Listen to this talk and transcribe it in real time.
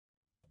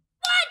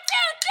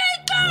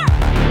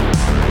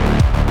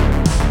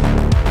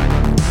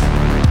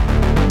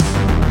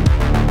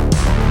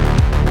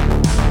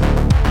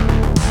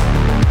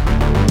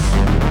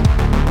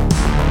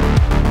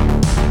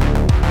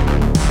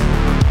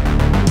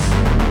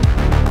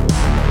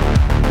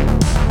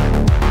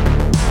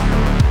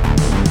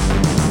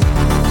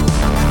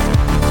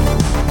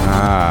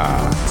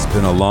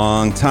a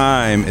long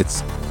time.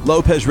 It's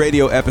Lopez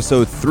Radio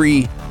episode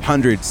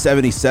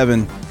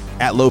 377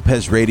 at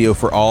Lopez Radio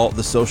for all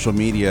the social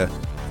media.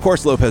 Of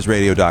course,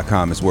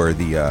 LopezRadio.com is where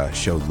the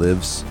show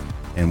lives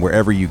and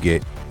wherever you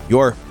get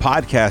your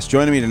podcast.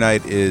 Joining me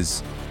tonight is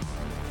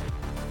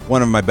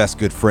one of my best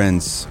good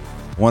friends,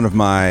 one of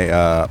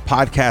my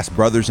podcast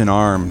brothers in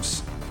arms,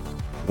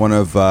 one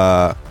of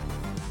the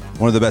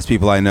best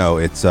people I know.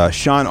 It's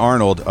Sean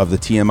Arnold of the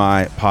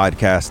TMI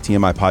podcast,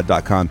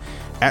 TMIpod.com,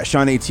 at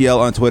Sean ATL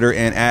on Twitter,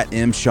 and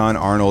at Sean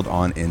Arnold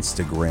on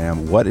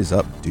Instagram. What is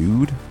up,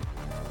 dude?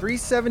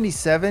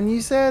 377,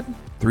 you said?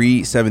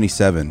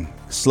 377.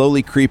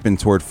 Slowly creeping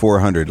toward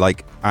 400.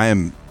 Like I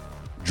am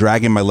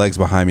dragging my legs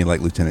behind me like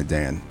Lieutenant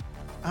Dan.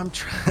 I'm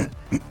trying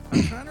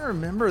to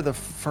remember the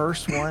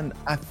first one.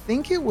 I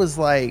think it was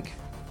like...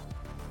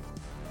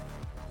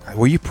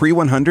 Were you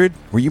pre-100?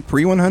 Were you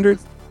pre-100?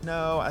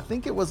 No, I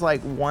think it was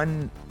like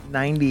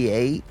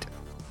 198.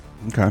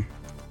 Okay.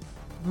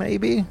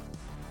 Maybe.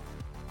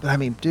 But I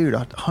mean, dude,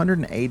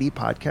 180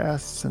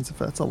 podcasts, since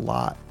that's a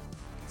lot.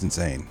 It's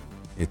insane.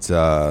 It's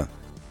a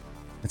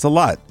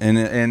lot.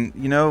 And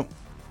you know,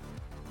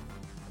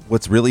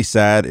 what's really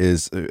sad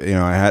is, you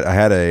know, I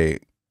had a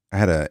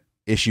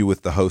issue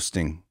with the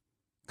hosting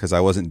because I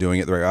wasn't doing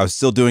it the right. I was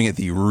still doing it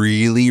the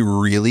really,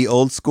 really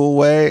old school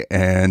way.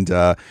 And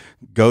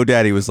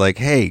GoDaddy was like,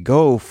 "Hey,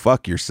 go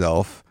fuck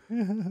yourself.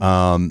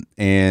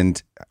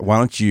 And why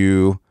don't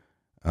you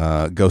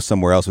go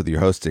somewhere else with your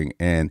hosting?"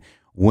 And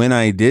when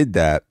I did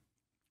that,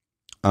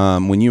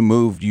 when you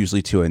moved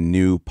usually to a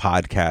new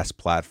podcast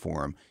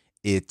platform,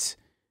 it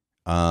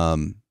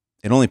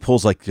only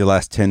pulls like your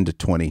last 10 to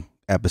 20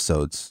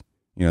 episodes.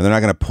 You know, they're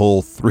not going to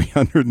pull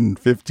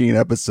 315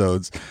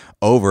 episodes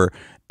over.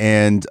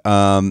 And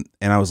I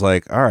was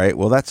like, all right,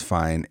 well, that's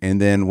fine.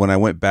 And then when I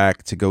went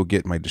back to go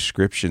get my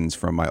descriptions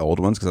from my old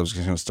ones, because I was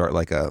just going to start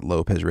like a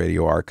Lopez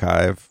Radio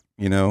archive,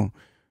 little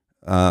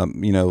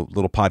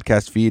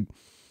podcast feed,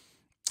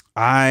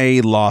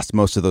 I lost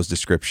most of those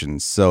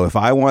descriptions. So if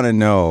I want to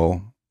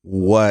know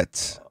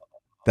what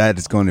that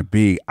is going to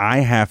be,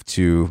 I have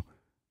to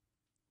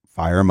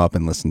fire them up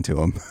and listen to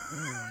them.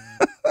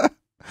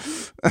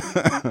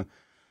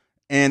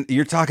 And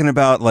you're talking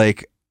about,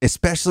 like,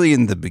 especially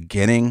in the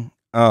beginning,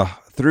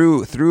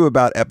 through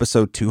about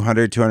episode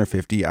 200,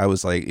 250, I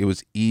was like, it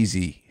was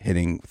easy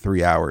hitting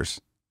 3 hours.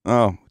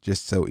 Oh,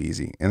 just so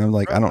easy. And I'm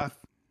like, I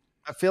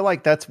feel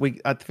like that's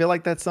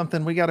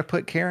something we got to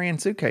put Carrie and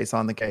Suitcase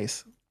on the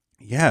case.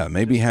 Yeah,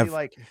 maybe just have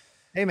like,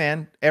 hey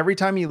man, every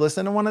time you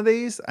listen to one of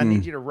these, I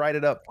need you to write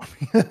it up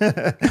for me.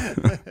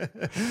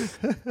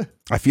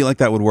 I feel like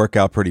that would work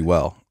out pretty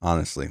well,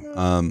 honestly.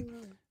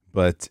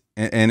 But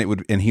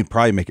he'd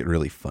probably make it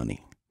really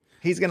funny.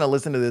 He's gonna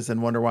listen to this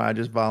and wonder why I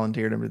just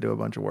volunteered him to do a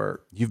bunch of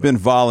work. You've been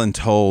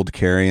voluntold,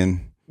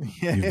 Carrion.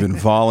 You've been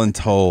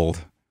voluntold.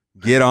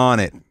 Get on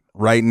it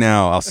right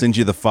now. I'll send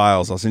you the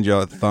files. I'll send you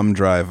a thumb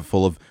drive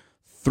full of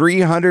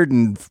 300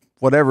 and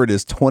whatever it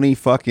is, 20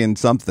 fucking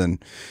something.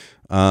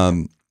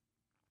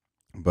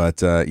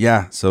 But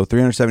yeah, so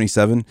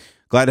 377.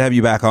 Glad to have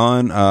you back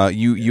on.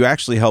 You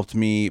actually helped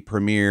me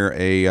premiere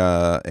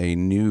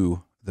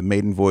the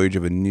maiden voyage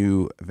of a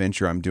new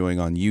venture I'm doing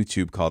on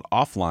YouTube called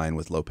Offline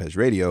with Lopez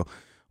Radio,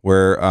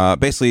 where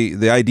basically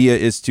the idea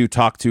is to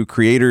talk to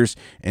creators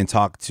and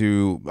talk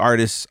to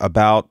artists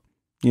about,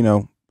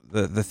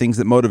 the things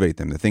that motivate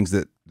them, the things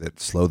that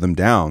slow them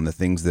down, the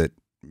things that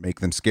make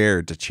them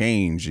scared to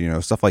change,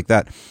 stuff like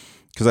that.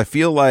 Because I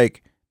feel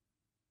like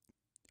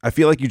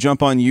you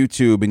jump on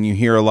YouTube and you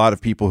hear a lot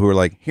of people who are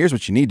like, here's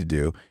what you need to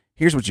do.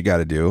 Here's what you got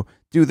to do.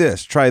 Do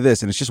this, try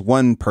this. And it's just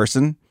one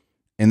person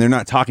and they're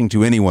not talking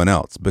to anyone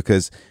else,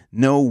 because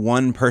no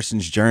one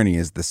person's journey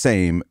is the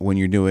same when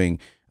you're doing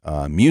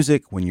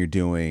music, when you're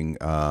doing,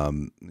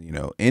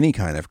 any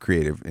kind of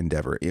creative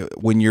endeavor,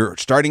 when you're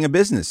starting a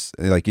business,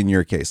 like in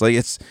your case, like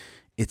it's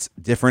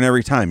different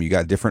every time. You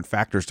got different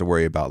factors to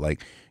worry about.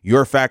 Like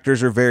your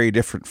factors are very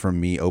different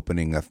from me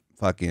opening a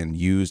fucking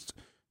used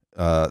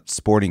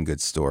sporting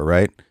goods store,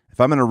 right? If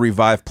I'm going to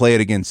revive Play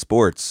It Again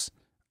Sports,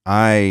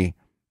 I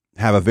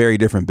have a very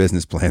different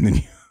business plan than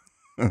you.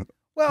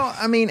 Well,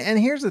 I mean, and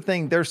here's the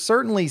thing. There's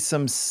certainly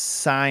some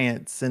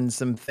science and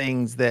some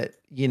things that,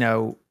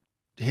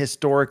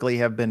 historically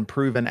have been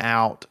proven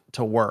out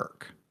to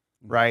work,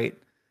 right?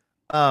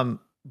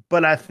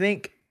 But I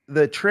think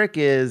the trick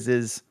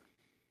is,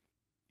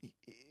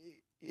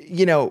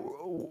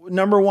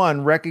 number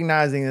one,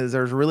 recognizing that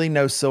there's really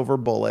no silver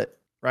bullet,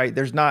 right?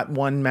 There's not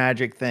one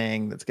magic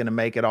thing that's going to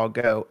make it all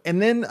go.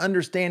 And then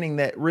understanding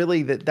that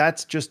really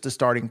that's just a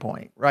starting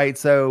point, right?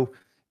 So,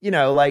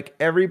 like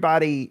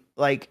everybody,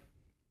 like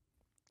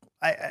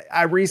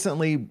I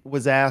recently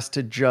was asked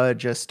to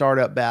judge a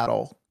startup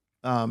battle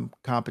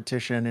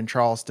competition in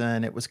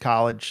Charleston. It was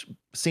college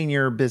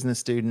senior business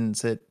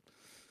students at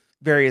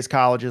various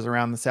colleges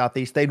around the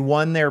Southeast. They'd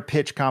won their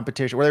pitch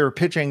competition where they were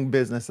pitching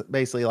business,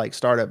 basically like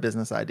startup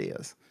business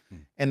ideas.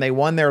 And they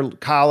won their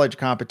college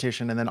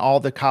competition. And then all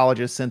the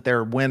colleges sent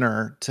their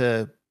winner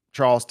to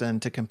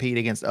Charleston to compete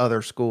against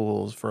other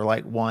schools for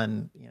like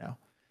one,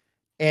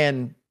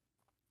 and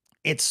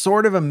it's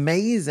sort of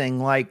amazing.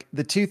 Like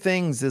the two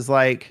things is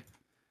like,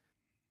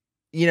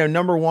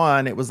 number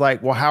one, it was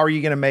like, well, how are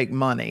you going to make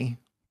money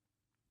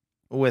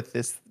with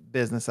this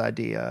business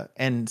idea?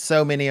 And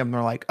so many of them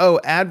are like, oh,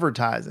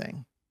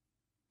 advertising.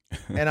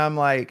 And I'm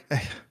like,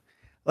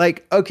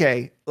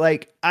 okay,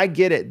 like I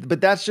get it, but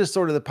that's just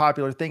sort of the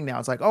popular thing now.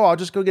 It's like, oh, I'll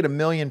just go get 1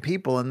 million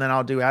people and then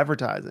I'll do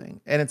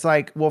advertising. And it's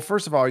like, well,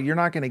 first of all, you're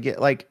not going to get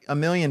like 1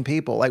 million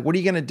people. Like, what are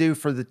you going to do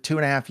for the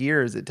 2.5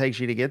 years it takes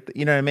you to get,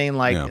 you know what I mean?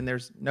 Like, and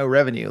there's no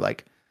revenue.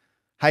 Like,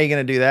 how are you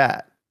going to do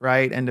that?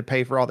 Right. And to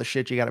pay for all the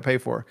shit you got to pay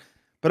for.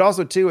 But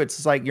also too,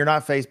 it's like, you're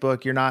not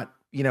Facebook. You're not,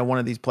 one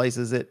of these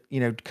places that,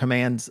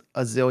 commands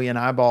a zillion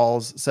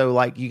eyeballs. So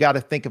like, you got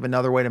to think of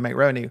another way to make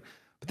revenue.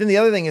 But then the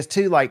other thing is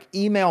too, like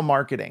email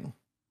marketing,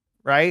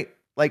 right?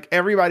 Like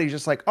everybody's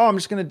just like, oh, I'm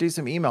just going to do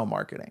some email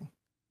marketing.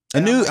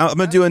 I'm going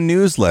to do a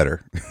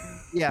newsletter.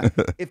 Yeah.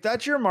 If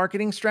that's your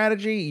marketing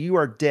strategy, you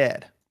are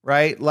dead,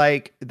 right?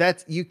 Like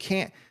you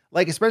can't,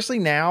 like, especially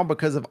now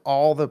because of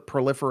all the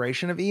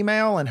proliferation of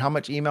email and how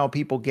much email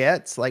people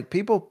get, like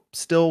people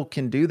still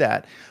can do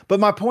that. But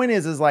my point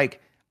is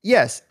like,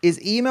 yes,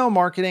 is email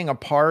marketing a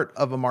part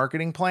of a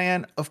marketing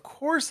plan? Of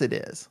course it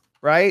is,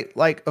 right?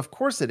 Like, of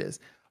course it is.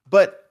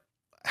 But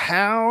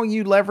how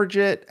you leverage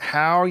it,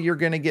 how you're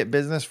going to get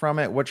business from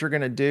it, what you're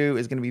going to do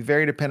is going to be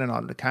very dependent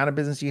on the kind of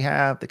business you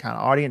have, the kind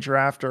of audience you're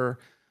after,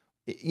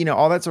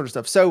 all that sort of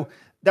stuff. So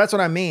that's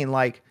what I mean.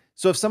 Like,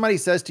 so if somebody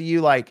says to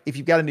you, like, if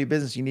you've got a new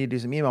business, you need to do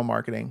some email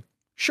marketing.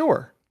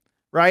 Sure.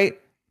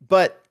 Right.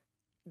 But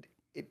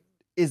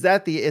is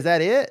that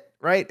it?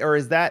 Right. Or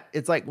is that,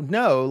 it's like,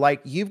 no, like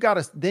you've got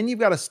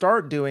to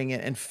start doing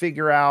it and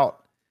figure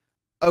out,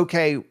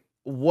 okay,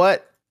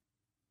 what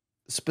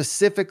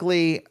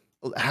specifically,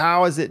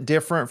 how is it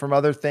different from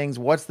other things?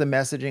 What's the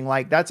messaging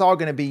like? That's all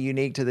going to be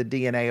unique to the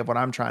DNA of what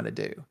I'm trying to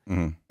do.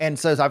 Mm-hmm. And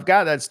so I've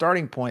got that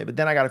starting point, but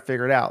then I got to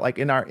figure it out. Like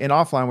in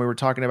offline, we were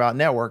talking about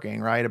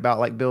networking, right? About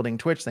like building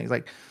Twitch things.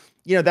 Like,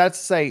 that's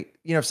to say,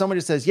 if somebody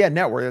says, yeah,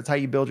 network, that's how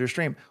you build your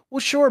stream. Well,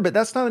 sure, but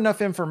that's not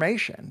enough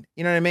information.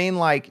 You know what I mean?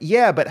 Like,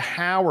 yeah, but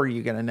how are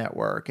you going to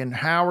network and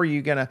how are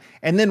you going to,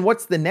 and then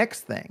what's the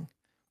next thing?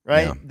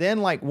 Right. Yeah.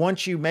 Then like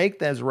once you make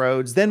those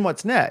roads, then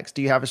what's next?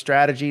 Do you have a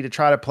strategy to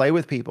try to play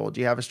with people?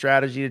 Do you have a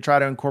strategy to try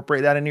to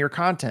incorporate that into your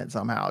content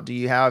somehow? Do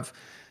you have,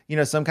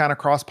 some kind of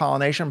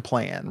cross-pollination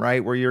plan,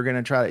 right? Where you're going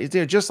to try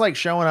to, just like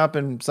showing up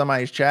in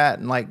somebody's chat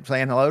and like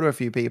saying hello to a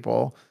few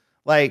people,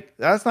 like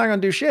that's not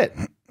going to do shit.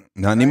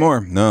 Not right?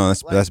 Anymore. No,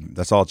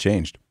 that's all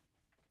changed.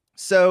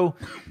 So,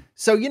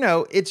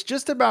 it's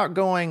just about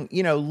going,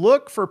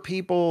 look for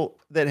people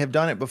that have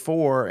done it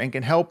before and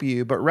can help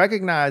you, but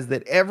recognize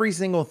that every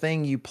single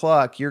thing you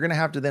pluck, you're going to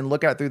have to then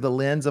look at through the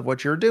lens of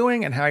what you're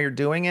doing and how you're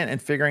doing it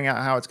and figuring out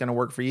how it's going to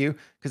work for you,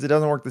 because it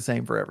doesn't work the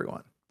same for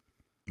everyone.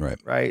 Right.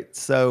 Right.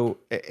 So,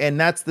 and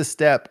that's the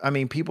step. I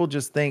mean, people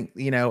just think,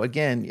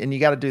 again, and you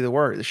got to do the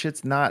work. The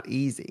shit's not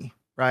easy.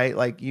 Right.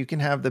 Like you can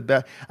have the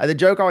best. The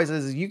joke always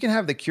is you can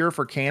have the cure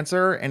for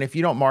cancer, and if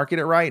you don't market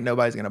it right,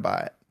 nobody's going to buy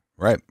it.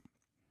 Right.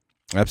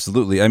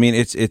 Absolutely. I mean,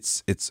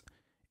 it's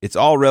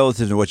all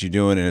relative to what you're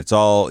doing, and it's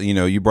all,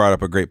 you brought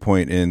up a great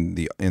point in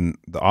the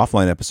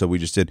offline episode we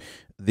just did,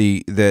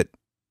 that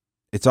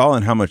it's all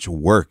in how much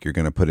work you're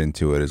going to put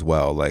into it as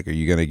well. Like, are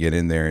you going to get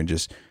in there and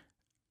just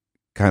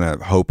kind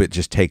of hope it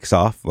just takes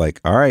off?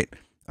 Like, all right,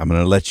 I'm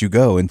going to let you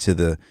go into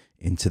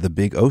the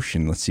big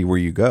ocean. Let's see where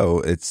you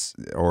go.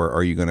 Or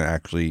are you going to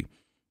actually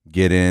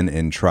get in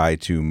and try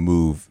to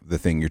move the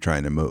thing you're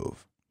trying to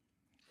move?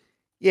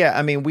 Yeah,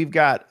 I mean, we've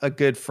got a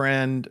good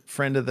friend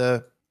of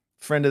the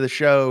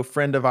show,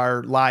 friend of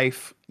our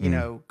life,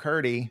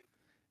 Curdy,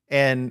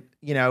 and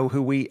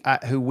who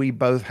we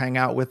both hang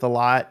out with a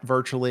lot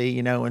virtually,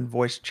 in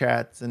voice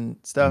chats and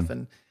stuff.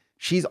 And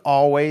she's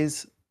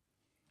always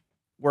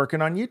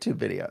working on YouTube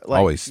video. Like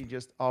always. She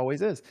just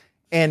always is.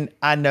 And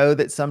I know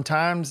that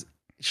sometimes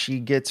she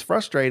gets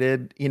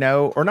frustrated,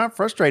 or not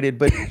frustrated,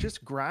 but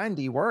just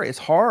grindy work. It's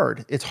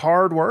hard. It's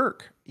hard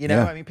work.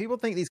 Yeah. I mean, people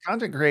think these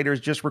content creators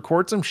just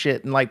record some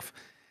shit and like,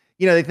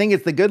 they think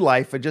it's the good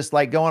life of just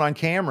like going on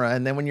camera.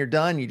 And then when you're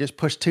done, you just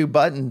push 2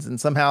 buttons and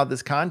somehow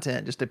this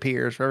content just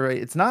appears for everybody.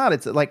 It's not,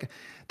 it's like,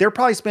 they're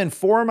probably spend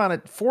 4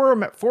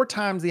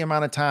 times the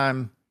amount of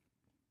time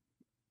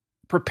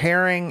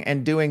preparing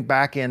and doing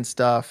back end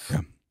stuff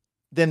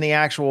than the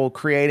actual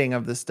creating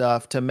of the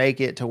stuff to make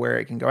it to where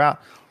it can go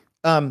out.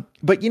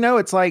 But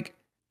it's like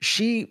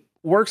she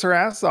works her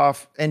ass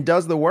off and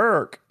does the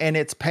work, and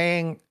it's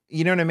paying,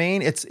 you know what I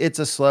mean? It's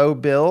a slow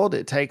build.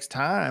 It takes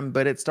time,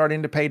 but it's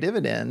starting to pay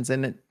dividends.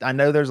 And I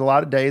know there's a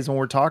lot of days when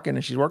we're talking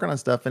and she's working on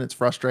stuff and it's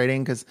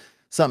frustrating because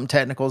something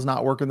technical is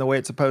not working the way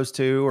it's supposed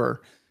to,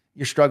 or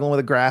you're struggling with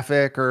a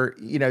graphic, or,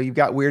 you've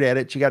got weird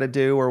edits you got to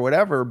do or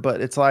whatever.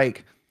 But it's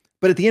like,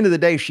 but at the end of the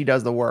day, she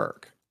does the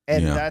work,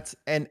 and that's,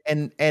 and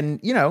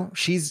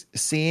she's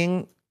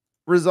seeing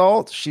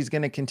results. She's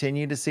going to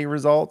continue to see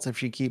results if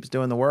she keeps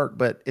doing the work.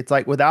 But it's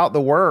like, without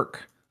the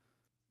work,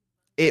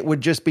 it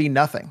would just be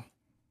nothing.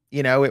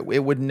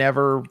 It would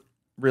never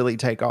really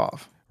take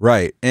off.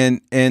 Right.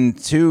 And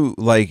two,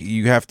 like,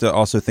 you have to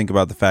also think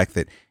about the fact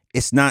that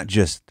it's not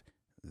just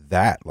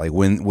that. Like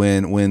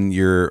when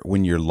you're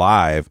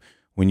live,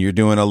 when you're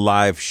doing a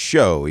live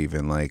show,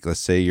 even like let's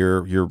say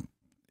you're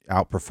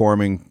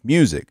outperforming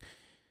music,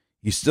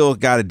 you still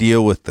got to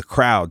deal with the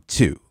crowd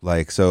too.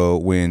 Like, so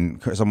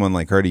when someone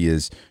like Herdy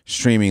is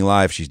streaming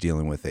live, she's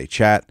dealing with a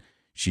chat,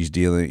 she's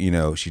dealing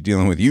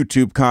with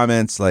YouTube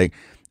comments, like,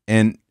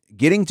 and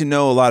getting to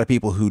know a lot of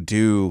people who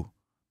do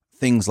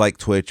things like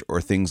Twitch or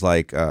things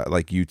like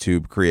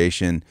YouTube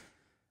creation.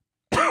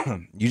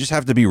 You just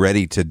have to be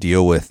ready to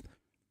deal with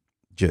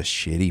just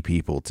shitty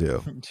people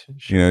too.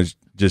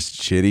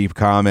 Just shitty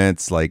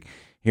comments like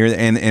here,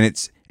 and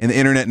the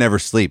internet never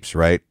sleeps,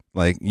 right?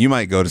 Like, you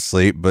might go to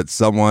sleep, but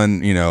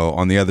someone,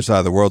 on the other side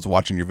of the world's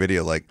watching your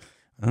video like,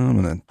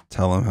 I'm going to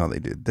tell them how they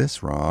did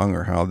this wrong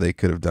or how they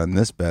could have done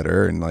this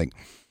better. And like,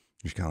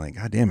 you're kind of like,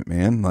 God damn it,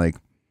 man. Like,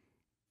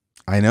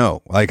 I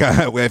know, like,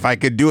 if I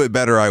could do it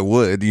better, I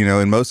would,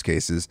 in most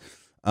cases.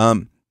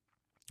 But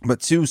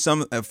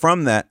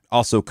from that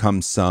also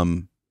comes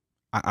some,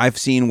 I've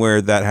seen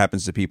where that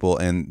happens to people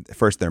and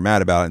first they're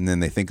mad about it and then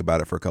they think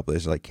about it for a couple of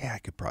days. They're like, yeah, I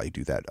could probably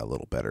do that a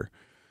little better.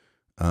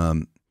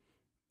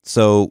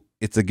 So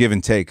it's a give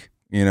and take,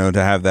 to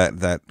have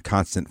that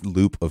constant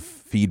loop of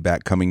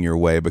feedback coming your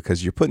way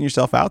because you're putting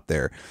yourself out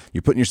there.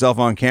 You're putting yourself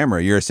on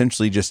camera. You're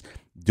essentially just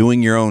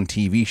doing your own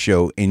TV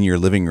show in your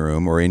living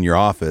room or in your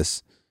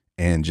office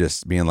and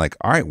just being like,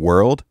 all right,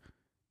 world,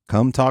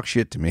 come talk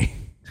shit to me.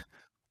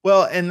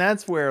 Well, and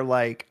that's where,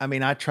 like, I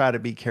mean, I try to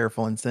be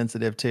careful and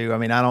sensitive too. I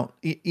mean, I don't,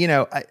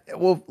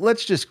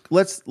 let's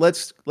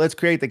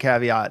create the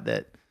caveat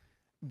that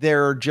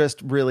there are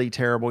just really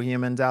terrible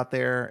humans out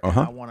there. And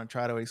I want to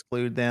try to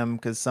exclude them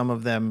because some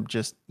of them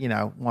just,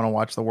 want to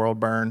watch the world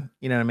burn.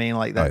 You know what I mean?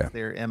 Like that's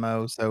their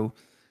MO. So,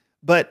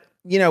 but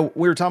we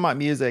were talking about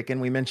music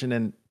and we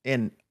mentioned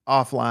in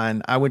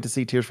offline, I went to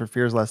see Tears for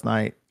Fears last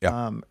night.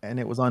 Yeah. And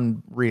it was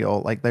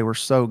unreal. Like they were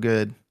so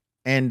good.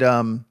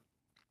 And,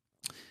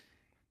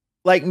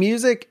 like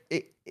music,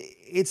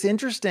 it's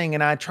interesting.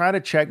 And I try to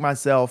check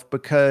myself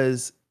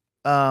because,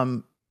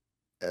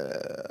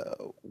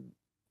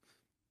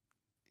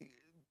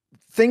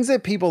 things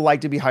that people like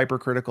to be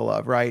hypercritical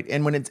of, right?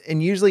 And when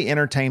and usually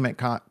entertainment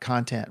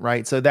content,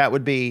 right? So that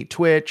would be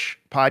Twitch,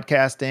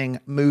 podcasting,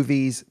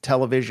 movies,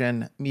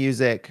 television,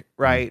 music,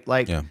 right?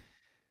 Like,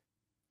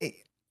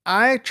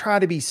 I try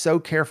to be so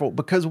careful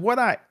because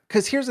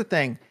here's the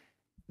thing.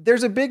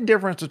 There's a big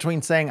difference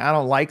between saying I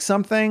don't like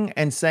something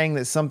and saying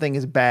that something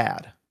is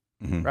bad,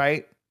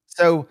 right?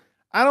 So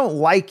I don't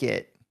like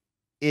it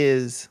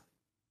is,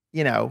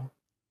 that's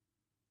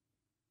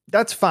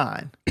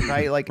fine,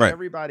 right? Like right.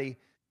 Everybody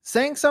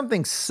saying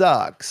something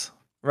sucks,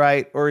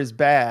 right, or is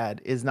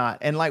bad is not.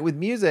 And like with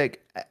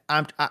music,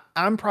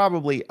 I'm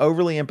probably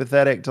overly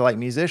empathetic to like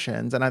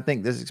musicians, and I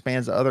think this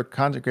expands to other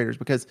content creators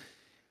because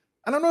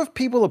I don't know if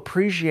people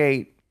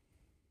appreciate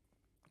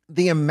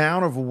the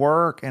amount of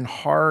work and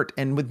heart,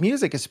 and with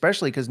music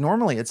especially, because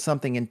normally it's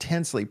something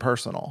intensely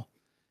personal.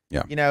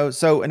 Yeah.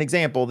 So an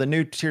example, the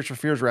new Tears for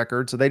Fears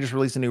record. So they just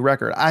released a new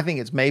record. I think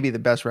it's maybe the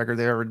best record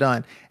they've ever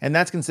done, and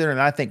that's considering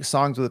I think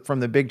Songs from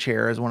the Big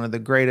Chair is one of the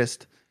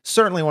greatest.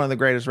 Certainly one of the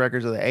greatest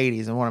records of the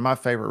 80s and one of my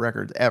favorite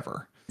records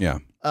ever. Yeah.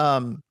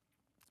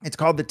 It's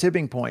called The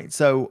Tipping Point.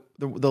 So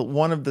the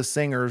one of the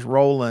singers,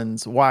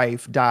 Roland's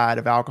wife, died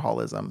of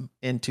alcoholism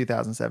in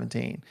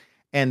 2017.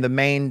 And the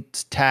main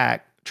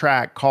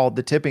track called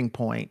The Tipping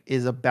Point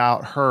is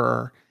about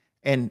her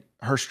and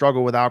her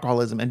struggle with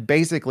alcoholism and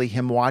basically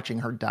him watching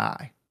her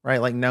die,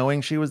 right? Like knowing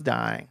she was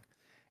dying.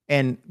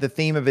 And the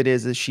theme of it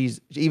is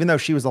even though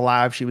she was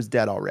alive, she was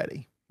dead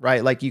already,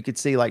 right? Like you could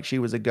see like she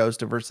was a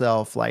ghost of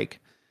herself, like,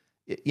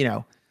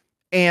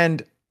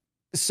 and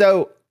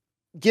so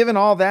given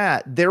all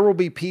that, there will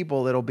be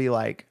people that'll be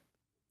like,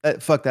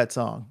 fuck that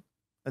song.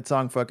 That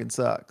song fucking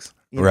sucks.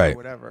 Right.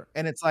 Whatever.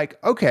 And it's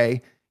like,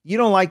 okay, you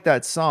don't like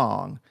that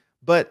song,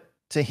 but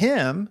to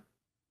him,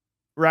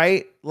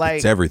 right? Like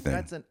it's everything.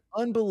 That's an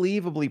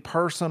unbelievably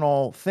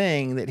personal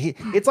thing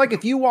it's like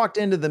if you walked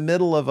into the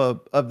middle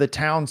of the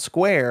town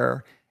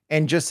square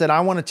and just said,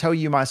 I want to tell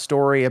you my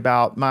story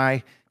about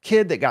my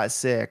kid that got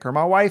sick or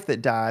my wife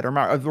that died or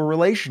a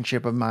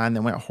relationship of mine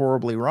that went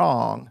horribly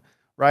wrong,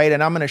 right?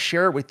 And I'm going to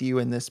share it with you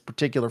in this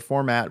particular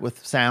format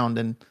with sound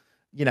and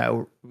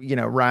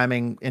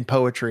rhyming and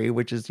poetry,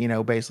 which is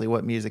basically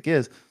what music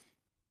is.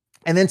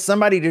 And then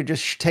somebody to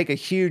just take a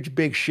huge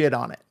big shit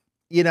on it,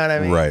 you know what I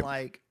mean? Right.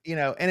 Like,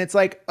 and it's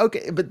like,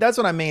 okay, but that's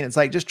what I mean. It's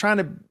like just trying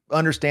to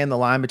understand the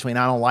line between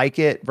I don't like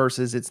it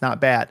versus it's not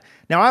bad.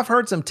 Now I've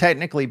heard some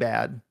technically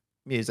bad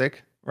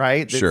music,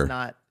 right? That's sure.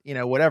 not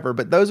whatever,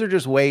 but those are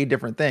just way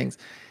different things.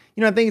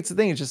 I think it's the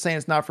thing, it's just saying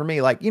it's not for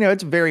me. Like,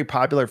 it's very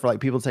popular for like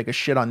people to take a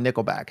shit on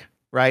Nickelback,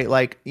 right?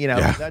 Like,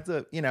 that's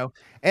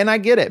and I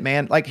get it,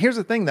 man. Like, here's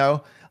the thing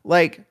though,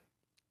 like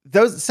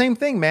same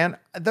thing, man.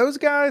 Those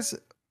guys,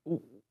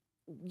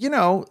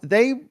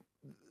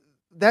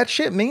 that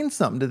shit means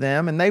something to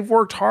them and they've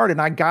worked hard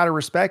and I got to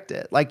respect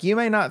it. Like you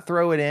may not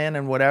throw it in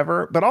and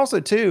whatever, but also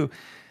too,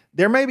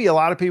 there may be a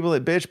lot of people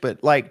that bitch,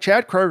 but like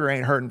Chad Kroeger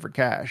ain't hurting for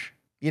cash.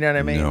 You know what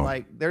I mean? No.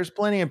 Like there's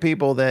plenty of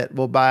people that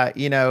will buy,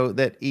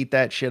 that eat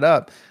that shit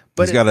up.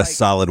 But He's got a like,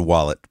 solid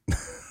wallet.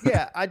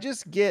 yeah, I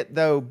just get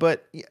though,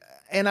 but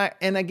and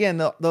again,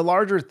 the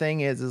larger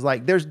thing is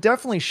like there's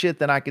definitely shit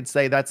that I could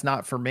say that's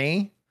not for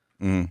me,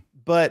 Mm.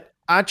 but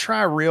I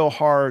try real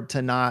hard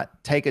to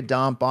not take a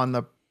dump on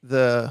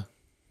the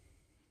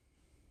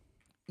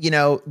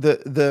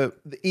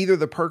either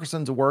the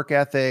person's work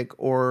ethic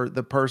or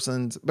the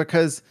person's,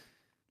 because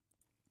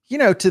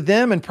to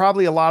them and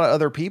probably a lot of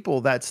other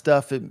people that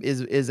stuff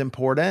is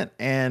important,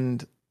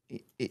 and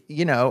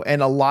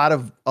and a lot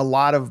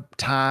of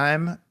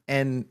time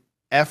and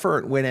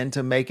effort went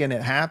into making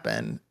it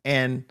happen,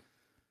 and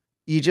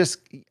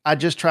I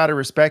just try to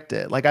respect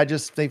it. Like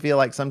they feel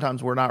like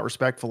sometimes we're not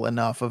respectful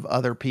enough of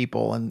other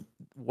people and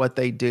what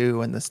they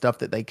do and the stuff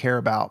that they care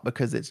about,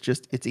 because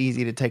it's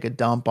easy to take a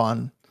dump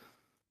on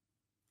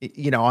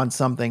on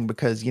something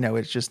because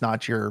it's just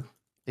not your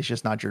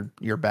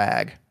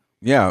bag.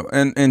 Yeah,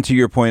 and to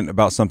your point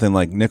about something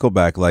like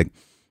Nickelback, like,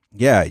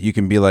 yeah, you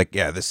can be like,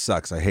 yeah, this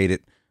sucks, I hate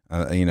it,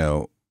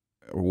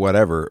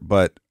 whatever.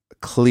 But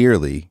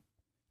clearly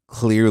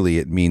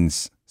it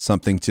means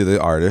something to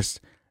the artist,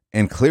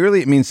 and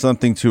clearly it means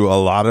something to a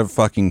lot of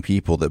fucking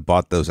people that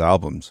bought those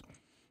albums.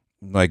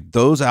 Like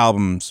those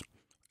albums,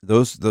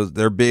 those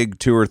their big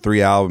 2 or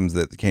 3 albums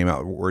that came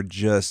out were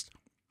just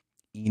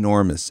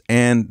enormous,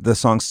 and the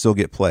songs still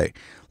get play.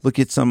 Look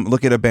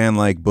at a band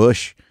like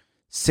Bush.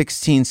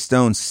 16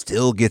 Stone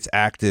still gets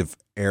active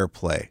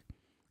airplay,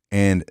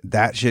 and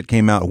that shit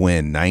came out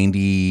when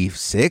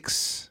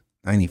 96,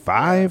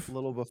 95, a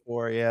little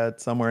before, yeah,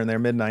 it's somewhere in there,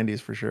 mid 90s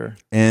for sure.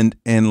 And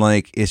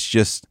like, it's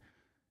just,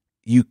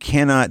 you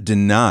cannot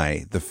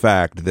deny the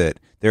fact that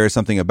there is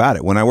something about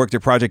it. When I worked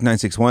at Project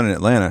 961 in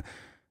Atlanta,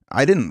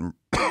 I didn't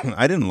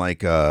like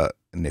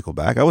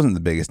Nickelback. I wasn't the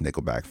biggest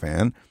Nickelback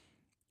fan,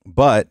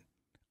 but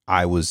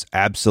I was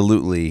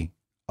absolutely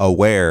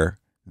aware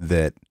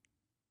that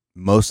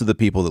most of the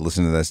people that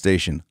listened to that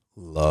station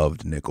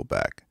loved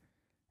Nickelback.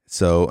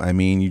 So, I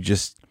mean,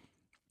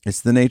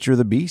 it's the nature of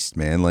the beast,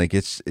 man. Like,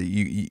 it's,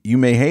 you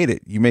may hate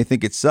it. You may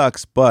think it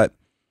sucks, but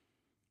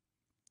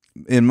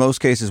in most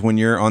cases, when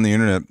you're on the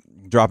internet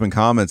dropping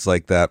comments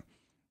like that,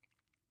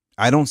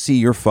 I don't see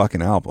your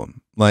fucking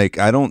album. Like,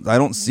 I don't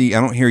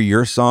hear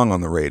your song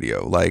on the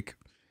radio. Like,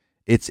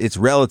 it's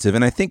relative.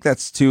 And I think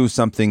that's too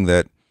something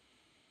that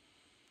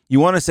you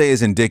want to say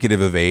is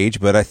indicative of age,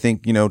 but I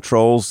think,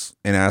 trolls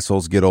and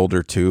assholes get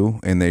older too,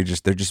 and they're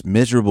just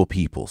miserable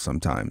people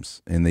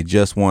sometimes, and they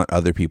just want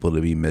other people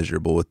to be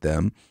miserable with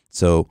them.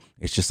 So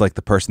it's just like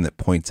the person that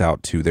points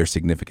out to their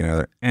significant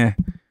other,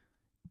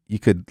 you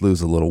could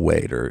lose a little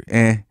weight, or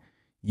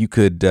you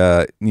could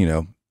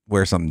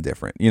wear something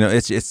different.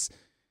 It's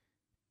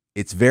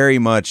very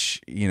much,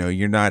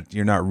 you're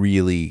not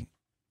really,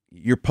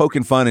 you're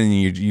poking fun, and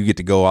you get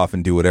to go off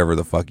and do whatever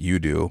the fuck you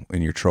do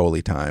in your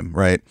trolley time,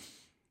 right?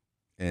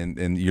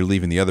 And you're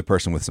leaving the other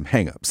person with some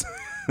hangups,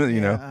 I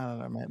don't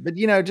know, man. But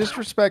just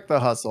respect the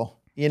hustle.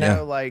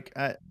 Like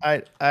I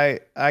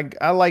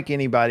like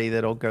anybody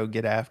that'll go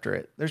get after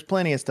it. There's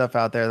plenty of stuff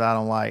out there that I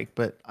don't like,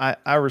 but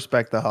I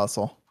respect the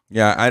hustle.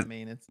 Yeah, I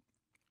mean, it's,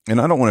 and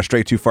I don't want to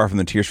stray too far from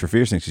the Tears for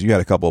Fears thing, because you had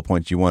a couple of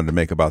points you wanted to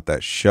make about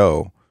that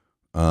show.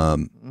 I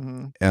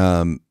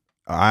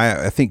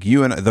think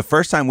you and the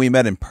first time we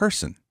met in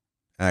person,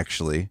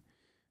 actually.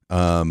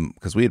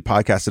 Because we had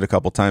podcasted a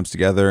couple times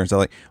together, and so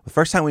like the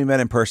first time we met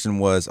in person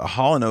was a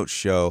Hall & Oates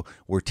show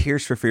where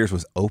Tears for Fears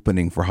was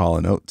opening for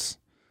Hall & Oates.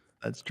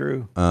 That's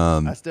true.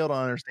 I still don't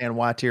understand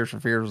why Tears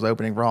for Fears was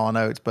opening for Hall &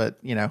 Oates, but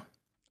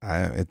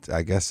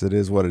I guess it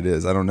is what it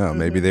is. I don't know.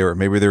 Maybe they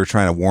were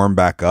trying to warm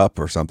back up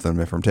or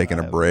something from taking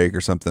a break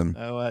or something.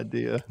 No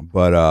idea.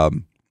 But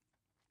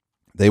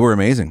they were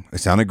amazing. They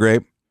sounded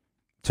great.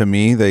 To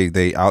me,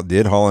 they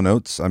outdid Hall &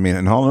 Oates. I mean,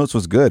 and Hall & Oates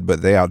was good,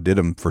 but they outdid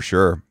them for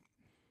sure.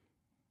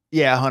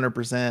 Yeah,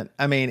 100%.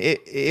 I mean,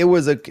 it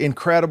was an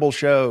incredible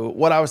show.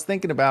 What I was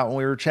thinking about when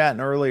we were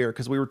chatting earlier,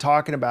 because we were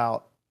talking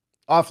about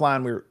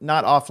offline, we were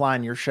not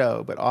offline your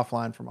show, but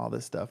offline from all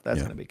this stuff. That's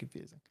going to be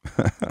confusing.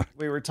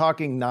 We were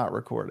talking, not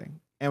recording.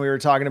 And we were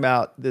talking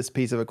about this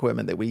piece of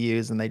equipment that we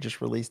use, and they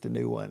just released a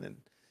new one. And,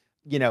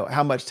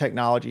 how much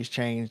technology's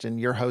changed, and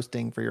you're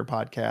hosting for your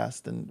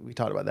podcast. And we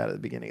talked about that at the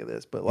beginning of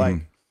this. But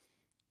like,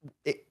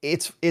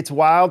 it's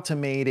wild to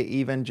me to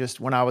even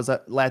just, when I was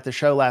at the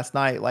show last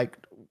night, like,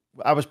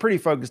 I was pretty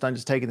focused on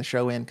just taking the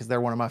show in because they're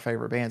one of my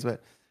favorite bands,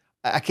 but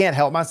I can't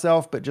help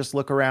myself but just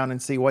look around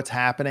and see what's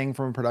happening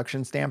from a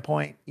production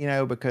standpoint,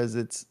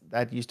 because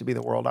that used to be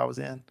the world I was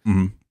in.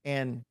 Mm-hmm.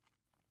 And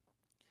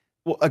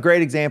a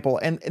great example,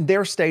 and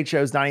their stage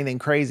show is not anything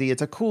crazy.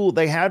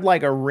 They had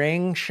like a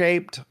ring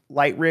shaped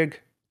light rig.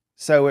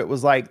 So it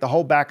was like the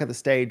whole back of the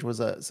stage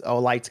was a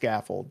light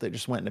scaffold that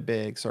just went in a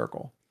big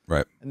circle.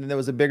 Right. And then there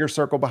was a bigger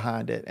circle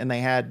behind it. And they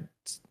had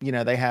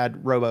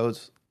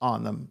robos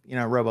on them,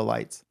 robo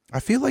lights. I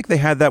feel like they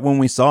had that when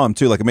we saw them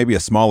too, like maybe a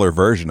smaller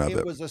version of it.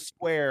 It was a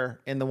square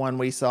in the one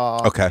we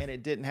saw. Okay. And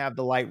it didn't have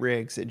the light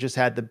rigs. It just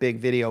had the big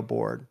video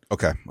board.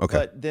 Okay.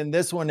 But then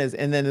this one is,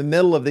 and then in the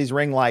middle of these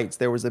ring lights,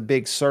 there was a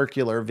big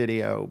circular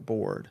video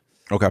board.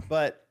 Okay.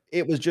 But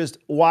it was just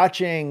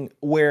watching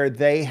where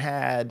they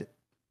had,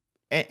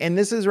 and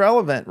this is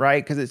relevant,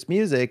 right? Because it's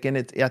music, and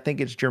I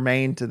think it's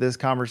germane to this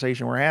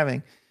conversation we're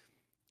having.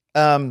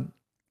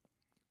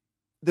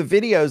 The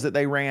videos that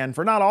they ran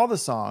for not all the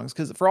songs,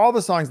 because for all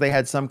the songs they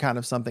had some kind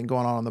of something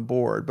going on the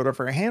board, but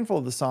for a handful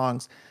of the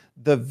songs,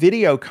 the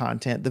video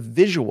content, the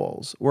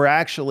visuals were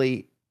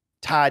actually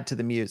tied to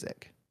the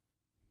music,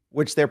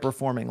 which they're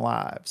performing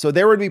live. So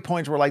there would be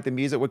points where like the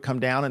music would come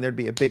down and there'd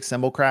be a big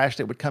cymbal crash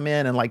that would come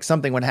in, and like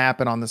something would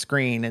happen on the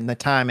screen, and the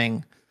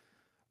timing,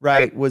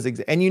 right, was and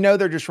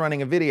they're just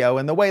running a video.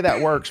 And the way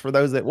that works, for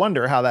those that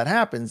wonder how that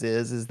happens,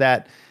 is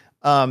that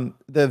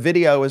the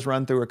video is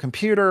run through a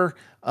computer.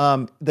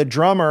 The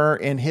drummer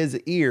in his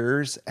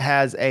ears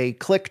has a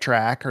click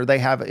track, or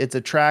it's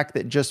a track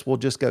that will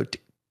just go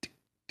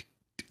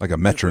like a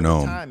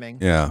metronome. Timing.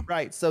 Yeah.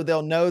 Right. So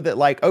they'll know that,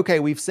 like, okay,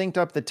 we've synced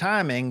up the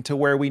timing to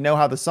where we know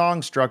how the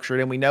song's structured,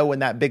 and we know when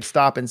that big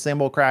stop and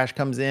cymbal crash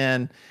comes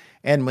in,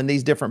 and when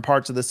these different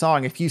parts of the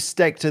song, if you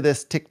stick to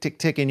this tick, tick,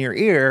 tick in your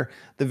ear,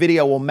 the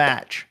video will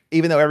match,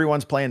 even though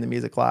everyone's playing the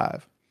music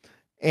live.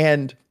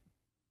 And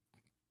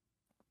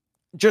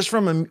just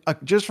from a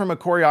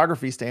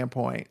choreography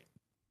standpoint,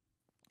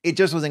 it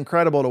just was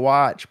incredible to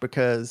watch,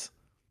 because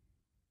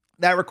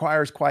that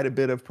requires quite a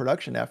bit of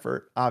production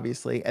effort,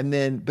 obviously.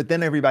 But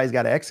then everybody's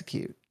got to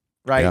execute,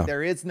 right? Yeah.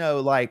 There is no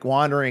like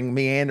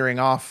meandering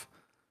off.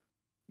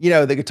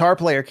 The guitar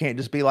player can't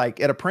just be like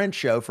at a Prince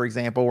show, for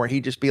example, where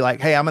he just be like,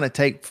 hey, I'm going to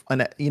take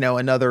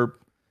another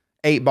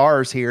 8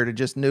 bars here to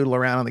just noodle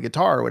around on the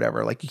guitar or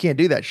whatever. Like, you can't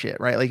do that shit,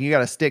 right? Like, you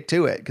got to stick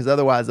to it, because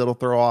otherwise it'll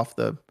throw off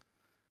the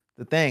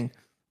thing.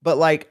 But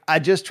like, I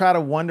just try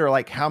to wonder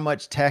like how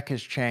much tech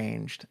has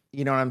changed,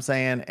 you know what I'm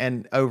saying?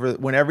 And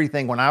when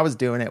I was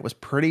doing it was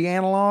pretty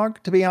analog,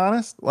 to be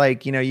honest.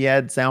 Like, you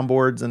had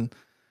soundboards and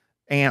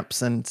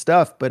amps and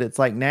stuff, but it's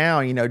like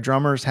now,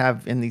 drummers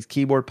have, in these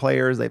keyboard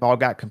players, they've all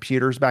got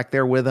computers back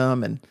there with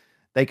them, and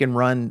they can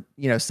run,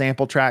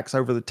 sample tracks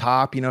over the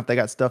top, if they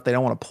got stuff they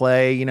don't want to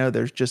play,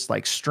 there's just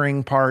like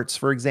string parts,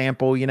 for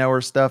example,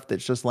 or stuff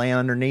that's just laying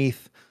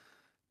underneath.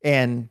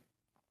 And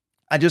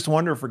I just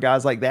wonder for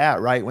guys like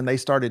that, right? When they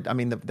started, I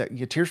mean, the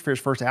Tears for Fears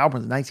first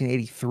album was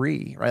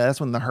 1983, right? That's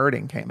when The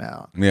Hurting came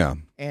out. Yeah.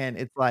 And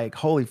it's like,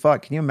 holy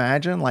fuck, can you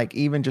imagine like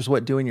even just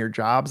what doing your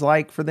job's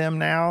like for them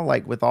now,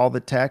 like with all the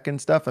tech and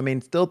stuff? I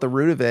mean, still at the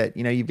root of it,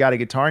 you've got a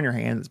guitar in your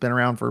hand that's been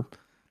around for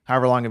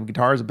however long of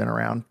guitars have been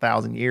around,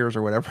 1,000 years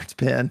or whatever it's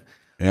been.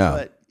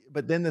 Yeah.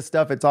 But then the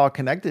stuff it's all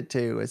connected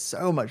to is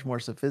so much more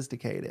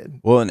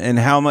sophisticated. Well, and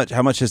how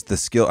much is the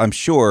skill? I'm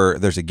sure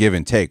there's a give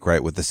and take,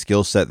 right? With the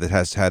skill set that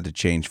has had to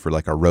change for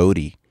like a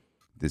roadie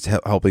that's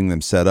helping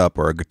them set up,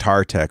 or a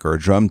guitar tech or a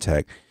drum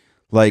tech.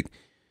 Like,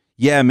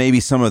 yeah,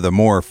 maybe some of the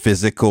more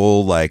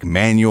physical, like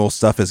manual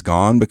stuff is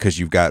gone, because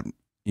you've got,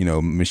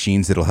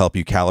 machines that'll help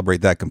you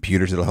calibrate that,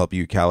 computers that'll help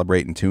you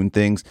calibrate and tune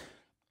things.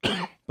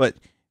 But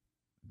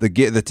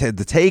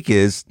the take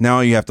is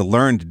now you have to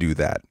learn to do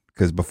that.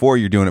 Because before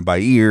you're doing it by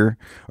ear,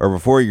 or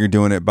before you're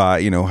doing it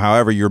by,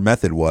 however your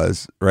method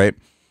was, right?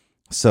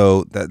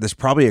 So there's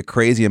probably a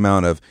crazy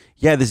amount of,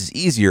 this is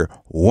easier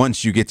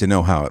once you get to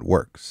know how it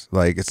works.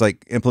 Like, it's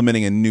like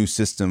implementing a new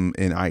system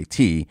in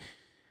IT.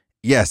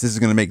 Yes, this is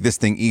going to make this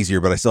thing easier,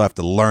 but I still have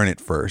to learn it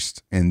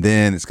first, and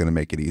then it's going to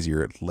make it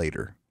easier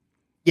later.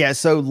 Yeah,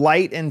 so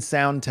light and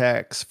sound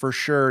techs for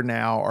sure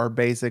now are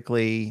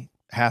basically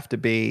have to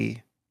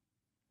be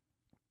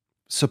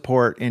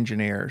support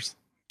engineers.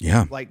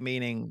 Yeah. Like,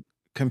 meaning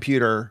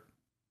computer,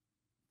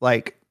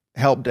 like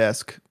help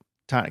desk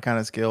kind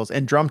of skills,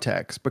 and drum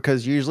techs,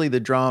 because usually if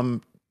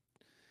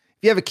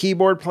you have a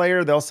keyboard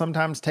player, they'll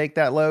sometimes take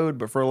that load,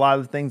 but for a lot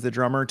of the things the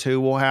drummer too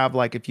will have,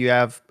 like if you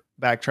have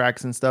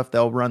backtracks and stuff,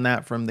 they'll run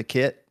that from the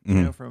kit,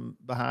 from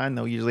behind.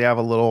 They'll usually have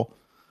a little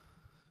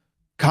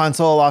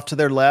console off to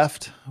their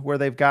left where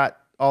they've got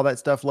all that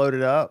stuff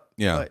loaded up.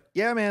 Yeah. But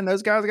yeah, man,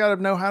 those guys got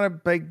to know how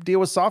to deal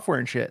with software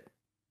and shit.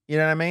 You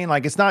know what I mean?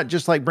 Like, it's not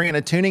just like bringing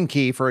a tuning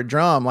key for a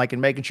drum, like,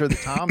 and making sure the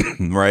toms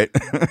right.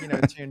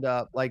 Tuned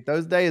up. Like,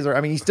 those days are,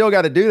 I mean, you still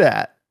got to do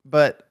that,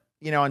 but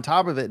on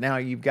top of it, now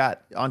you've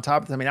got on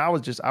top of it. I mean,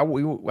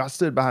 I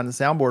stood behind the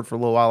soundboard for a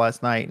little while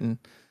last night, and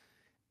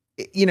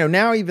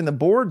now even the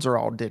boards are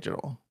all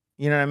digital.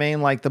 You know what I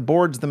mean? Like, the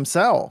boards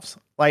themselves.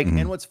 Like,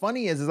 and what's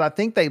funny is I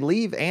think they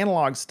leave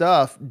analog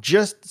stuff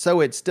just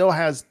so it still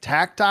has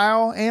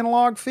tactile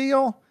analog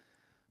feel.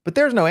 But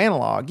there's no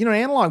analog. An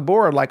analog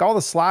board, like all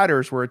the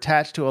sliders were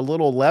attached to a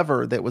little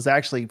lever that was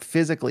actually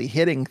physically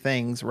hitting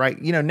things, right?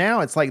 Now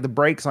it's like the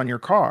brakes on your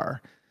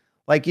car.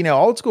 Like,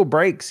 old school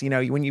brakes,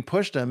 when you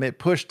pushed them, it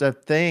pushed a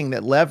thing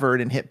that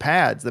levered and hit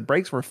pads. The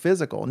brakes were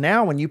physical.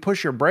 Now, when you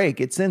push your brake,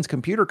 it sends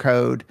computer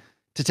code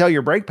to tell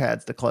your brake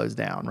pads to close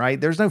down, right?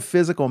 There's no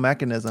physical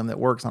mechanism that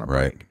works on a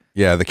brake.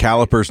 Yeah, the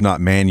caliper's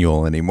not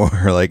manual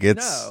anymore. Like,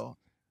 it's... No.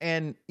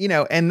 And, you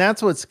know, and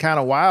that's what's kind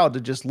of wild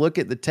to just look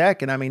at the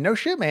tech. And I mean, no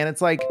shit, man.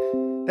 It's like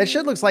that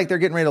shit looks like they're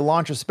getting ready to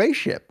launch a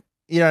spaceship.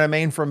 You know what I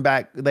mean? From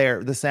back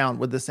there, the sound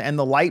with this and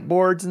the light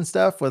boards and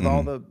stuff with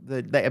all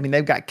I mean,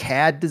 they've got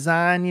CAD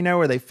design, you know,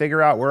 where they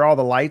figure out where all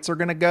the lights are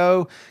going to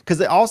go. Cause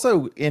they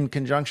also, in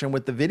conjunction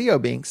with the video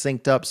being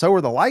synced up, so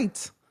are the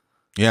lights.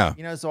 Yeah.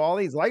 You know, so all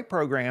these light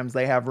programs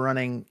they have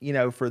running, you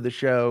know, for the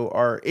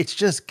show it's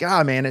just,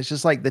 God, man, it's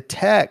just like the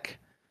tech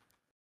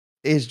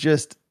is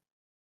just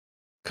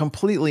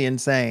completely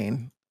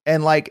insane.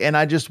 And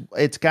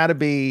it's got to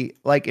be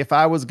like, if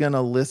I was going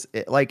to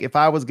if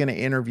I was going to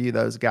interview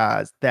those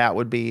guys, that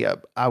would be,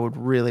 I would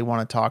really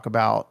want to talk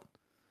about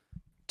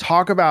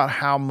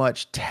how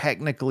much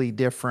technically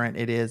different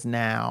it is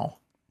now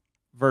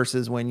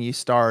versus when you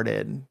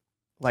started,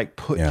 like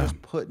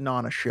just putting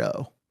on a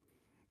show.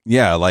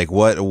 Yeah. Like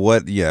what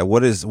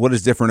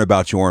is different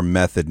about your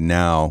method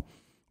now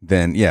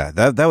than,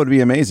 that would be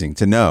amazing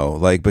to know.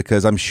 Like,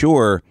 because I'm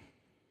sure,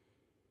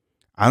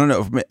 I don't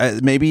know,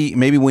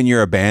 maybe when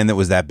you're a band that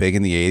was that big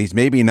in the 80s,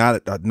 maybe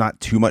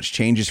not too much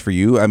changes for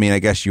you. I mean, I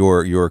guess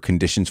your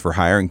conditions for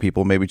hiring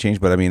people maybe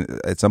change, but I mean,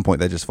 at some point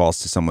that just falls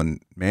to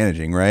someone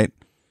managing, right?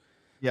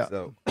 Yeah.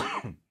 So,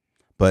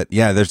 but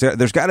yeah,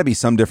 there's got to be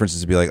some differences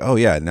to be like, oh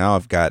yeah, now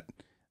I've got,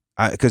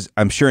 because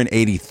I'm sure in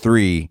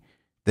 83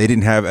 they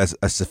didn't have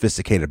a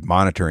sophisticated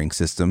monitoring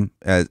system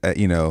as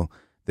you know,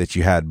 that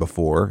you had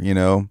before, you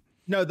know.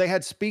 No, they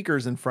had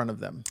speakers in front of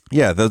them.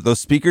 Yeah, those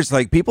speakers,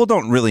 like, people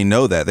don't really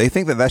know that. They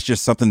think that that's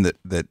just something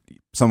that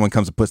someone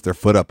comes and puts their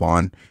foot up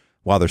on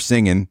while they're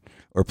singing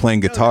or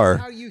playing guitar.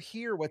 That's how you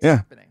hear what's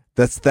happening.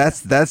 That's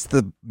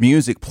the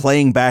music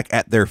playing back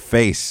at their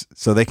face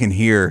so they can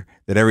hear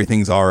that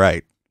everything's all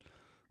right.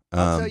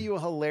 I'll tell you a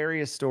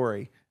hilarious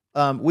story.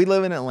 We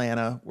live in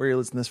Atlanta, where you're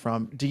listening to this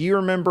from. Do you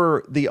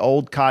remember the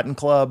old Cotton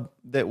Club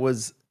that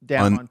was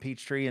down on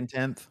Peachtree and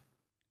 10th?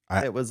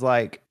 It was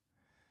like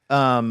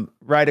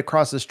right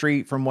across the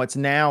street from what's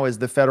now is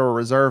the Federal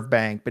Reserve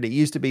Bank, but it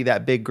used to be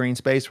that big green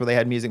space where they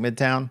had Music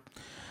Midtown.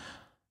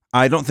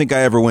 I don't think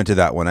I ever went to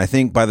that one. I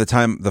think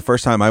the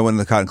first time I went to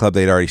the Cotton Club,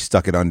 they'd already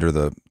stuck it under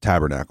the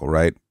Tabernacle,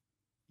 right?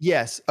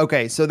 Yes.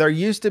 Okay. So there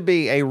used to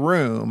be a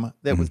room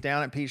that was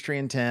down at Peachtree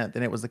and 10th,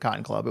 and it was the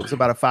Cotton Club. It was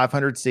about a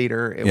 500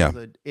 seater.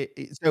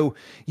 So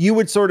you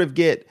would sort of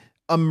get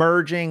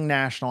emerging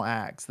national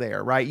acts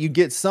there, right? You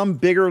get some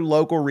bigger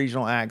local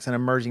regional acts and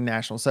emerging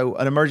national. So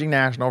an emerging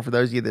national, for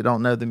those of you that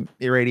don't know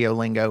the radio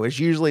lingo, is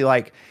usually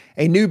like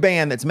a new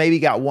band that's maybe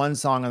got one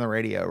song on the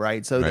radio,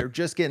 right? So they're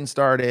just getting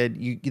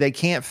started. They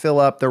can't fill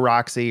up the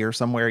Roxy or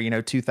somewhere,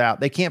 2,000.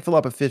 They can't fill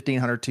up a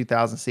 1,500,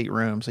 2,000 seat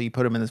room. So you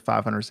put them in this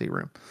 500 seat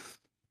room.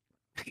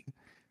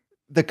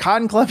 The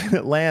Cotton Club in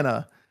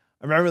Atlanta,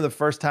 I remember the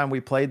first time we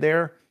played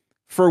there,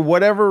 for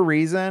whatever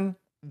reason,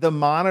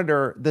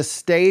 the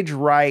stage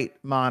right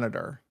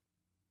monitor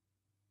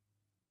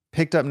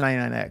picked up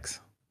 99X.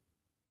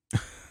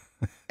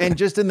 And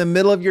just in the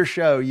middle of your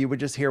show, you would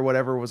just hear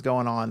whatever was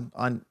going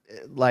on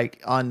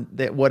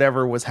that,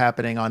 whatever was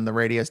happening on the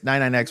radio.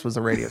 99X was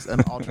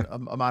a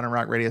modern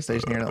rock radio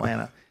station here in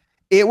Atlanta.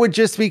 It would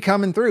just be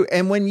coming through.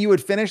 And when you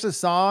would finish the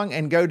song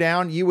and go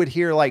down, you would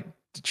hear like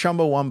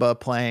Chumbawamba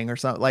playing or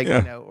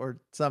something or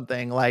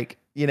something like,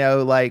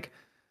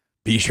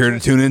 be sure to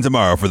tune in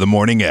tomorrow for the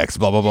Morning X,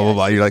 blah, blah, blah, blah,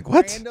 blah. You're like,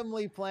 what?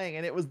 Randomly playing.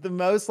 And it was the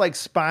most like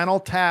Spinal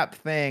Tap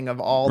thing of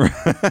all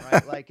time,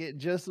 right? Like, it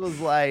just was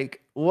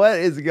like, what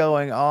is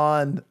going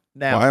on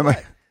now?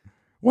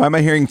 Why am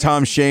I hearing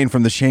Tom Shane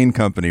from the Shane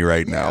Company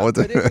right now? But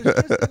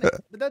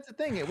that's the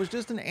thing. It was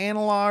just an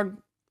analog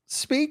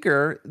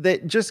speaker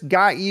that just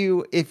got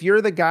you, if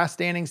you're the guy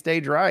standing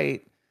stage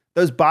right,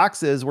 those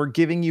boxes were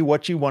giving you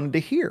what you wanted to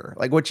hear,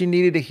 like what you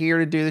needed to hear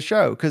to do the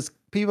show. Because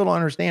people don't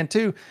understand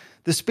too,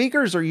 the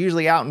speakers are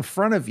usually out in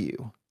front of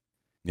you.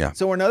 Yeah.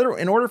 So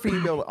in order for you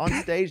to be able to, on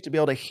stage, to be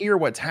able to hear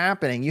what's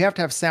happening, you have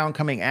to have sound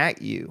coming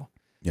at you.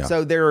 Yeah.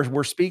 So there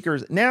were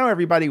speakers. Now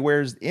everybody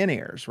wears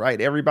in-ears,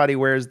 right? Everybody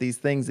wears these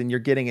things and you're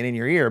getting it in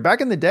your ear. Back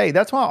in the day,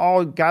 that's why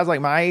all guys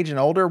like my age and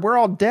older, we're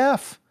all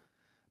deaf.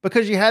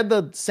 Because you had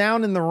the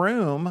sound in the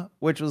room,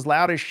 which was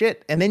loud as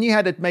shit. And then you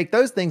had to make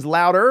those things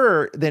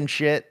louder than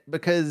shit.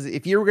 Because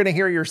if you were going to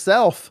hear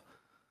yourself,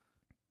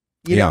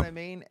 you know what I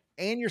mean?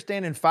 And you're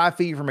standing 5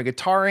 feet from a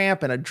guitar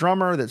amp and a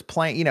drummer that's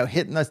playing,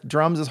 hitting the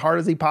drums as hard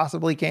as he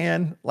possibly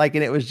can. Like,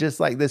 and it was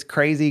just like this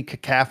crazy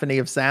cacophony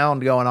of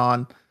sound going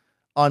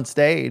on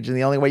stage. And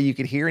the only way you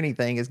could hear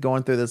anything is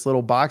going through this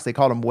little box. They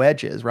called them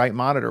wedges, right?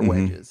 Monitor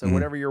wedges. So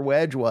whatever your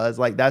wedge was,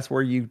 like, that's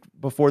where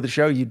before the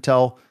show, you'd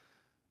tell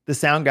the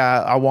sound guy,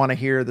 I want to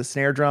hear the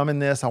snare drum in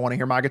this. I want to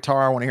hear my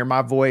guitar. I want to hear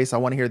my voice. I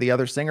want to hear the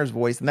other singer's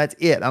voice. And that's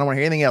it. I don't want to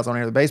hear anything else. I want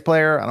to hear the bass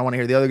player. I don't want to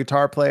hear the other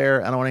guitar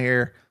player. I don't want to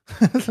hear,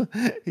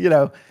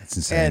 That's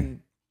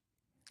insane.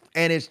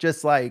 And it's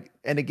just like,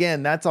 and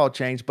again, that's all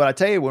changed. But I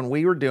tell you, when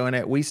we were doing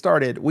it, we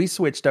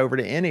switched over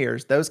to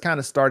in-ears. Those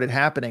kind of started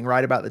happening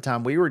right about the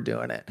time we were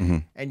doing it.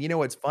 And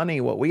what's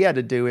funny, what we had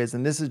to do is,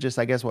 and this is just,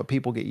 I guess, what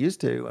people get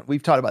used to. And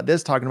we've talked about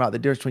this, talking about the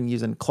difference between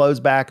using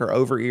closed back or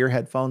over ear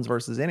headphones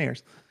versus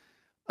in-ears.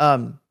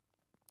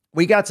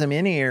 We got some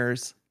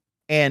in-ears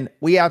And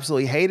we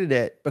absolutely hated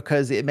it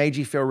because it made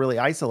you feel really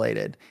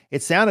isolated.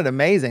 It sounded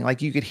amazing.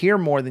 Like you could hear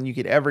more than you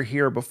could ever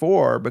hear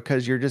before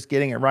because you're just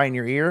getting it right in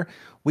your ear.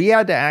 We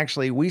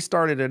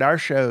started at our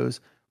shows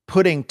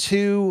putting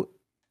two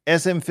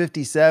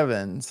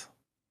SM57s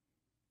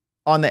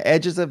on the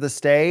edges of the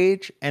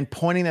stage and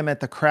pointing them at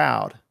the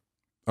crowd.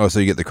 Oh, so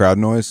you get the crowd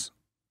noise?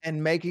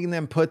 And making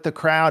them put the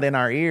crowd in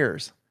our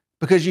ears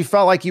because you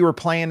felt like you were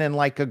playing in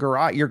like your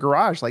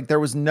garage. Like there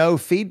was no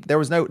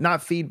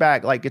not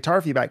feedback, like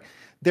guitar feedback.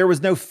 There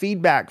was no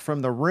feedback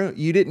from the room.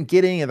 You didn't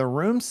get any of the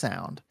room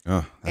sound.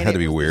 Oh, that had to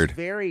be weird.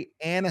 Very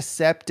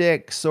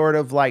antiseptic, sort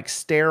of like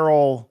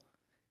sterile.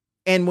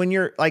 And when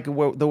you're like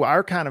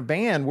our kind of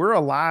band, we're a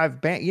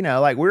live band,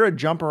 like we're a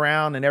jump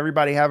around and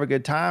everybody have a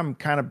good time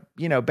kind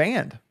of,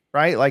 band,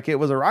 right? Like it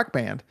was a rock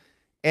band.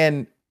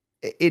 And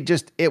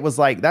it was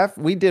like that.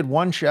 We did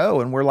one show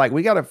and we're like,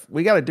 we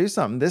gotta do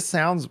something. This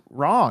sounds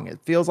wrong.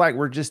 It feels like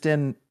we're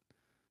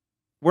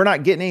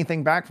not getting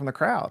anything back from the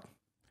crowd.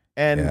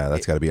 And yeah,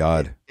 that's gotta be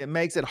odd. It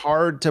makes it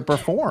hard to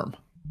perform.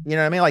 You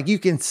know what I mean? Like you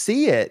can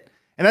see it.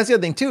 And that's the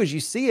other thing too, is you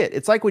see it.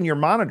 It's like when your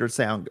monitor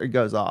sound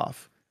goes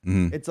off.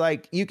 Mm-hmm. It's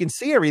like you can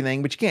see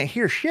everything, but you can't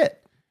hear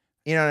shit.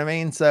 You know what I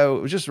mean? So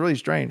it was just really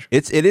strange.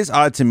 It is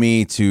odd to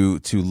me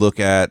to look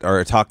at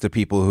or talk to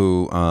people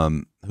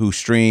who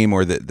stream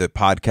or the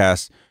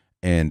podcast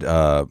and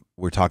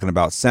we're talking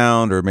about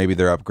sound, or maybe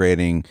they're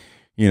upgrading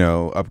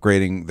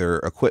their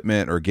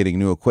equipment or getting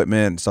new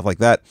equipment and stuff like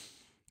that.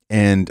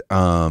 And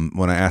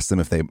when I ask them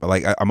if they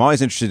like, I'm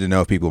always interested to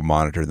know if people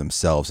monitor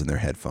themselves in their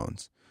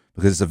headphones,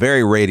 because it's a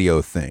very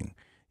radio thing.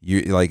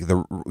 You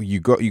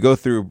go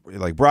through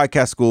like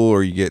broadcast school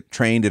or you get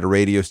trained at a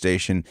radio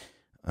station.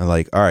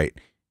 Like, all right,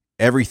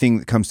 everything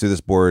that comes through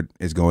this board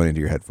is going into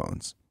your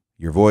headphones,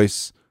 your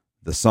voice,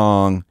 the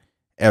song,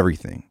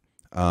 everything,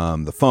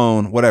 the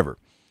phone, whatever.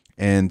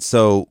 And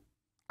so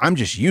I'm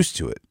just used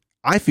to it.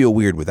 I feel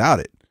weird without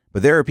it,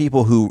 but there are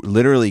people who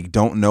literally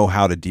don't know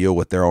how to deal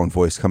with their own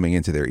voice coming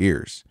into their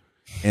ears.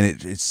 And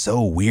it's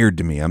so weird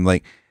to me. I'm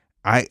like,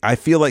 I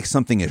feel like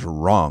something is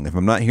wrong. If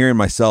I'm not hearing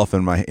myself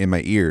in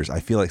my ears,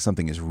 I feel like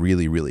something is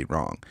really, really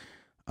wrong.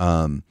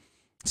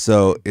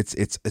 So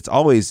it's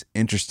always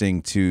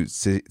interesting to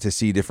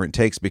see different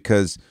takes,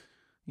 because,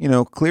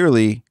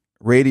 clearly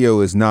radio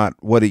is not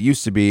what it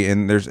used to be.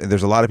 And there's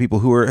a lot of people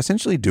who are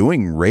essentially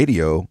doing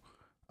radio,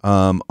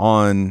 on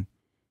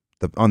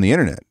the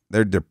internet.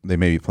 They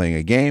may be playing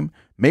a game.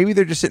 Maybe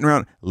they're just sitting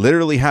around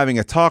literally having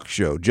a talk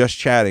show, just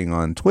chatting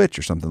on Twitch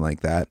or something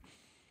like that.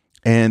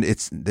 And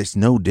it's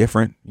no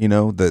different.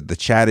 The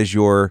chat is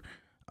your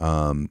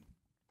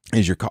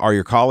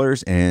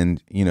callers,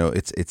 and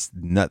it's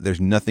not,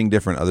 there's nothing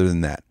different other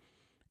than that.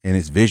 And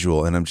it's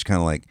visual. And I'm just kind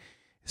of like,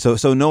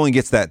 so no one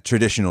gets that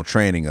traditional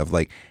training of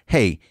like,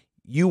 hey,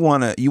 you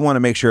want to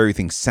make sure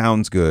everything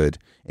sounds good.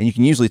 And you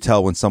can usually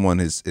tell when someone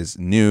is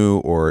new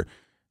or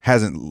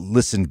hasn't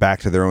listened back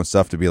to their own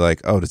stuff to be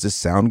like, oh, does this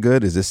sound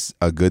good? Is this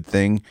a good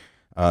thing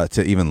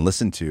to even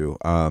listen to?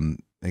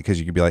 Because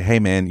you could be like, hey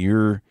man,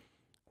 you're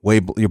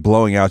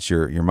blowing out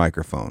your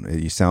microphone.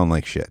 You sound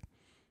like shit.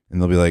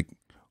 And they'll be like,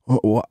 oh,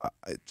 well,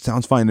 it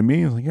sounds fine to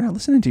me. I was like, you're not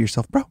listening to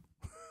yourself, bro.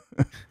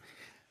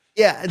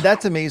 Yeah,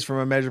 that to me is from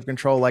a measure of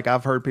control. Like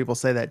I've heard people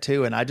say that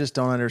too, and I just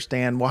don't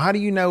understand. Well, how do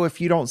you know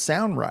if you don't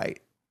sound right?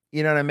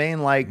 You know what I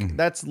mean? Like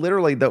that's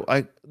literally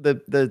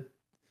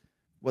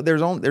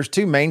there's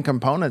two main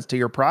components to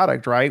your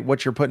product, right?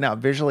 What you're putting out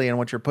visually and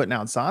what you're putting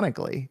out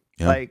sonically.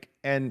 Yeah. Like,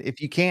 and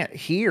if you can't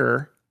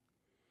hear,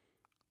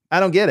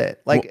 I don't get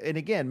it. Like, and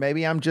again,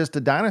 maybe I'm just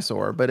a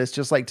dinosaur, but it's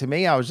just like, to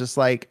me, I was just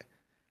like,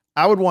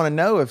 I would want to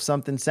know if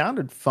something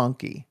sounded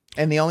funky.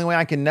 And the only way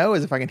I can know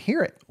is if I can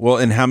hear it. Well,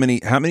 and how many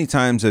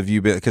times have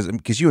you been,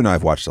 because you and I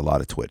have watched a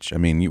lot of Twitch. I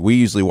mean, we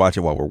usually watch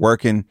it while we're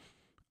working.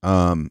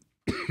 And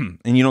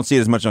you don't see it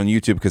as much on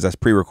YouTube because that's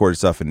pre-recorded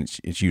stuff, and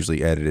it's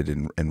usually edited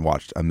and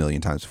watched a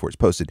million times before it's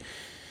posted.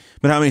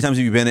 But how many times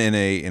have you been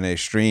in a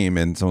stream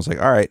and someone's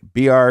like, all right,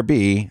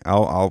 BRB,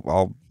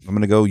 I'm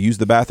going to go use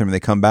the bathroom, and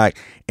they come back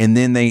and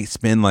then they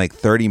spend like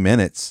 30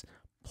 minutes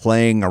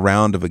playing a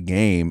round of a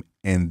game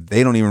and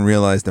they don't even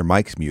realize their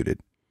mic's muted.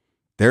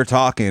 They're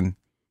talking,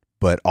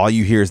 but all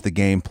you hear is the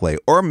gameplay.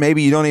 Or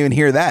maybe you don't even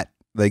hear that.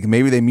 Like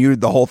maybe they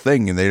muted the whole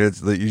thing and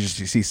you just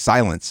see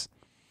silence.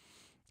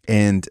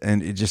 And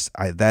it just,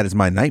 that is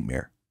my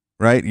nightmare,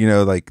 right?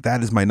 Like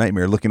that is my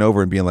nightmare, looking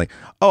over and being like,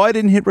 oh, I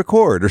didn't hit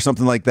record or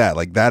something like that.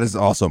 Like that is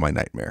also my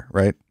nightmare,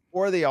 right?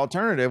 Or the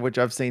alternative, which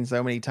I've seen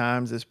so many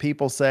times, is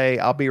people say,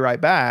 I'll be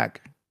right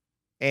back.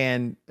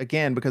 And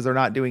again, because they're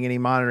not doing any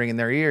monitoring in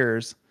their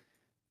ears,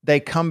 they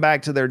come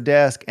back to their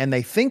desk and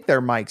they think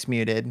their mic's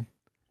muted.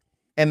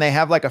 And they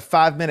have like a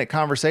 5-minute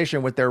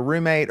conversation with their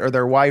roommate or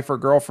their wife or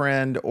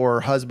girlfriend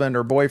or husband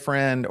or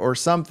boyfriend or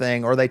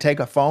something, or they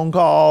take a phone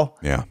call.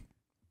 Yeah.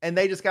 And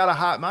they just got a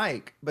hot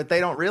mic, but they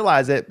don't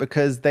realize it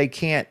because they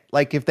can't,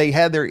 like if they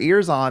had their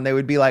ears on, they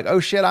would be like, oh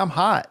shit, I'm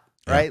hot.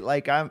 Yeah. Right.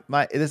 Like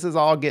this is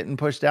all getting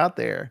pushed out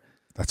there.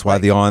 That's why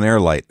the on-air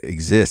light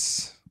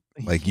exists.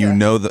 Like,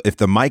 if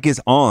the mic is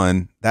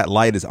on, that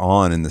light is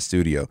on in the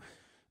studio.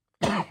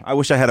 I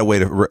wish I had a way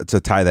to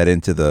tie that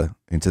into the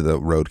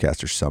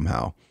Rodecaster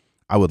somehow.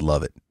 I would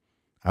love it.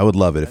 I would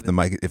love it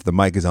if the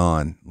mic is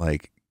on.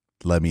 Like,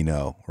 let me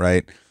know,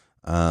 right?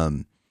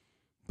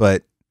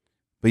 But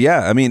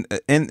yeah, I mean,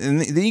 and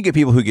then you get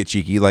people who get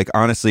cheeky. Like,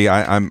 honestly,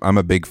 I'm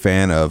a big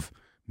fan of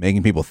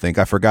making people think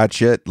I forgot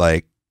shit.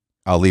 Like,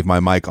 I'll leave my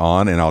mic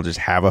on and I'll just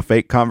have a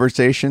fake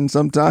conversation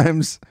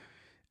sometimes.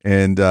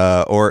 And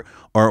or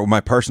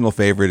my personal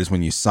favorite is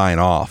when you sign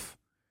off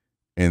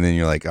and then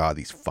you're like, oh,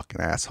 these fucking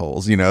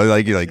assholes, you know,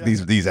 like you're like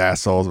these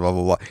assholes, blah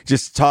blah blah.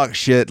 Just talk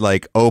shit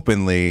like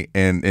openly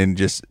and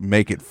just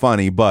make it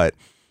funny. But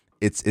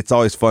it's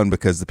always fun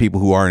because the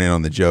people who aren't in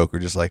on the joke are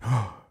just like,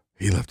 oh,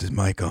 he left his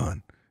mic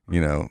on, you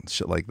know,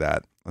 shit like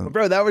that.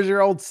 Bro, that was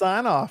your old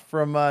sign off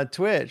from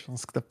Twitch.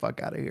 Let's get the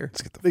fuck out of here.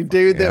 The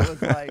dude that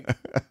was like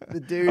the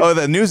dude. Oh,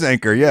 the news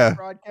anchor, yeah.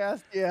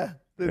 Broadcast, yeah.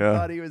 That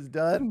thought he was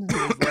done. He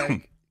was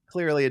like,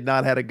 clearly had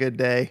not had a good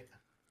day.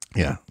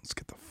 Yeah, let's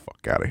get the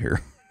fuck out of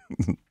here.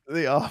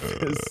 The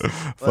Office.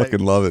 Fucking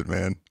love it,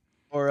 man.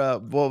 Or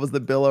what was the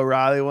Bill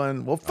O'Reilly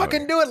one? We'll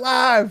fucking do it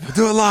live.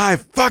 Do it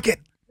live. Fuck it.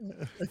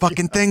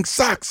 Fucking thing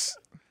sucks.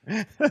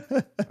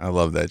 I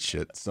love that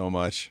shit so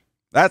much.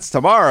 That's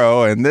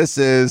tomorrow, and this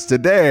is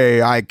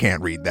today. I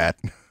can't read that.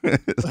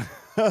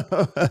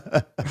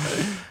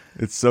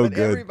 It's so good.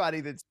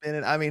 Everybody that's been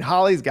in, I mean,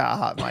 Holly's got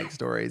hot mic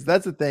stories.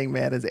 That's the thing,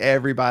 man, is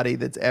everybody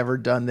that's ever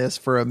done this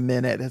for a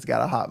minute has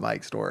got a hot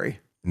mic story.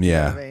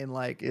 Yeah. You know I mean,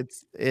 like it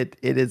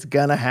is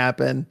gonna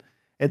happen.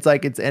 It's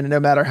like and no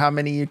matter how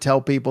many you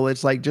tell people,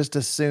 it's like just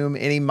assume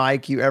any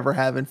mic you ever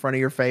have in front of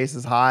your face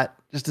is hot.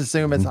 Just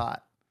assume it's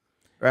hot.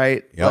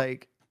 Right? Yep.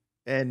 Like,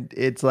 and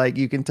it's like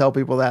you can tell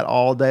people that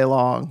all day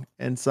long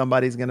and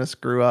somebody's gonna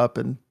screw up.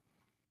 And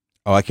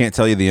I can't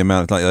tell you the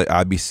amount of like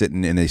I'd be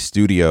sitting in a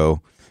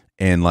studio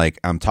and like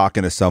I'm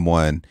talking to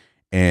someone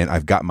and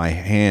I've got my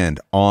hand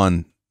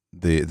on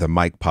the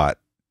mic pot,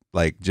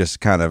 like just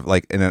kind of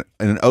like in an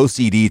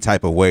OCD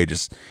type of way.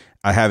 Just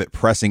I have it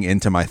pressing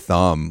into my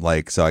thumb,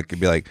 like so I could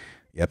be like,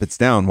 yep, it's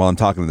down while I'm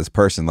talking to this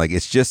person. Like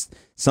it's just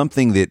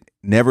something that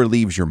never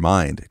leaves your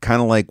mind.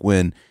 Kind of like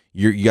when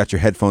you got your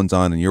headphones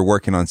on and you're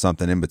working on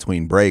something in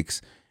between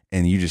breaks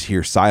and you just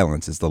hear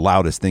silence. It's the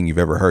loudest thing you've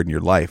ever heard in your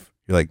life.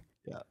 You're like,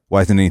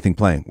 why isn't anything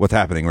playing? What's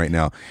happening right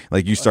now?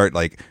 Like you start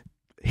like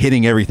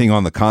hitting everything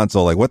on the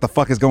console. Like what the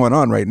fuck is going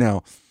on right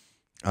now?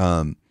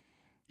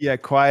 Yeah.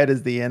 Quiet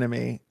is the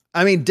enemy.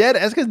 I mean,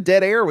 that's because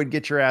dead air would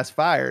get your ass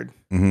fired.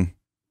 Mm-hmm.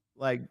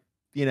 Like,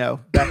 you know,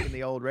 back in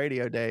the old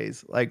radio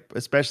days, like,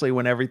 especially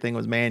when everything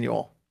was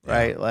manual,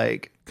 right?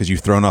 Like, because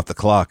you've thrown off the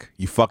clock.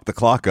 You fucked the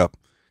clock up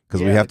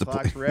because we have to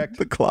play.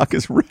 The clock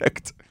is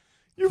wrecked.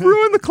 You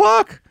ruined the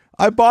clock.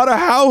 I bought a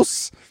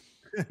house.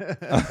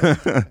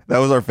 That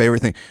was our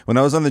favorite thing. When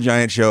I was on the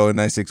Giant Show in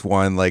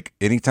 961, like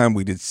anytime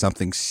we did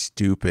something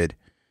stupid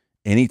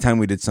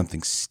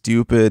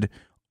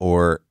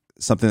or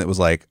something that was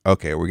like,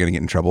 okay, we're gonna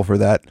get in trouble for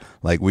that.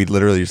 Like we'd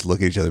literally just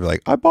look at each other and be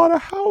like, I bought a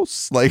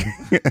house. Like,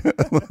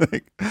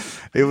 like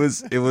it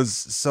was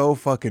so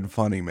fucking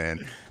funny,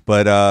 man.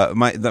 But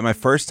my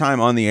first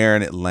time on the air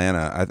in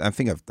Atlanta, I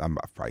think I've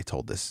probably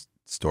told this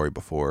story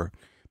before.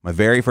 My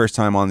very first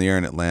time on the air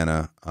in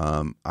Atlanta,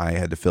 I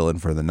had to fill in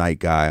for the night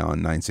guy on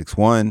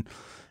 961,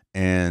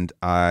 and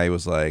I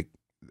was like,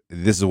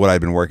 this is what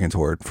I've been working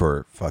toward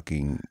for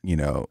fucking, you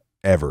know,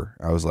 ever.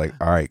 I was like,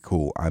 all right,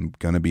 cool. I'm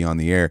going to be on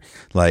the air.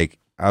 Like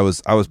I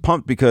was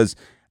pumped because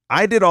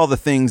I did all the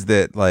things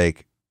that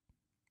like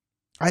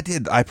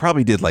I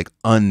probably did like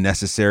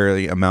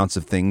unnecessarily amounts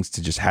of things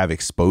to just have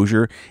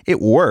exposure. It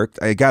worked.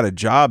 I got a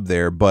job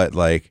there, but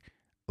like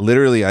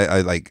literally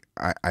I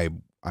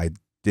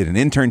did an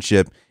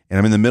internship and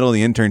I'm in the middle of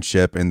the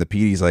internship and the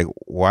PD's like,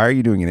 why are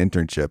you doing an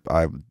internship?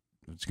 I'm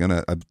just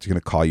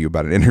gonna call you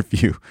about an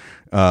interview.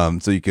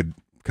 So you could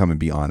come and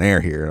be on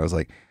air here. And I was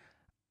like,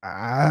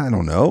 I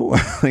don't know,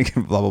 like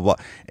blah, blah, blah.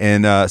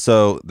 And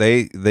so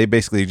they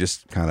basically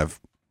just kind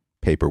of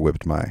paper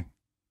whipped my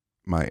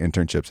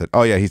internship, said,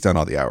 oh yeah, he's done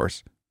all the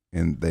hours.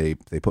 And they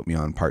put me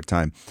on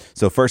part-time.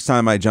 So first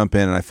time I jump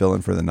in and I fill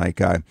in for the night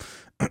guy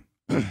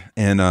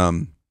and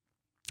I'm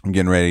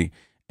getting ready.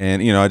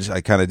 And, you know,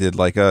 I kind of did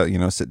like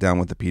sit down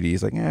with the PD.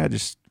 He's like, yeah,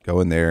 just go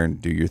in there and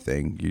do your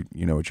thing.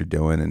 You know what you're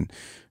doing. And,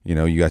 you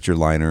know, you got your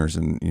liners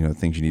and, you know,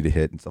 things you need to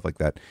hit and stuff like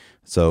that.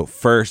 So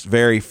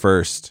very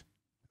first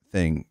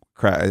thing,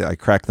 I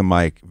cracked the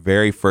mic,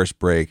 very first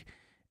break.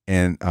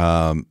 And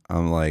I'm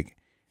like,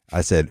 I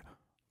said,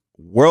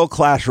 World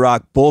Class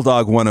Rock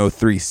Bulldog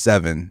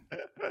 1037.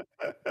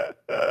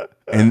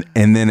 And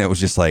then it was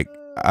just like,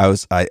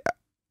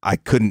 I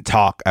couldn't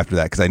talk after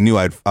that. Cause I knew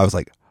I was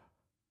like,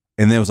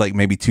 and then it was like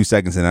maybe 2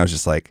 seconds and I was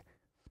just like,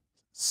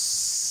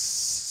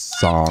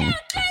 song.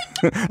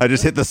 I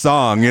just hit the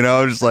song, you know,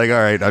 I was just like, all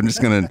right, I'm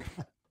just going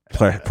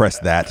to press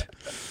that.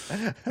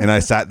 And I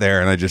sat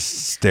there and I just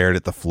stared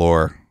at the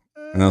floor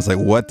and I was like,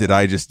 what did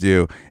I just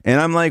do? And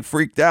I'm like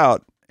freaked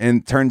out.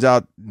 And turns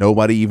out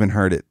nobody even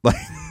heard it.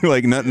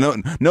 Like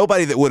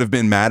nobody that would have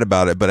been mad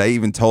about it. But I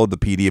even told the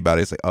PD about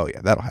it. It's like, oh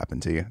yeah, that'll happen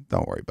to you.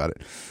 Don't worry about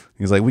it.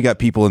 He's like, we got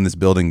people in this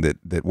building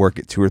that work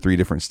at 2 or 3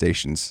 different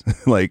stations,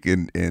 like,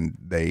 and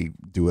they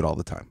do it all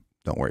the time.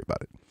 Don't worry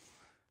about it.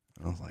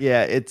 I was like,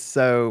 yeah, it's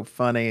so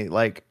funny.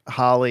 Like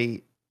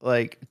Holly,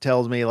 like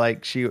tells me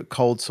like she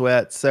cold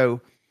sweats.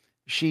 So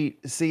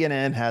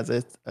CNN has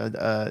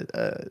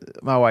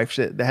my wife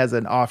has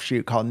an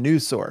offshoot called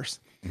News Source.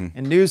 Mm-hmm.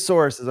 And News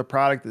Source is a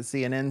product that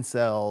CNN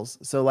sells.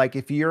 So like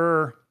if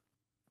you're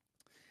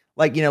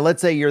like, let's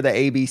say you're the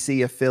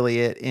ABC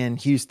affiliate in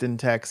Houston,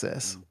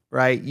 Texas,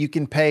 right? You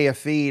can pay a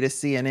fee to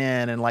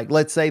CNN. And like,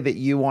 let's say that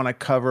you want to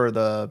cover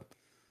the,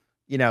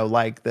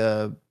 like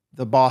the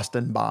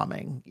Boston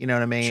bombing, you know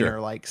what I mean? Sure. Or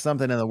like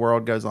something in the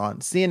world goes on.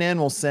 CNN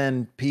will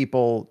send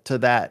people to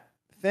that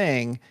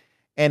thing.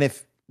 And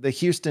if the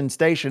Houston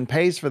station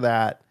pays for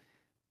that,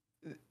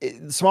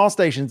 small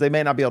stations, they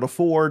may not be able to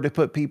afford to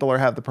put people or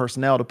have the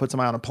personnel to put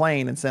somebody on a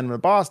plane and send them to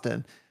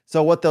Boston.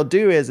 So what they'll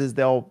do is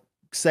they'll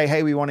say,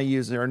 hey, we want to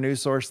use our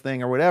News Source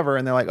thing or whatever.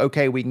 And they're like,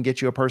 okay, we can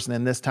get you a person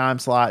in this time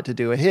slot to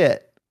do a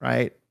hit.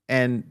 Right.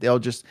 And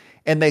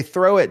they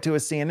throw it to a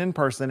CNN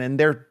person and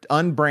they're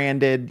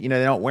unbranded, they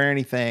don't wear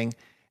anything.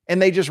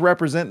 And they just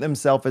represent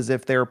themselves as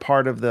if they're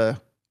part of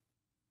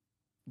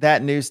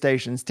that news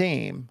station's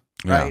team.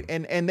 Right.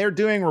 Yeah. And they're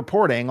doing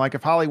reporting. Like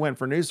if Holly went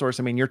for News Source,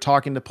 I mean, you're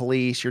talking to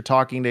police, you're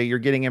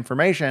getting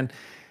information,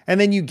 and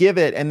then you give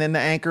it. And then the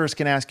anchors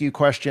can ask you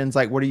questions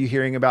like, what are you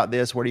hearing about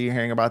this? What are you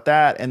hearing about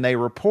that? And they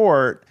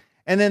report,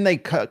 and then they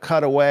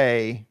cut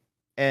away.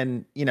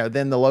 And,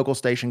 then the local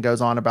station goes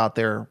on about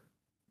their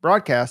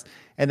broadcast.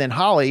 And then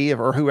Holly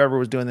or whoever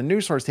was doing the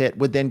News Source hit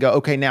would then go,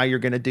 okay, now you're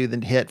going to do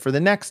the hit for the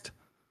next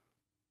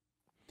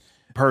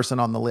person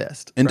on the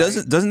list. And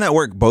right? doesn't that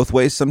work both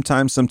ways?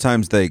 Sometimes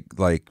they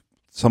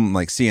something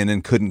like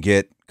CNN couldn't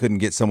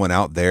get someone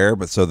out there,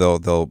 but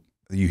so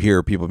you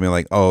hear people being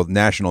like, oh,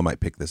 National might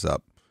pick this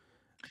up.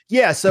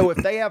 Yeah. So if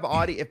they have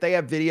if they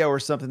have video or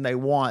something they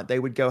want, they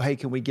would go, hey,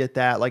 can we get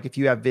that? Like if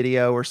you have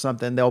video or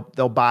something, they'll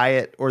buy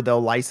it or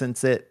they'll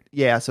license it.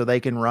 Yeah. So they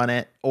can run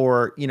it.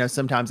 Or,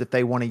 sometimes if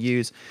they want to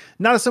use,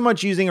 not so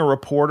much using a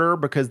reporter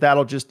because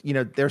that'll just,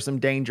 there's some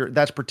danger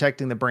that's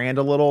protecting the brand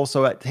a little.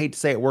 So I hate to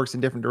say it works in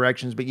different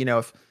directions, but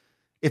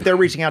if they're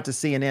reaching out to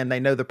CNN, they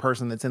know the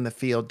person that's in the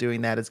field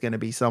doing that is going to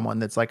be someone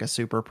that's like a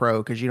super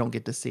pro because you don't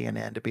get to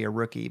CNN to be a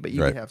rookie, but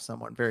you can have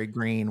someone very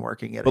green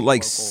working at. But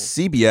like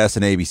CBS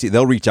and ABC,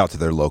 they'll reach out to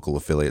their local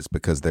affiliates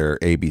because they're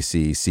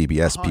ABC,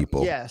 CBS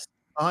people. Yes,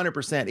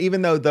 100%.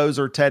 Even though those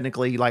are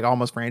technically like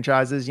almost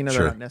franchises, they're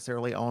not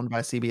necessarily owned by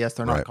CBS.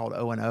 They're not called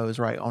O&Os,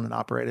 right? Owned and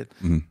operated.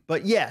 Mm-hmm.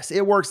 But yes,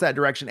 it works that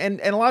direction. And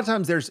a lot of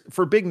times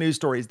for big news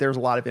stories, there's a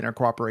lot of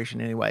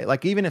intercooperation anyway.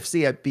 Like even if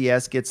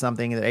CBS gets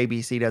something that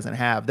ABC doesn't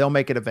have, they'll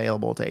make it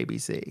available to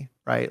ABC,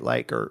 right?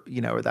 Like, or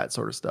that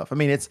sort of stuff. I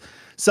mean, it's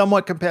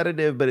somewhat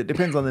competitive, but it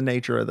depends on the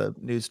nature of the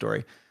news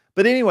story.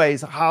 But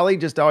anyways, Holly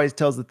just always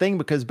tells the thing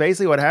because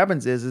basically what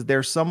happens is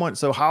there's someone,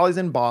 so Holly's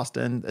in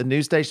Boston, a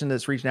news station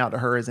that's reaching out to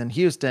her is in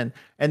Houston,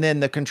 and then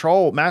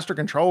the master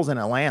control's in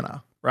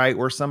Atlanta, right?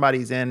 Where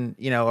somebody's in,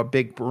 a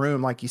big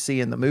room like you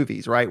see in the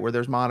movies, right? Where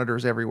there's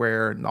monitors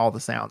everywhere and all the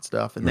sound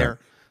stuff, and they're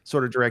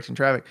sort of directing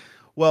traffic.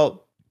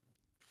 Well,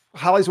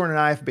 Holly's wearing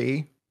an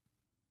IFB,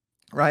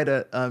 right?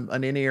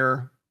 An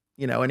in-ear,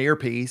 an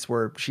earpiece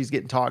where she's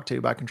getting talked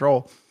to by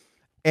control.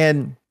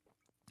 And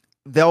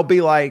they'll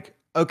be like,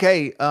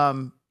 okay,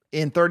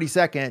 in 30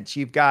 seconds,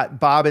 you've got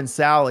Bob and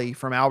Sally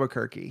from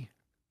Albuquerque.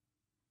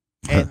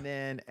 And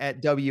then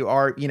at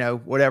WR,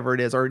 whatever it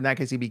is, or in that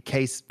case, it'd be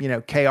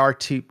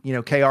KR2,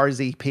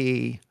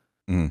 KRZP,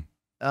 in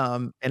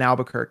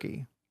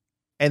Albuquerque.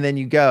 And then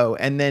you go,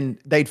 and then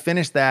they'd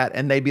finish that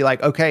and they'd be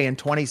like, okay, in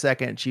 20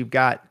 seconds, you've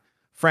got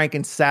Frank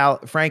and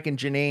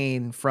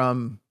Janine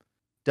from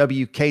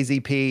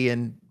WKZP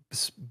in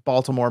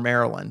Baltimore,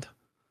 Maryland,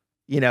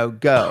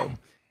 go.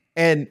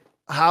 And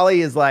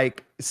Holly is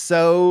like,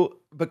 so,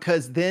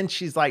 because then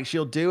she's like,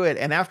 she'll do it.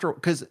 And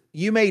because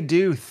you may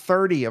do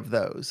 30 of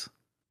those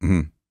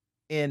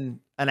in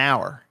an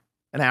hour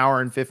and an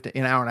hour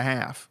and a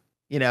half,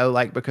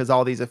 because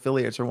all these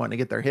affiliates are wanting to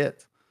get their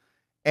hits.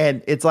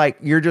 And it's like,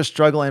 you're just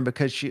struggling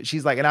because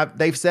she's like, and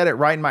they've said it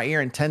right in my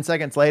ear and 10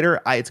 seconds later,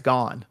 it's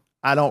gone.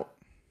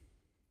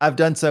 I've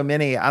done so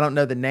many. I don't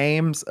know the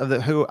names of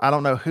I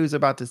don't know who's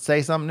about to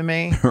say something to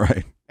me.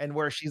 Right. And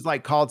where she's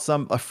like called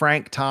a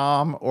Frank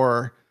Tom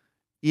or,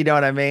 you know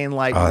what I mean?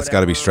 Like, it's got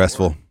to be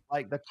stressful.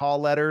 Like the call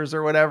letters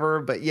or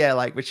whatever. But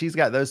yeah, but she's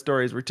got those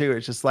stories where too,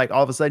 it's just like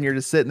all of a sudden you're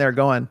just sitting there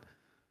going,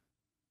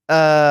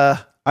 I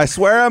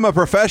swear I'm a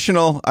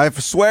professional. I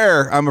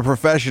swear I'm a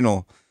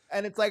professional.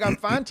 And it's like, I'm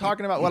fine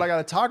talking about what I got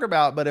to talk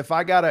about. But if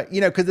I got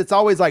to, cause it's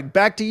always like,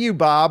 back to you,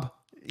 Bob.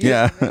 You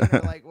know what I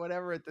mean? Like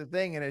whatever at the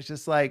thing. And it's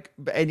just like,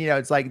 and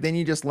it's like, then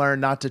you just learn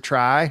not to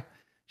try.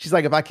 She's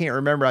like, if I can't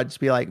remember, I'd just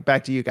be like,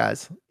 back to you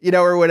guys,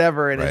 or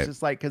whatever. And it's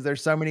just like, cause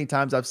there's so many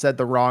times I've said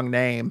the wrong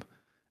name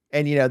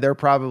and, they're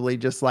probably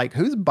just like,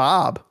 who's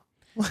Bob?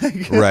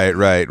 Like,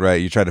 Right.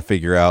 You try to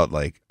figure out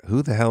like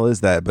who the hell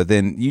is that, but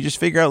then you just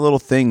figure out little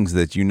things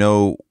that you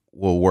know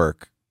will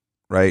work.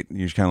 Right?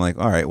 You're just kind of like,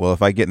 all right, well,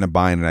 if I get in a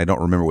bind and I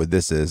don't remember what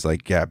this is,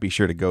 like, yeah, be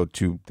sure to go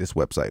to this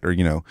website, or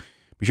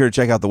be sure to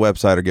check out the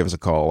website or give us a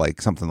call,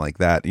 like something like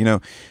that.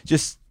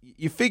 Just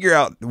you figure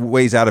out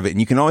ways out of it, and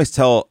you can always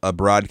tell a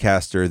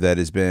broadcaster that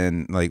has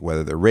been like,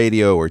 whether they're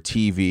radio or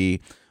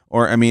TV,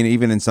 or I mean,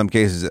 even in some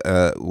cases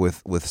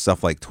with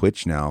stuff like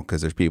Twitch now,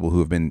 because there's people who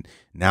have been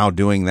now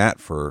doing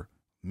that for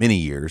many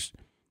years.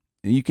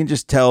 You can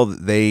just tell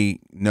that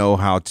they know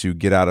how to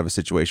get out of a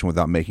situation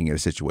without making it a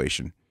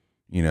situation.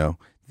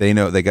 They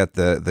know, they got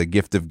the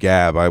gift of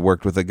gab. I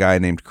worked with a guy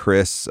named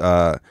Chris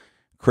at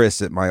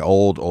my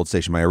old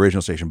station, my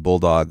original station,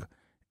 Bulldog,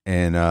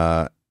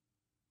 and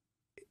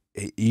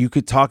you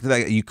could talk to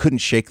that. You couldn't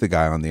shake the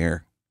guy on the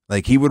air.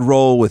 Like, he would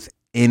roll with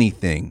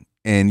anything,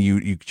 and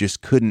you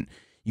just couldn't.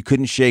 You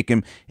couldn't shake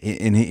him.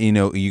 And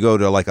you go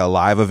to like a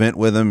live event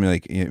with him,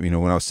 like when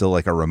I was still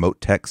like a remote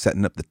tech,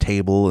 setting up the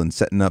table and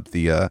setting up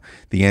the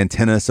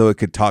antenna so it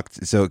could talk,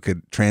 so it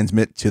could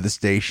transmit to the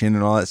station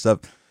and all that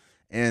stuff.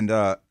 And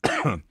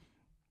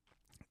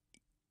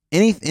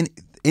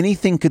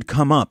anything could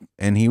come up,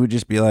 and he would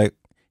just be like,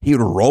 he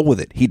would roll with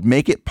it. He'd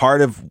make it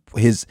part of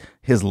his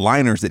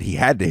liners that he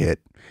had to hit.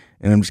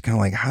 And I'm just kind of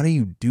like, how do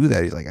you do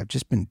that? He's like, I've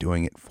just been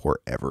doing it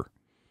forever.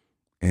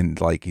 And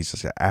like, he's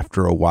just,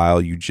 after a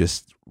while, you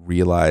just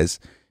realize,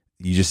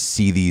 you just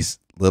see these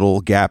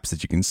little gaps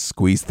that you can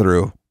squeeze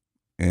through,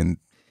 and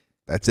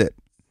that's it.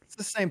 It's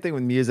the same thing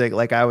with music.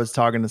 Like, I was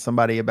talking to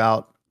somebody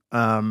about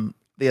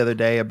the other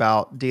day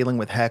about dealing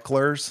with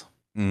hecklers.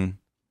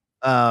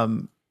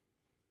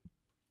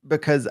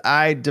 Because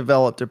I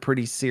developed a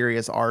pretty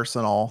serious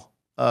arsenal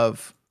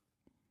of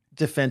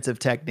defensive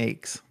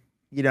techniques.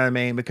 You know what I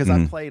mean? Because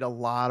I played a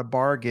lot of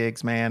bar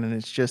gigs, man. And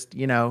it's just,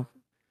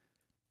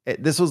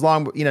 this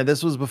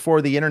was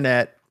before the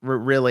internet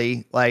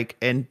really, like,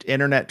 and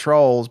internet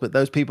trolls, but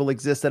those people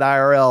existed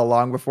IRL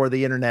long before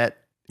the internet,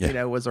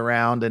 was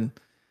around, and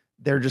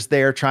they're just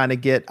there trying to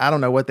get, I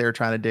don't know what they're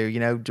trying to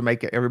do, to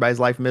make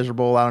everybody's life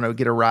miserable. I don't know,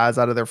 get a rise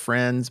out of their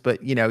friends,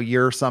 but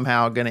you're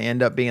somehow going to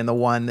end up being the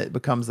one that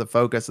becomes the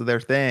focus of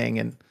their thing.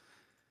 And,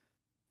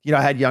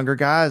 I had younger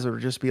guys that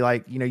would just be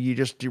like, you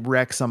just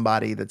wreck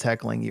somebody that's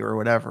heckling you or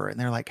whatever. And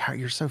they're like, how,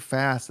 you're so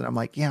fast. And I'm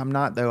like, yeah, I'm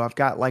not though. I've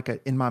got like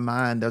in my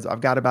mind,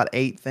 I've got about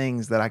 8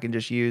 things that I can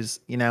just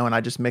use, and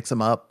I just mix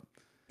them up.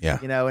 Yeah.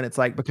 And it's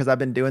like, because I've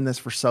been doing this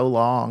for so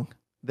long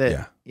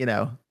that,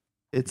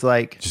 it's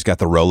like, just got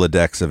the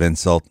Rolodex of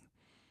insult.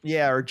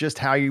 Yeah. Or just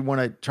how you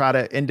want to try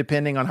to, and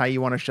depending on how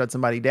you want to shut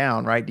somebody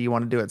down, right? Do you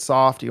want to do it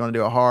soft? Do you want to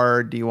do it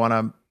hard? Do you want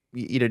to,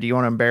 do you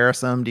want to embarrass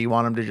them? Do you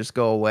want them to just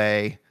go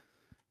away?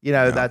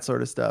 That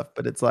sort of stuff.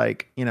 But it's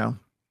like, you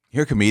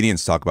hear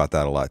comedians talk about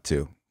that a lot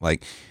too.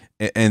 Like,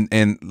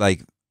 and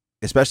like,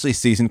 especially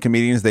seasoned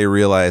comedians, they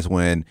realize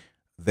when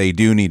they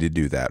do need to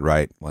do that,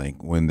 right?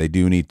 Like, when they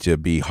do need to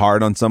be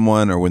hard on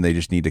someone, or when they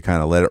just need to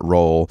kind of let it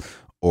roll,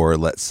 or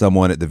let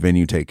someone at the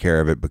venue take care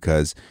of it,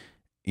 because,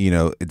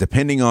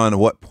 depending on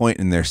what point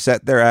in their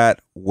set they're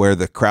at, where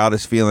the crowd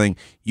is feeling,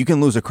 you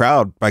can lose a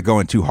crowd by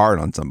going too hard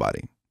on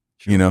somebody.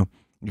 Sure.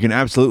 You can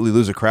absolutely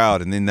lose a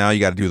crowd, and then now you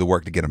got to do the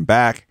work to get them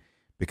back,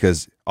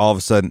 because all of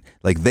a sudden,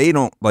 like, they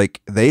don't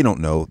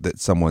know that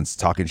someone's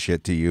talking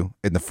shit to you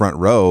in the front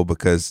row,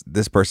 because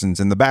this person's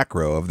in the back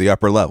row of the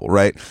upper level,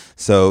 right?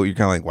 So you're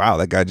kind of like, wow,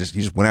 that guy he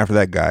just went after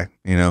that guy,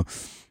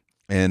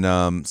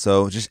 and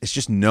so it's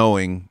just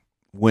knowing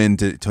when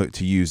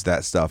to use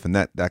that stuff, and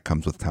that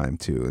comes with time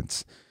too.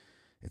 It's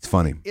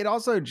funny. It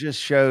also just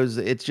shows,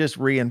 it just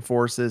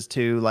reinforces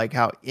too, like,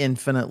 how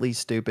infinitely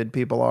stupid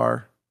people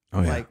are.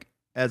 Oh, yeah. Like,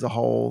 as a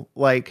whole,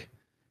 like,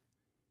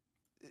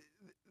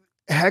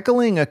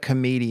 heckling a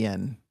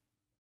comedian,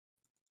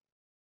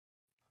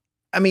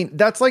 I mean,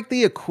 that's like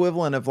the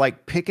equivalent of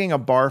like picking a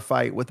bar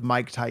fight with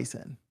Mike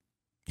Tyson.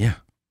 Yeah.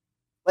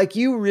 Like,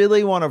 you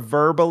really want to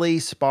verbally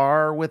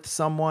spar with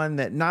someone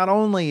that not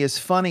only is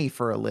funny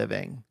for a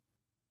living,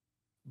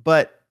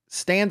 but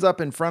stands up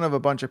in front of a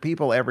bunch of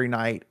people every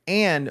night,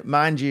 and,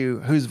 mind you,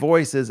 whose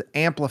voice is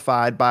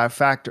amplified by a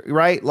factor,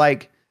 right?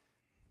 Like,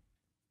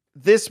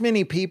 this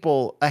many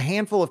people, a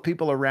handful of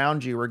people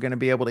around you are going to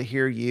be able to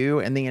hear you,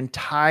 and the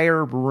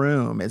entire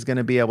room is going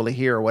to be able to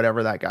hear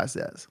whatever that guy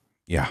says.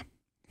 Yeah.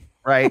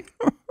 Right?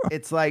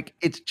 It's like,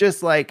 it's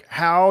just like,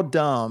 how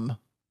dumb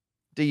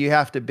do you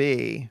have to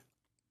be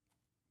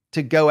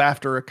to go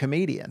after a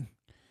comedian?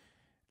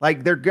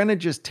 Like, they're going to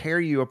just tear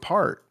you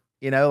apart.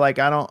 Like,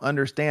 I don't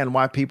understand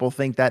why people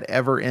think that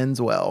ever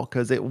ends well,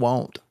 because it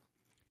won't.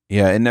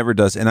 Yeah, it never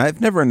does. And I've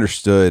never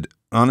understood,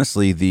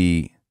 honestly,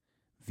 the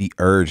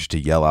urge to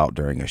yell out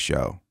during a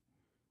show.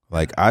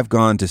 Like, I've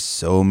gone to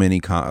so many,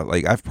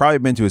 I've probably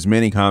been to as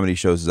many comedy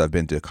shows as I've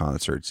been to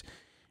concerts.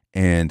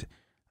 And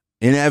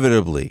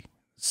inevitably,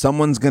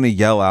 someone's going to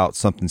yell out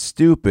something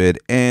stupid.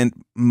 And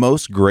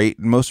most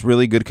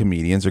really good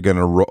comedians are going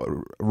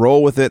to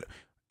roll with it,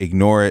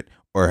 ignore it,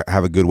 or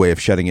have a good way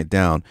of shutting it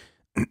down.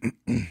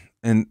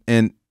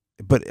 And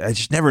but I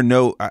just never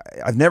know.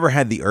 I've never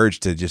had the urge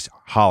to just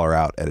holler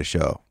out at a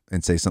show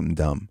and say something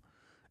dumb.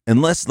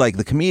 Unless like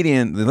the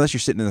comedian, unless you're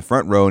sitting in the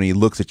front row and he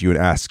looks at you and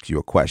asks you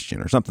a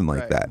question or something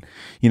like that,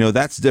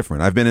 that's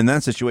different. I've been in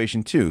that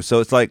situation too. So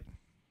it's like,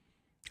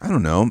 I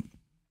don't know.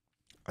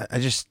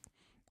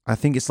 I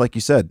think it's like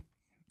you said,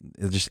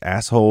 it's just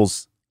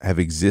assholes have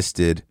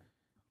existed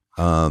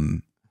in,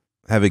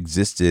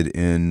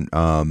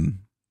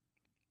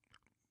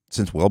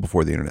 since well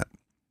before the internet.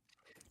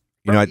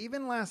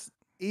 Even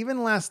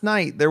last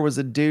night, there was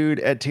a dude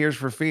at Tears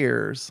for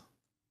Fears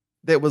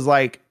that was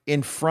like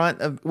in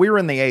front of, we were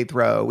in the 8th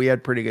row. We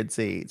had pretty good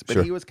seats,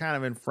 but he was kind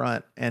of in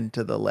front and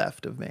to the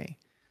left of me.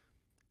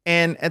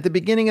 And at the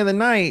beginning of the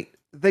night,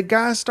 the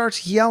guy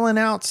starts yelling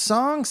out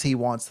songs he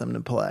wants them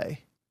to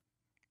play.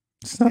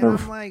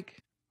 I'm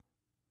like,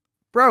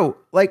 bro,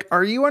 like,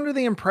 are you under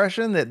the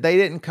impression that they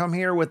didn't come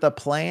here with a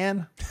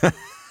plan?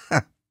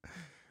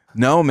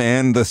 No,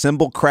 man. The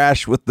cymbal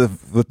crash with the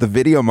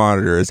video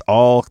monitor is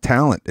all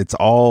talent. It's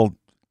all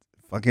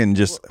fucking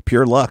just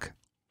pure luck.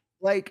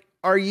 Like,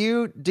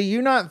 do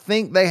you not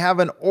think they have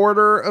an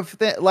order of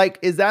like,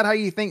 is that how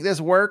you think this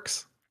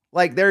works?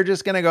 Like, they're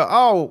just going to go,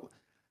 oh,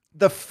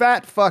 the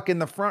fat fuck in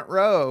the front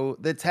row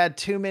that's had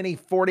too many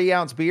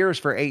 40-ounce beers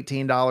for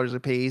 $18 a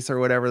piece or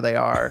whatever they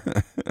are.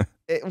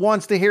 It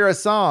wants to hear a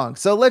song.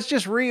 So let's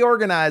just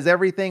reorganize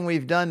everything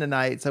we've done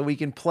tonight so we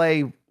can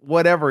play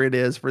whatever it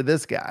is for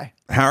this guy.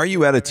 How are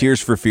you at a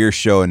Tears for Fears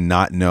show and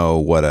not know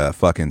what a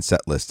fucking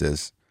set list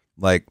is?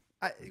 Like,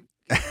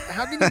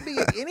 how can you be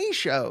at any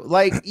show?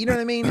 Like, you know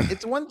what I mean?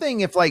 It's one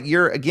thing if like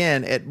you're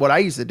again at what I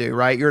used to do,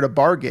 right? You're at a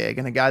bar gig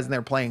and a guy's in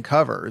there playing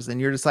covers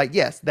and you're just like,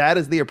 yes, that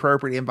is the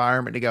appropriate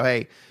environment to go,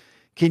 hey,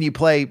 can you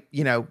play,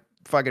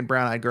 fucking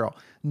Brown Eyed Girl?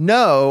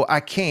 No, I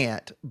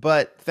can't,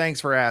 but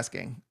thanks for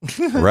asking.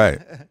 Right.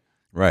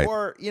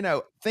 Or,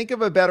 think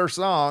of a better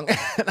song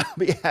and I'll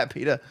be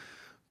happy to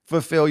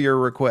fulfill your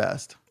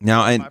request.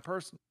 Now, my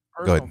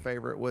personal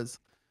favorite was,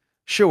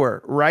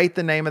 sure, write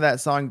the name of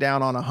that song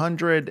down on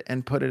 100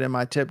 and put it in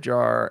my tip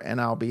jar, and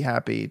I'll be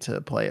happy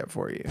to play it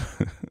for you.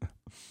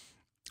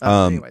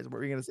 Anyways, what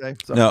were you going to say?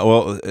 Sorry. No,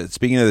 well,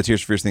 speaking of the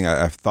Tears for Fears thing,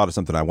 I've thought of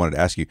something I wanted to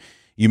ask you.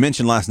 You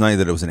mentioned last night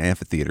that it was an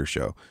amphitheater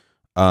show.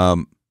 Are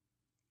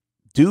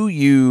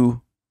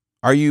you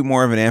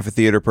more of an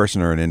amphitheater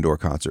person or an indoor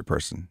concert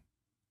person?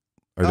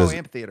 Or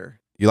amphitheater.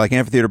 You like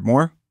amphitheater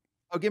more?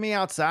 Oh, give me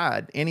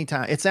outside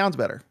anytime. It sounds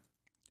better.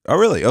 Oh,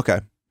 really?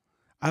 Okay.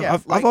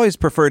 I've always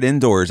preferred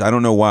indoors. I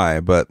don't know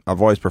why, but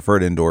I've always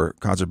preferred indoor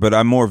concert. But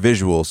I'm more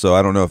visual, so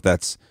I don't know if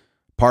that's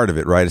part of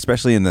it, right?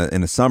 Especially in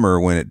the summer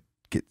when it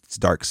gets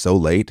dark so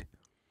late.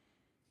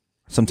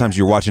 Sometimes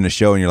you're watching a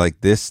show and you're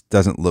like, this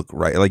doesn't look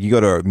right. Like you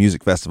go to a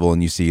music festival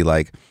and you see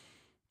like,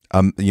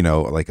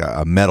 like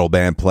a metal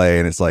band play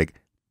and it's like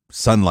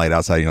sunlight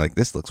outside. And you're like,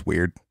 this looks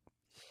weird.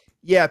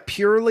 Yeah,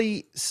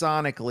 purely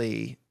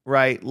sonically,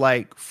 right?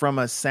 Like from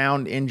a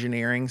sound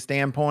engineering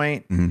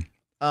standpoint,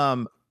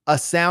 a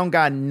sound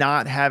guy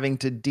not having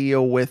to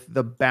deal with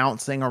the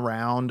bouncing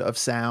around of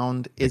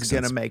sound is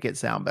going to make it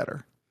sound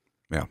better.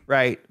 Yeah.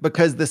 Right.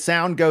 Because the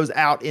sound goes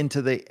out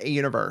into the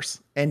universe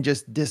and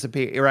just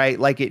disappear, right?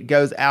 Like it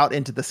goes out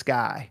into the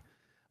sky.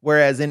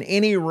 Whereas in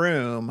any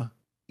room,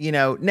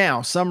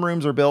 now some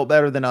rooms are built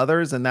better than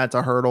others, and that's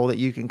a hurdle that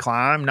you can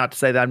climb. Not to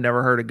say that I've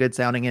never heard a good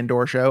sounding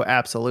indoor show.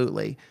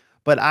 Absolutely.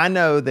 But I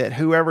know that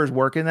whoever's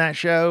working that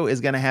show is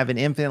going to have an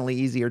infinitely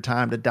easier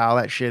time to dial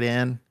that shit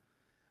in,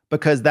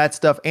 because that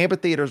stuff,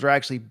 amphitheaters are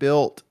actually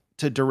built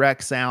to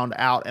direct sound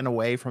out and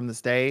away from the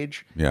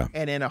stage. Yeah.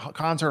 And in a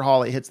concert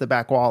hall, it hits the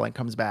back wall and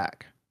comes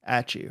back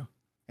at you.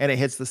 And it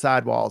hits the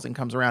side walls and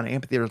comes around.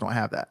 Amphitheaters don't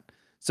have that.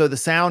 So the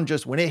sound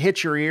just, when it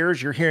hits your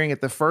ears, you're hearing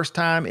it the first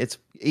time, it's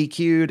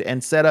EQ'd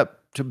and set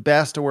up to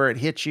best to where it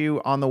hits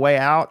you on the way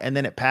out, and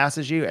then it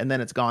passes you, and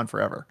then it's gone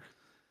forever.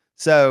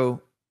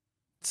 So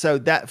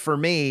that for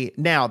me,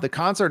 now the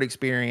concert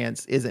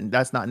experience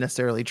that's not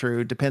necessarily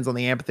true. Depends on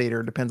the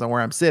amphitheater, depends on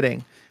where I'm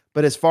sitting.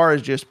 But as far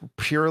as just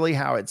purely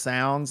how it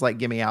sounds, like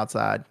give me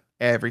outside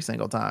every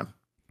single time.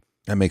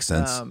 That makes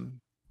sense.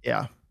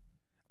 Yeah.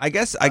 I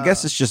guess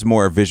it's just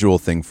more a visual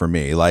thing for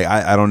me. Like,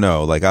 I don't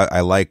know. Like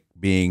I like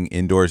being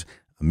indoors,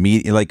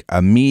 like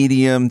a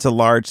medium to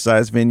large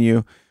size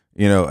venue.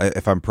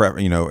 If I'm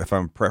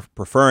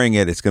preferring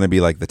it, it's going to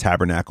be like the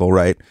Tabernacle,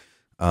 right?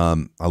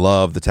 I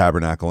love the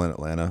Tabernacle in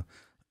Atlanta.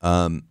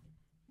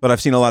 But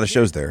I've seen a lot of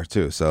shows there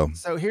too. So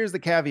here's the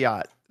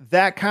caveat.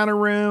 That kind of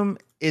room,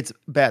 it's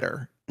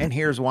better. And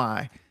here's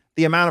why.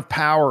 The amount of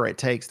power it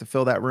takes to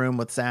fill that room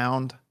with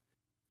sound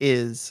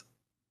is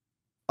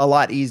a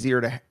lot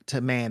easier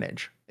to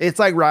manage. It's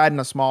like riding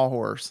a small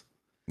horse.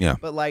 Yeah.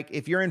 But like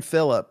if you're in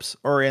Phillips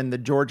or in the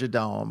Georgia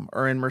Dome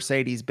or in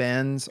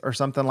Mercedes-Benz or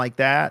something like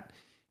that,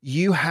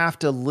 you have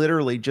to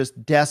literally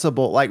just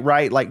decibel,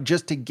 like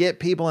just to get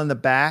people in the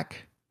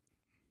back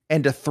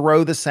and to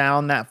throw the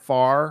sound that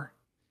far,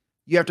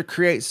 you have to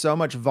create so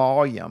much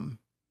volume,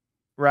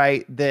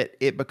 right, that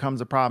it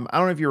becomes a problem. I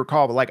don't know if you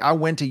recall, but like I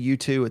went to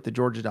U2 at the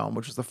Georgia Dome,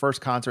 which was the first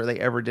concert they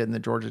ever did in the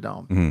Georgia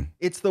Dome. Mm-hmm.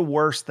 It's the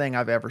worst thing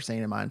I've ever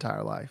seen in my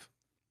entire life.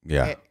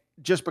 Yeah.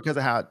 just because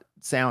of how it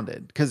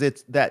sounded, because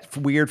it's that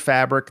weird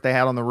fabric they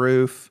had on the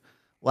roof,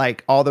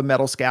 like all the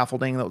metal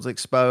scaffolding that was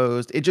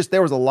exposed. It just,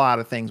 there was a lot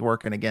of things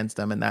working against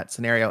them in that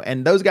scenario.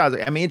 And those guys,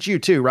 I mean, it's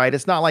U2, right?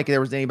 It's not like there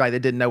was anybody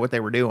that didn't know what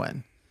they were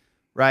doing,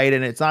 right?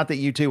 And it's not that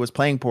U2 was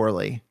playing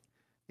poorly.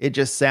 It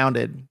just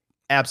sounded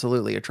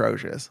absolutely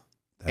atrocious.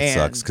 That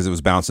sucks because it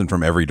was bouncing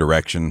from every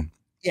direction.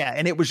 Yeah,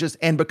 and it was just,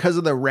 and because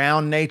of the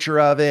round nature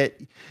of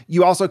it,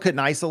 you also couldn't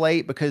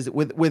isolate, because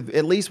with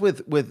at least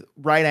with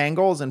right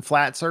angles and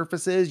flat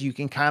surfaces, you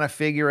can kind of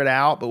figure it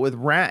out. But with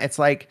round, it's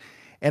like,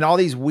 and all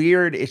these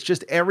weird, it's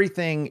just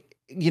everything,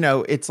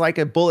 it's like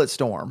a bullet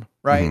storm,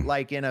 right? Mm-hmm.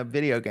 Like in a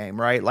video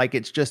game, right? Like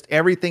it's just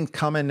everything's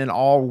coming in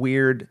all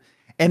weird.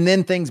 And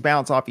then things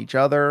bounce off each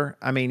other.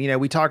 I mean,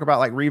 we talk about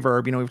like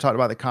reverb, we've talked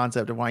about the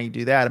concept of why you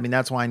do that. I mean,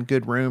 that's why in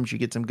good rooms, you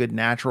get some good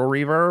natural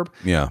reverb.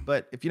 Yeah.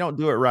 But if you don't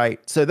do it right,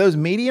 so those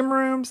medium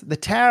rooms, the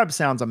tab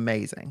sounds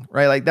amazing,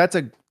 right? Like that's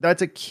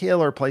a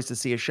killer place to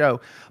see a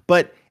show,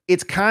 but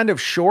it's kind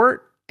of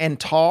short and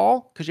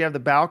tall because you have the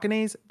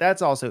balconies.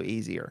 That's also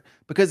easier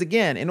because,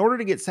 again, in order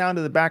to get sound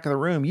to the back of the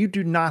room, you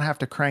do not have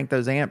to crank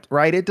those amps,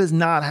 right? It does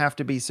not have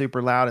to be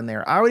super loud in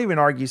there. I would even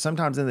argue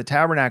sometimes in the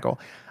Tabernacle,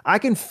 I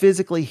can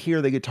physically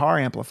hear the guitar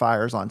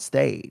amplifiers on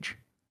stage,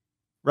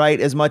 right?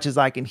 As much as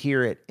I can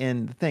hear it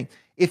in the thing.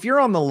 If you're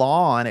on the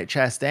lawn at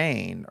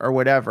Chastain or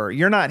whatever,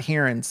 you're not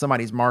hearing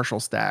somebody's Marshall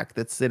stack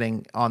that's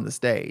sitting on the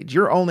stage.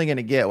 You're only going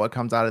to get what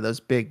comes out of those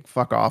big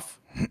fuck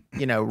off,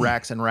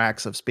 racks and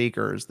racks of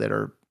speakers that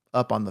are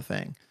up on the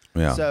thing.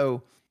 Yeah.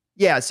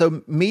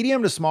 So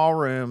medium to small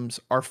rooms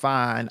are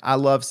fine. I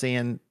love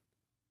seeing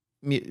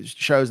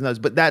shows in those,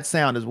 but that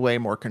sound is way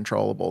more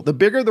controllable. The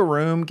bigger the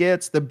room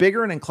gets, the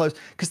bigger and enclosed.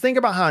 Because think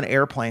about how an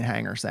airplane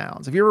hangar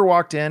sounds. If you ever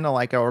walked into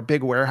like a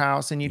big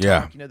warehouse and you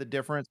talk, the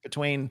difference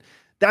between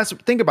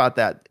think about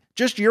that.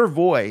 Just your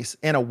voice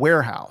in a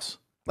warehouse.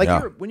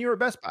 Like when you were at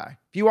Best Buy,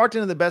 if you walked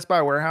into the Best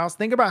Buy warehouse,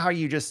 think about how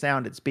you just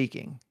sounded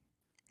speaking.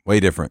 Way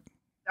different.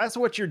 That's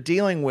what you're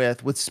dealing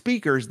with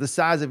speakers the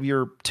size of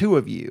your two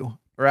of you,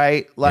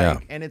 right?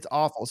 And it's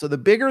awful. So the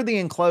bigger the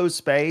enclosed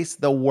space,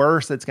 the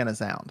worse it's going to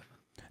sound.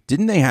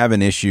 Didn't they have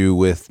an issue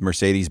with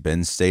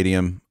Mercedes-Benz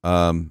Stadium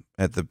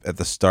at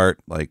the start?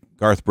 Like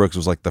Garth Brooks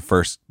was like the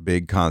first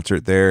big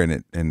concert there,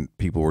 and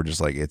people were just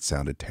like, it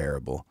sounded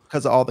terrible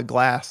because of all the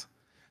glass.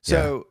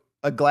 So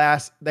a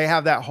glass, they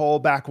have that whole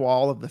back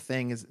wall of the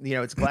thing is,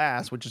 it's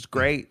glass, which is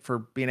great for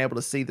being able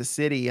to see the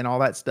city and all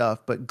that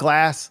stuff. But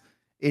glass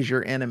is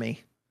your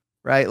enemy.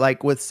 Right?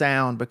 Like with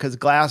sound, because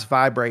glass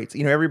vibrates,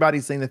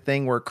 everybody's seen the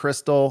thing where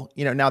crystal,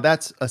 now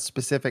that's a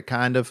specific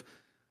kind of,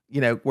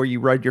 where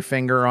you rub your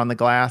finger on the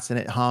glass and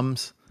it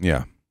hums.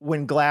 Yeah.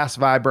 When glass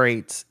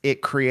vibrates,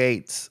 it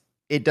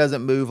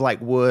doesn't move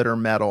like wood or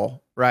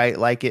metal, right?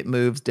 Like it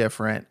moves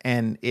different.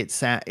 And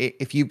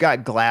if you've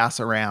got glass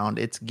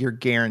around, you're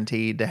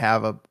guaranteed to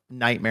have a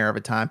nightmare of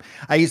a time.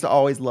 I used to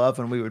always love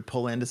when we would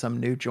pull into some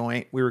new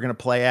joint we were going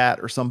to play at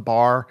or some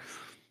bar,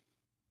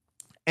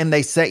 and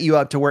they set you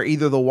up to where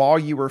either the wall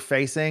you were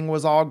facing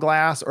was all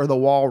glass or the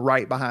wall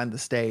right behind the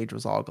stage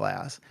was all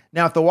glass.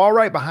 Now, if the wall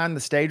right behind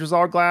the stage was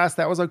all glass,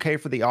 that was okay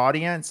for the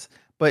audience.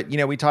 But,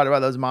 we talked about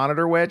those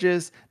monitor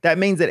wedges. That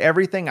means that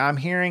everything I'm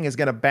hearing is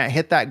going to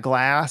hit that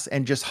glass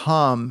and just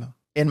hum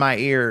in my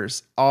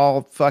ears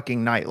all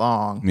fucking night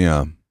long.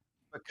 Yeah.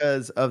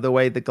 Because of the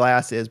way the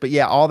glass is. But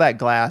yeah, all that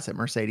glass at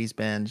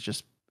Mercedes-Benz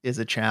just is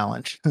a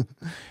challenge.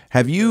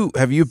 Have you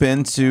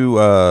been to,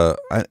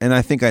 and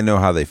I think I know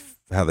how they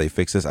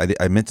fix this.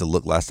 I meant to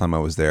look last time I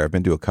was there. I've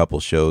been to a couple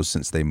shows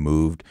since they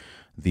moved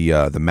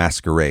the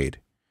Masquerade.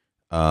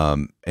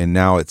 And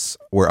now it's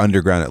where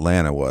Underground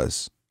Atlanta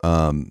was.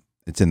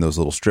 It's in those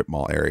little strip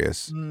mall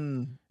areas.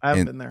 I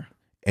haven't been there.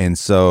 And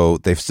so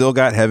they've still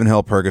got Heaven,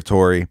 Hell,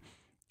 Purgatory,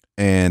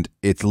 and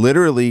it's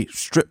literally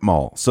strip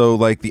mall. So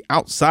like the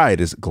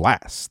outside is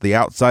glass. The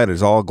outside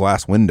is all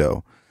glass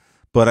window.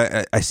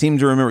 But I seem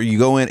to remember you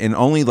go in and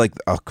only like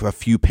a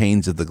few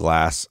panes of the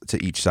glass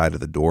to each side of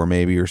the door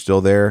maybe are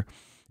still there.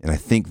 And I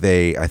think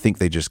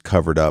they just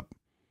covered up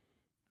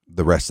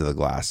the rest of the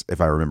glass,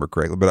 if I remember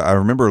correctly. But I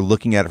remember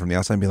looking at it from the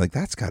outside and being like,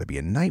 that's got to be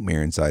a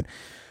nightmare inside.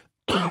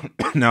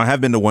 Now, I have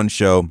been to one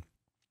show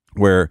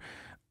where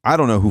I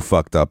don't know who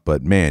fucked up,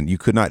 but man, you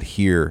could not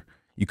hear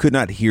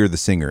the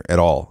singer at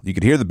all. You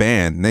could hear the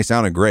band and they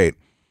sounded great.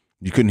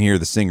 You couldn't hear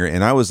the singer.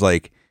 And I was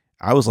like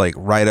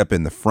right up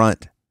in the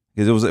front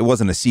because it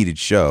wasn't a seated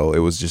show. It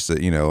was just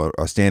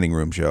a standing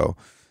room show.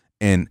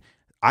 And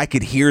I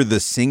could hear the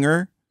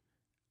singer,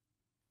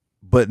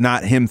 but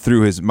not him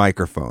through his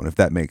microphone, if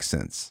that makes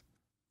sense.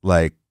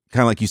 Like,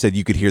 kind of like you said,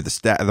 you could hear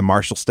the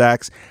Marshall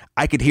stacks.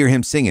 I could hear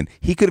him singing.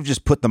 He could have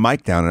just put the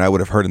mic down and I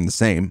would have heard him the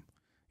same,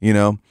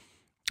 And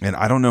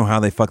I don't know how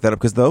they fucked that up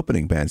because the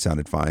opening band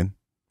sounded fine.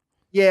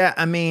 Yeah,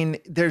 I mean,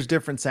 there's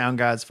different sound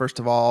guys, first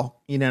of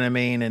all, you know what I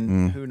mean?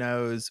 And who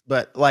knows?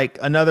 But like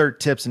another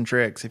tips and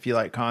tricks, if you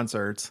like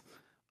concerts,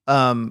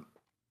 sound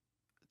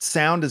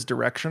is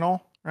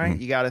directional, right?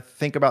 You got to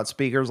think about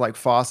speakers like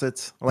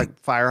faucets, or like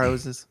fire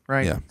hoses,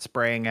 right? Yeah.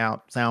 Spraying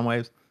out sound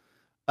waves.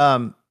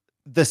 The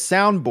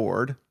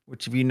soundboard,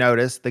 which if you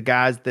notice, the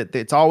guys that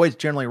it's always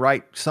generally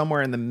right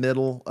somewhere in the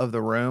middle of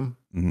the room,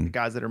 the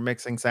guys that are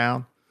mixing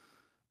sound.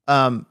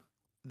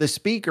 The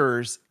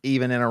speakers,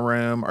 even in a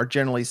room, are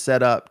generally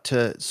set up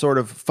to sort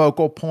of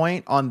focal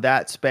point on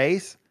that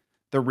space.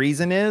 The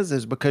reason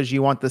is because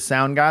you want the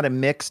sound guy to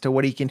mix to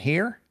what he can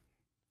hear,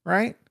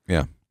 right?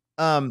 Yeah.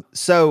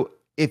 So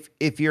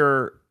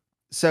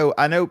so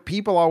I know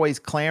people always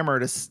clamor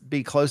to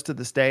be close to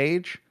the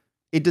stage.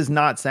 It does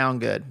not sound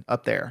good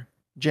up there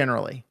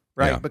generally,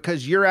 right? Yeah.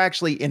 Because you're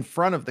actually in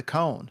front of the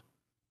cone,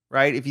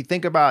 right? If you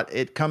think about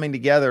it coming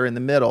together in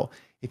the middle,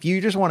 if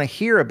you just want to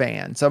hear a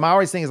band. So my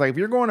always thing is like, if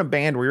you're going to a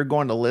band where you're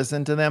going to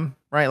listen to them,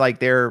 right? Like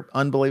they're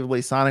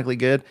unbelievably sonically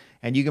good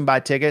and you can buy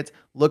tickets,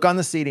 look on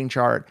the seating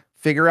chart,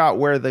 figure out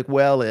where the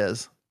well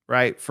is,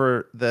 right?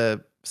 For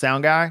the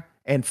sound guy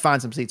and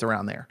find some seats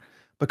around there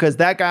because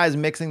that guy is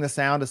mixing the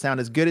sound to sound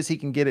as good as he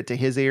can get it to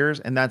his ears.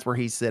 And that's where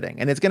he's sitting.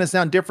 And it's going to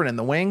sound different in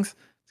the wings.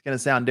 It's going to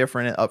sound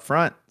different up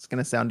front. It's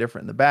going to sound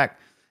different in the back.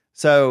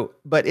 So,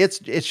 but it's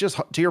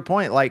just to your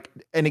point, like,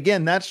 and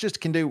again, that's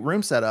just can do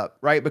room setup,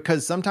 right?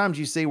 Because sometimes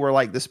you see where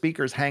like the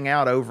speakers hang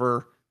out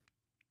over.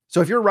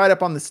 So if you're right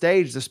up on the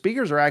stage, the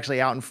speakers are actually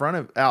out in front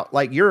of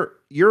like you're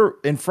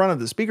in front of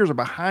the speakers are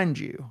behind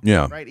you.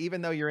 Yeah. Right.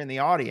 Even though you're in the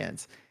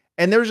audience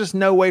and there's just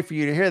no way for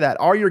you to hear that.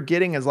 All you're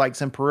getting is like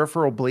some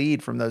peripheral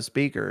bleed from those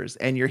speakers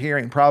and you're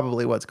hearing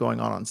probably what's going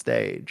on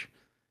stage.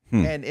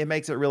 And it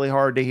makes it really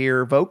hard to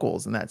hear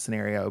vocals in that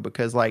scenario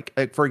because like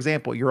for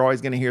example, you're always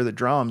going to hear the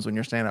drums when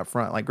you're standing up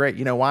front. Like, great.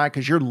 You know why?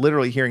 Because you're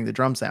literally hearing the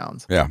drum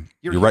sounds. Yeah.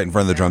 You're right in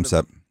front of the drum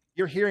set.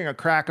 You're hearing a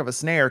crack of a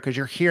snare because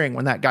you're hearing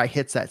when that guy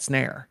hits that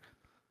snare,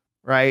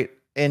 right?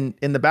 And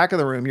in the back of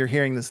the room, you're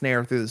hearing the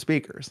snare through the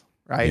speakers,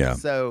 right? Yeah.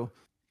 So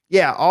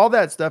yeah, all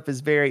that stuff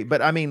is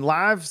but I mean,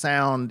 live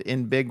sound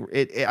in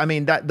I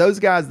mean, those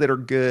guys that are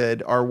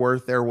good are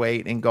worth their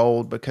weight in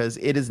gold because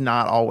it is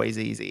not always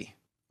easy.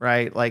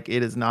 Right. Like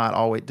it is not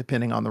always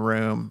depending on the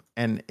room.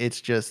 And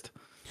it's just.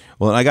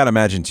 Well, and I got to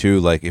imagine too,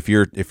 like if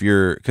you're,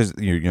 cause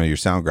you know, your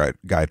sound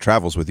guy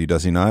travels with you,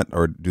 does he not?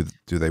 Or do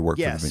they work?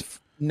 Yes. For the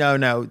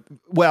No.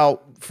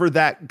 Well, for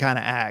that kind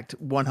of act,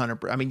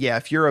 100%. I mean, yeah,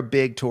 if you're a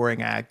big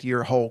touring act,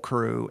 your whole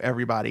crew,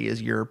 everybody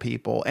is your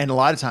people. And a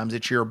lot of times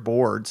it's your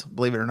boards,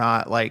 believe it or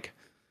not, like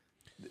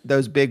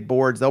those big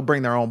boards, they'll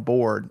bring their own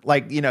board.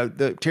 Like, you know,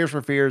 the Tears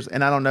for Fears,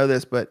 and I don't know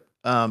this, but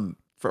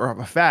for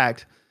a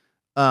fact,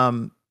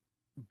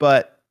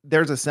 but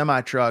there's a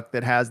semi truck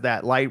that has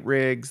that light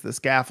rigs, the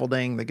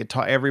scaffolding, the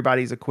guitar,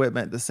 everybody's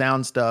equipment, the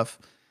sound stuff.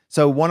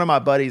 So one of my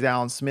buddies,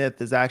 Alan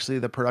Smith, is actually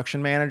the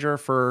production manager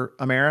for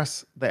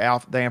Ameris,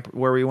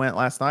 where we went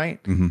last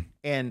night. Mm-hmm.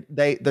 And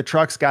the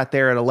trucks got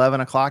there at 11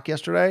 o'clock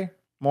yesterday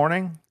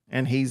morning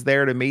and he's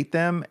there to meet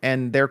them.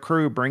 And their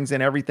crew brings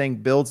in everything,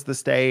 builds the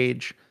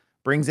stage,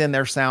 brings in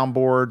their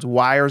soundboards,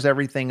 wires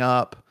everything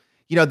up.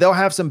 You know, they'll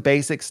have some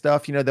basic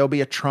stuff. You know, there'll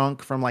be a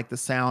trunk from like the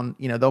sound,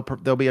 you know,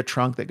 there'll be a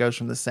trunk that goes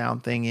from the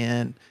sound thing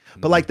in.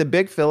 But like the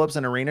big Phillips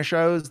and arena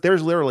shows,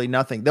 there's literally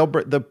nothing.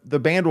 The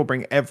band will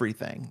bring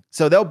everything.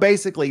 So they're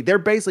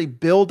basically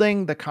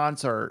building the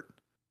concert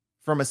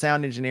from a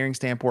sound engineering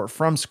standpoint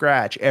from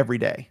scratch every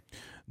day.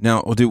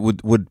 Now,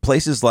 would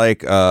places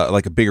like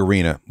a big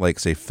arena, like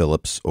say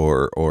Phillips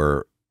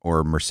or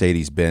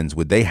Mercedes-Benz,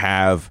 would they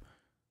have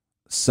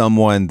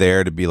someone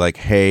there to be like,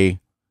 hey,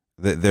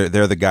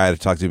 they're the guy to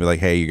talk to, be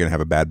like, hey, you're gonna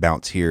have a bad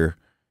bounce here,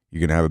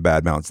 you're gonna have a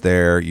bad bounce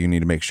there, you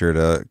need to make sure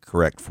to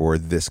correct for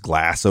this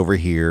glass over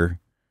here,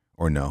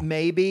 or no?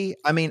 Maybe.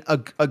 I mean, a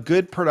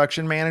good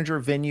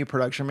venue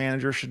production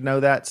manager should know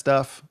that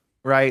stuff,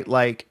 right?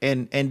 Like,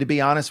 and to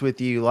be honest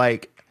with you,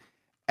 like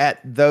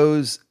at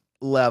those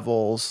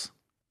levels,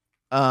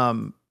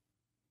 the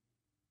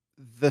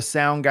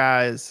sound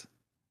guys,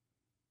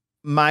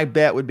 my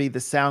bet would be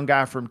the sound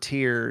guy from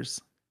Tears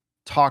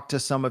talk to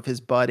some of his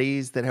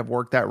buddies that have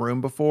worked that room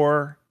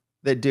before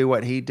that do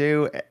what he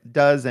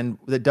does and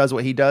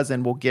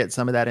will get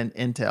some of that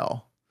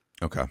intel.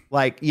 Okay.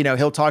 Like, you know,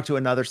 he'll talk to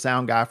another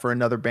sound guy for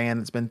another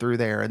band that's been through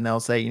there and they'll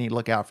say, you need to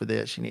look out for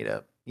this. You need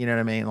to, you know what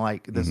I mean?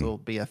 Like this will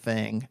be a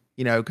thing,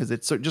 you know, cause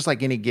it's just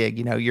like any gig,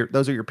 you know,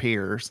 those are your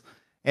peers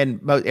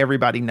and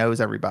everybody knows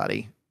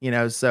everybody, you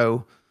know?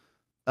 So,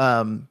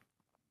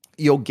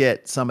 you'll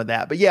get some of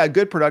that, but yeah, a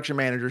good production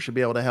manager should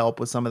be able to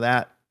help with some of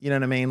that. You know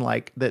what I mean?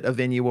 Like that a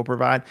venue will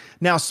provide.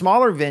 Now,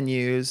 smaller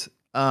venues,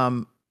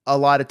 a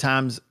lot of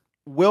times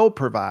will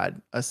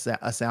provide a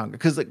sound,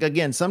 because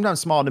again,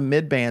 sometimes small to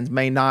mid bands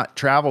may not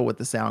travel with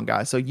the sound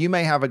guy. So you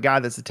may have a guy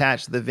that's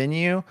attached to the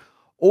venue,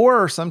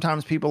 or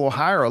sometimes people will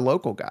hire a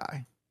local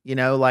guy. You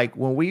know, like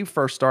when we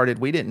first started,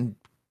 we didn't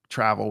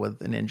travel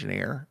with an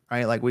engineer,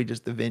 right? Like we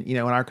just, in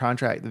our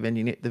contract, the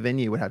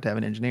venue would have to have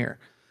an engineer.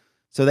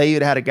 So they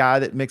had a guy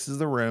that mixes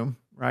the room,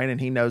 right?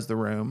 And he knows the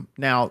room.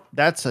 Now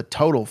that's a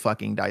total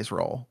fucking dice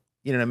roll.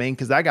 You know what I mean?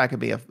 Because that guy could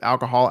be an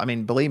alcohol. I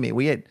mean, believe me,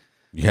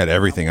 you had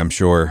everything, I'm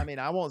sure. I mean,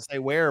 I won't say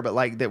where, but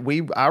like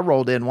I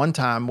rolled in one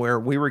time where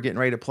we were getting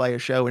ready to play a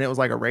show and it was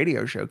like a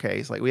radio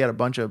showcase. Like we had a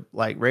bunch of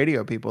like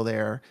radio people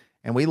there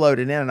and we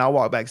loaded in and I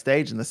walked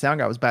backstage and the sound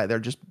guy was back there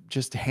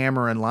just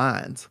hammering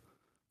lines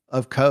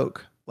of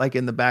Coke, like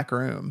in the back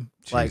room,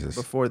 like Jesus.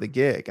 before the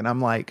gig. And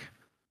I'm like,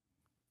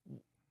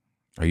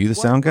 are you the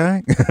sound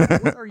guy?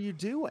 What are you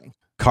doing?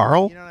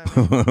 Carl? You know what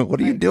I mean?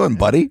 What are you doing,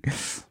 buddy?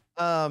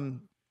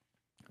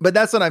 But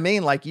that's what I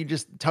mean. Like you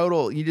just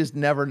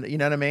never, you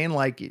know what I mean?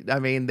 Like, I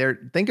mean,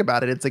 think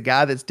about it. It's a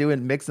guy that's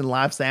doing mixing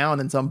live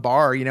sound in some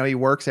bar, you know, he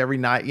works every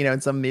night, you know,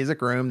 in some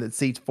music room that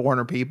seats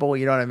 400 people.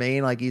 You know what I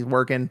mean? Like he's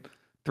working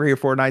 3 or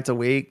 4 nights a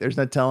week. There's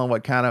no telling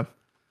what kind of,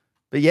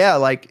 but yeah,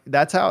 like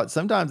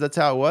sometimes that's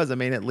how it was. I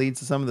mean, it leads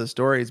to some of the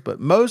stories, but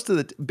most of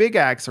the big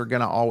acts are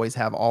going to always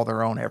have all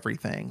their own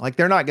everything. Like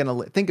they're not going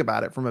to think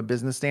about it from a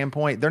business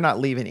standpoint. They're not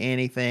leaving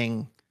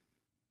anything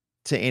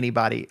to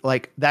anybody.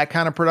 Like that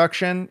kind of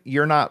production,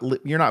 you're not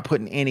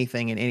putting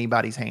anything in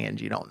anybody's hands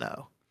you don't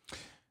know.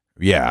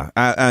 Yeah.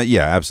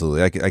 Yeah,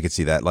 absolutely. I could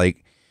see that.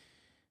 Like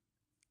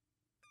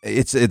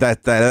it's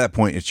at that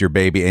point, it's your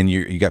baby, and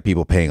you got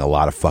people paying a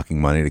lot of fucking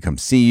money to come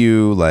see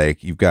you.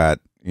 Like you've got,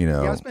 you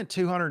know, yeah, I spent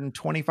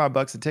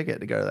 $225 a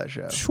ticket to go to that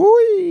show.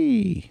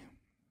 Sweet.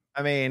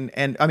 I mean,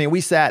 we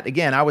sat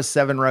again. I was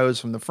 7 rows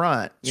from the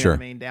front. You know what I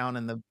mean, down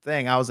in the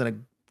thing. I was in a,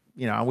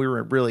 you know, we were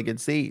in really good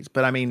seats.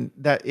 But I mean,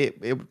 that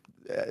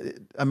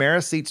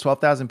Ameris seats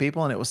 12,000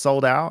 people, and it was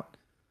sold out.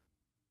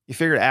 You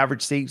figured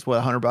average seats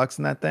what, $100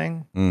 in that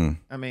thing.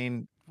 I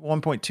mean,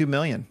 1.2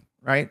 million,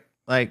 right?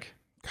 Like,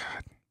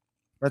 God,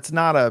 that's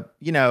not a,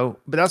 you know.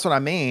 But that's what I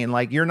mean.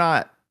 Like,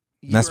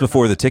 that's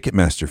before the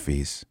Ticketmaster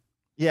fees.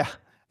 Yeah,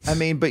 I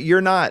mean, but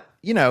you're not,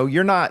 you know,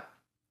 you're not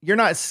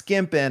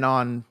skimping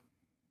on,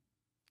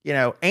 you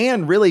know,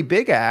 and really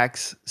big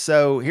acts.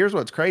 So here's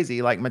what's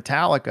crazy. Like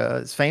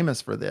Metallica is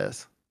famous for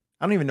this.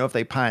 I don't even know if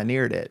they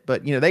pioneered it,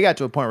 but you know, they got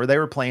to a point where they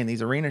were playing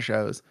these arena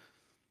shows.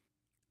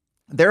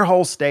 Their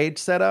whole stage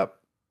setup,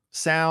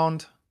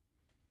 sound,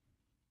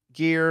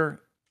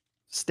 gear,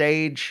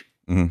 stage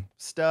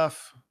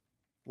stuff,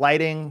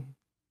 lighting,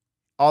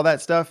 all that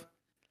stuff.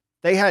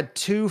 They had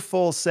 2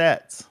 full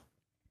sets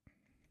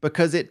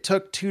because it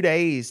took 2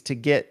 days to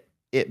get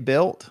it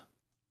built,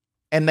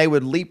 and they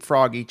would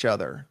leapfrog each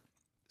other.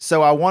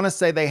 So I want to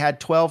say they had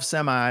 12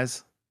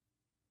 semis,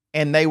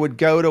 and they would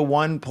go to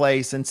one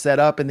place and set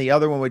up, and the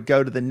other one would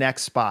go to the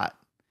next spot.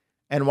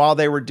 And while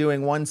they were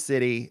doing one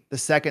city, the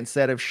second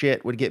set of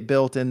shit would get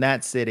built in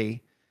that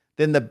city.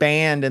 Then the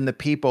band and the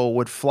people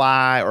would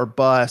fly or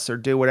bus or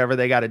do whatever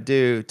they got to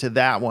do to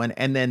that one.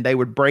 And then they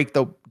would break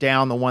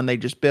down the one they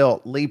just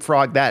built,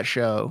 leapfrog that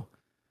show,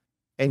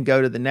 and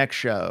go to the next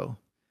show.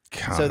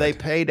 God. So they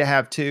paid to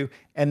have 2.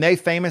 And they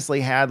famously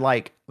had,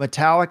 like,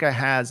 Metallica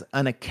has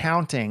an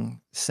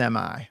accounting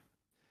semi.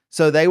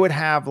 So they would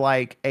have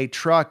like a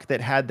truck that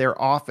had their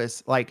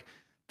office. Like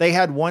they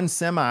had one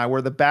semi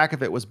where the back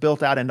of it was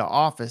built out into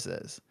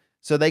offices.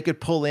 So they could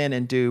pull in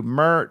and do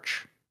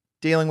merch,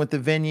 dealing with the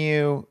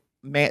venue.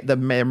 The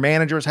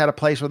managers had a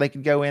place where they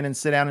could go in and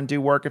sit down and do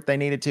work if they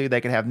needed to.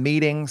 They could have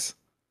meetings.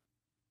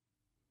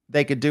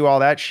 They could do all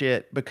that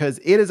shit because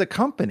it is a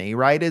company,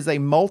 right? It is a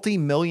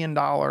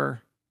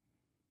multi-million-dollar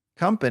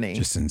company.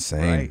 Just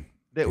insane. Right?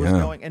 That was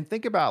going, and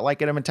think about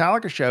like at a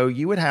Metallica show,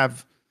 you would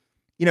have,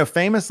 you know,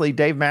 famously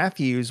Dave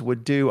Matthews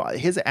would do,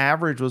 his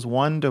average was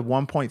 $1 to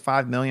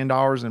 $1.5 million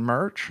in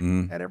merch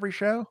at every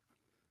show.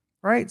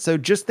 Right. So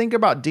just think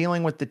about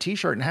dealing with the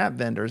t-shirt and hat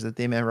vendors at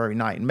the end of every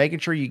night and making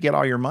sure you get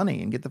all your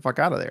money and get the fuck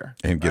out of there.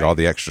 And get all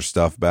the extra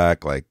stuff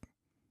back. Like,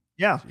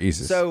 yeah.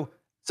 Jesus. So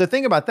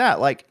think about that.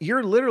 Like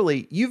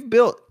you've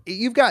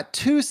got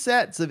 2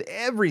 sets of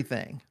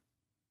everything,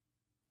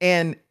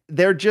 and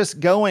they're just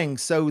going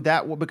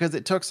because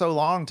it took so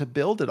long to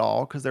build it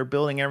all, because they're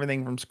building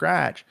everything from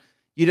scratch.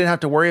 You didn't have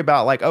to worry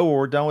about like, oh, well,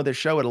 we're done with this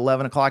show at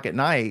 11 o'clock at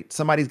night.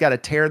 Somebody's got to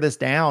tear this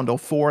down till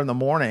 4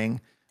 a.m,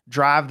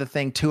 drive the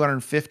thing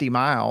 250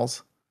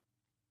 miles,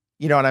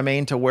 you know what I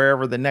mean, to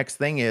wherever the next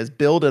thing is,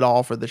 build it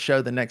all for the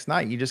show the next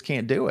night. You just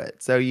can't do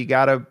it. So you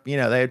got to, you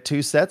know, they had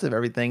 2 sets of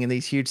everything in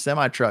these huge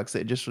semi trucks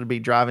that just would be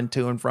driving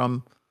to and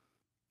from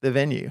the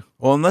venue.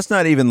 Well, and let's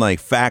not even like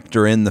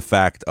factor in the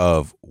fact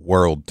of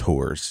world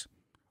tours.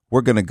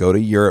 We're going to go to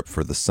Europe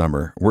for the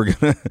summer. We're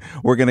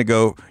going to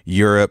go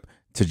Europe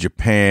to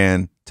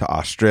Japan to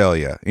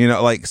Australia, you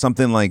know, like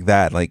something like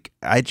that. Like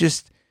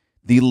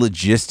the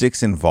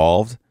logistics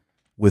involved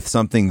with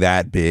something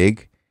that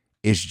big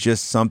is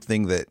just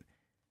something that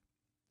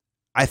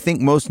I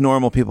think most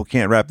normal people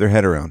can't wrap their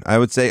head around. I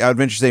would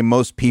venture to say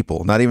most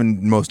people, not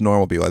even most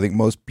normal people. I think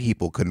most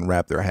people couldn't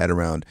wrap their head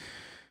around,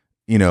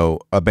 you know,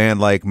 a band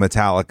like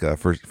Metallica,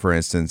 for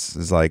instance,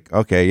 is like,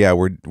 okay, yeah,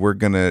 we're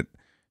going to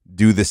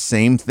do the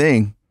same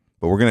thing,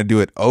 but we're going to do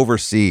it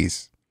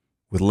overseas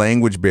with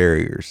language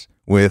barriers,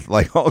 with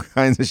like all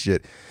kinds of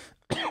shit.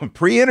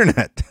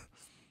 Pre-internet.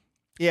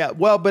 Yeah,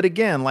 well, but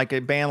again, like a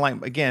band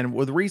like, again,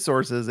 with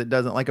resources, it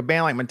doesn't, like a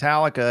band like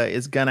Metallica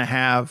is going to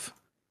have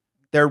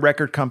their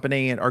record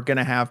company and are going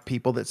to have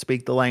people that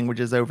speak the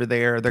languages over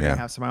there. They're going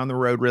to have somebody on the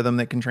road rhythm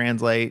that can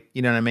translate.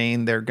 You know what I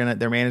mean? Their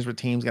management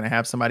team's going to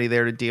have somebody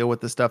there to deal with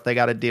the stuff they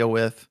got to deal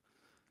with.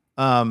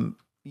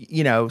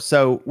 You know,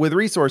 so with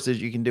resources,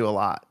 you can do a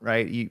lot,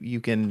 right? You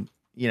can,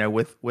 you know,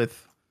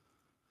 with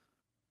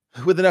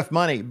with enough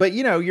money. But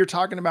you're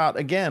talking about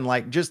again,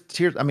 like just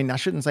Tears. I mean, I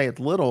shouldn't say it's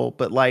little,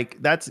 but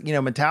like that's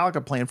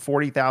Metallica playing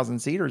 40,000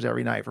 seaters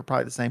every night for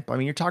probably the same. I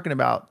mean, you're talking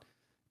about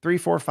 3,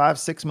 4, 5,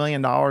 $6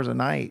 million a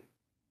night,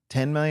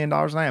 $10 million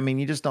a night. I mean,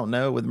 you just don't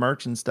know with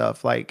merch and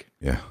stuff. Like,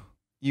 Yeah.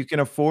 you can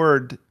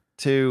afford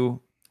to,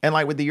 and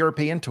like with the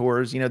European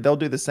tours, they'll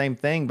do the same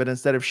thing, but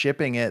instead of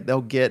shipping it, they'll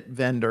get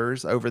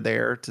vendors over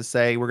there to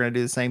say, we're going to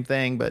do the same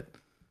thing, but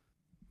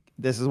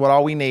this is what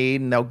all we need.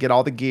 And they'll get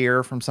all the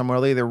gear from somewhere.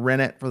 They'll either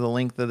rent it for the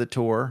length of the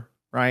tour.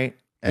 Right.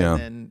 And Yeah.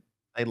 then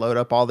they load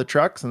up all the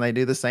trucks and they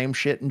do the same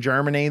shit in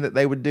Germany that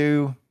they would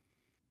do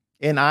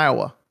in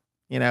Iowa,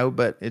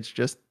 but it's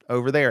just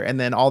over there. And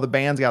then all the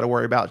bands got to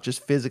worry about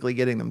just physically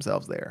getting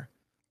themselves there.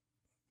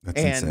 That's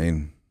And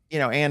insane.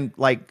 and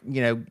like,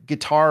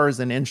 guitars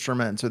and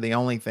instruments are the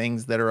only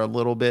things that are a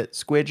little bit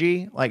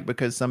squidgy, like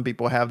because some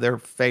people have their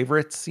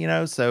favorites,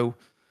 so,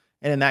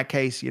 and in that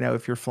case,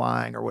 if you're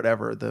flying or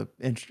whatever,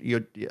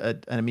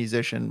 a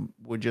musician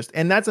would just,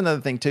 and that's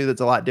another thing too, that's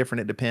a lot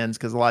different. It depends.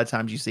 Cause a lot of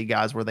times you see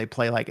guys where they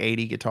play like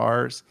 80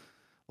 guitars.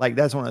 Like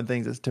that's one of the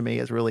things that to me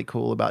is really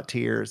cool about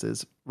Tears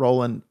is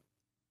Roland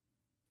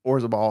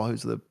Orzabal,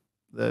 who's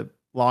the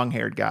long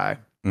haired guy.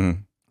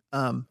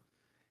 Mhm.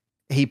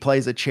 He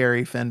plays a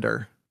cherry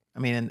Fender. I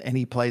mean, and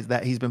he plays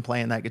that. He's been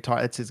playing that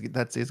guitar. That's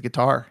his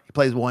guitar. He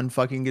plays one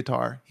fucking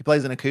guitar. He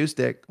plays an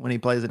acoustic when he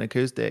plays an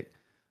acoustic,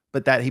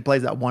 but he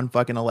plays that one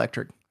fucking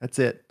electric. That's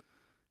it.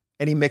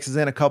 And he mixes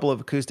in a couple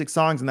of acoustic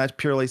songs, and that's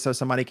purely so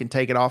somebody can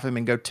take it off him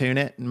and go tune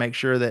it and make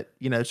sure that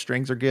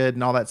strings are good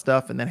and all that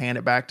stuff, and then hand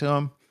it back to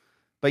him.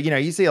 But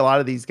you see a lot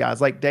of these guys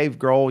like Dave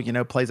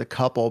Grohl. Plays a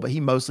couple, but he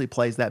mostly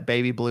plays that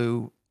baby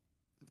blue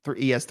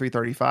ES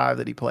 335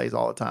 that he plays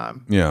all the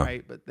time. Yeah.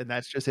 Right. But then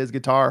that's just his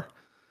guitar.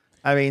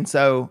 I mean,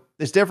 so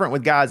it's different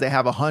with guys. They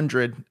have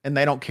 100 and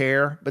they don't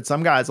care, but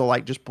some guys will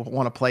like just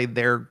want to play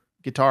their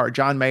guitar.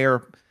 John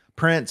Mayer,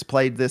 Prince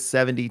played this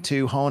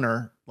 72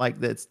 Honer, like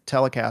that's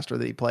Telecaster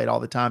that he played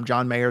all the time.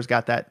 John Mayer's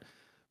got that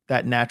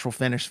natural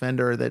finish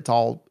Fender that's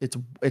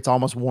it's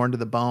almost worn to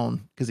the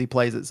bone because he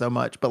plays it so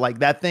much. But like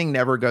that thing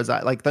never goes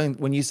out. Like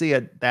when you see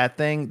that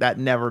thing, that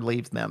never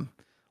leaves them.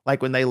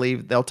 Like when they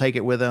leave, they'll take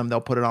it with them. They'll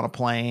put it on a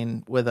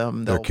plane with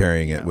them. They're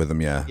carrying it with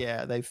them. Yeah.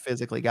 Yeah. They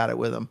physically got it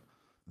with them.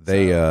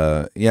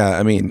 Yeah,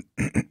 I mean,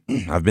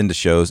 I've been to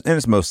shows and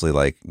it's mostly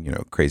like,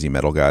 crazy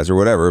metal guys or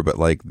whatever, but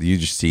like you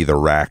just see the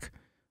rack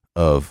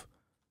of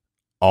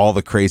all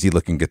the crazy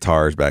looking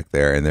guitars back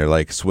there and they're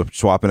like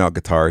swapping out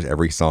guitars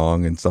every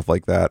song and stuff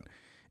like that.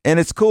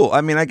 And it's cool.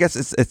 I mean, I guess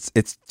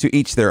it's to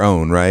each their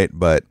own, right?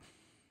 But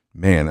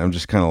man, I'm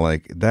just kind of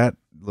like, that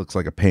looks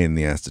like a pain in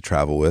the ass to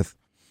travel with.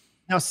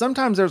 Now,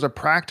 sometimes there's a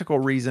practical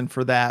reason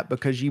for that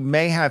because you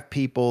may have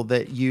people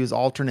that use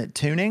alternate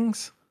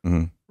tunings,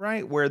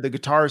 right? Where the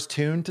guitar is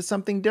tuned to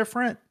something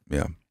different.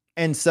 Yeah.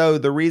 And so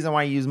the reason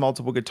why you use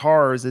multiple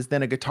guitars is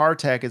then a guitar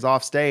tech is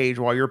off stage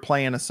while you're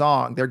playing a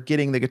song. They're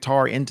getting the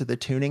guitar into the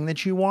tuning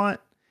that you want.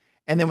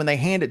 And then when they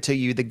hand it to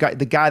you, the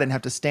guy didn't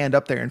have to stand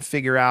up there and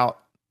figure out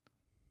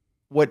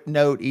what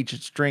note each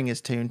string is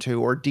tuned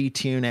to or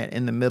detune it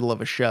in the middle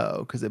of a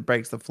show because it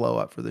breaks the flow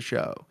up for the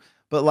show.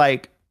 But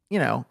like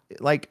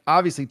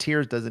obviously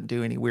Tears doesn't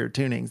do any weird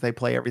tunings. They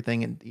play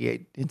everything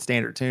in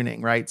standard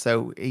tuning, right?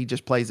 So he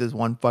just plays his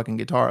one fucking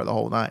guitar the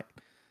whole night.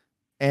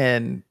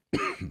 And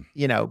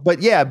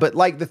but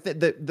like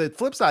the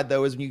flip side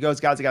though is when you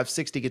guys that got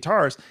 60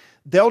 guitars,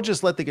 they'll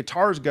just let the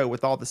guitars go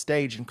with all the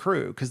stage and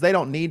crew because they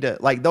don't need to,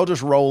 like, they'll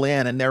just roll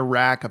in and their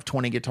rack of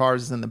 20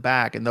 guitars is in the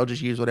back and they'll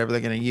just use whatever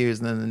they're going to use,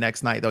 and then the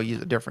next night they'll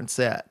use a different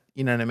set.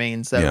 You know what I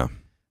mean? So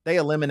they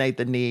eliminate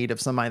the need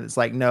of somebody that's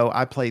like, no,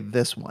 I play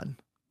this one,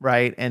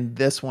 right? And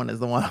this one is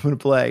the one I'm going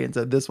to play, and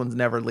so this one's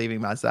never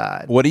leaving my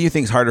side. What do you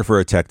think is harder for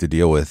a tech to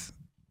deal with?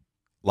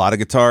 A lot of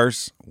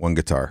guitars, one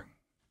guitar?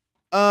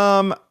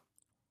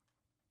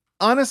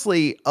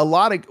 Honestly,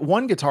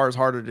 one guitar is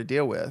harder to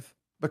deal with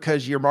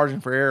because your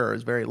margin for error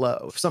is very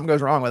low. If something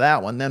goes wrong with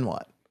that one, then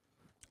what?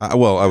 I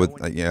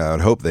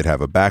would hope they'd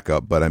have a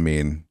backup, but I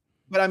mean,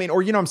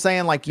 or what I'm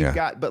saying, like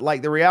but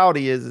like the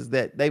reality is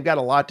that they've got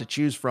a lot to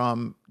choose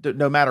from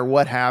no matter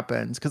what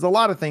happens. Cause a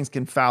lot of things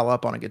can foul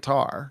up on a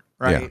guitar.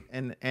 Right.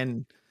 Yeah.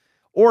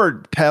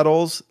 Or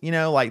pedals,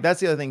 like that's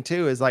the other thing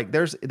too, is like,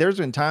 there's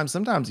been times,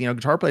 sometimes,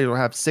 guitar players will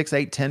have 6,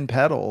 8, 10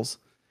 pedals.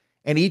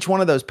 And each one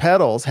of those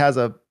pedals has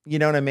a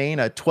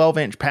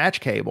 12-inch patch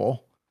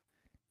cable.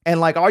 And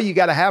like, all you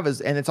got to have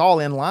and it's all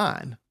in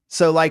line.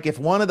 So like if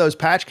one of those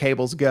patch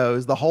cables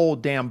goes, the whole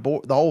damn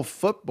board, the whole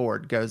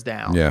footboard goes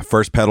down. Yeah.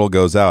 First pedal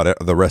goes out,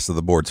 the rest of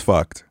the board's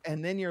fucked.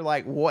 And then you're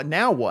like, what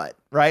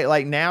right?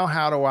 Like now,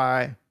 how do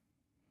I,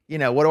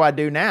 what do I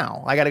do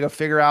now? I got to go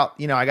figure out,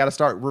 I got to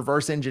start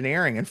reverse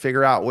engineering and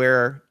figure out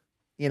where,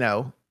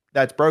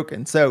 that's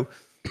broken. So,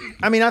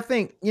 I mean, I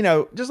think,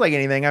 just like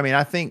anything, I mean,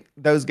 I think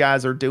those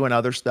guys are doing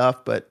other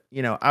stuff, but,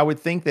 I would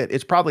think that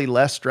it's probably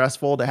less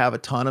stressful to have a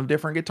ton of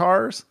different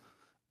guitars.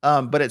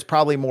 But it's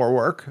probably more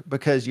work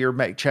because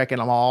you're checking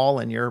them all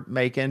and you're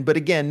making, but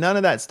again, none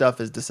of that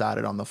stuff is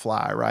decided on the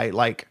fly, right?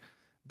 Like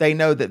they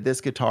know that this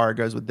guitar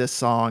goes with this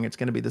song. It's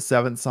going to be the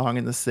 7th song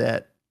in the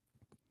set.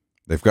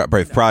 They've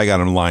probably got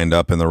them lined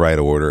up in the right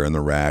order in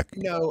the rack.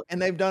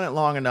 And they've done it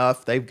long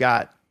enough. They've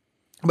got,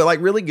 but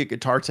like really good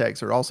guitar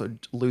techs are also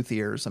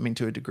luthiers. I mean,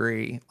 to a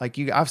degree, like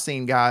I've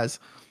seen guys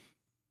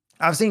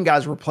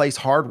replace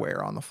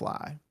hardware on the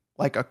fly.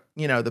 Like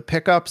the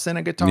pickups in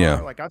a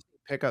guitar, like I've seen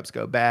pickups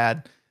go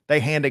bad. They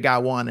hand a guy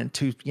one and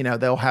two,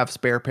 they'll have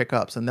spare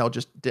pickups and they'll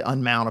just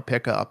unmount a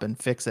pickup and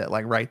fix it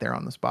like right there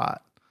on the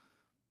spot.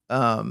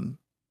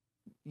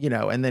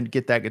 And then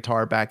get that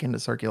guitar back into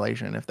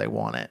circulation if they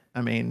want it.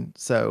 I mean,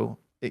 so,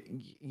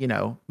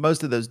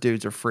 most of those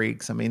dudes are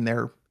freaks. I mean,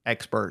 they're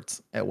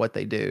experts at what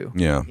they do.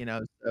 Yeah.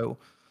 So,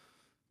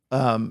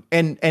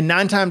 and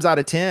 9 times out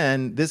of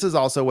 10, this is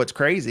also what's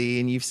crazy.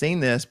 And you've seen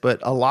this, but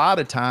a lot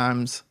of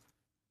times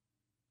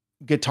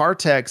guitar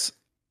techs,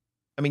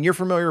 I mean, you're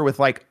familiar with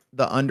like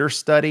the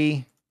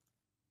understudy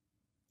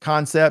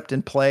concept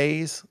in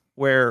plays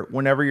where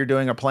whenever you're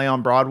doing a play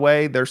on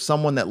Broadway, there's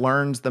someone that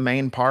learns the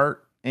main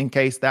part in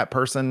case that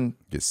person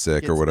gets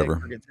sick or whatever,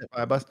 or gets hit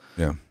by a bus.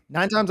 Yeah.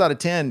 9 times out of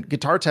 10,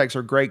 guitar techs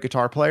are great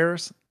guitar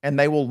players and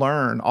they will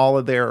learn all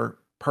of their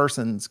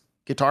person's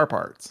guitar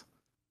parts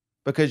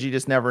because you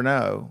just never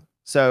know.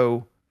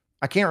 So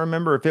I can't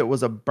remember if it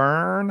was a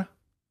burn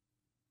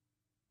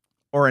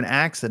or an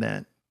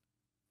accident.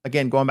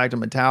 Again, going back to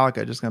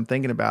Metallica, just I'm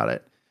thinking about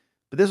it.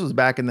 But this was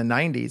back in the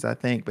 90s, I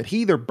think. But he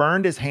either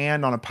burned his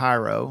hand on a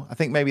pyro. I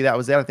think maybe that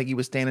was it. I think he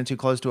was standing too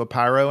close to a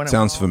pyro. And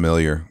sounds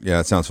familiar. Yeah,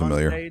 it sounds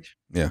familiar. Stage.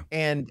 Yeah.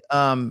 And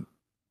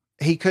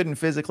he couldn't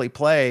physically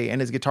play,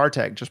 and his guitar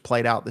tech just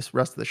played out this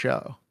rest of the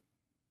show.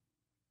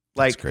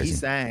 Like he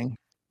sang,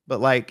 but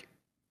like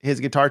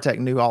his guitar tech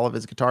knew all of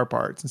his guitar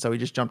parts, and so he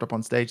just jumped up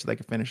on stage so they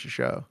could finish the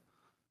show.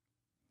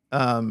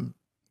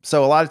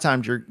 So a lot of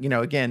times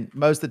again,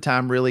 most of the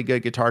time, really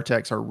good guitar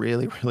techs are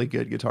really, really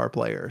good guitar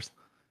players.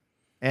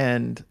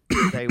 And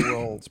they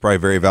will. It's probably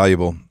very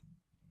valuable.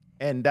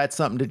 And that's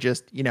something to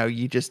just,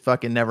 you just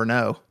fucking never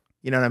know.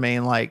 You know what I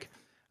mean? Like,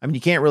 I mean,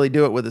 you can't really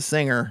do it with a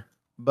singer,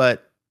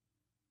 but,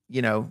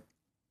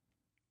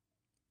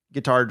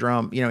 guitar,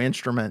 drum,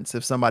 instruments,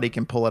 if somebody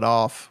can pull it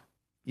off,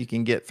 you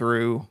can get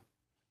through,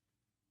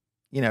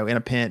 in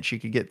a pinch, you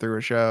could get through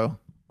a show.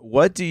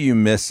 What do you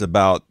miss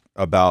about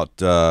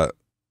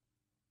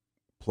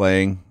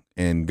playing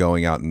and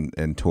going out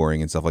and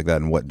touring and stuff like that?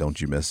 And what don't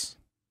you miss?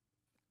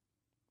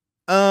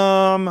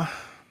 I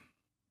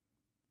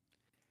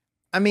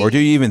mean, or do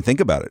you even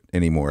think about it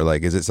anymore?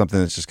 Like, is it something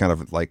that's just kind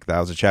of like that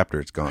was a chapter,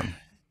 it's gone?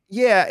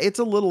 Yeah, it's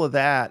a little of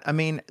that. I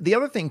mean, the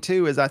other thing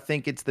too is I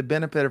think it's the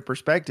benefit of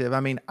perspective. I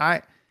mean,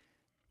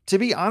 to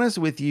be honest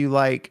with you,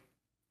 like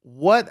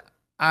what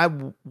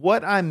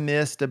I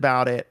missed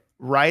about it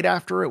right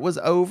after it was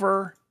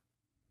over,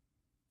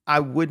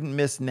 I wouldn't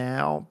miss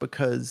now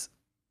because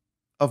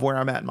of where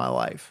I'm at in my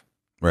life.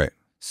 Right.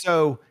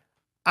 So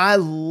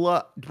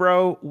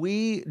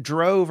we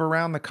drove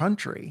around the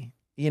country.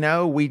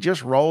 We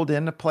just rolled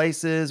into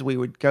places. We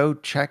would go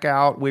check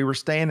out. We were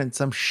staying in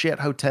some shit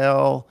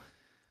hotel.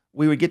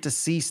 We would get to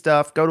see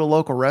stuff, go to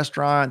local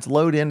restaurants,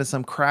 load into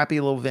some crappy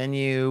little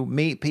venue,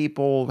 meet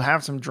people,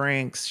 have some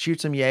drinks,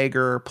 shoot some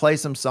Jaeger, play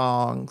some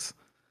songs.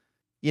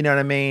 You know what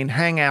I mean?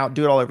 Hang out,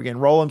 do it all over again,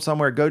 roll them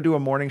somewhere, go do a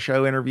morning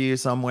show interview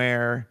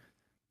somewhere,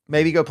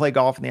 maybe go play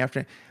golf in the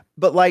afternoon.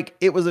 But like,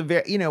 it was a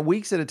very,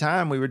 weeks at a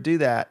time we would do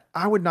that.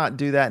 I would not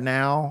do that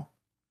now.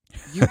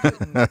 You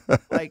couldn't,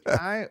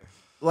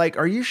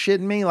 are you shitting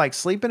me? Like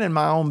sleeping in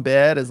my own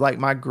bed is like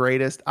my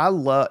greatest. I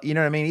love, you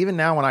know what I mean? Even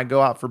now when I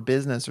go out for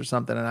business or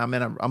something and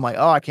I'm like,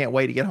 oh, I can't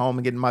wait to get home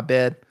and get in my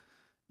bed.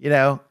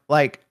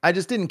 Like I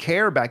just didn't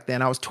care back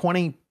then. I was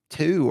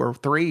 22 or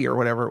 3 or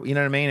whatever. You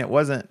know what I mean? It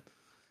wasn't.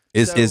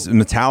 Is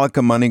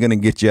Metallica money going to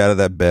get you out of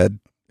that bed?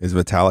 Is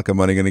Metallica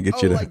money going to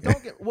get you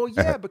to? Well,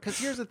 yeah, because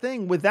here's the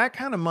thing with that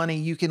kind of money,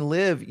 you can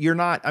live.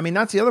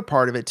 That's the other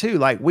part of it too.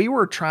 Like we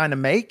were trying to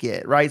make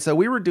it, right? So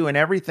we were doing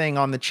everything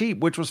on the cheap,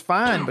 which was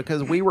fine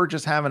because we were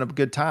just having a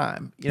good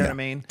time. You know what I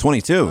mean?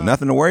 22,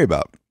 nothing to worry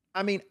about.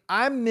 I mean,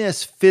 I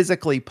miss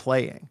physically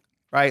playing,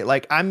 right?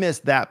 Like I miss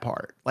that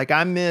part. Like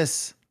I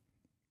miss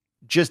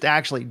just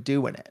actually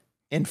doing it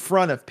in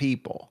front of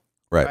people,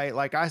 right?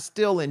 Like I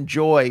still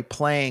enjoy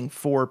playing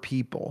for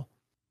people.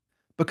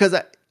 Because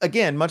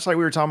again, much like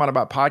we were talking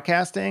about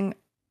podcasting,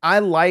 I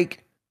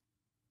like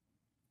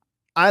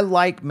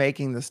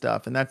making the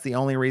stuff, and that's the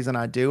only reason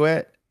I do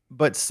it.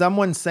 But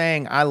someone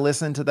saying I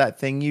listened to that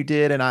thing you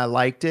did and I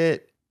liked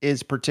it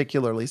is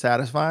particularly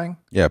satisfying.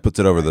 Yeah, it puts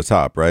it over the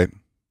top, right?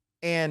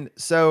 And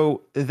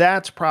so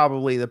that's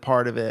probably the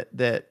part of it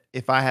that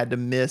if I had to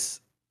miss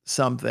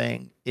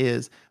something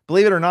is,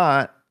 believe it or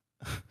not,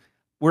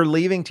 we're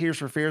leaving Tears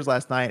for Fears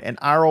last night, and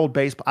our old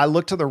bass. I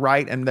looked to the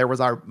right, and there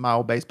was my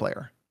old bass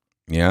player.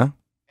 Yeah.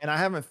 And I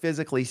haven't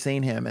physically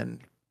seen him in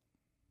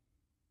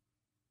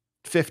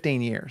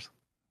 15 years.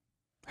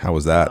 How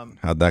was that?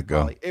 How'd that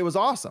go? It was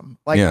awesome.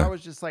 Like I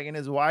was just like, and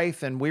his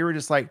wife, and we were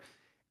just like,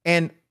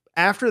 and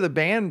after the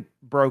band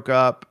broke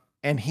up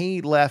and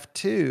he left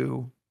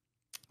too,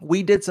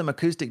 we did some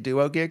acoustic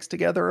duo gigs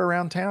together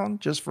around town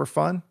just for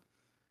fun.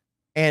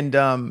 And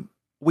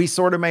we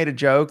sort of made a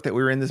joke that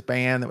we were in this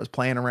band that was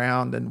playing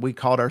around, and we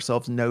called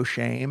ourselves No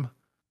Shame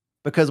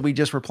because we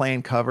just were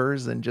playing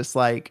covers and just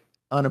like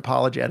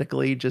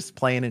unapologetically just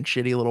playing in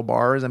shitty little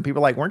bars. And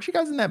people were like, weren't you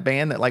guys in that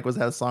band that like had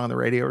a song on the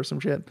radio or some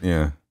shit?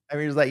 Yeah. I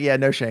mean, it was like, yeah,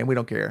 no shame. We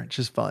don't care. It's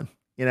just fun,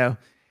 you know?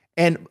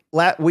 And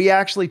we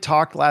actually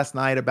talked last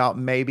night about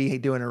maybe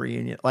doing a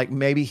reunion, like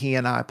maybe he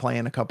and I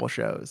playing a couple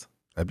shows.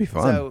 That'd be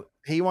fun. So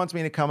he wants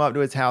me to come up to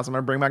his house. I'm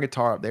going to bring my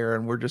guitar up there,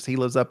 and he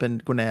lives up in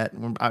Gwinnett,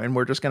 and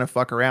we're just going to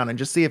fuck around and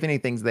just see if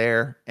anything's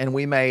there. And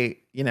we may,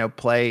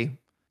 play.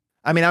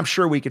 I mean, I'm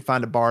sure we could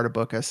find a bar to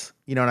book us.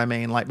 You know what I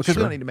mean? Like, because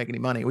we don't need to make any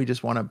money. We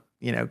just want to,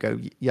 go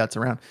yutz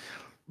around.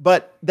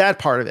 But that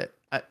part of it,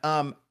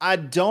 I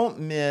don't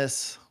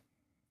miss,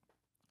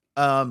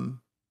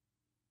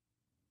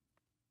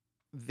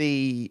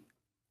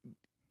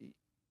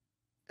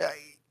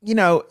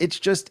 it's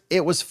just,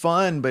 it was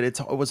fun, but it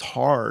was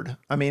hard.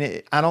 I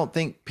mean, I don't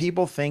think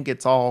people think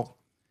it's all,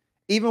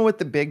 even with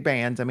the big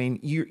bands. I mean,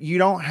 you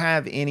don't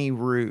have any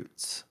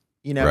roots,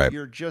 Right.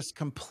 You're just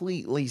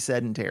completely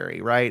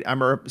sedentary, right?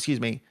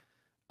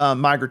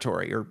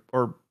 Migratory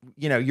or,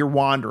 you're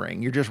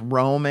wandering, you're just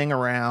roaming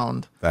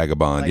around.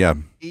 Vagabond. Like, yeah.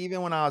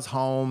 Even when I was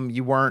home,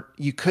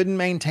 you couldn't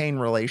maintain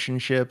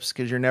relationships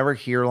because you're never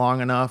here long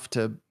enough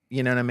to,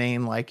 you know what I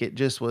mean? Like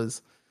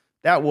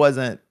that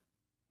wasn't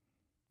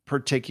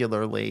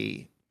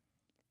particularly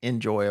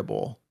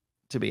enjoyable,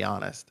 to be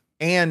honest.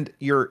 And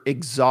you're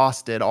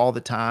exhausted all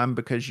the time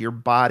because your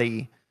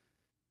body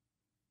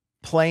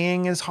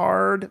playing is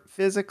hard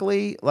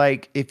physically.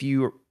 Like if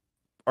you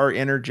are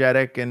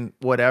energetic and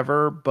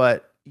whatever,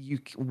 but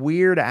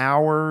weird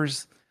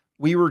hours,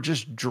 we were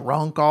just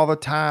drunk all the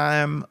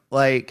time.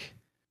 Like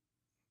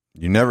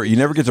you never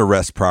get to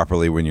rest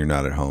properly when you're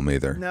not at home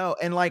either. No.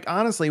 And like,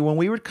 honestly, when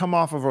we would come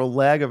off of a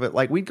leg of it,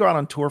 like we'd go out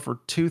on tour for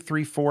 2,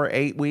 3, 4,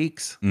 8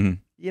 weeks, where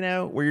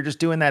you're just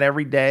doing that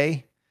every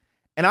day.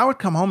 And I would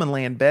come home and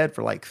lay in bed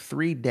for like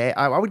 3 days.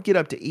 I would get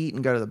up to eat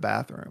and go to the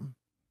bathroom.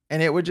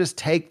 And it would just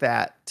take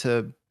that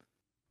to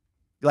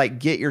like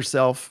get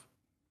yourself,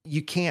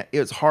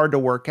 it's hard to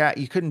work out.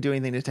 You couldn't do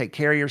anything to take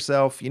care of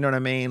yourself. You know what I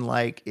mean?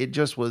 Like it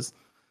was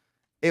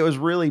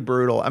really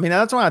brutal. I mean,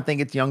 that's why I think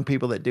it's young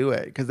people that do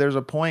it. Because there's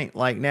a point,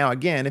 like now,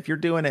 again, if you're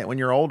doing it when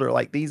you're older,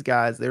 like these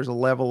guys, there's a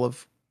level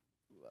of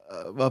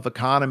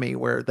economy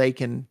where they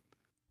don't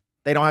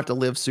have to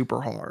live super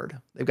hard.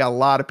 They've got a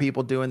lot of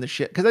people doing the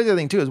shit. Because the other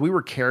thing too is we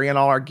were carrying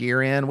all our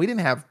gear in. We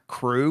didn't have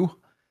crew.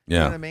 Yeah.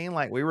 You know what I mean?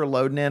 Like we were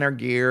loading in our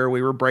gear.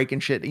 We were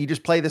breaking shit. You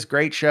just play this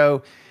great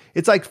show.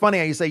 It's like funny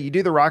how you say you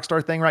do the rock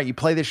star thing, right? You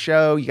play this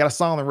show. You got a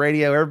song on the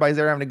radio. Everybody's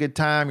there having a good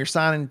time. You're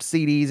signing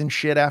CDs and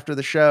shit after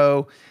the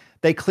show.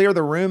 They clear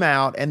the room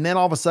out, and then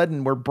all of a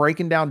sudden we're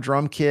breaking down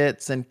drum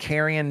kits and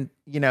carrying,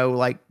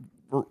 like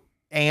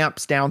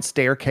amps down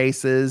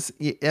staircases.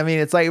 I mean,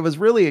 it's like, it was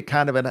really a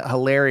kind of a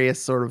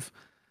hilarious sort of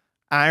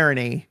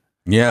irony.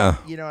 Yeah.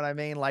 You know what I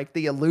mean? Like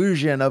the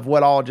illusion of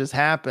what all just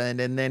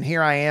happened. And then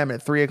here I am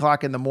at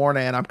 3:00 in the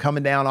morning. I'm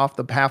coming down off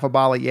the half a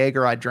bottle of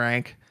Jaeger I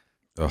drank,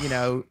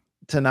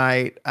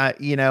 tonight.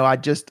 I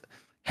just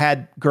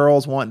had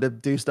girls wanting to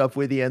do stuff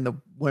with you in the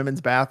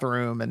women's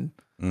bathroom and,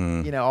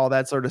 all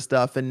that sort of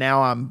stuff. And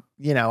now I'm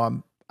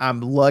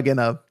lugging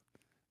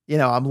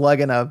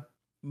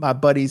my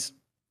buddy's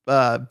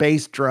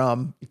bass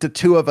drum. The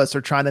two of us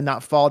are trying to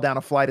not fall down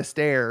a flight of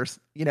stairs,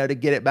 to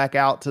get it back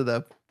out to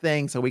the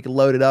thing so we can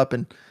load it up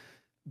and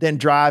then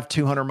drive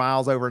 200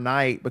 miles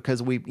overnight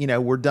because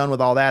we're done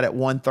with all that at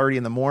 1:30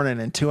 in the morning,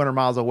 and 200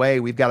 miles away,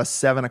 we've got a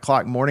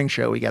 7:00 morning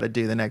show we got to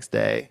do the next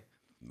day.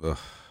 Ugh.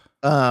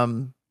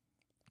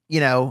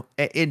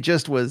 It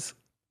just was,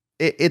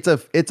 it's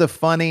a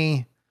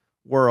funny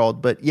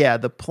world, but yeah,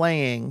 the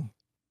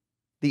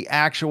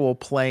actual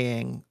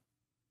playing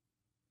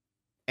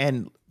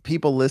and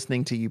people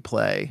listening to you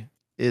play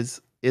is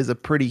a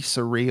pretty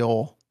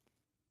surreal,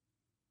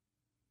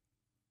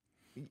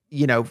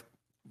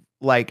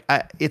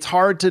 it's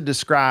hard to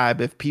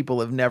describe if people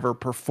have never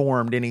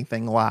performed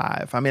anything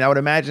live. I mean, I would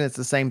imagine it's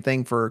the same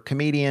thing for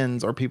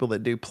comedians or people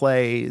that do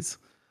plays.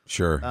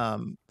 Sure.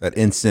 That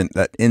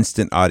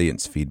instant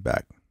audience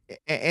feedback.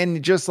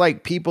 And just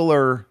like people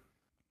are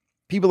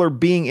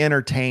being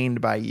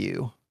entertained by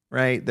you,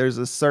 right? There's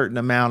a certain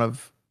amount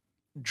of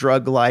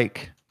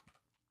drug-like,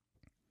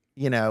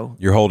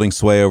 you're holding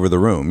sway over the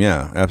room.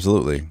 Yeah,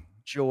 absolutely.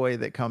 Joy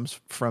that comes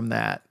from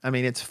that. I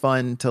mean, it's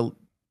fun to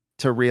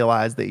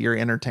realize that you're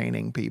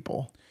entertaining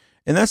people.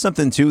 And that's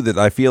something too that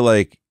I feel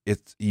like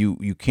it's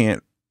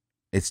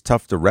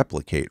tough to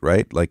replicate,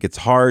 right? Like it's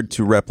hard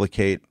to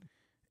replicate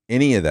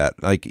any of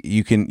that. Like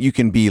you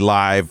can be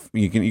live,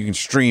 you can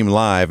stream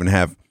live and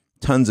have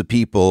tons of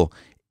people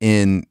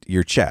in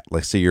your chat.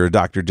 Like say you're a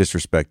Dr.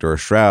 Disrespect or a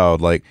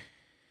Shroud, like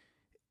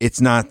it's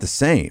not the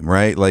same,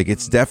 right? Like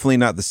it's definitely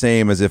not the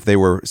same as if they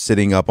were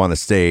sitting up on a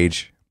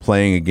stage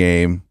playing a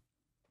game,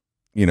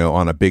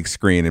 on a big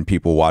screen and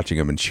people watching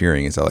them and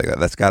cheering and stuff like that.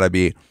 That's got to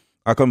be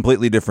a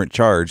completely different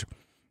charge.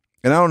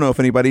 And I don't know if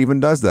anybody even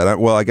does that.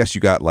 Well, I guess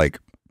you got like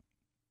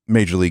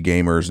Major League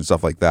Gamers and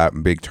stuff like that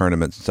and big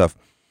tournaments and stuff.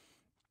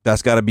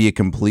 That's got to be a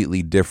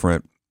completely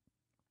different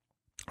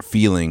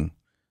feeling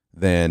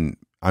than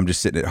I'm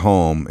just sitting at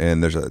home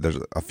and there's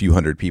a few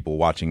hundred people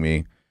watching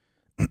me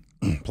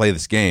play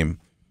this game.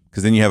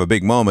 Because then you have a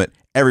big moment,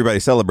 everybody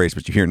celebrates,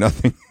 but you hear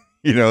nothing.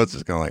 It's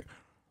just kind of like,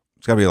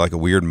 it's got to be like a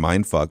weird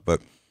mind fuck.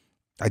 But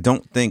I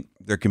don't think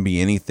there can be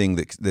anything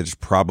that's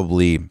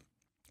probably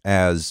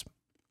that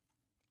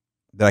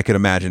I could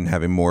imagine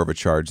having more of a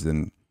charge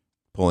than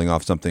pulling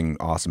off something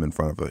awesome in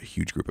front of a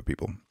huge group of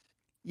people.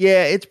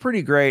 Yeah, it's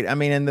pretty great. I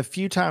mean, and the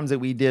few times that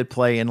we did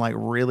play in like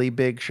really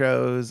big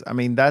shows, I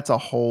mean, that's a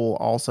whole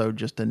also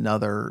just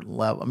another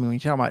level. I mean, when you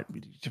talk about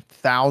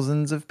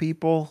thousands of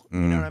people, you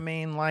know what I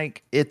mean?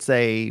 Like it's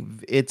a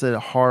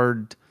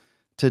hard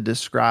to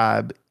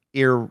describe,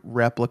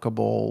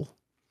 irreplicable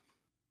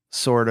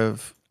sort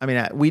of. I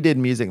mean, we did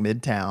Music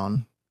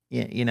Midtown,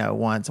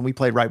 once, and we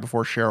played right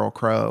before Sheryl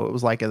Crow. It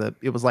was like the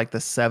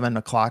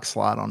 7:00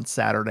 slot on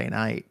Saturday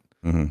night.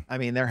 Mm-hmm. I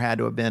mean, there had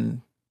to have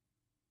been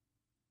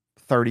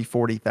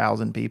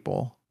 40,000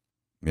 people.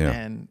 Yeah.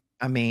 And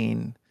I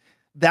mean,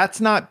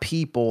 that's not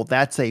people.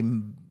 That's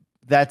an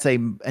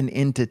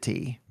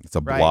entity. It's a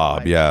right? blob.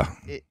 Like, yeah.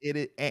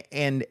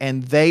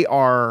 And they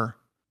are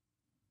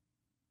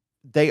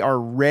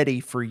ready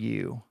for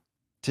you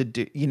to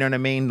do, you know what I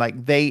mean?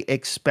 Like they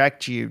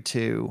expect you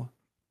to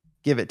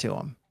give it to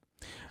them.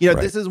 Right.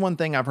 This is one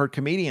thing I've heard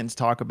comedians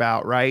talk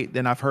about, right?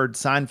 Then I've heard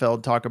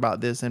Seinfeld talk about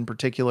this in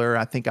particular.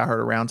 I think I heard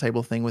a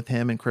roundtable thing with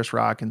him and Chris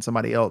Rock and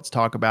somebody else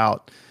talk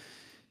about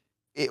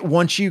it.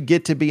 Once you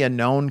get to be a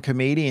known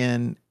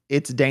comedian,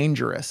 it's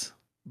dangerous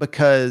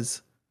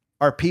because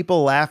are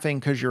people laughing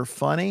because you're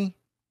funny?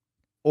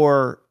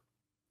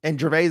 And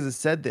Gervais has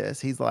said this,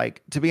 he's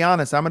like, to be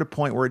honest, I'm at a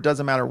point where it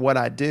doesn't matter what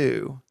I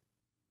do,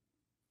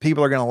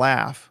 people are going to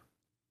laugh.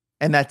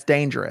 And that's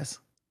dangerous.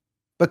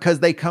 Because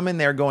they come in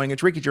there going,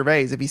 it's Ricky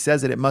Gervais. If he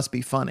says it, it must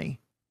be funny.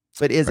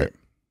 But is it?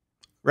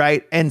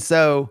 Right. And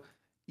so,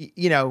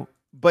 in a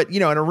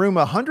room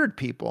of 100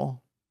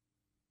 people,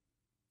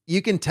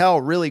 you can tell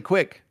really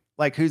quick,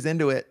 like who's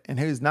into it and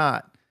who's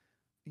not.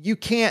 You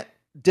can't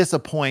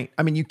disappoint.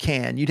 I mean, you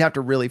can. You'd have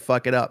to really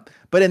fuck it up.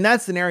 But in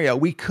that scenario,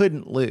 we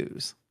couldn't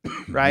lose.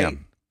 Right. Yeah.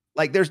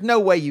 Like there's no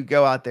way you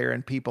go out there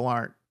and people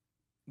aren't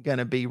going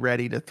to be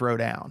ready to throw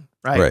down.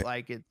 Right.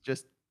 Like it's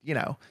just,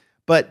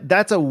 But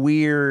that's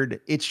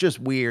it's just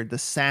weird. The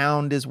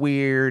sound is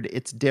weird.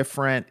 It's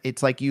different.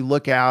 It's like you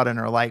look out and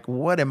are like,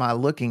 what am I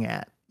looking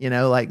at?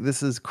 Like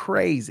this is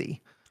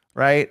crazy.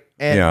 Right.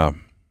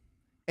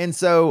 And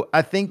so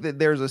I think that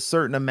there's a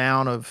certain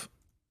amount of,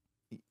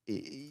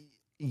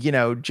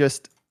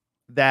 just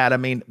that. I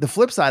mean, the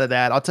flip side of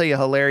that, I'll tell you a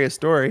hilarious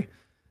story.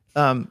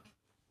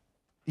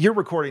 You're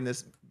recording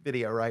this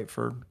video, right?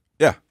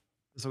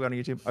 This will go on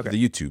YouTube. Okay.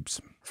 The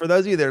YouTubes. For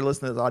those of you that are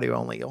listening to this audio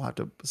only, you'll have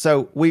to.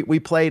 So we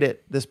played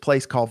at this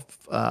place called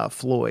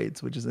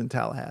Floyd's, which is in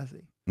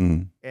Tallahassee.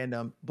 Mm-hmm.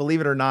 And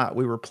believe it or not,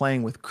 we were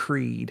playing with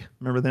Creed.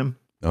 Remember them?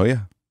 Oh yeah.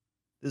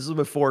 This was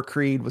before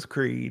Creed was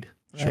Creed.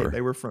 Right? Sure.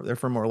 They're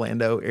from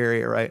Orlando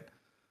area, right?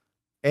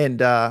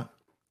 And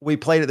we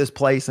played at this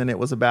place, and it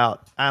was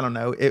about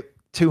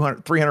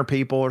 200, 300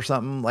 people or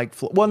something. Like,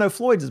 well, no,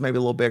 Floyd's is maybe a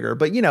little bigger,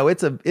 but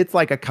it's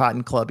like a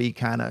cotton clubby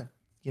kind of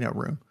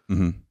room.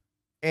 Mm-hmm.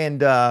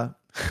 And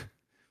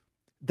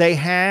they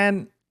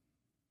had,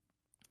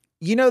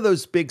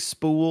 those big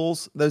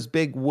spools, those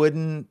big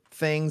wooden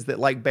things that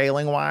like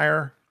baling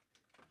wire.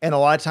 And a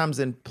lot of times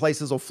in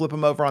places will flip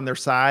them over on their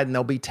side and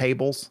there'll be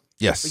tables.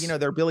 Yes. But,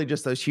 they're really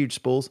just those huge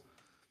spools.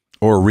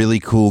 Or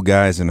really cool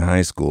guys in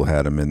high school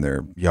had them in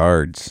their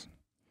yards.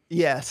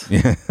 Yes.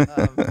 Yeah.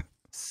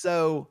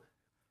 So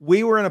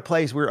we were in a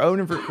place, we were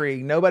owning for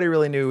Creed. Nobody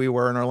really knew we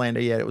were in Orlando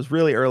yet. It was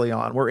really early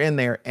on. We're in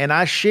there. And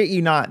I shit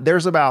you not,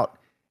 there's about,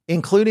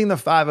 including the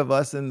 5 of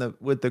us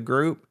with the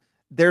group,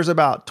 there's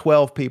about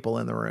 12 people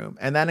in the room.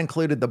 And that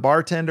included the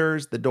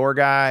bartenders, the door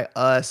guy,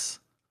 us,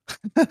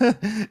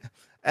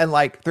 and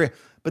like 3.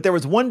 But there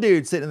was one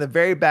dude sitting in the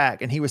very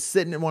back, and he was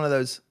sitting in one of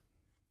those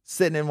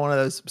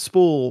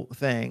spool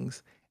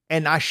things.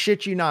 And I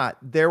shit you not,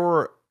 there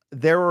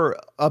were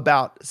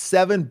about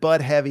 7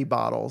 Bud Heavy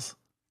bottles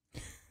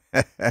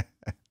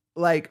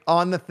like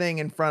on the thing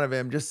in front of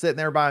him, just sitting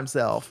there by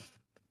himself.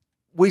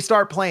 We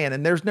start playing,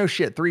 and there's no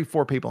shit,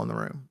 3-4 people in the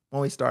room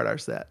when we start our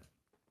set.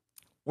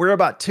 We're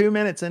about 2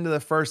 minutes into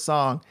the first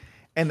song,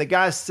 and the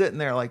guy's sitting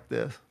there like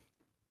this.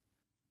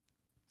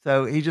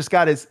 So he's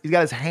got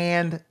his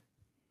hand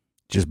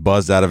just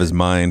buzzed out of his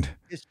mind,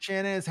 his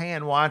chin in his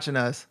hand, watching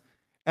us.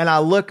 And I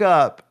look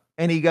up,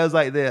 and he goes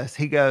like this.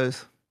 He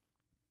goes,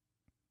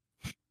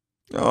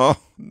 "Oh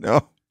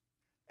no!"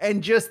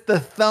 And just the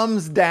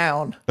thumbs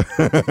down.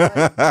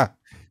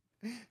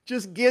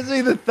 Just gives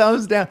me the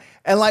thumbs down.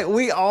 And like,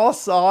 we all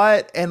saw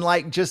it and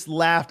like just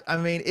laughed. I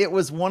mean, it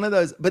was one of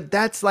those, but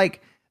that's what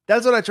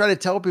I try to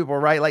tell people,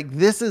 right? Like,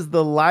 this is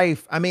the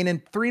life. I mean,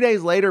 and 3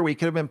 days later, we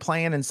could have been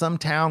playing in some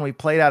town we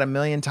played out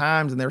 1,000,000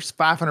 times, and there's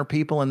 500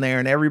 people in there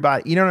and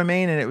everybody, you know what I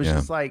mean? And it was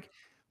just like,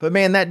 but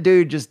man, that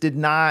dude just did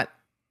not,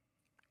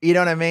 you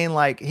know what I mean?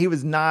 Like, he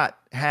was not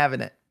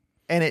having it.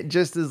 And it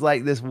just is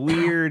like this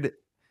weird,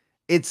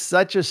 it's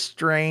such a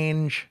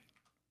strange,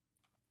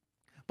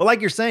 But like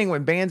you're saying,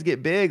 when bands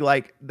get big,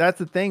 like that's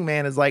the thing,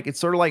 man, is like it's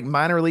sort of like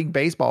minor league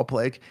baseball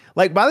play.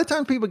 Like by the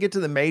time people get to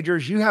the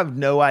majors, you have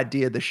no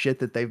idea the shit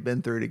that they've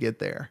been through to get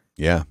there.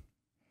 Yeah.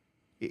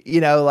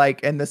 You know,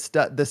 like, and the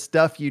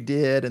stuff you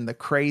did and the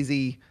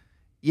crazy,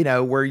 you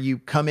know, where you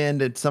come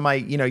into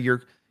somebody, you know,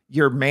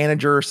 your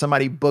manager or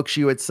somebody books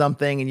you at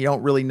something and you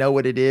don't really know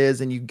what it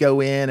is, and you go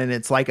in and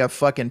it's like a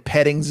fucking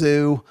petting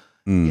zoo,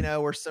 you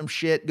know, or some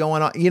shit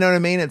going on. You know what I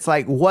mean? It's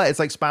like what? It's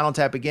like Spinal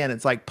Tap again.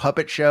 It's like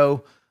puppet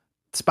show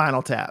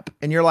Spinal Tap.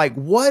 And you're like,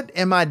 what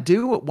am I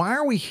doing? Why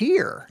are we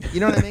here?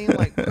 You know what I mean?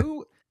 Like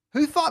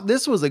who thought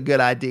this was a good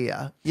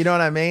idea? You know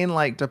what I mean?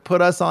 Like to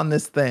put us on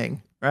this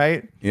thing,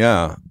 right?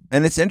 Yeah.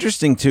 And it's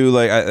interesting too,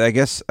 like I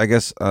guess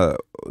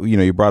you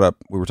know, you brought up,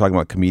 we were talking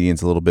about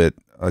comedians a little bit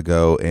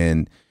ago,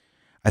 and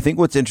I think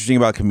what's interesting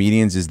about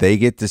comedians is they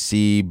get to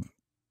see,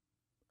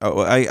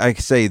 I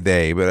say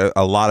they, but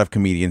a lot of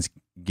comedians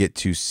get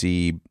to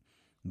see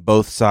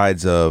both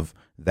sides of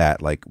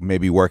that, like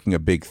maybe working a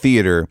big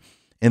theater.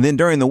 And then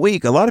during the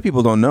week, a lot of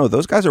people don't know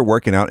those guys are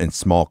working out in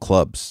small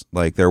clubs.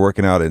 Like they're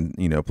working out in,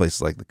 you know,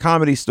 places like the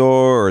Comedy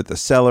Store or the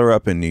Cellar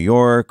up in New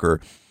York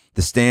or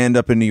the Stand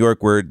up in New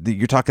York, where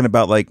you're talking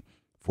about like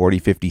 40,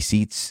 50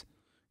 seats,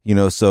 you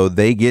know, so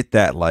they get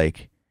that,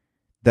 like,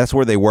 that's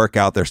where they work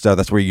out their stuff.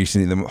 That's where you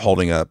see them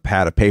holding a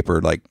pad of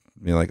paper, like,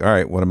 you know, like, all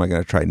right, what am I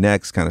going to try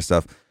next kind of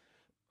stuff,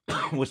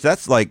 which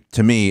that's like,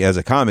 to me as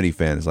a comedy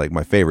fan, is like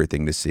my favorite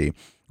thing to see.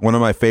 One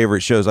of my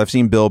favorite shows, I've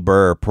seen Bill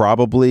Burr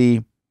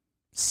probably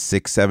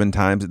 6-7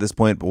 times at this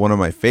point, but one of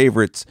my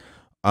favorites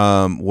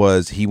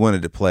was he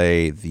wanted to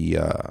play the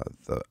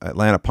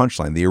Atlanta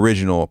Punchline, the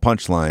original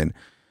Punchline,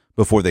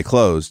 before they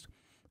closed,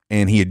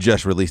 and he had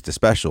just released a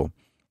special.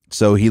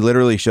 So he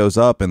literally shows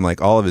up and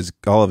like all of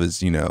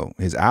his, you know,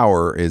 his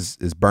hour is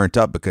burnt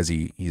up because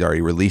he's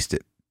already released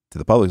it to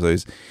the public.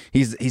 So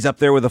he's up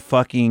there with a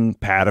fucking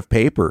pad of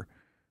paper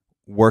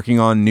working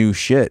on new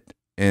shit.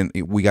 And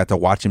we got to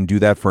watch him do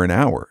that for an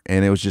hour.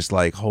 And it was just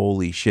like,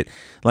 holy shit.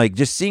 Like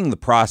just seeing the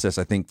process,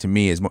 I think to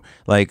me is more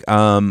like,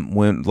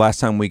 when last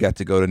time we got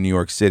to go to New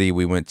York City,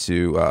 we went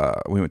to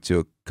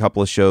a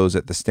couple of shows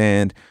at the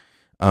Stand,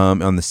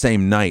 on the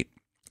same night.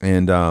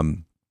 And,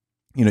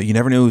 you know, you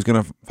never know who's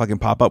going to fucking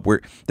pop up.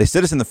 They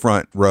sit us in the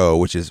front row,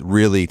 which is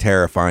really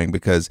terrifying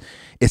because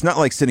it's not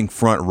like sitting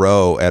front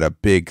row at a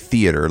big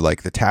theater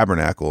like the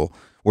Tabernacle,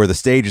 where the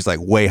stage is like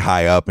way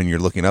high up and you're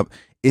looking up.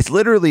 It's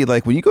literally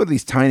like when you go to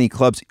these tiny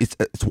clubs,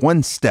 it's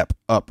one step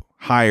up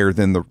higher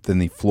than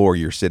the floor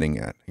you're sitting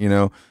at, you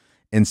know?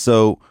 And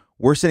so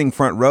we're sitting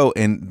front row,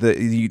 and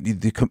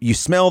you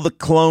smell the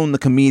cologne the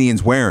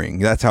comedian's wearing.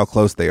 That's how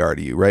close they are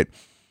to you, right?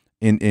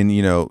 And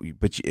you know,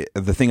 but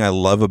the thing I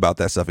love about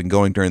that stuff and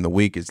going during the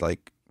week is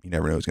like, you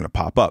never know who's going to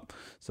pop up.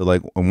 So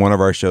like on one of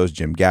our shows,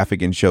 Jim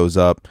Gaffigan shows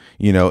up,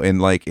 you know, and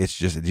like, he's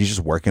just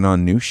working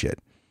on new shit.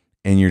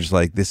 And you're just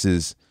like, this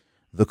is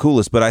the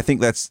coolest. But I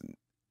think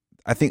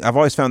I've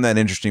always found that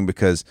interesting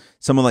because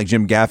someone like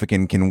Jim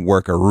Gaffigan can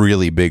work a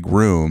really big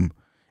room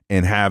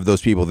and have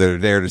those people that are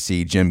there to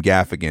see Jim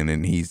Gaffigan.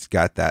 And he's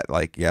got that,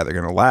 like, yeah, they're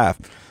going to laugh,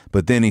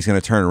 but then he's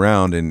going to turn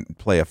around and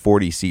play a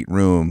 40-seat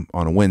room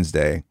on a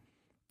Wednesday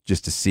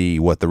just to see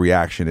what the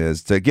reaction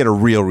is, to get a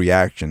real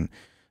reaction,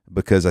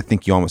 because I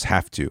think you almost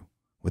have to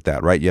with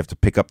that, right? You have to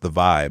pick up the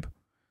vibe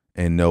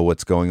and know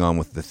what's going on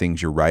with the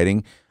things you're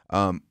writing.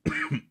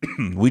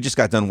 We just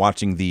got done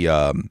watching the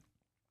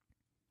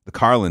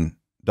Carlin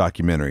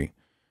documentary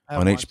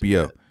on HBO,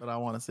 yet, but I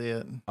want to see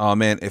it. Oh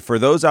man, for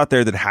those out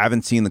there that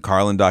haven't seen the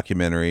Carlin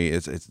documentary,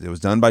 it was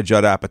done by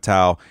Judd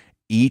Apatow.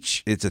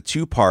 It's a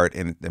 2-part,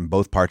 and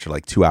both parts are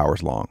like 2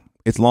 hours long.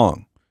 It's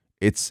long.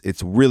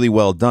 It's really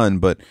well done,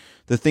 but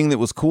the thing that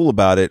was cool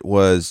about it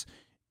was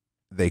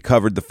they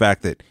covered the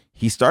fact that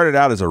he started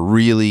out as a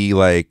really,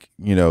 like,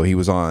 you know, he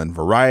was on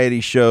variety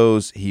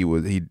shows. He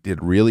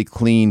did really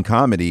clean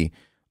comedy,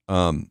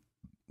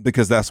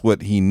 because that's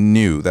what he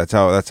knew. That's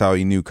how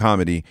he knew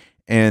comedy.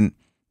 And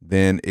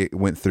then it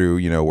went through,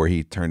 you know, where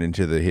he turned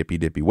into the hippy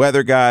dippy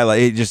weather guy.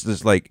 Like it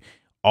just like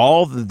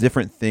all the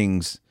different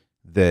things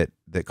that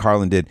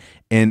Carlin did.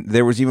 And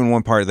there was even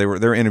one part they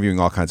were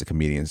interviewing all kinds of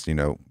comedians, you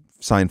know,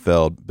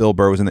 Seinfeld, Bill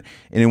Burr was in there.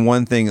 And in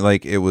one thing,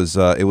 like it was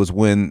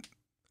when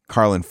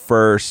Carlin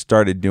first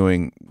started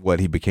doing what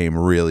he became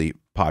really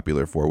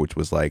popular for, which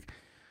was like,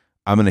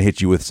 I'm going to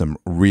hit you with some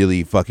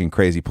really fucking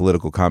crazy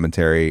political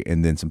commentary,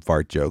 and then some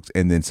fart jokes,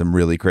 and then some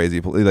really crazy,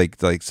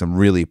 like some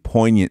really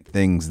poignant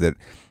things that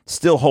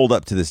still hold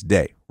up to this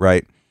day.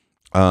 Right.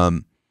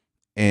 You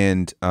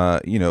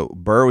know,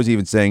 Burr was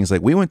even saying, it's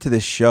like, we went to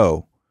this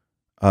show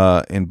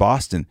in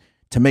Boston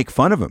to make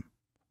fun of him.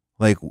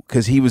 Like,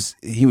 cause he was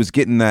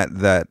getting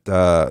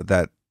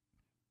that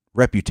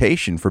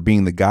reputation for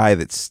being the guy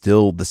that's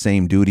still the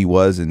same dude he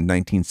was in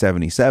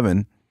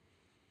 1977.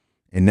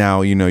 And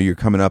now, you know, you're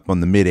coming up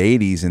on the mid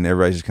 80s and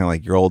everybody's just kind of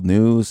like, your old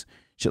news,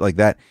 shit like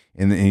that.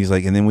 And he's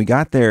like, and then we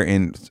got there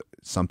and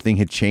something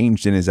had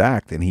changed in his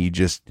act, and he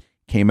just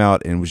came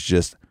out and was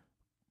just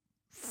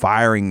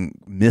firing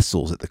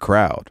missiles at the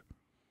crowd.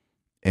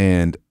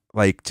 And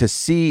like to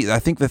see, I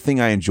think the thing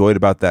I enjoyed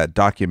about that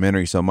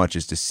documentary so much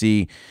is to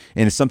see,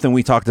 and it's something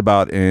we talked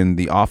about in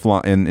the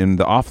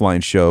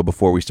offline show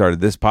before we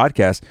started this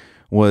podcast,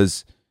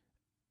 was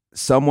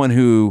someone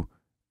who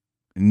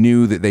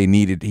knew that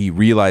he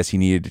realized he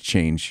needed to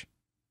change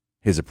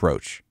his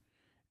approach.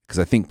 Because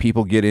I think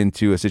people get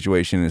into a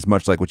situation, as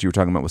much like what you were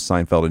talking about with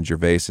Seinfeld and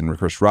Gervais and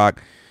Chris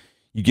Rock,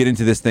 you get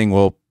into this thing,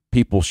 well,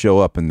 people show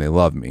up and they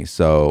love me.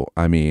 So,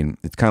 I mean,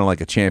 it's kind of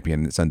like a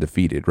champion that's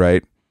undefeated,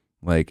 right?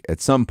 Like at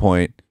some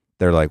point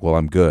they're like, well,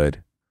 I'm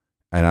good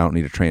and I don't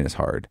need to train as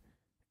hard.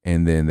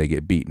 And then they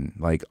get beaten.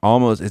 Like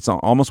it's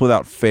almost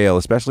without fail,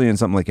 especially in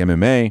something like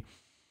MMA,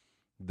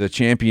 the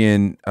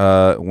champion,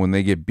 when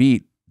they get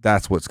beat,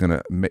 that's what's going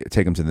to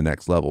take them to the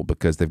next level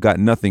because they've got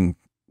nothing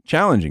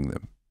challenging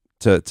them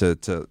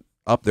to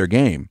up their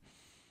game.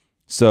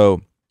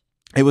 So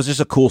it was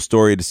just a cool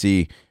story to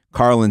see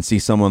Carlin see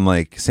someone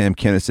like Sam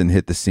Kinison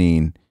hit the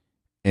scene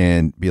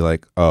and be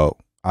like, oh,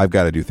 I've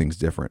got to do things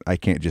different. I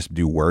can't just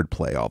do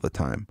wordplay all the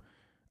time.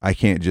 I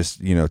can't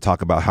just,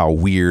 talk about how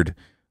weird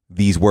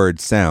these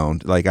words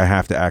sound. Like I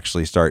have to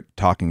actually start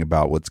talking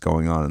about what's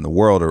going on in the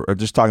world or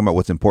just talking about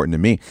what's important to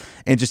me.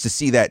 And just to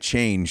see that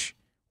change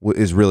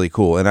is really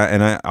cool. And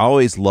I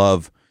always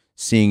love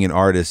seeing an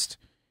artist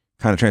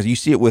kind of you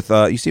see it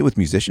with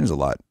musicians a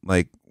lot.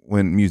 Like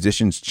when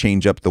musicians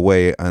change up the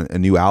way a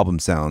new album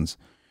sounds.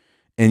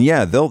 And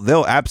yeah,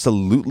 they'll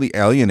absolutely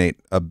alienate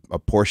a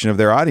portion of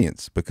their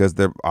audience because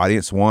their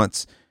audience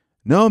wants,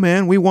 no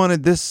man, we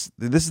wanted this.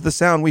 This is the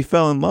sound we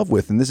fell in love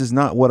with, and this is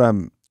not what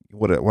I'm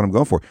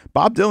going for.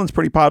 Bob Dylan's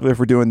pretty popular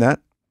for doing that.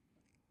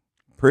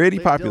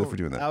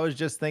 I was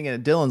just thinking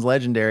Dylan's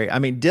legendary. I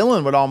mean,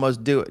 Dylan would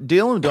almost do it.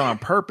 Dylan would do it on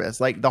purpose.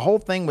 Like the whole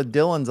thing with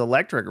Dylan's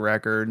Electric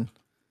record,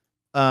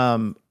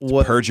 was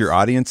purge your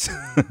audience.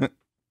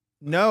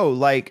 No,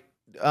 like,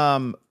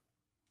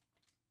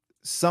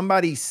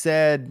 somebody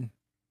said.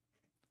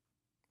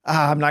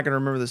 I'm not going to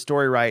remember the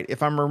story right.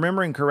 If I'm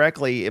remembering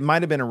correctly, it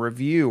might have been a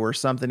review or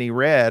something he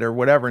read or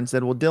whatever and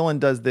said, well, Dylan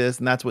does this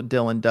and that's what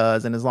Dylan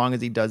does. And as long as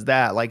he does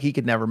that, like he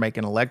could never make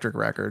an electric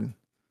record.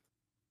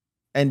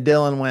 And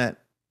Dylan went,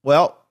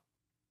 well,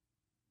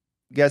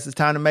 guess it's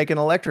time to make an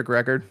electric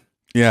record.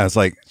 Yeah. It's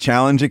like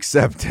challenge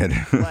accepted.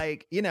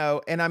 Like,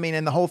 and I mean,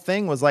 and the whole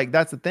thing was like,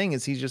 that's the thing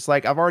is he's just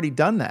like, I've already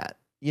done that.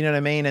 You know what I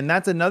mean? And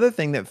that's another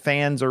thing that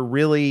fans are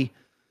really,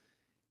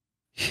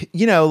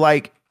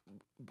 like,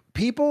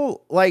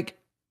 people like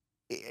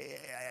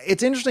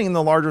it's interesting in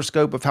the larger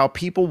scope of how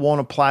people won't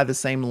apply the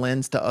same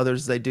lens to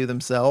others as they do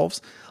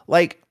themselves.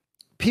 Like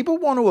people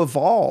want to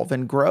evolve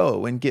and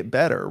grow and get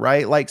better,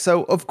 right? Like,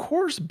 so of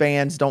course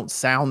bands don't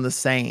sound the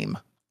same,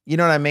 you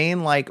know what I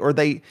mean? Like,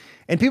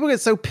 and people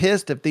get so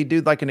pissed if they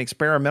do like an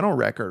experimental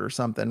record or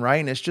something, right?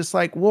 And it's just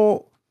like,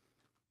 well,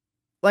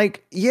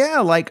 like, yeah,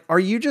 like, are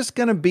you just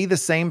going to be the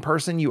same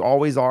person you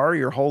always are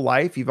your whole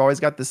life? You've always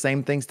got the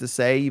same things to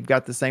say. You've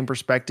got the same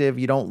perspective.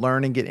 You don't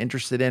learn and get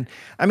interested in.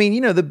 I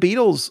mean, the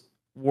Beatles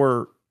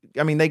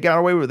they got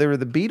away with, they were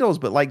the Beatles,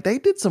 but like they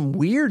did some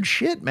weird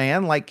shit,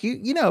 man. Like,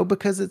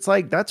 because it's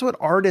like, that's what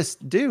artists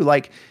do.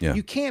 Like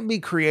You can't be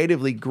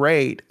creatively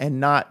great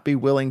and not be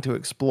willing to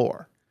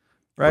explore.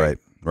 Right.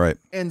 Right.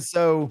 And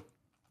so,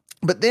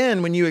 but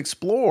then when you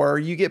explore,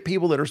 you get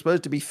people that are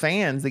supposed to be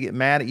fans that get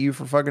mad at you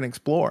for fucking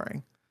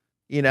exploring.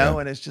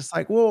 And it's just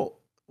like, well,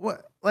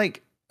 what,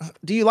 like,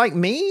 do you like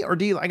me or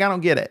do you like, I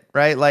don't get it.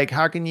 Right. Like,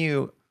 how can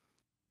you,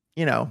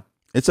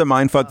 it's a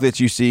mind fuck that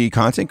you see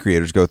content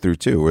creators go through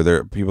too,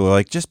 where people are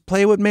like, just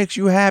play what makes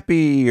you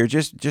happy or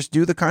just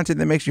do the content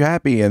that makes you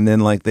happy. And then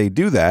like, they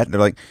do that. They're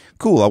like,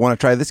 cool, I want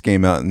to try this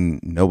game out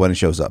and nobody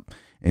shows up.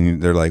 And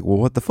they're like, well,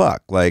 what the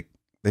fuck? Like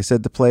they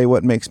said to play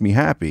what makes me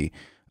happy.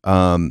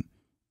 And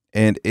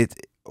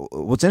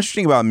what's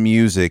interesting about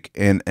music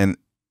and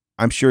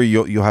I'm sure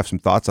you'll have some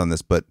thoughts on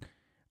this, but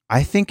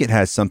I think it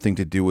has something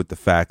to do with the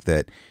fact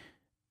that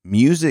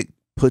music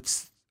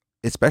puts,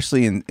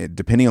 especially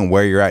depending on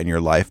where you're at in your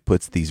life,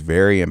 puts these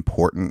very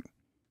important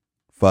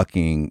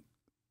fucking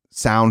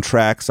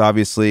soundtracks,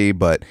 obviously,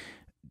 but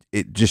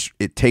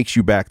it takes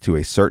you back to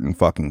a certain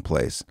fucking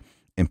place.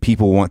 And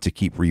people want to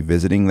keep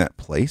revisiting that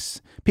place.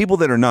 People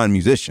that are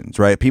non-musicians,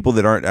 right? People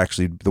that aren't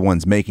actually the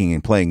ones making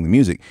and playing the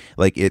music.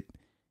 Like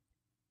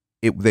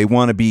they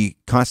want to be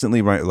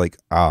constantly right. Like,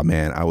 oh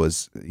man, I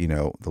was,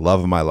 the love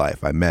of my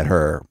life. I met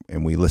her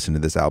and we listened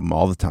to this album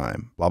all the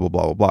time, blah, blah,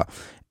 blah, blah, blah.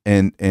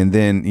 And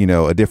then,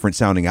 a different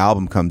sounding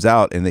album comes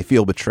out and they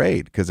feel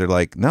betrayed because they're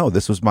like, no,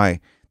 this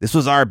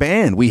was our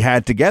band we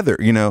had together,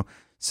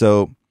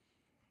 So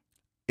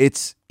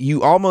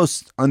you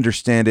almost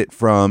understand it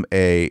from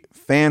a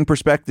fan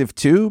perspective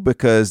too,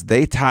 because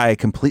they tie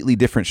completely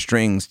different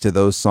strings to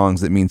those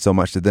songs that mean so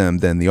much to them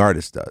than the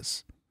artist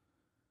does.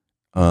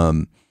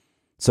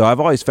 So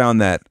I've always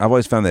found that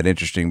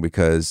interesting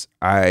because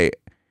I've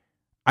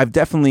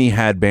definitely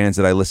had bands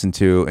that I listen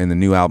to and the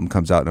new album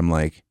comes out and I'm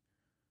like,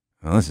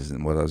 well, this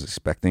isn't what I was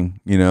expecting,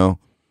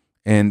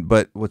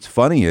 but what's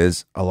funny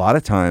is a lot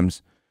of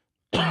times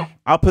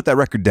I'll put that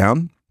record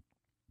down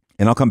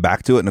and I'll come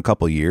back to it in a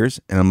couple of years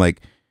and I'm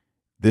like,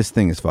 this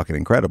thing is fucking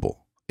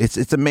incredible.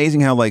 It's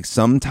amazing how like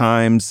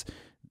sometimes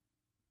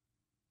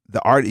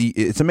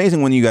it's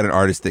amazing when you got an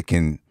artist that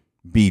can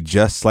be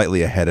just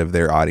slightly ahead of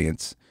their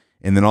audience,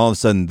 and then all of a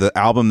sudden the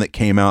album that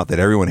came out that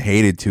everyone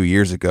hated 2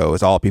 years ago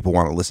is all people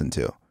want to listen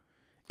to.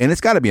 And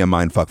it's got to be a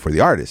mind fuck for the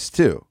artist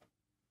too.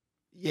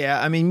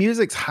 Yeah, I mean,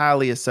 music's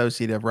highly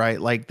associative,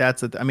 right? Like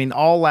I mean,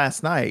 all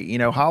last night,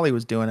 Holly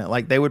was doing it.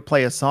 Like they would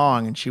play a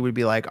song and she would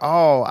be like,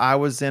 "Oh, I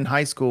was in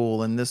high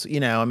school and this,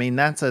 I mean,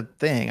 that's a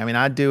thing. I mean,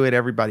 I do it,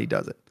 everybody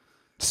does it."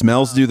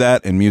 Smells do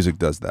that and music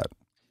does that.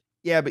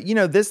 Yeah, but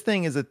this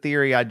thing is a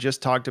theory I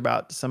just talked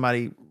about to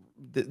somebody.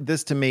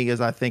 This to me is,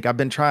 I think I've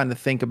been trying to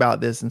think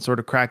about this and sort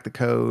of crack the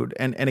code.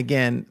 And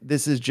again,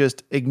 this is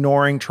just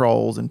ignoring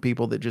trolls and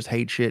people that just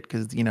hate shit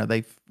because,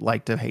 they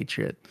like to hate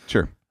shit.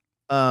 Sure.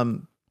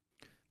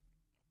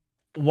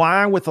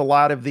 Why with a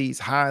lot of these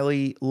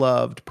highly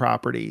loved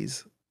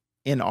properties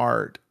in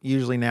art,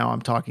 usually now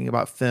I'm talking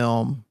about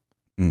film,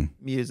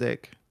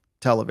 music,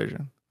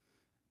 television,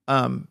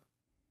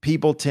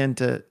 people tend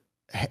to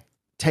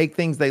take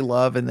things they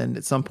love and then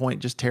at some point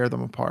just tear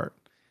them apart.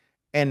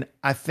 And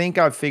I think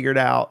I've figured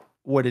out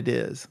what it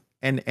is.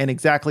 And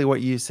exactly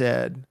what you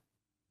said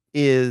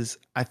is,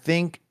 I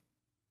think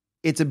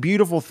it's a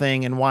beautiful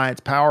thing, and why it's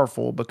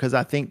powerful, because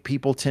I think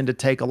people tend to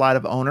take a lot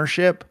of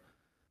ownership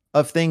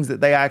of things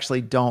that they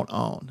actually don't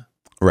own.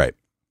 Right.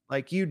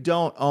 Like you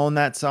don't own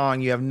that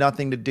song. You have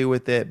nothing to do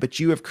with it, but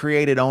you have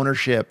created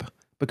ownership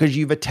because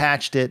you've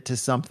attached it to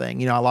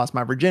something. I lost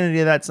my virginity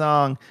to that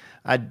song.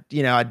 I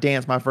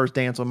danced my first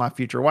dance with my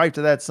future wife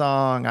to that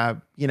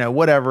song.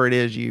 Whatever it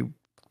is you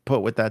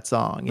put with that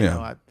song,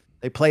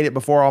 they played it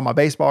before all my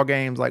baseball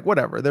games, like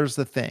whatever, there's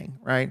the thing.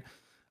 Right.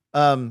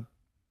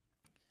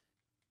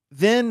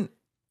 Then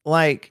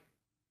like,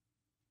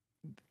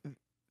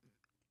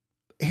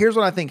 here's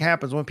what I think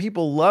happens when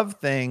people love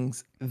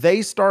things,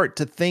 they start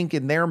to think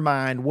in their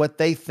mind what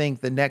they think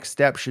the next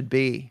step should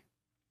be.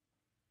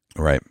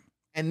 Right.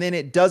 And then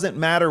it doesn't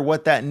matter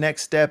what that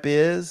next step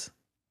is.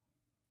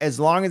 As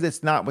long as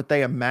it's not what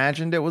they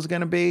imagined it was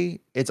going to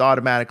be, it's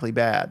automatically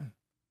bad.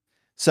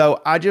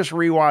 So I just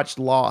rewatched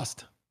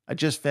Lost. I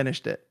just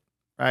finished it.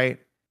 Right.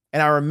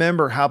 And I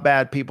remember how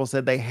bad people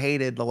said they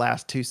hated the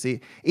last two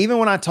seasons. Even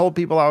when I told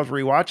people I was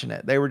rewatching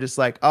it, they were just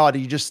like, "Oh, do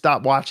you just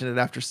stop watching it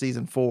after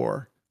season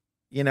 4?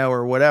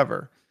 Or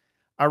whatever."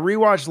 I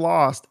rewatched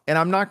Lost, and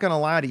I'm not going to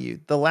lie to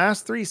you. The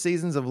last 3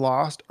 seasons of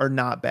Lost are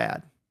not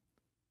bad.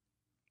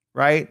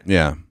 Right?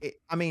 Yeah.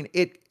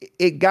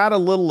 It got a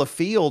little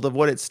afield of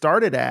what it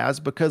started as,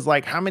 because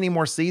like, how many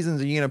more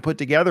seasons are you going to put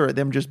together of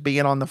them just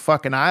being on the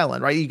fucking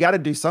island, right? You got to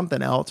do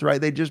something else, right?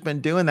 They've just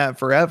been doing that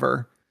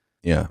forever.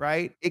 Yeah.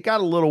 Right? It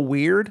got a little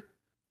weird,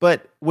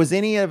 but was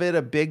any of it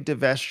a big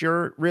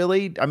divestiture,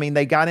 really? I mean,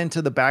 they got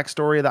into the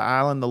backstory of the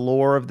island, the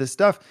lore of this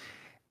stuff.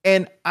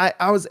 And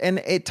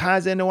and it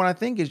ties into what I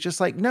think is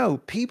just like, no,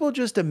 people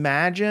just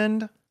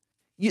imagined,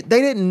 they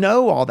didn't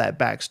know all that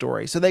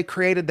backstory. So they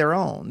created their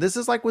own. This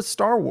is like with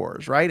Star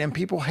Wars, right? And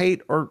people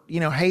hate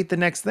the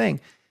next thing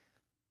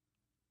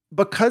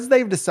because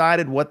they've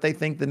decided what they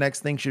think the next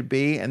thing should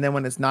be. And then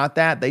when it's not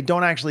that, they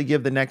don't actually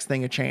give the next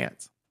thing a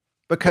chance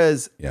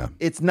because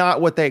it's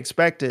not what they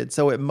expected.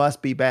 So it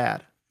must be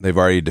bad. They've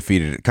already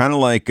defeated it. Kind of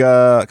like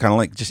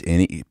just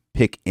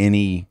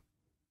any,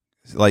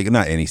 like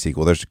not any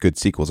sequel. There's good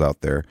sequels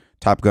out there.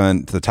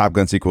 The Top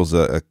Gun sequel's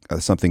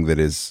something that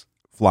is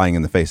flying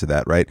in the face of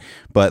that, right?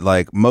 But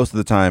like most of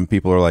the time,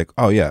 people are like,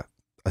 "Oh yeah,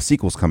 a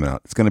sequel's coming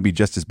out. It's going to be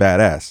just as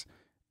badass,"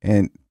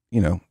 and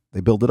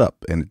they build it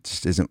up, and it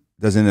just doesn't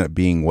end up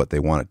being what they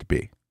want it to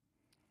be.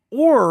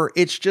 Or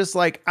it's just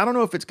like, I don't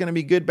know if it's going to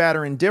be good, bad,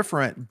 or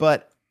indifferent,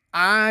 but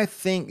I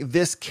think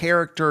this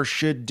character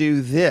should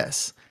do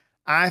this.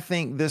 I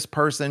think this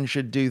person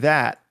should do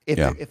that.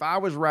 If I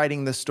was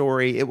writing the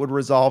story, it would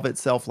resolve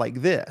itself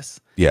like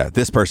this. Yeah,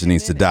 this person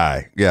needs to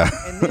die. Yeah.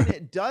 And then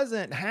it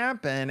doesn't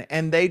happen,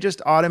 and they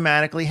just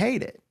automatically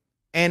hate it.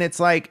 And it's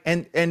like,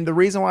 and the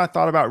reason why I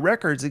thought about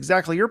records,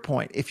 exactly your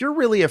point. If you're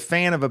really a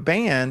fan of a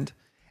band,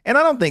 and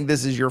I don't think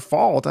this is your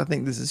fault, I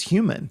think this is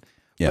human.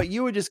 Yeah. But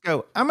you would just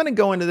go, I'm going to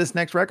go into this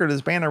next record of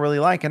this band I really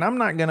like, and I'm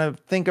not going to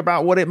think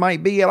about what it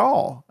might be at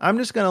all. I'm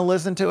just going to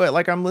listen to it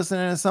like I'm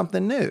listening to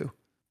something new,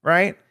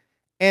 right?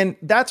 And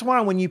that's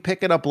why when you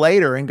pick it up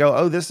later and go,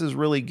 "Oh, this is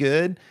really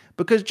good,"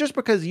 because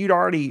you'd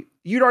already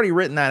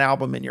written that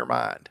album in your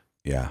mind.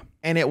 Yeah.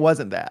 And it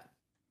wasn't that.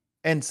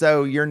 And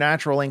so your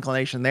natural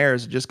inclination there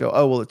is to just go,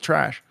 "Oh, well, it's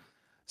trash."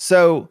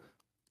 So,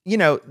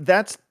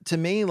 that's to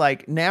me,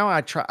 like now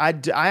I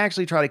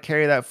actually try to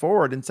carry that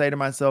forward and say to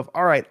myself,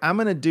 all right, I'm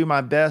going to do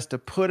my best to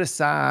put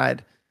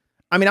aside.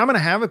 I mean, I'm going to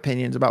have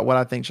opinions about what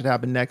I think should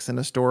happen next in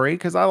a story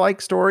because I like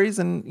stories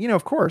and,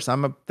 of course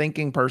I'm a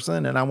thinking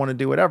person and I want to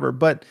do whatever,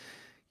 but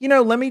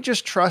let me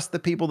just trust the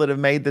people that have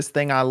made this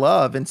thing I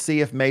love and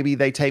see if maybe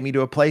they take me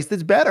to a place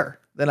that's better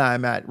than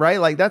I'm at, right?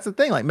 Like that's the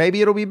thing. Like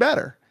maybe it'll be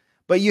better,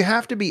 but you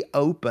have to be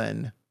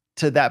open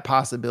to that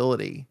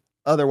possibility.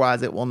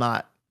 Otherwise it will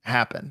not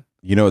happen.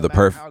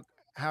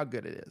 How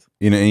good it is.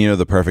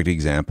 The perfect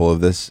example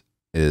of this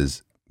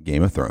is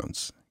Game of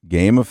Thrones.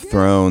 Game of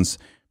Thrones,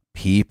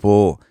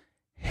 people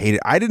hate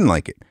it. I didn't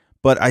like it,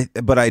 but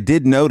I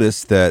did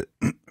notice that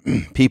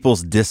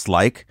people's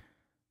dislike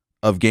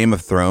of Game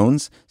of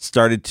Thrones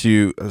started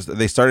to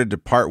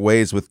part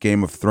ways with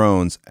Game of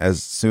Thrones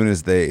as soon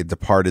as they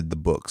departed the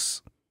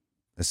books.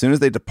 As soon as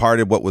they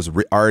departed what was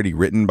already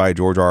written by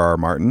George R. R.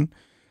 Martin,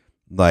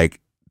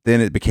 like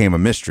then it became a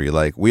mystery.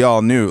 Like we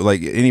all knew,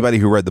 like anybody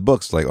who read the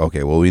books, like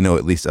okay, well we know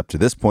at least up to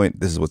this point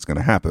this is what's going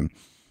to happen,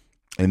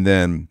 and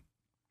then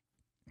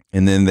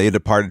they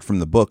departed from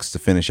the books to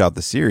finish out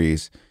the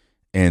series,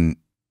 and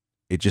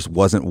it just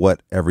wasn't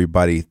what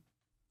everybody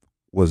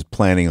was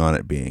planning on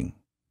it being,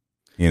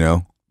 you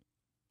know?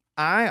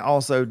 I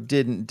also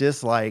didn't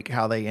dislike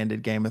how they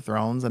ended Game of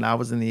Thrones, and I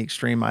was in the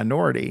extreme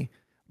minority.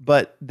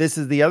 But this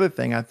is the other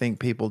thing I think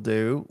people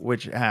do,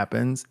 which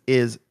happens,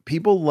 is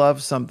people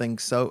love something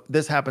so,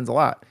 this happens a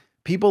lot.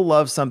 People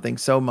love something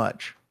so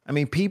much. I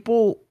mean,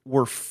 people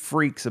were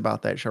freaks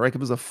about that show, right? It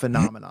was a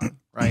phenomenon,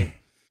 right?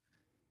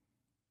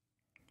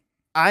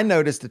 I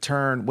noticed a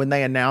turn when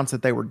they announced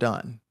that they were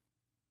done.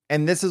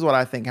 And this is what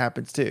I think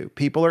happens too.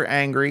 People are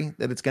angry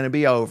that it's going to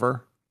be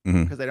over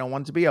because they don't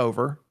want it to be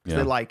over because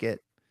they like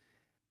it.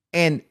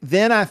 And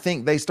then I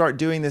think they start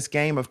doing this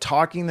game of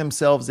talking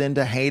themselves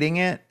into hating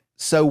it.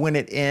 So when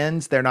it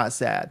ends, they're not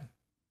sad.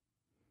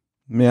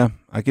 Yeah,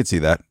 I could see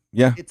that.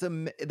 Yeah.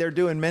 They're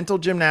doing mental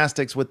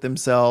gymnastics with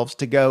themselves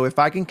to go, if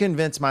I can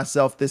convince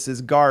myself this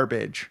is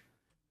garbage,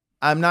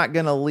 I'm not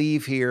going to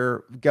leave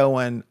here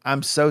going,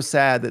 I'm so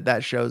sad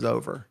that show's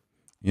over.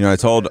 You know, I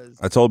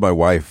told my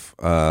wife,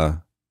 I'm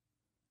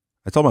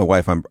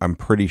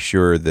pretty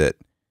sure that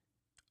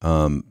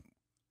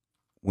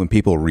when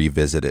people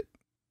revisit it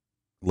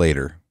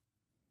later,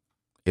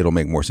 it'll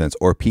make more sense.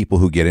 Or people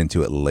who get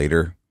into it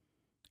later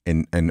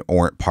and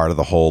aren't part of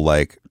the whole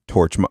like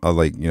torch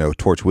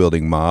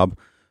wielding mob.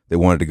 They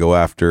wanted to go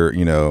after,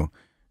 you know,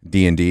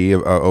 D&D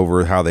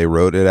over how they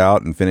wrote it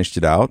out and finished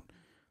it out.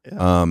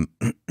 Yeah.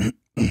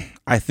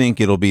 I think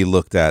it'll be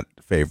looked at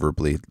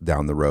favorably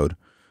down the road.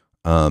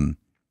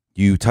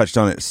 You touched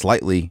on it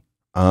slightly.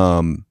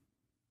 But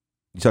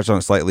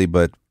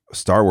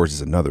Star Wars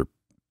is another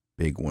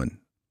big one.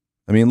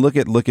 I mean, look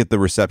at the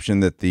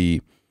reception that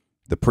the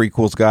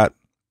prequels got,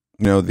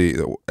 you know,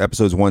 the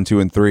episodes 1,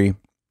 2, and 3.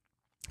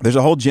 There's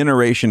a whole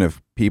generation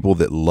of people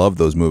that love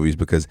those movies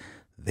because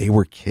they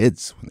were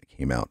kids when they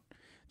came out.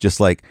 Just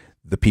like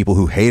the people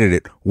who hated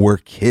it were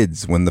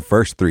kids when the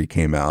first 3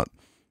 came out.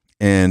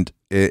 And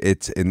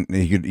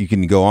you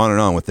can go on and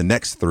on with the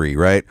next 3,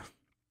 right?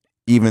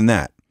 Even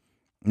that.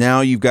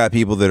 Now you've got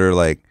people that are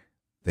like,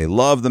 they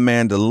love The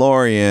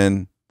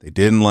Mandalorian. They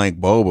didn't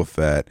like Boba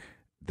Fett.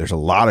 There's a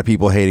lot of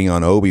people hating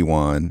on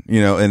Obi-Wan, you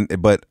know,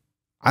 but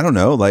I don't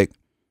know, like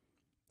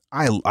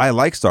I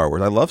like Star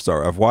Wars. I love Star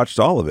Wars. I've watched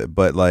all of it,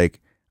 but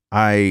like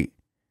I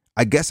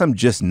guess I'm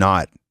just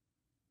not.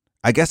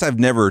 I guess I've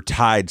never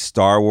tied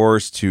Star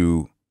Wars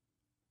to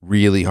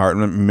really hard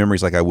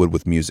memories like I would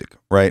with music,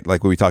 right?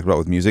 Like what we talked about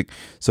with music.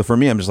 So for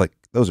me, I'm just like,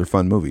 those are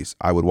fun movies.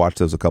 I would watch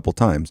those a couple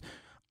times.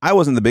 I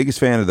wasn't the biggest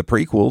fan of the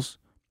prequels.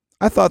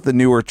 I thought the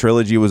newer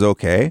trilogy was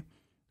okay,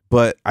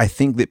 but I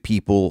think that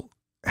people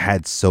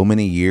had so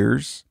many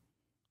years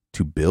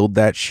to build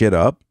that shit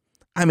up.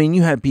 I mean,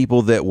 you had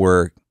people that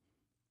were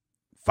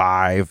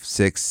 5,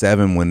 6,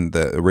 7 when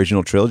the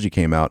original trilogy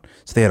came out.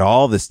 So they had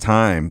all this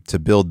time to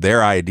build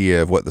their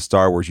idea of what the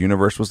Star Wars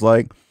universe was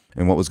like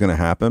and what was going to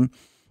happen.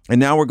 And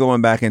now we're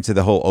going back into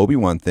the whole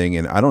Obi-Wan thing.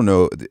 And I don't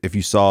know if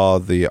you saw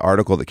the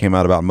article that came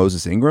out about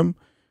Moses Ingram.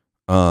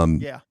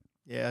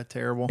 Yeah,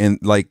 terrible. And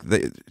like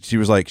she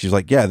was like,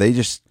 yeah, they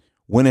just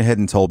went ahead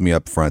and told me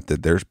up front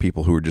that there's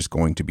people who are just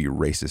going to be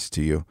racist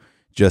to you.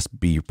 Just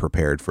be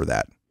prepared for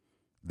that.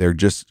 They're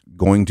just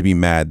going to be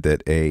mad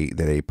that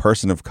a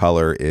person of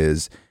color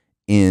is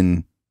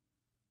in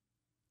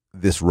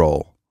this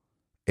role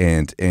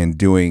and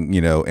doing,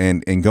 you know,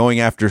 and going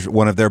after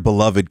one of their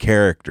beloved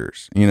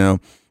characters. You know,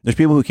 there's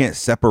people who can't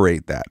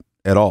separate that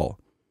at all.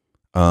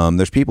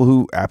 There's people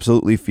who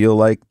absolutely feel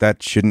like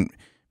that shouldn't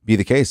be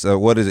the case.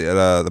 What is it?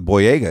 The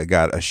Boyega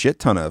got a shit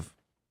ton of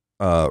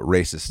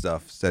racist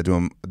stuff said to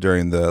him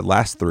during the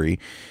last 3,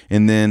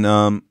 and then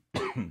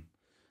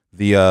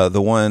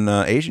the one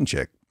Asian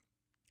chick,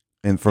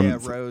 and from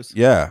Rose,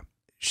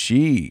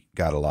 she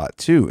got a lot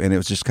too, and it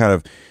was just kind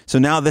of so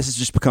now this has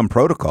just become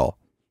protocol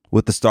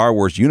with the Star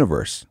Wars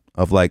universe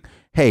of like,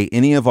 hey,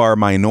 any of our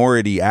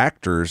minority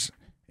actors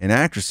and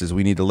actresses,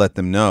 we need to let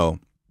them know,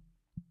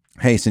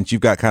 hey, since you've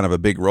got kind of a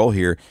big role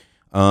here,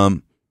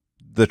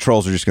 the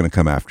trolls are just going to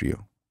come after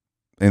you.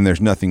 And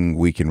there's nothing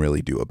we can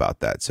really do about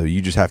that. So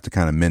you just have to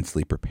kind of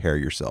mentally prepare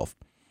yourself.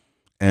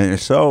 And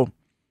it's so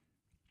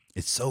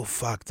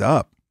fucked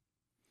up.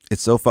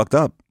 It's so fucked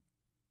up.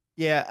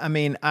 Yeah, I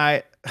mean,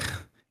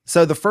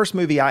 so the first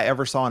movie I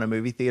ever saw in a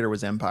movie theater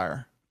was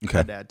Empire. Okay.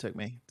 My dad took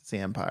me to see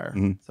Empire.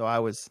 Mm-hmm. So I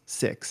was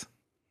 6.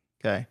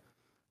 Okay.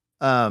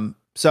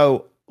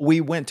 So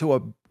we went to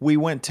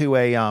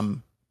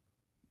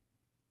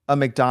a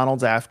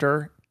McDonald's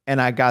after,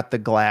 and I got the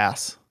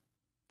glass,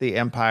 the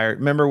Empire.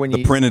 Remember when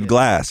the printed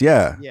glass?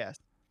 Yeah. Yes.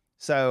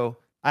 So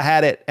I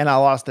had it and I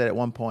lost it at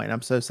one point.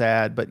 I'm so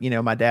sad, but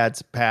my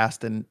dad's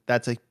passed and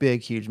that's a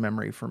big, huge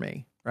memory for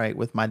me, right?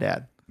 With my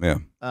dad. Yeah.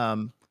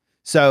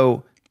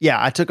 So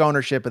yeah, I took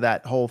ownership of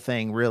that whole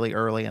thing really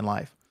early in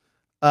life.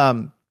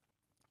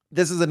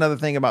 This is another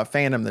thing about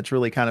fandom that's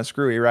really kind of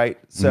screwy, right?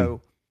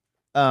 So,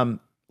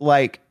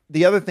 like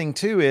the other thing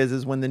too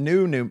is when the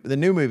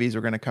new movies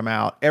are going to come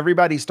out,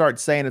 everybody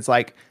starts saying it's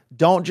like,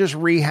 don't just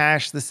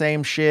rehash the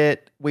same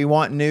shit. We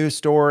want new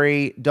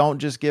story. Don't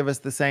just give us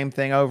the same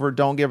thing over.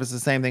 Don't give us the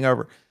same thing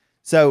over.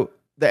 So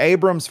the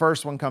Abrams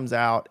first one comes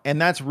out, and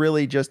that's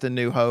really just A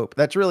New Hope.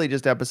 That's really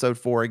just episode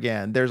 4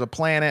 again. There's a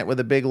planet with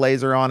a big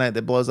laser on it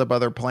that blows up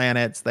other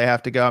planets. They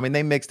have to go. I mean,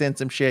 they mixed in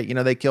some shit.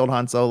 They killed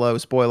Han Solo.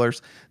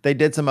 Spoilers. They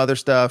did some other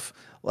stuff.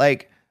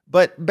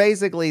 But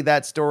basically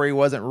that story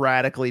wasn't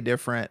radically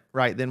different,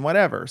 right? Then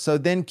whatever. So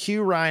then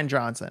cue Rian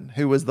Johnson,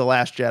 who was The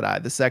Last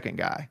Jedi, the second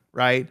guy,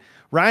 right?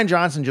 Rian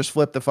Johnson just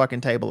flipped the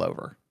fucking table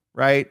over,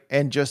 right?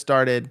 And just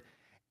started...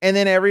 And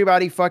then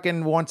everybody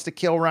fucking wants to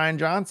kill Rian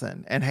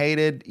Johnson and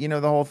hated, the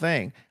whole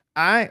thing.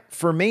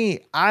 For me,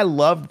 I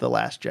loved The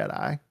Last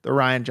Jedi, the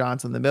Rian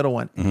Johnson, the middle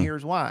one. And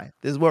here's why.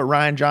 This is what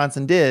Rian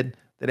Johnson did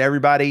that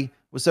everybody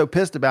was so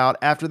pissed about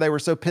after they were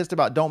so pissed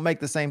about don't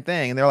make the same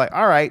thing. And they're like,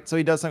 all right, so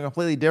he does something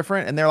completely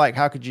different. And they're like,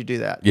 how could you do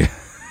that? Yeah.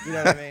 You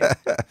know what I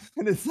mean?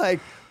 And it's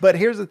like, but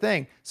here's the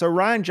thing. So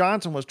Rian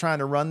Johnson was trying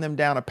to run them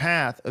down a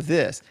path of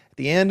this. At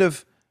the end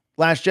of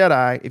Last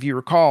Jedi, if you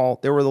recall,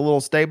 there were the little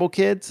stable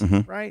kids,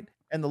 right?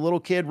 And the little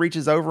kid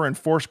reaches over and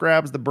force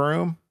grabs the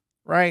broom,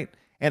 right?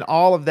 And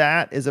all of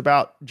that is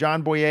about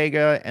John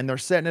Boyega, and they're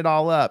setting it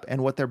all up.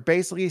 And what they're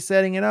basically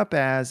setting it up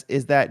as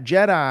is that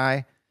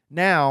Jedi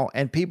now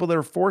and people that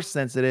are force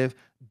sensitive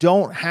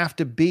don't have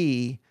to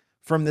be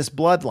from this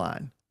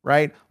bloodline,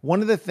 right?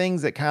 One of the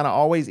things that kind of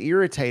always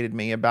irritated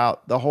me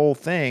about the whole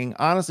thing,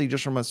 honestly,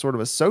 just from a sort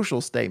of a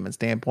social statement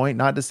standpoint,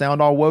 not to sound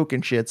all woke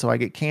and shit so I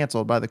get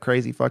canceled by the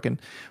crazy fucking,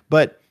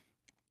 but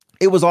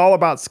it was all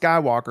about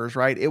Skywalkers,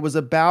 right? It was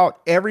about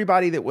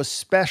everybody that was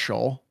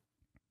special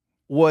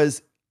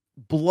was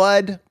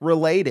blood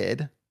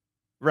related,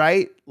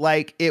 right?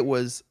 Like it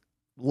was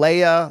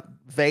Leia,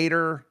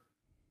 Vader,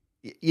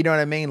 you know what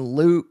I mean?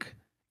 Luke,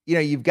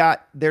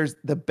 there's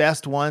the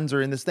best ones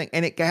are in this thing.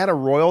 And it had a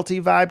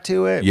royalty vibe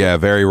to it. Yeah,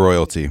 very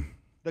royalty.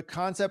 The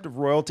concept of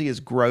royalty is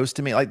gross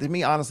to me. Like to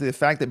me, honestly, the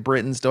fact that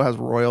Britain still has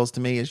royals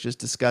to me is just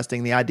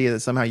disgusting. The idea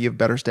that somehow you have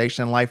better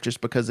station in life just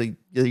because of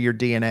your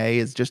DNA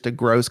is just a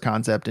gross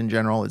concept in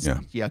general. It's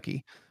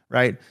yucky,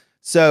 right?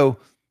 So,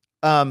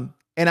 and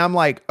I'm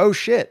like, oh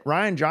shit,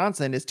 Rian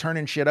Johnson is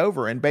turning shit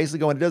over and basically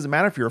going, it doesn't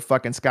matter if you're a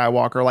fucking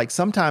Skywalker. Like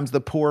sometimes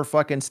the poor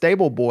fucking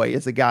stable boy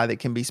is the guy that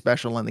can be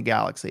special in the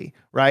galaxy,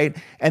 right?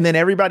 And then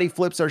everybody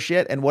flips our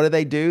shit. And what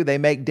do? They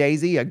make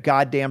Daisy a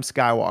goddamn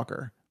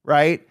Skywalker,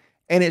 right?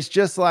 And it's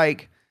just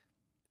like,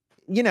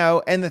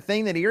 and the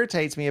thing that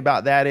irritates me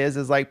about that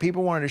is like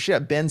people wanted to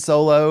ship Ben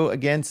Solo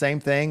again, same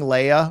thing,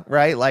 Leia,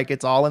 right? Like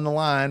it's all in the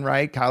line,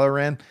 right? Kylo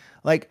Ren,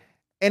 like,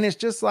 and it's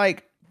just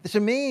like, to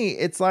me,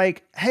 it's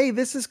like, hey,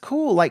 this is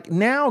cool. Like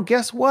now,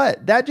 guess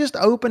what? That just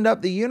opened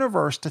up the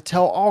universe to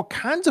tell all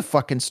kinds of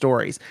fucking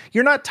stories.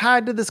 You're not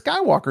tied to the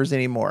Skywalkers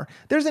anymore.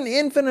 There's an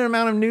infinite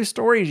amount of new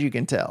stories you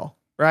can tell.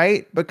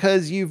 Right?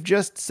 Because you've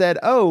just said,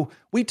 oh,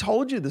 we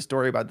told you the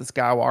story about the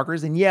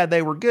Skywalkers and yeah,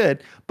 they were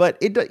good, but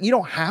you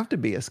don't have to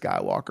be a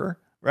Skywalker,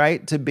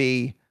 right? To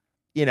be,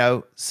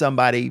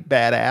 somebody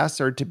badass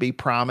or to be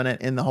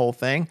prominent in the whole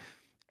thing.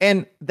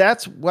 And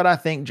that's what I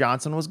think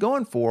Johnson was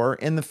going for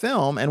in the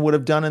film and would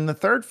have done in the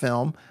third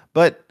film.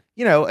 But,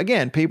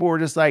 again, people were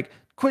just like,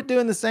 quit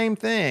doing the same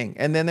thing.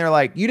 And then they're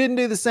like, you didn't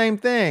do the same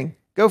thing.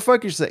 Go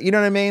fuck yourself. You know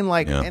what I mean?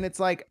 Like, and it's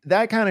like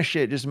that kind of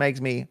shit just makes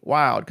me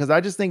wild. Cause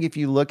I just think if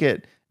you look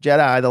at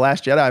Jedi, The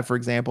Last Jedi, for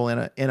example,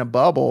 in a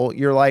bubble,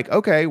 you're like,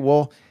 okay,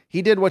 well,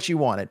 he did what you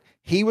wanted.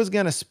 He was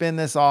going to spin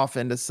this off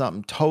into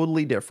something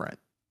totally different,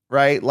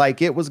 right?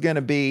 Like it was not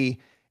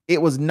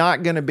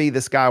going to be the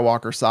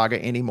Skywalker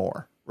saga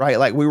anymore, right?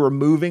 Like we were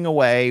moving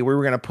away. We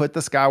were going to put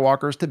the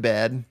Skywalkers to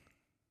bed,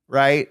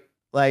 right?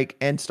 Like,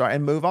 and start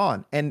and move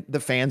on. And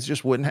the fans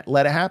just wouldn't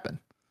let it happen.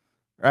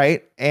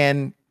 Right.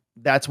 And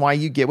that's why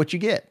you get what you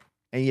get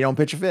and you don't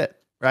pitch a fit,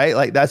 right?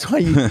 Like that's why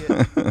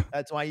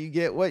you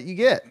get what you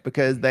get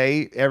because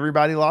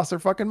everybody lost their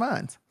fucking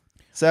minds.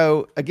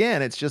 So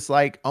again, it's just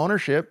like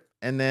ownership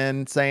and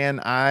then saying,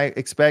 I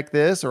expect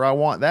this or I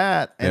want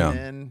that.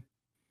 And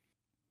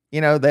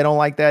then, they don't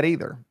like that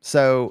either.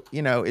 So,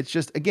 it's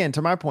just, again,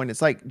 to my point,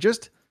 it's like,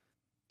 just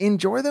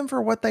enjoy them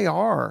for what they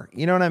are.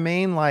 You know what I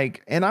mean?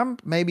 Like, and I'm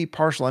maybe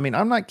partial. I mean,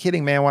 I'm not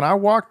kidding, man. When I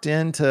walked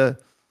into,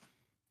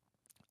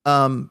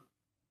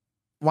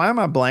 why am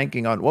I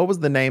blanking on what was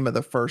the name of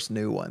the first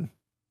new one?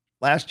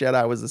 Last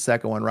Jedi was the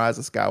second one. Rise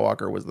of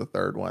Skywalker was the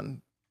third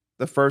one.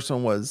 The first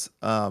one was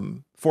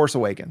Force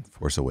Awakens.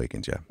 Force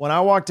Awakens, yeah. When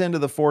I walked into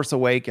the Force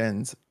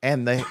Awakens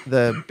and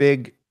the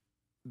big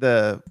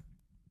the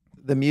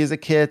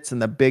music hits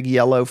and the big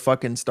yellow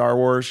fucking Star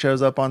Wars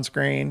shows up on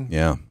screen.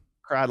 Yeah.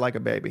 Cried like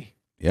a baby.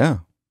 Yeah.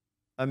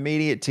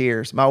 Immediate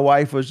tears. My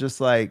wife was just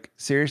like,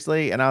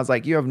 seriously? And I was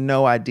like, you have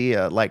no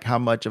idea like how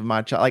much of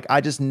my child, like I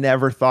just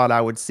never thought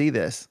I would see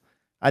this.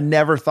 I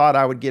never thought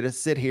I would get to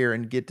sit here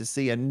and get to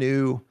see a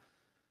new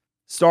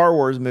Star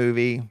Wars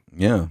movie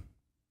Yeah.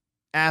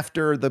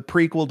 after the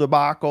prequel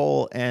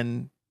debacle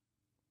and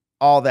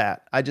all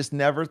that. I just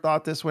never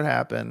thought this would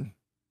happen.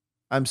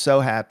 I'm so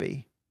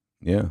happy.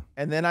 Yeah.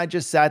 And then I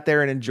just sat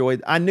there and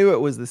enjoyed. I knew it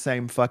was the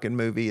same fucking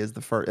movie as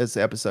as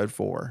episode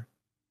 4.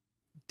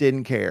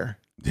 Didn't care.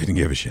 Didn't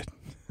give a shit.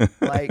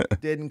 Like,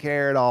 didn't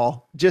care at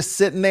all. Just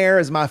sitting there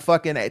as my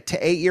fucking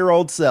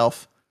 8-year-old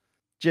self,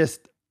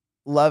 just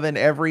loving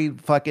every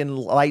fucking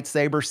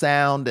lightsaber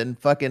sound and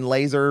fucking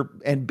laser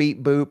and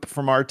beep boop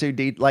from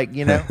R2D. Like,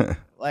 you know,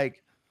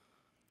 like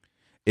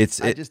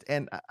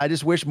I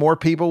just wish more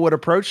people would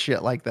approach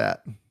shit like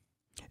that.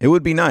 It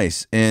would be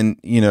nice. And,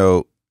 you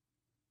know,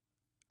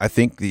 I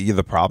think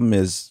the problem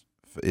is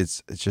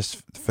it's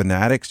just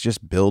fanatics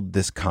just build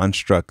this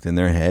construct in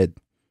their head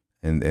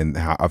and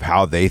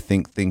how they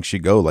think things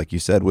should go. Like you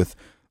said, with,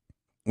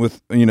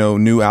 you know,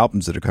 new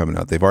albums that are coming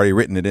out, they've already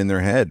written it in their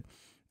head.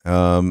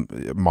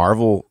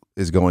 Marvel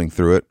is going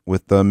through it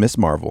with Miss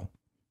Marvel.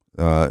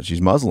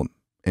 She's Muslim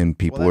and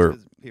people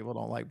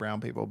don't like brown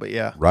people, but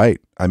yeah.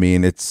 Right. I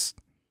mean, it's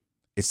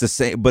the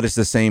same, but it's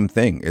the same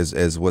thing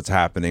as what's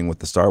happening with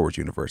the Star Wars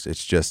universe.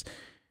 It's just,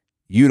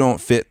 you don't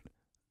fit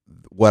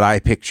what I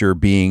picture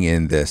being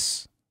in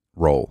this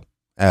role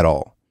at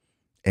all.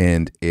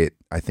 And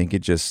I think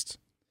it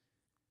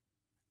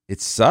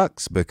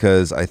sucks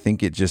because I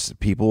think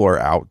people are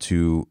out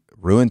to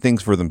ruin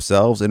things for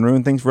themselves and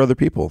ruin things for other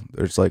people.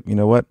 It's like, you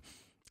know what?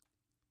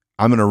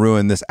 I'm going to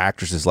ruin this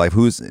actress's life.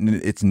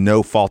 It's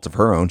no fault of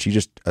her own. She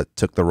just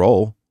took the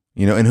role,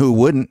 you know, and who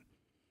wouldn't?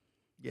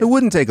 Yeah. Who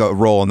wouldn't take a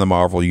role in the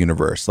Marvel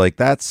universe? Like,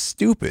 that's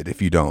stupid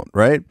if you don't,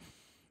 right?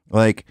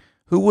 Like,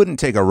 who wouldn't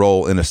take a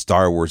role in a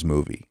Star Wars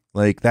movie?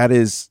 Like, that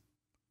is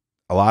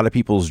a lot of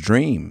people's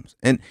dreams.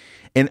 And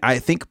I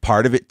think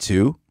part of it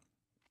too,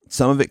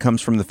 some of it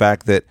comes from the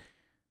fact that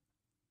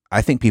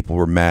I think people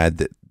were mad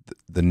that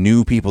the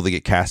new people that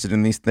get casted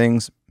in these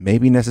things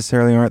maybe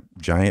necessarily aren't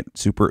giant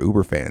super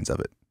uber fans of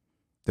it.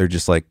 They're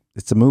just like,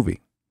 it's a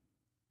movie.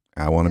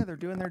 They're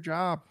doing their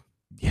job.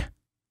 Yeah.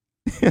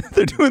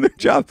 They're doing their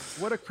job.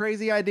 What a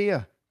crazy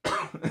idea.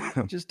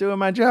 Just doing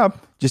my job.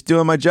 Just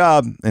doing my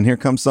job. And here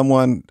comes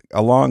someone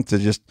along to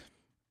just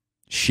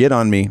shit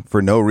on me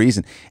for no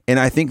reason. And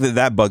I think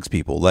that bugs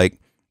people. Like,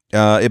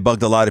 it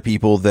bugged a lot of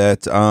people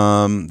that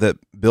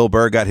Bill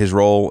Burr got his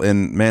role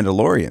in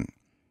Mandalorian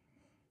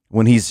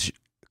when he's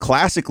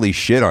classically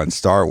shit on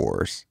Star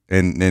Wars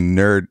and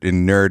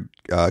nerd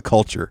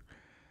culture.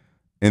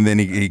 And then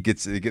he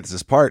gets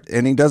his part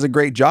and he does a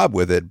great job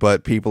with it,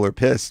 but people are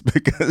pissed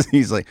because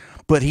he's like,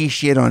 but he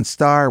shit on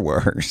Star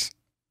Wars.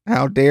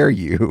 How dare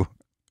you?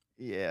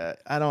 Yeah,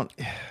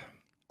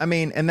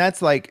 and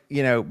that's like,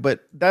 you know, but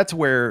that's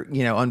where,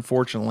 you know,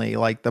 unfortunately,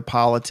 like the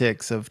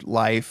politics of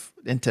life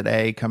in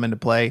today come into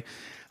play.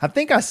 I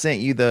think I sent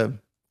you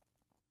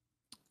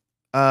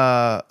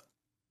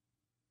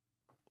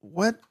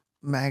what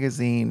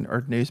magazine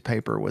or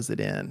newspaper was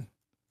it in?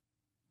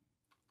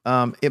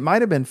 It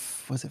might have been,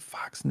 was it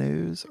Fox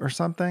News or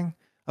something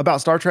about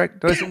Star Trek?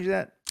 Did I send you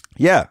that?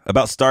 Yeah,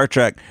 about Star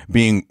Trek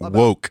being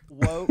woke.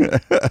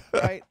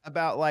 Right?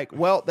 About like,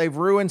 well, they've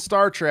ruined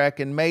Star Trek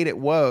and made it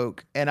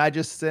woke. And I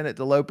just sent it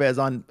to Lopez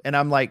and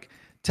I'm like,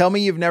 tell me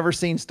you've never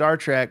seen Star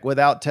Trek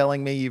without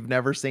telling me you've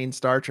never seen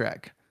Star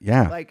Trek.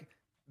 Yeah. Like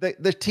the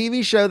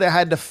TV show that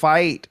had to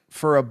fight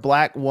for a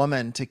black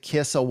woman to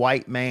kiss a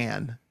white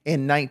man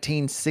in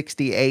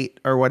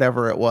 1968 or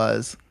whatever it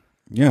was.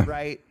 Yeah.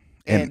 Right.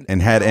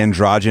 And had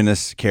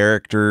androgynous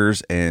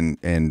characters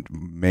and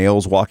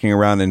males walking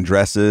around in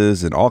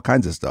dresses and all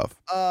kinds of stuff.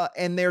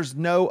 And there's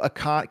no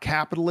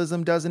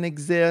capitalism doesn't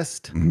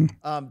exist.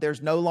 Mm-hmm.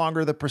 There's no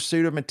longer the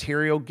pursuit of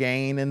material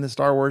gain in the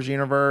Star Wars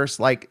universe.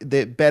 Like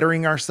the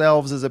bettering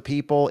ourselves as a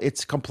people,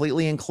 it's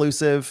completely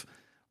inclusive,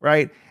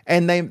 right?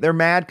 And they're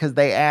mad because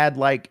they add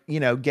like, you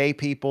know, gay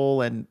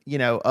people and, you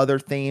know, other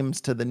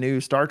themes to the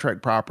new Star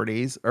Trek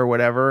properties or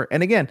whatever.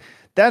 And again,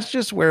 that's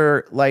just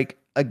where like,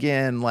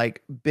 again,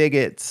 like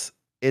bigots,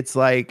 it's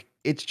like,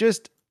 it's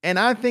just, and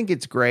I think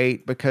it's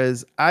great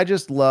because I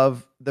just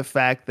love the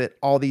fact that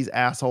all these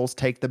assholes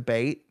take the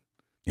bait.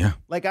 Yeah.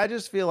 Like, I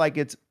just feel like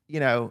it's, you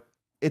know,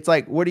 it's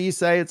like, what do you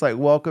say? It's like,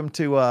 welcome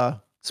to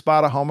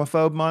Spot a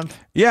Homophobe Month.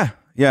 Yeah.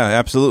 Yeah,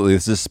 absolutely.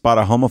 This is Spot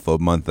a Homophobe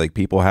Month. Like,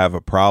 people have a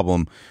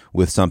problem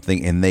with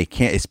something and they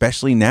can't,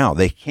 especially now,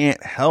 they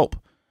can't help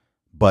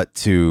but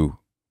to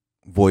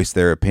voice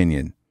their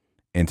opinion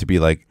and to be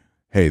like,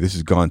 hey, this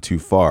has gone too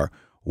far.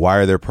 Why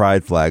are there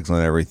pride flags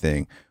on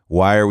everything?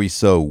 Why are we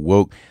so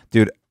woke?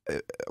 Dude,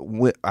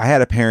 I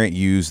had a parent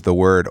use the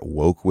word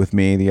woke with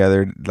me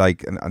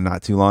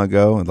not too long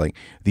ago. And like,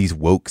 these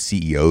woke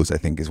CEOs, I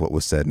think is what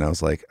was said. And I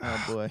was like,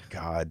 oh boy,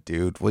 God,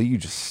 dude, will you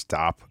just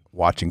stop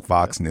watching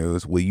Fox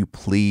News? Will you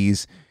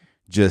please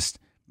just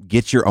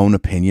get your own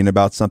opinion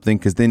about something?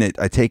 Because then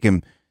I take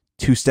him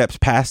 2 steps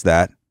past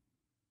that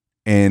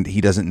and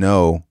he doesn't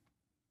know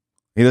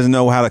He doesn't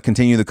know how to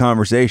continue the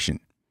conversation.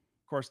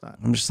 Of course not.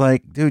 I'm just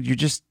like, dude, you're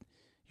just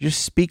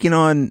speaking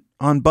on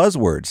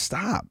buzzwords.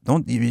 Stop.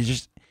 Don't you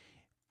just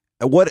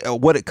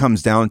what it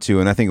comes down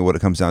to, and I think what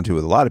it comes down to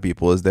with a lot of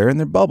people is they're in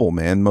their bubble,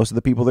 man. Most of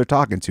the people they're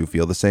talking to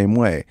feel the same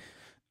way.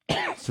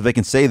 So they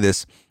can say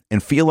this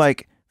and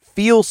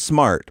feel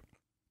smart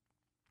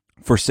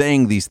for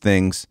saying these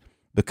things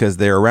because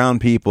they're around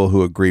people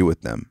who agree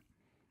with them.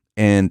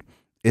 And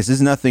this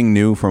is nothing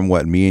new from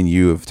what me and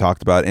you have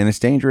talked about, and it's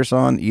dangerous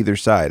on either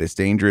side. It's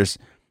dangerous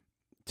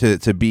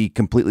to be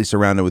completely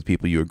surrounded with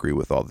people you agree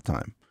with all the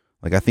time.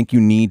 Like, I think you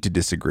need to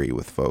disagree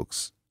with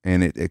folks,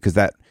 and because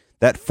that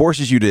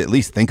forces you to at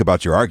least think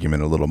about your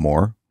argument a little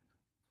more.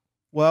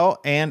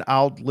 Well, and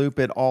I'll loop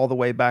it all the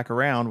way back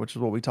around, which is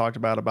what we talked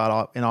about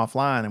in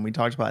offline, and we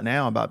talked about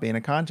now about being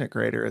a content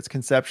creator. It's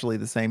conceptually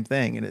the same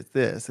thing, and it's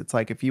this. It's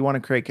like, if you want to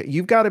create,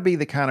 you've got to be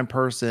the kind of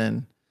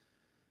person,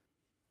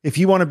 if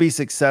you want to be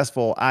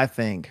successful, I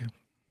think,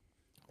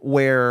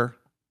 because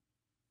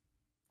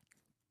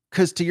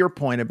to your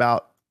point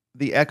about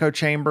the echo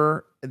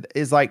chamber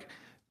is like,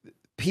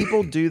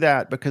 people do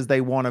that because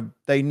they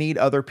need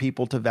other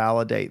people to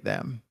validate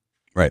them.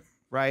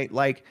 Right.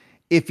 Like,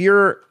 if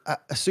you're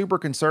a super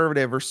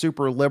conservative or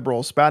super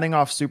liberal, spouting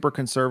off super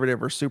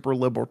conservative or super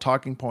liberal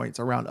talking points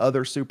around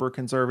other super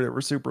conservative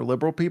or super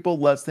liberal people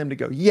lets them to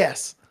go,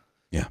 yes,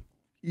 yeah,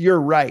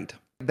 you're right.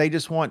 They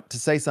just want to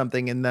say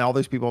something, and then all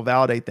those people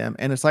validate them.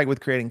 And it's like with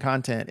creating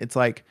content, it's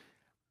like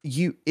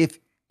if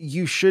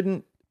you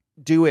shouldn't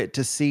do it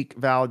to seek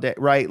validate,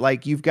 right?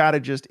 Like, it's got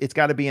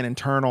to be an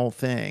internal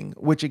thing,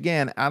 which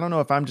again, I don't know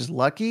if I'm just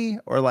lucky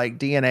or like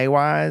DNA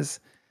wise,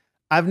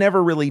 I've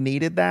never really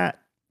needed that.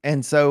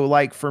 And so,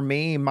 like, for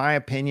me, my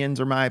opinions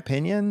are my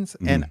opinions,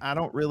 and I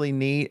don't really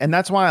need, and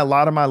that's why a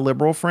lot of my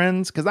liberal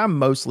friends, because I'm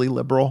mostly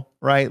liberal,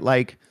 right?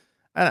 Like,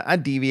 I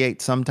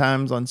deviate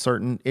sometimes on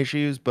certain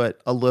issues, but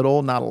a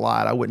little, not a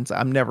lot. I wouldn't say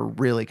I'm never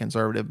really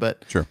conservative,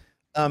 but sure.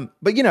 But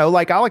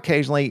like, I'll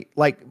occasionally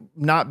like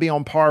not be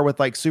on par with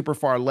like super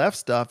far left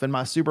stuff, and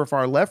my super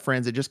far left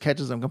friends, it just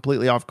catches them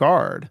completely off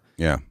guard.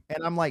 Yeah.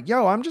 And I'm like,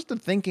 yo, I'm just a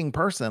thinking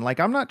person. Like,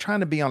 I'm not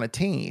trying to be on a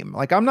team.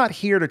 Like, I'm not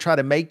here to try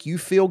to make you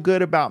feel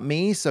good about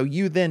me, so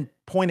you then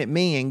point at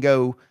me and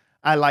go,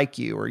 I like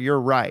you, or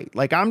you're right.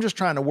 Like, I'm just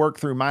trying to work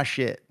through my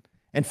shit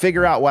and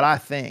figure out what I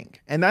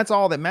think. And that's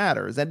all that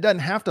matters. It doesn't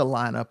have to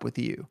line up with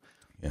you.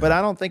 Yeah. But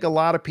I don't think a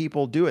lot of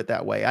people do it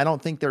that way. I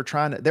don't think they're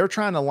trying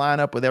to line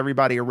up with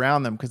everybody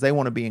around them because they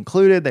want to be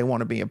included. They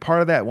want to be a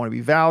part of that, want to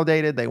be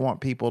validated. They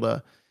want people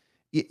to,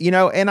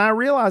 and I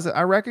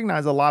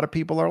recognize a lot of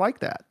people are like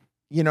that.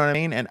 You know what I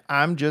mean? And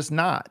I'm just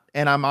not.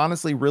 And I'm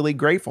honestly really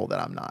grateful that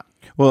I'm not.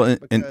 Well,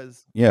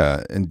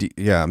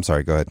 I'm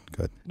sorry. Go ahead.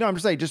 No, I'm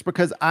just saying, just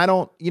because I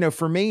don't,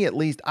 for me at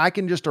least, I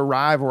can just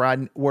arrive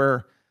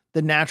where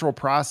the natural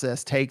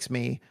process takes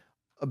me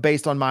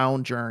based on my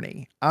own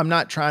journey. I'm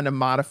not trying to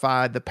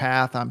modify the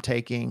path I'm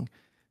taking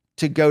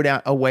to go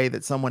down a way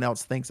that someone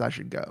else thinks I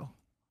should go.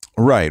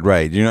 Right.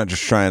 You're not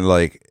just trying to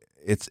like,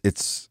 it's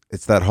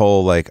that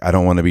whole, like, I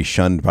don't want to be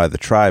shunned by the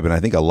tribe. And I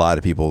think a lot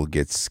of people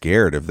get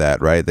scared of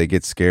that, right? They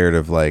get scared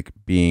of like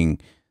being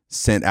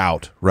sent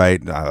out,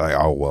 right? Like,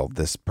 oh, well,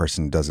 this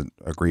person doesn't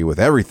agree with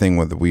everything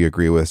that we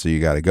agree with, so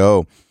you got to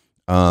go.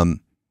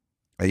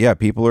 Yeah,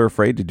 people are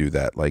afraid to do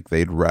that. Like,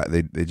 they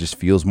just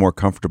feels more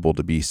comfortable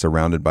to be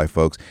surrounded by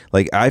folks.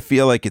 Like, I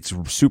feel like it's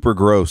super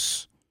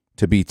gross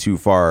to be too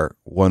far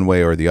one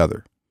way or the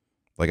other.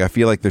 Like, I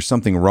feel like there's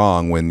something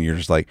wrong when you're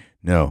just like,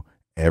 no,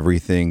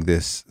 everything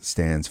this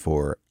stands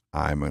for,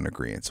 I'm in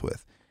agreement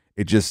with.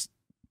 It just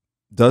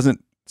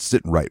doesn't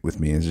sit right with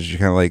me. It's just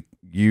kind of like,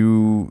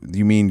 you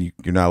mean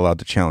you're not allowed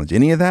to challenge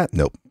any of that?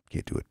 Nope,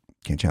 can't do it.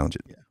 Can't challenge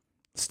it.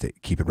 Yeah,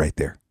 keep it right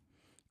there.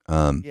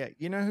 Yeah,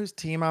 you know whose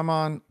team I'm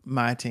on?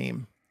 My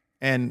team,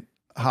 and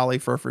Holly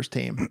Furfer's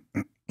team.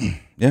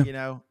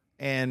 Yeah,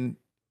 and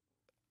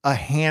a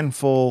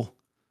handful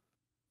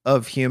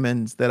of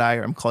humans that I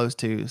am close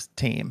to's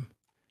team,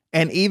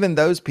 and even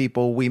those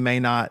people we may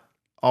not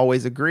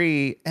always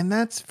agree, and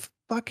that's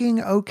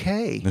fucking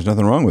okay. There's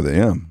nothing wrong with it.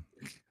 Yeah,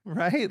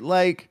 right.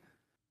 Like,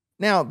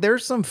 now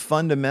there's some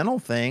fundamental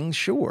things,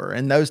 sure,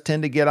 and those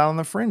tend to get out on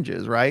the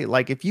fringes, right?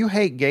 Like, if you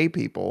hate gay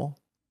people,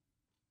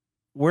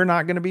 we're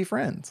not going to be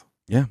friends.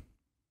 Yeah.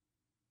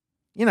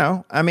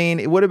 I mean,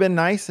 it would have been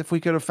nice if we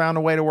could have found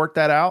a way to work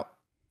that out,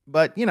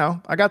 but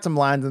I got some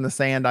lines in the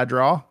sand I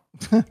draw.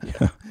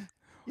 Yeah.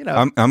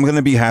 I'm going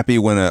to be happy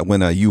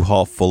when a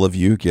U-Haul full of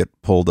you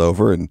get pulled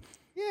over and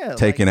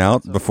taken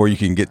out before you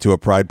can get to a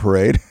pride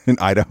parade in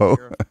Idaho.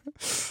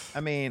 I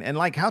mean, and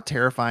like, how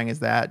terrifying is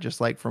that? Just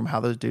like from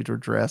how those dudes were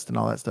dressed and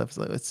all that stuff.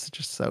 So it's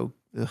just so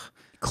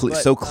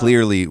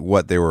clearly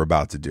what they were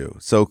about to do.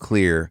 So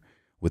clear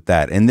with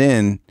that. And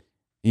then,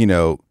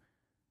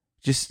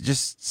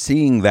 just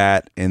seeing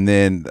that, and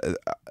then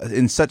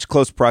in such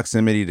close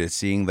proximity to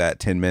seeing that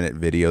 10-minute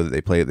video that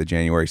they play at the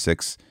January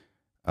 6th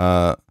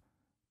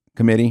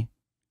committee,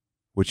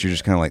 which you're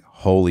just kind of like,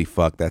 holy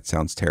fuck, that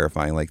sounds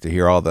terrifying. Like, to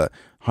hear all the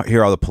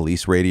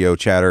police radio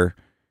chatter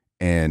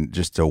and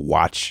just to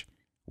watch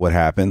what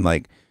happened.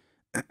 Like,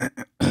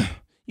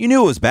 you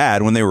knew it was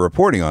bad when they were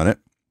reporting on it,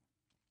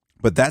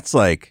 but that's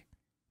like,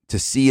 to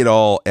see it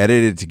all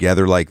edited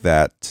together like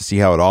that, to see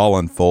how it all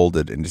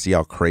unfolded and to see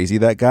how crazy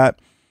that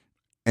got,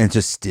 and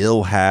to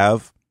still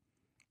have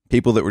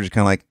people that were just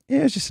kind of like, yeah,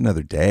 it's just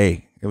another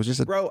day. It was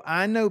just Bro,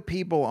 I know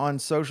people on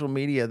social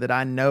media that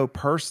I know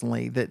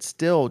personally that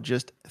still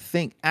just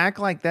act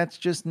like that's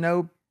just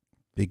no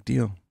big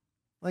deal.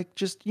 Like,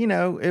 just,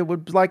 it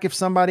would, like, if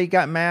somebody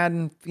got mad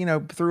and,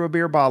 threw a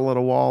beer bottle at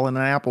a wall in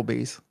an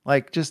Applebee's,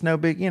 like, just no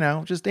big,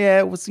 just, yeah,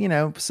 it was,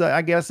 so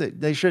I guess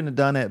they shouldn't have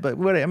done it, but it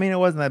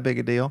wasn't that big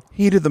a deal.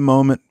 Heat of the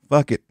moment.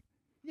 Fuck it.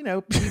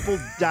 People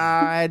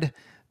died.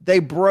 They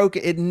broke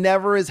it. It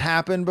never has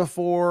happened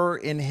before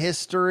in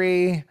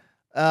history.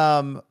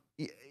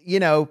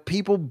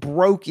 People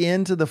broke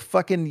into the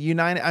fucking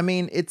United. I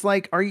mean, it's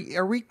like, are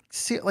we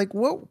like,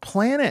 what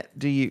planet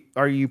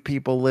are you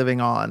people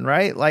living on?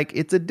 Right? Like,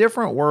 it's a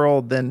different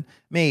world than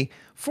me.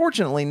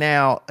 Fortunately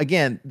now,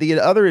 again, the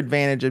other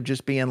advantage of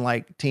just being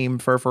like Team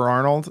Furfer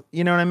Arnold,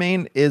 you know what I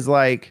mean? Is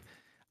like,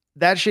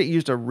 that shit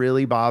used to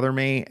really bother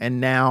me. And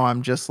now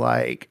I'm just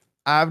like,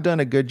 I've done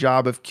a good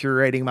job of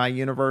curating my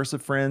universe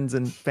of friends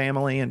and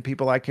family and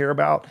people I care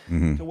about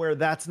to where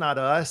that's not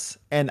us.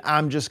 And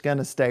I'm just going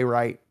to stay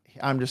right.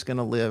 I'm just going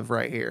to live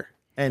right here.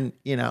 And,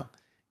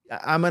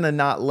 I'm going to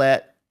not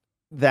let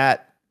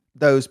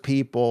those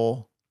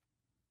people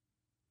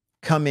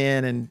come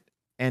in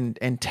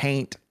and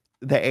taint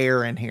the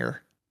air in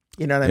here.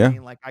 You know what I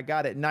mean? Like, I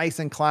got it nice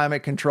and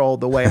climate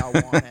controlled the way I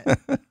want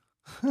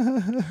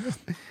it.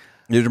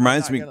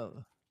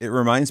 It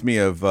reminds me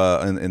of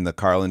in the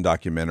Carlin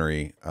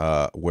documentary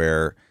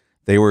where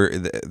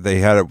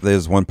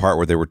there's one part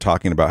where they were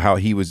talking about how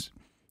he was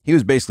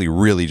basically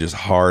really just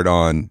hard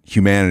on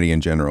humanity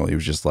in general. He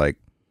was like,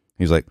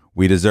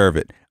 we deserve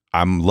it.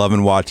 I'm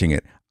loving watching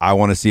it. I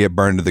want to see it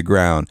burn to the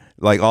ground,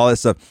 like all that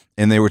stuff.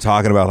 And they were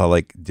talking about how,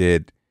 like,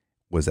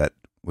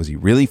 was he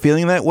really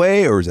feeling that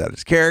way, or was that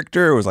his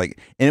character? It was like,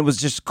 and it was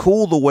just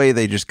cool the way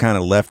they just kind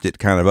of left it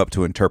kind of up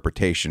to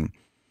interpretation.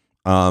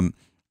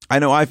 I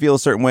know I feel a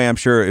certain way. I'm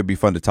sure it'd be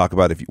fun to talk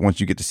about once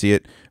you get to see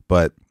it.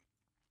 But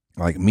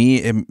like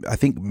I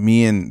think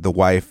me and the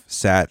wife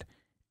sat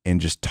and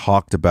just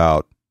talked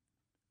about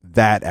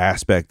that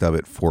aspect of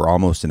it for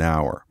almost an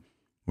hour.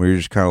 Where you're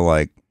just kind of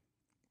like,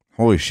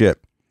 holy shit.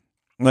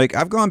 Like,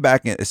 I've gone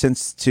back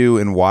since too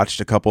and watched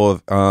a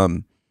couple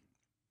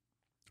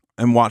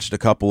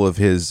of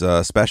his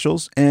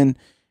specials, and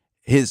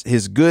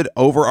his good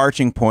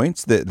overarching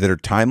points that are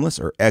timeless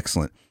are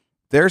excellent.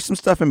 There's some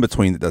stuff in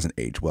between that doesn't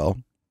age well.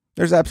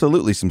 There's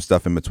absolutely some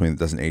stuff in between that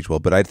doesn't age well,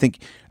 but I think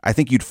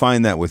you'd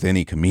find that with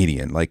any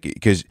comedian, like,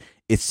 because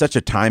it's such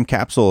a time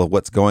capsule of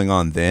what's going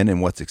on then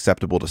and what's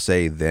acceptable to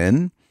say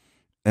then.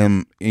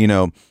 And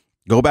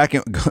go back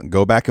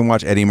and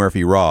watch Eddie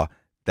Murphy Raw.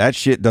 That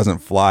shit doesn't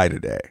fly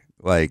today.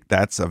 Like,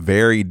 that's a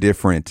very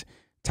different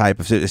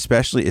type of shit,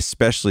 especially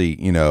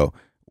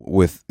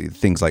with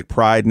things like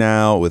Pride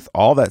now, with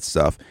all that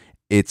stuff.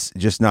 It's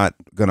just not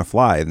gonna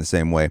fly in the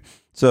same way.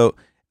 So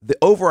the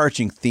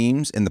overarching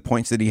themes and the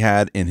points that he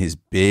had in his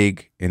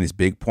big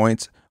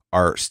points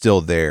are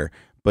still there.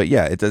 But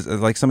yeah, it does,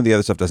 like, some of the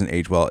other stuff doesn't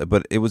age well,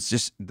 but it was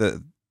just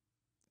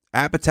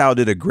Apatow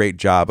did a great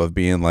job of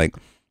being like,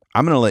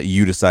 I'm going to let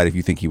you decide if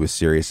you think he was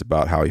serious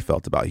about how he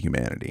felt about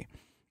humanity.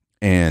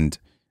 And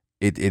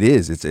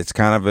it's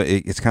kind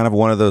of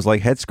one of those,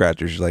 like, head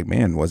scratchers. You're like,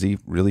 man, was he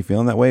really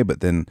feeling that way? But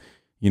then,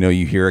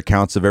 you hear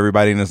accounts of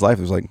everybody in his life.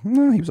 It was like,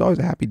 no, he was always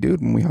a happy dude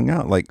when we hung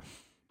out. Like,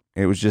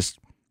 it was just,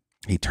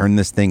 he turned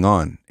this thing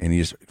on and he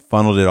just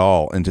funneled it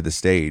all into the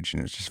stage,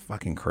 and it's just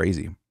fucking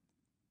crazy.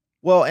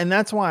 Well, and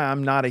that's why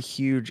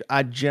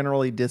I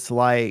generally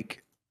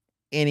dislike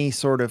any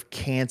sort of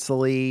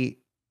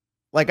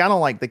like, I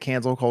don't like the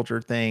cancel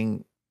culture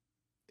thing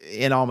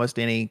in almost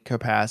any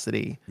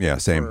capacity. Yeah,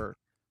 same.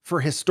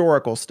 For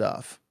historical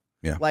stuff.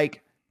 Yeah.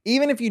 Like,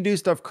 even if you do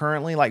stuff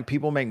currently, like,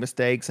 people make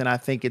mistakes, and I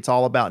think it's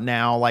all about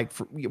now. Like,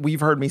 we've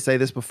heard me say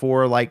this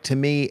before. Like, to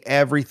me,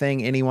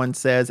 everything anyone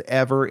says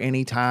ever,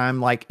 anytime,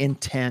 like,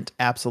 intent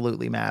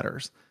absolutely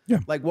matters. Yeah.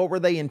 Like, what were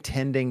they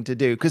intending to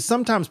do? Because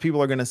sometimes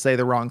people are going to say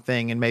the wrong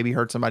thing and maybe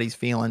hurt somebody's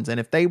feelings.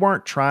 And if they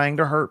weren't trying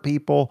to hurt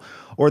people,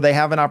 or they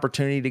have an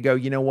opportunity to go,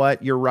 you know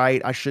what, you're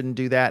right, I shouldn't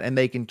do that, and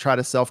they can try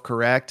to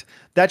self-correct,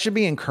 that should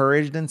be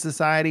encouraged in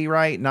society,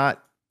 right?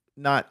 Not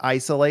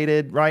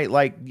isolated, right?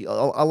 Like,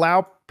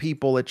 allow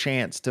people a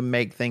chance to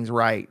make things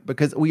right,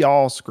 because we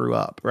all screw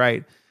up,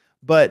 right?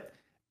 But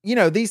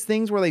these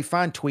things where they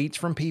find tweets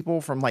from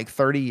people from like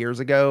 30 years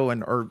ago,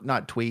 or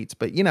not tweets,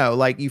 but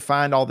like, you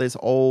find all this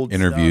old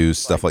interviews,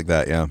 stuff like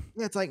that. Yeah.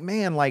 Yeah. It's like,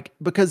 man, like,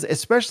 because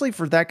especially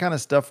for that kind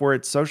of stuff where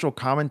it's social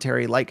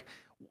commentary, like,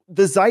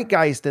 the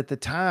zeitgeist at the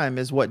time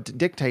is what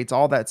dictates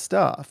all that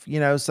stuff,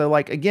 So,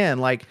 like, again,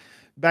 like,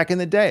 back in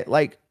the day,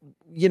 like,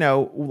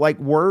 like,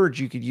 words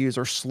you could use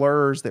or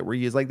slurs that were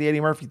used, like the Eddie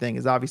Murphy thing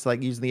is obviously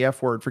like using the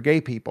F word for gay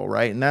people,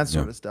 right? And that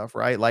sort of stuff,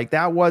 right? Like,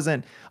 that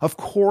wasn't, of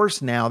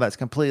course, now that's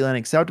completely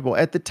unacceptable.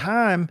 At the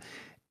time,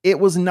 it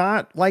was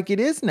not like it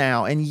is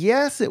now. And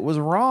yes, it was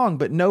wrong,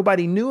 but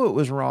nobody knew it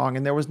was wrong.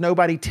 And there was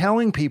nobody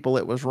telling people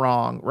it was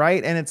wrong.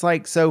 Right. And it's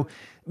like, so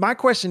my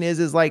question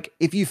is like,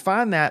 if you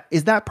find that,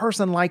 is that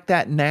person like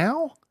that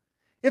now?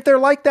 If they're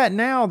like that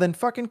now, then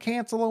fucking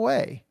cancel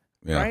away.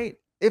 Yeah. Right.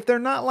 If they're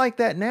not like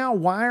that now,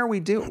 why are we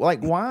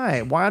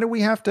why do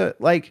we have to,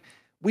 like,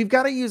 we've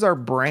got to use our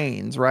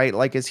brains, right?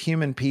 Like as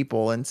human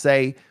people, and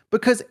say,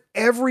 because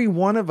every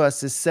one of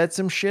us has said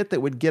some shit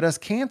that would get us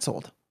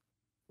canceled.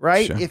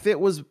 Right. Sure. If it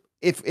was,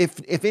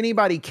 if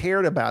anybody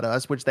cared about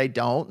us, which they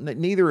don't,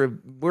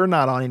 we're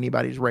not on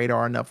anybody's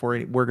radar enough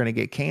where we're going to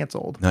get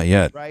canceled. Not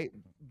yet. Right.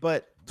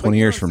 But 20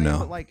 years from now.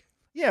 But like,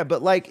 yeah.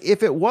 But like,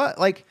 if it was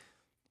like,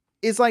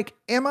 it's like,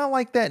 am I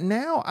like that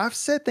now? I've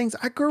said things.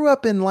 I grew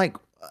up in like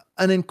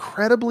an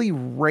incredibly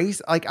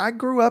like I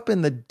grew up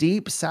in the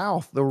deep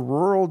South, the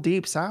rural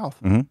deep South.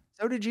 Mm-hmm.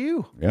 So did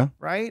you. Yeah.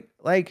 Right.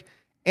 Like,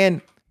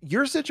 and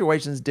your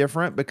situation's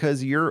different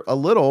because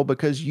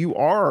because you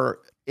are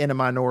in a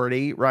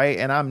minority. Right.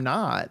 And I'm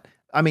not.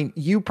 I mean,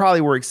 you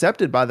probably were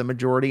accepted by the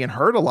majority and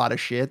heard a lot of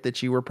shit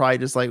that you were probably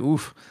just like,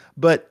 oof.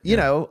 But you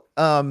know,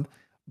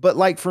 but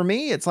like for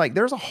me, it's like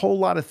there's a whole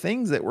lot of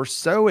things that were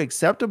so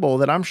acceptable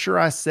that I'm sure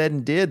I said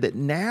and did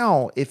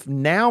that if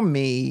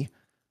me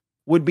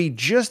would be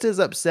just as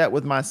upset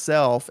with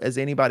myself as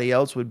anybody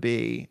else would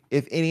be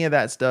if any of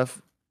that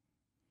stuff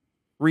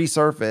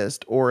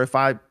resurfaced or if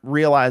I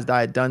realized I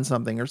had done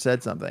something or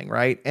said something,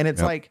 right? And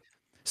it's like,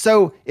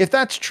 so if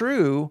that's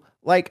true,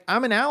 like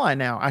I'm an ally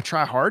now. I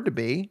try hard to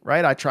be,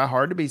 right? I try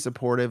hard to be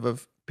supportive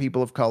of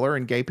people of color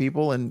and gay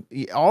people and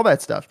all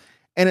that stuff.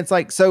 And it's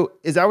like, so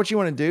is that what you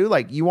want to do?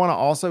 Like, you want to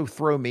also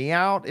throw me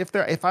out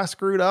if I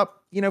screwed up,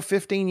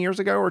 15 years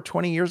ago or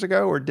 20 years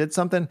ago or did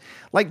something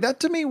like that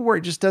to me where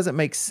it just doesn't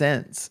make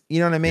sense. You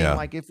know what I mean? Yeah.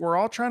 Like if we're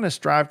all trying to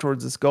strive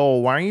towards this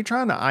goal, why are you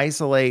trying to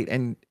isolate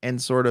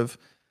and sort of,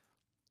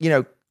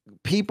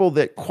 people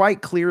that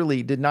quite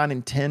clearly did not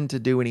intend to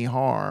do any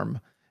harm,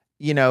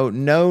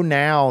 know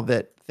now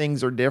that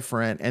things are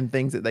different and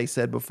things that they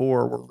said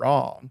before were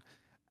wrong.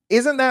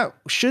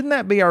 Shouldn't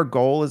that be our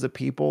goal as a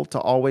people to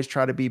always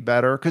try to be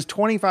better? Because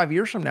 25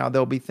 years from now,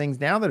 there'll be things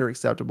now that are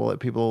acceptable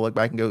that people will look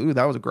back and go, ooh,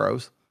 that was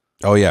gross.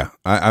 Oh yeah.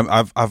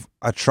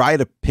 I try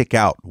to pick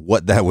out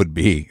what that would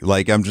be.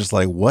 Like, I'm just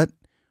like, what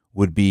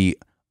would be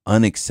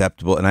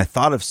unacceptable? And I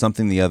thought of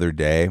something the other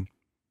day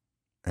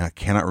and I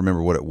cannot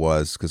remember what it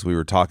was because we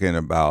were talking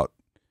about,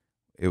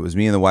 it was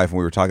me and the wife and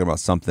we were talking about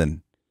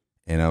something.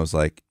 And I was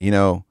like,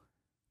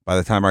 by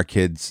the time our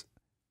kids,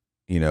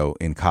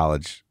 in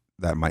college,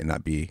 that might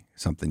not be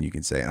something you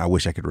can say. And I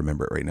wish I could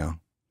remember it right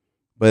now.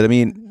 But I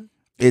mean,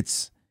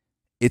 it's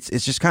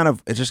just kind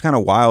of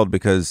wild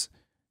because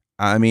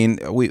I mean,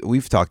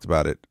 we've talked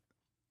about it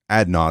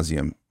ad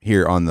nauseum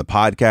here on the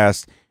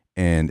podcast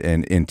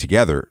and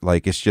together.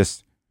 Like, it's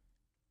just,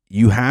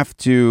 you have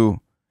to,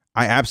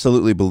 I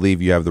absolutely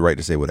believe you have the right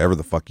to say whatever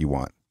the fuck you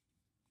want,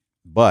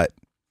 but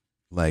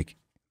like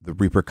the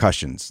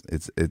repercussions,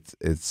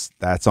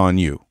 that's on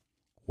you.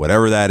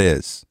 Whatever that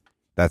is,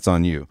 that's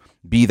on you.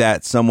 Be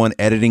that someone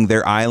editing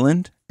their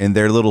island in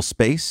their little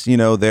space, you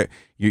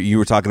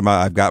were talking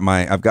about, I've got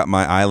my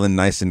island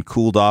nice and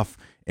cooled off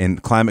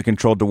and climate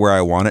controlled to where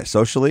I want it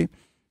socially.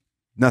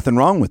 Nothing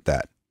wrong with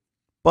that.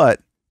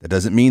 But that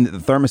doesn't mean that the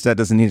thermostat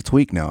doesn't need a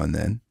tweak now and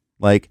then.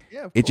 Like,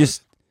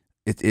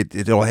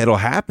 it'll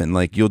happen.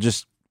 Like,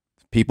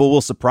 people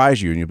will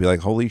surprise you and you'll be like,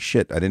 holy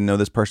shit, I didn't know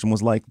this person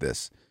was like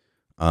this.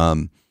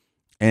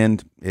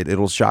 And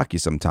it'll shock you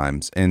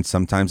sometimes. And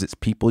sometimes it's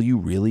people you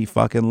really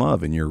fucking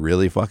love and you're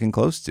really fucking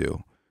close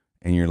to.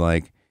 And you're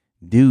like,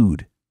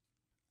 dude,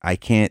 I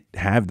can't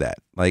have that.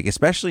 Like,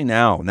 especially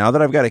now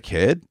that I've got a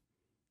kid,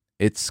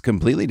 it's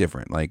completely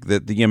different. Like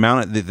the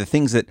amount of the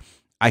things that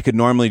I could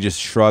normally just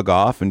shrug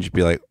off and just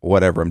be like,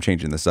 whatever, I'm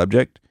changing the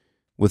subject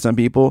with some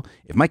people.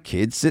 If my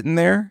kid's sitting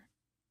there,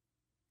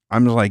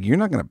 I'm just like, you're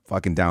not going to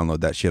fucking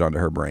download that shit onto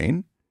her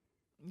brain.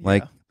 Yeah.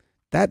 Like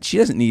that, she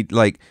doesn't need,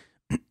 like,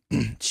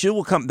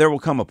 there will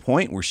come a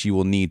point where she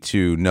will need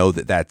to know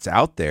that that's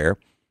out there,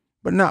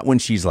 but not when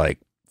she's like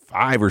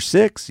 5 or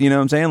 6, you know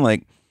what I'm saying?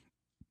 Like,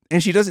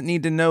 and she doesn't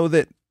need to know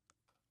that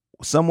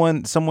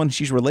someone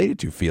she's related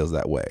to feels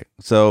that way.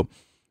 So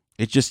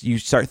it's just, you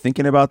start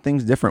thinking about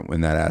things different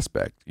in that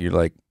aspect. You're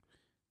like,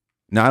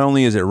 not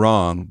only is it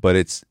wrong, but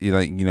it's,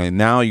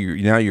 now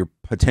you're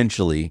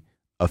potentially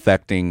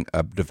affecting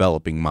a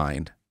developing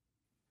mind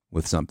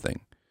with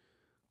something.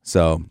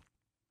 So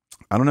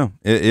I don't know.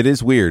 It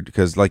is weird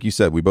because, like you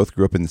said, we both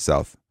grew up in the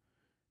South,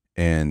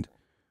 and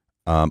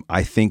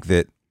I think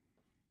that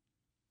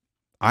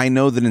I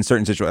know that in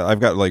certain situations, I've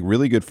got like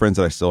really good friends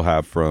that I still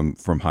have from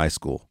high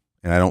school,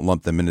 and I don't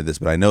lump them into this,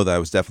 but I know that I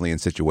was definitely in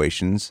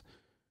situations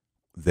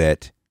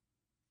that,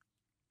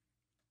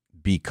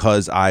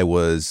 because I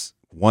was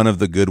one of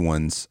the good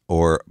ones,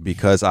 or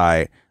because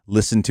I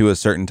listened to a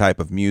certain type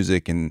of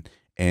music and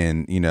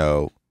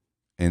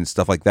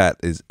stuff like that,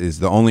 is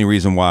the only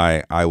reason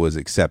why I was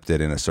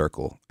accepted in a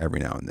circle every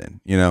now and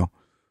then,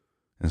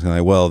 It's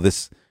like, well,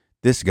 this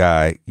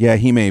guy, yeah,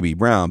 he may be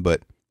brown,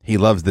 but he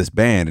loves this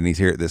band and he's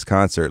here at this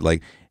concert.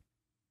 Like,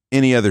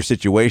 any other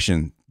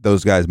situation,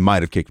 those guys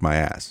might have kicked my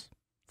ass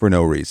for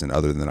no reason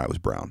other than I was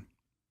brown.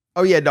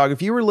 Oh yeah, dog.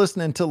 If you were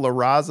listening to La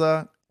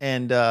Raza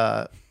and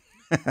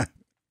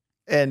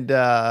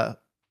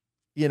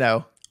you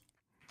know,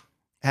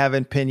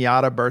 having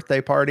pinata birthday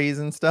parties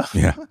and stuff.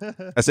 Yeah.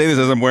 I say this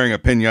as I'm wearing a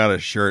pinata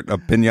shirt, a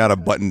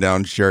pinata button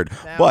down shirt,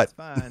 Now but it's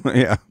fine.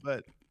 yeah,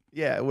 But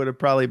yeah, it would have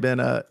probably been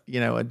a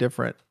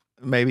different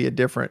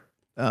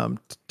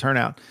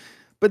turnout.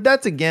 But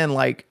that's again,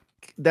 like,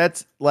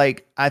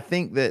 I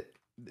think that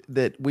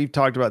we've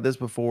talked about this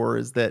before,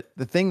 is that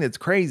the thing that's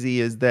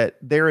crazy is that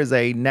there is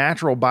a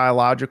natural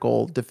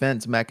biological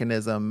defense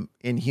mechanism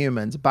in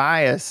humans.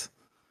 Bias,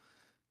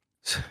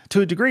 to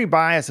a degree,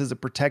 bias is a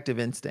protective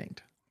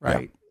instinct,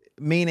 right?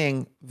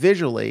 Meaning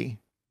visually,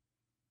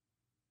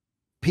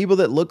 people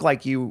that look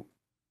like you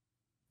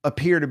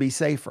appear to be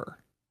safer.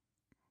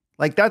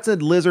 Like, that's a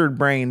lizard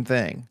brain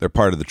thing. they're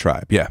part of the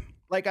tribe. Yeah.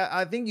 Like,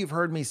 I think you've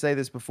heard me say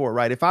this before,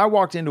 right? If I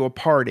walked into a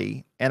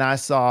party and I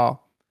saw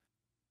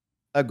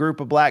a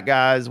group of black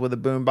guys with a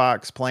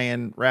boombox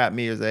playing rap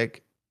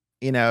music,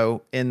 in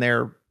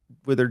there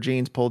with their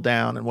jeans pulled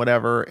down and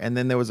whatever, and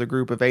then there was a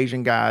group of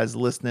Asian guys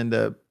listening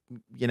to,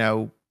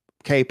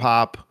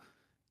 K-pop,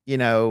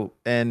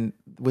 and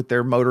with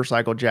their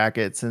motorcycle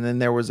jackets, and then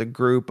there was a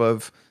group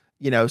of,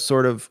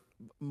 sort of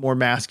more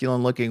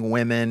masculine looking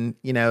women,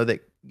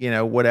 that,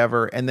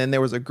 whatever, and then there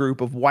was a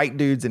group of white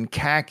dudes in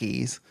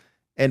khakis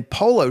and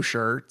polo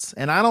shirts,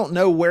 and I don't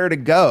know where to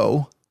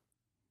go.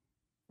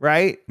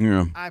 Right?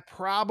 Yeah. I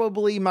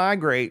probably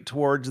migrate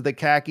towards the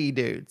khaki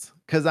dudes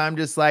because I'm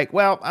just like,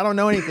 well, I don't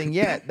know anything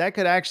yet. That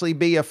could actually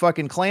be a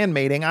fucking Klan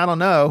meeting. I don't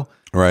know.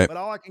 Right. But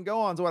all I can go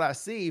on is what I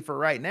see for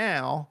right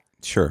now.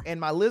 Sure. And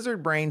my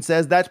lizard brain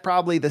says that's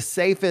probably the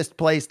safest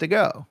place to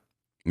go.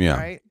 Yeah.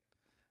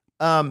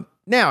 Right.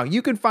 Now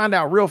you can find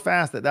out real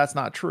fast that that's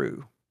not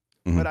true.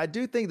 Mhm. But I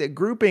do think that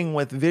grouping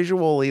with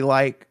visually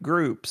like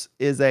groups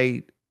is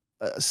a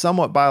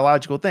somewhat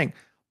biological thing.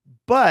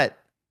 But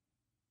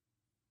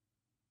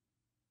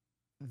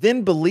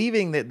then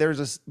believing that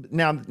there's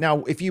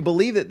now, if you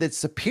believe that that's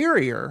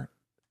superior,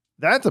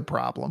 that's a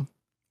problem.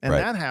 And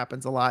Right. that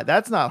happens a lot.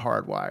 That's not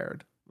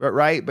hardwired,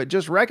 right? But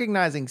just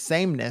recognizing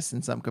sameness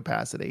in some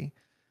capacity,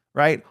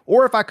 right?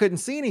 Or if I couldn't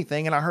see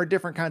anything and I heard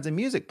different kinds of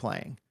music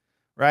playing,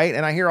 right?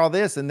 And I hear all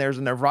this and there's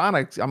a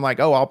Nirvana, I'm like,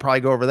 oh, I'll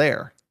probably go over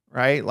there,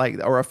 right? Like,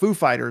 or a Foo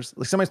Fighters,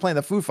 like somebody's playing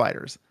the Foo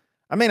Fighters.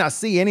 I may not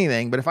see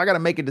anything, but if I got to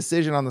make a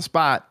decision on the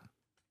spot,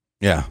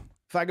 Yeah.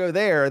 if I go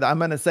there, I'm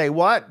going to say,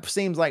 what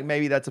seems like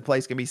maybe that's a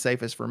place can be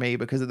safest for me,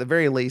 because at the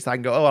very least I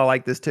can go, oh, I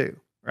like this too.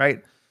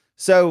 Right.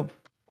 So,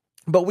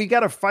 but we got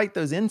to fight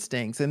those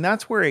instincts. And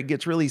that's where it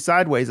gets really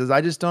sideways, is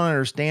I just don't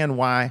understand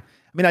why. I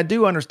mean, I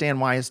do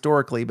understand why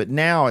historically, but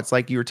now it's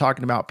like you were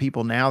talking about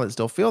people now that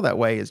still feel that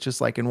way. It's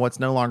just like, and what's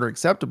no longer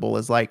acceptable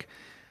is like,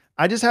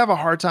 I just have a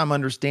hard time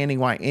understanding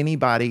why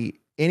anybody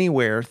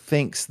anywhere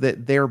thinks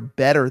that they're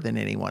better than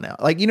anyone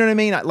else. Like, you know what I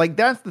mean? Like,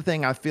 that's the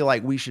thing I feel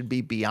like we should be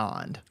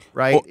beyond,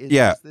 right? Well, It's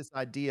yeah. just this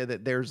idea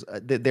that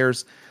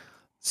there's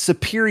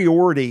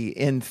superiority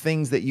in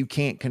things that you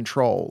can't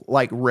control,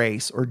 like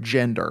race or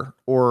gender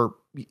or,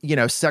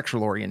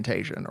 sexual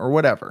orientation or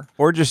whatever.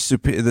 Or just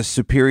the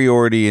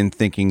superiority in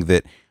thinking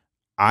that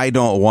I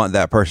don't want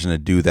that person to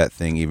do that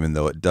thing, even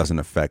though it doesn't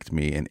affect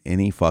me in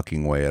any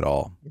fucking way at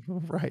all.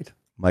 Right.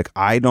 Like,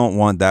 I don't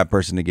want that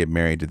person to get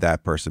married to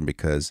that person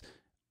because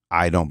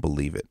I don't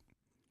believe it.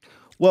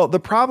 Well, the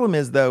problem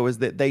is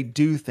that they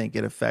do think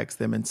it affects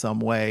them in some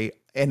way,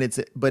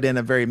 but in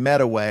a very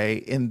meta way,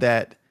 in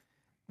that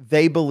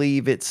they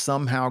believe it's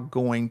somehow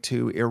going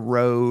to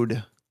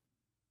erode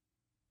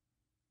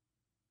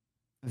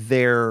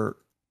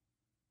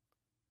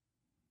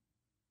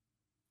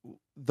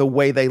the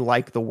way they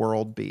like the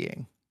world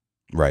being.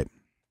 Right.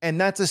 And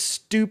that's a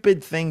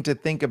stupid thing to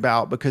think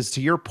about, because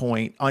to your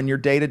point, on your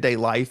day-to-day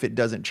life, it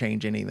doesn't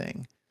change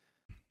anything.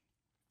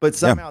 But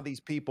somehow these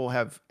people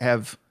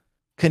have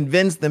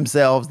convinced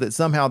themselves that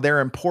somehow they're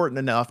important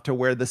enough to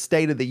where the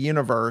state of the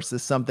universe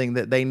is something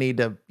that they need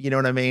to, you know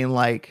what I mean?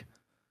 Like,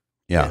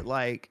 Yeah.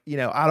 like,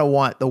 I don't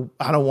want,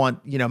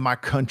 my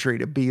country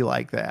to be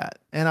like that.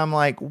 And I'm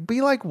like,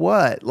 be like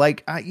what?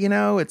 Like,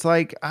 it's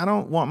like, I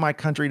don't want my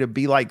country to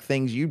be like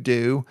things you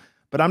do,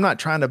 but I'm not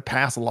trying to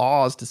pass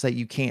laws to say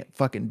you can't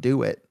fucking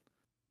do it.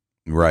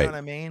 Right. You know what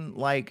I mean?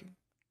 Like,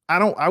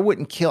 I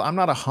wouldn't kill. I'm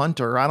not a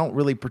hunter. I don't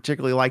really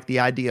particularly like the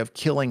idea of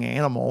killing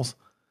animals.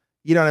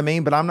 You know what I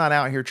mean? But I'm not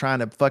out here trying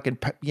to fucking,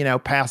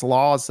 pass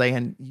laws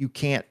saying you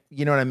can't,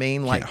 you know what I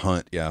mean? Like, Can't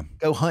hunt. Yeah.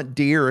 go hunt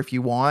deer if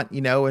you want,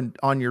 and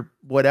on your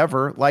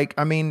whatever. Like,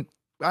 I mean,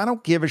 I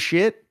don't give a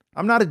shit.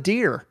 I'm not a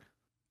deer.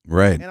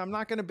 Right. And I'm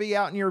not going to be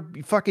out in your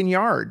fucking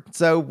yard.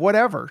 So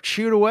whatever,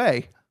 shoot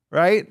away.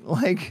 Right?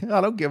 Like,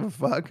 I don't give a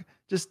fuck.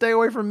 Just stay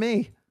away from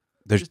me.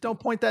 Just don't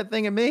point that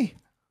thing at me.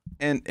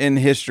 And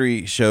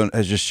history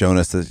has just shown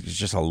us that there's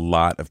just a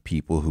lot of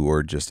people who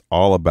are just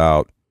all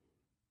about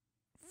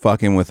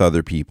fucking with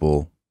other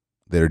people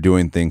that are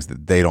doing things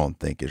that they don't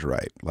think is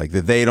right. Like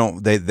that they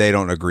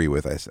don't agree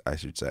with, I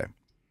should say.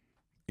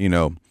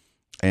 And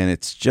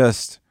it's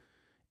just,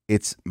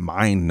 it's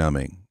mind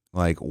numbing.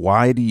 Like,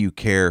 why do you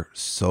care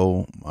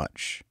so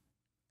much?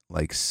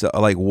 Like, so,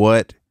 like,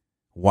 what?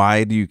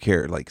 Why do you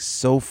care like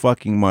so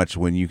fucking much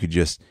when you could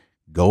just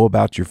go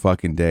about your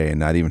fucking day and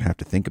not even have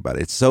to think about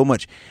it? It's so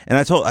much. And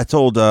I told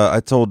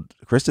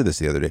Krista this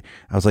the other day.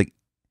 I was like,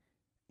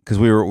 because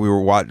we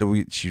were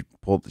watching.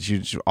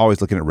 She's always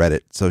looking at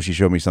Reddit, so she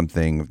showed me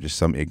something of just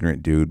some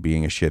ignorant dude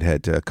being a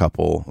shithead to a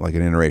couple, like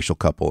an interracial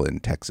couple in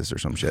Texas or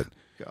some shit.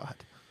 God.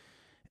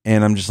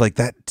 And I'm just like,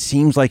 that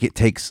seems like it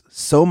takes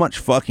so much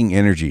fucking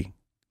energy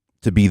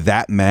to be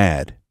that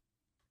mad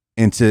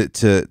and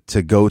to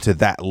go to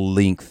that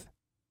length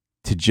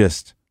to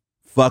just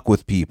fuck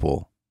with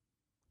people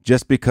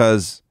just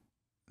because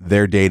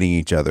they're dating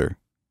each other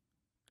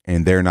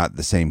and they're not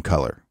the same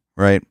color,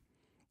 right?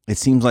 It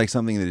seems like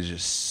something that is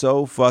just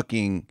so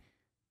fucking,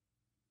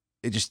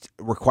 it just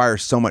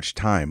requires so much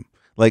time.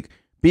 Like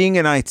being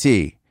in IT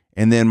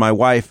and then my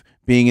wife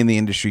being in the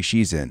industry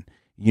she's in,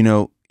 you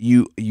know,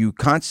 you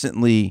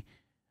constantly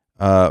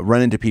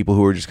run into people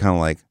who are just kind of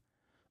like,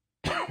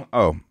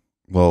 oh,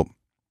 well,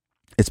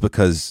 it's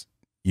because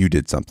you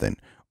did something,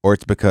 or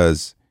it's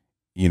because,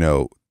 you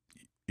know,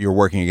 you're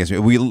working against me.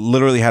 We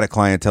literally had a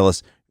client tell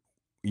us,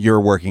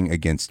 you're working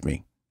against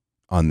me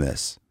on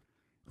this.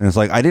 And it's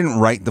like, I didn't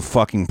write the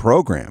fucking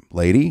program,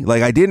 lady.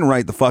 Like, I didn't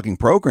write the fucking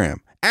program.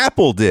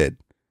 Apple did.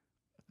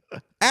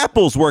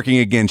 Apple's working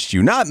against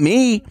you, not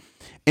me.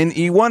 And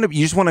you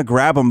just want to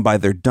grab them by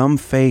their dumb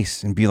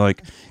face and be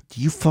like, do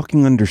you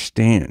fucking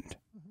understand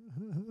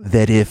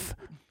that if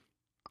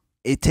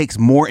it takes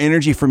more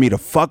energy for me to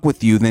fuck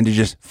with you than to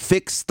just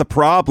fix the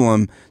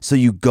problem so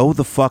you go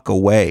the fuck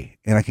away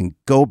and I can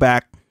go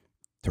back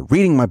to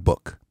reading my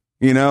book,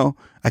 you know?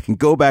 I can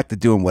go back to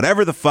doing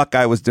whatever the fuck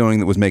I was doing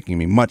that was making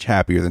me much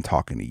happier than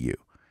talking to you.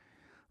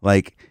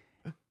 Like,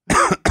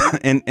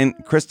 and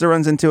Krista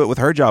runs into it with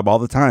her job all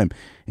the time.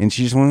 And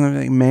she's one of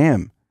like,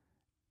 ma'am,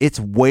 it's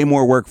way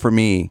more work for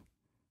me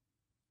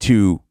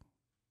to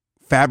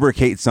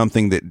fabricate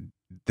something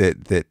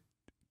that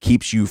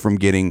keeps you from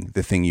getting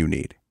the thing you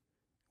need.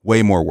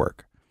 Way more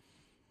work.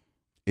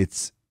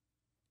 It's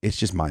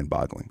just mind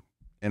boggling.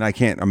 And I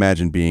can't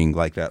imagine being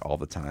like that all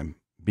the time,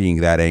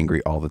 being that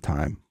angry all the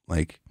time.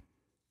 Like,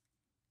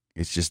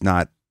 it's just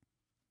not,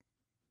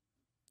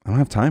 I don't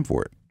have time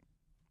for it.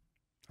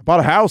 I bought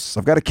a house.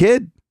 I've got a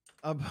kid.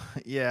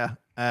 Yeah.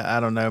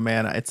 I don't know,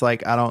 man. It's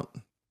like,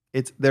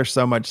 there's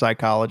so much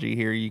psychology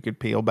here you could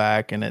peel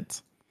back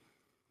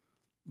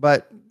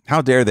but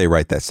how dare they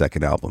write that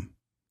second album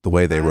the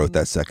way they wrote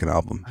that second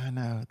album? I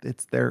know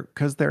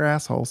because they're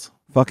assholes.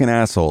 Fucking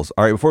assholes.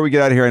 All right. Before we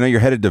get out of here, I know you're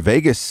headed to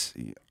Vegas,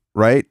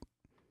 right?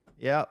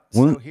 Yeah.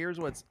 So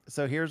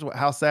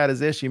how sad is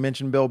this? You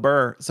mentioned Bill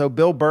Burr. So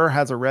Bill Burr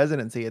has a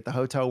residency at the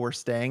hotel we're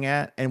staying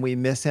at, and we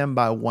miss him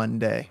by one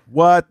day.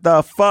 What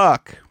the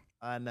fuck?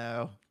 I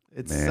know.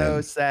 It's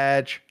so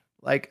sad.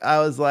 Like,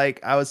 because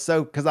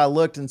I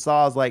looked and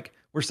saw, I was like,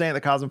 we're staying at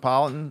the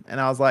Cosmopolitan, and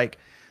I was like,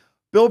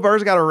 Bill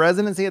Burr's got a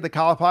residency at the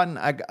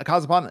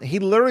Cosmopolitan. He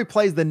literally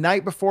plays the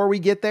night before we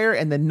get there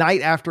and the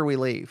night after we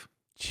leave.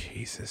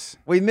 Jesus.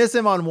 We miss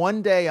him on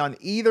one day on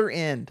either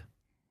end.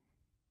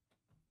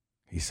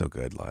 He's so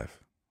good live.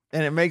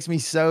 And it makes me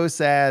so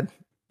sad,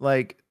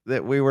 like,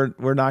 that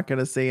we're not going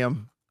to see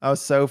him. I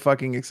was so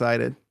fucking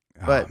excited.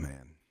 But oh, man.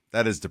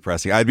 That is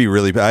depressing. I'd be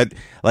really bad.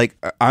 Like,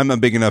 I'm a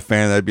big enough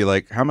fan that I'd be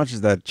like, how much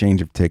is that change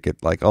of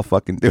ticket? Like, I'll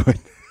fucking do it.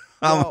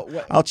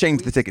 I'll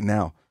change the ticket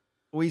now.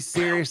 We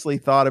seriously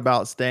thought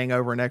about staying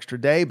over an extra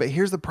day, but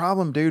here's the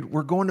problem, dude.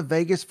 We're going to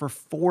Vegas for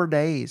 4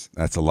 days.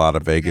 That's a lot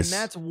of Vegas.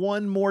 And that's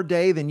one more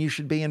day than you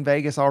should be in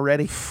Vegas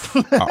already.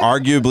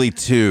 Arguably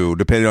 2,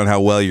 depending on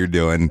how well you're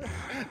doing.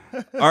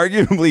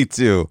 Arguably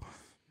 2.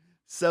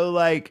 So,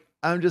 like,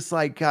 I'm just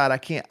like, God, I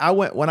can't.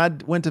 When I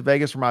went to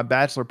Vegas for my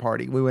bachelor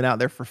party, we went out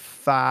there for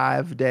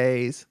 5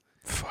 days.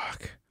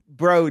 Fuck.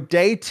 Bro,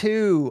 day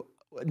 2,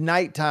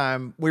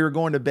 nighttime, we were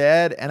going to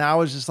bed, and I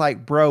was just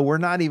like, bro, we're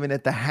not even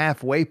at the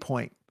halfway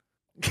point.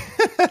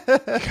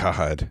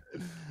 God.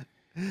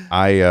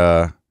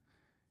 I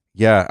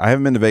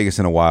haven't been to Vegas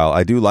in a while.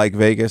 I do like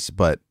Vegas,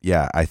 but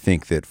yeah, I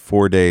think that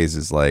 4 days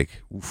is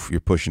like, oof, you're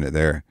pushing it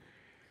there.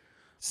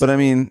 But I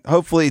mean,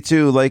 hopefully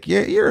too, like,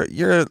 yeah, you're,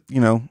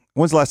 you know,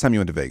 when's the last time you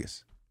went to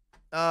Vegas?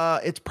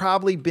 It's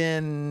probably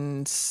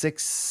been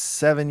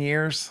 6-7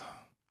 years.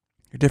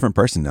 You're a different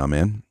person now,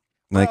 man.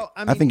 Like, well,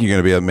 I think you're going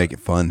to be able to make it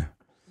fun.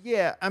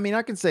 Yeah. I mean,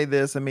 I can say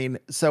this. I mean,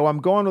 so I'm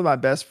going with my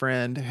best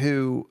friend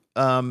who,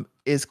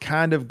 is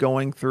kind of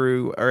going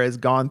through or has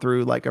gone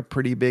through like a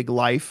pretty big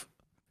life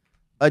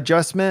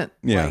adjustment.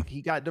 Yeah. Like,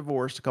 he got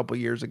divorced a couple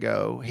years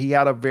ago. He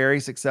had a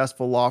very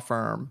successful law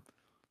firm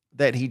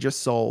that he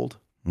just sold.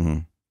 Mm-hmm.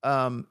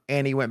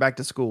 And he went back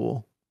to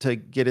school to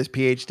get his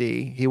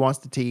PhD. He wants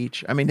to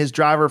teach. I mean, his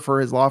driver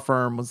for his law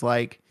firm was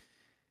like,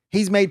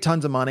 he's made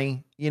tons of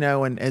money, you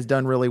know, and has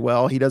done really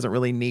well. He doesn't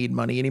really need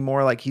money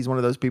anymore. Like, he's one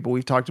of those people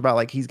we've talked about,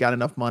 like, he's got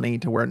enough money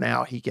to where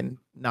now he can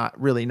not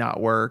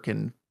work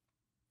and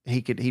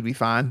he'd be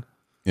fine.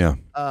 Yeah.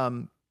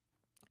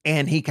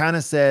 And he kind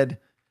of said,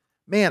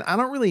 man,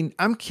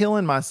 I'm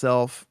killing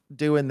myself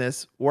doing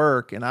this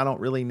work and I don't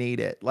really need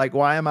it. Like,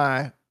 why am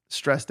I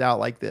stressed out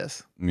like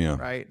this? Yeah.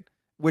 Right.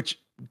 Which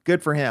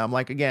good for him.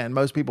 Like, again,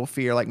 most people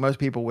fear, like, most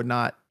people would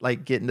not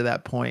like get into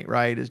that point.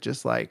 Right. It's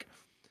just like,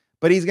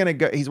 but he's going to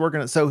go, he's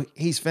working. So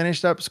he's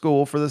finished up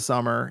school for the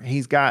summer.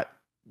 He's got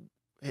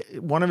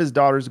one of his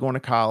daughters going to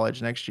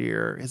college next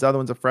year. His other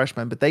one's a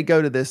freshman, but they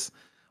go to this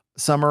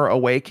summer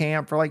away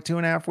camp for like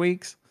 2.5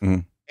 weeks.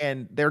 Mhm.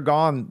 And they're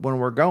gone when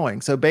we're going.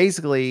 So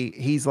basically,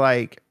 he's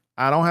like,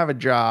 I don't have a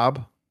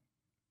job.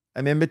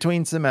 I'm in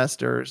between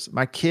semesters.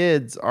 My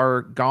kids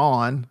are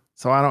gone.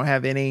 So I don't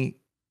have any,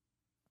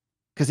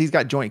 because he's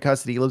got joint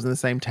custody. He lives in the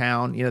same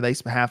town. You know, they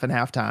spend half and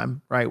half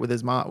time, right, with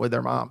his mom, with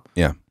their mom.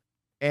 Yeah.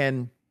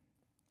 And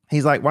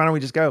he's like, why don't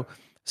we just go?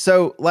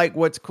 So, like,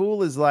 what's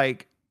cool is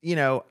like, you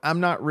know,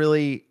 I'm not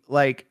really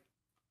like,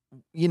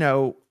 you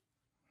know,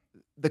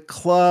 the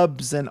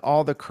clubs and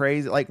all the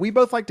crazy, like, we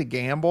both like to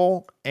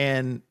gamble,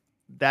 and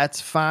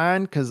that's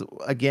fine. Cause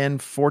again,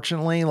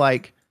 fortunately,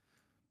 like,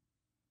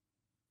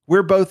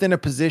 we're both in a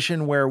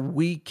position where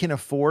we can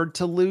afford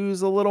to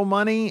lose a little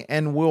money,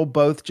 and we'll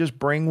both just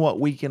bring what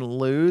we can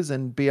lose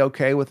and be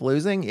okay with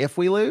losing if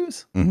we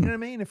lose. You know what I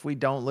mean? If we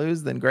don't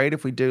lose, then great.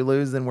 If we do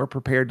lose, then we're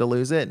prepared to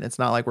lose it. And it's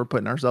not like we're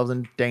putting ourselves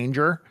in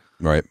danger.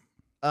 Right.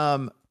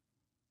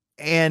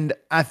 And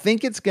I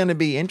think it's going to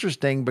be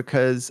interesting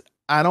because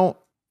I don't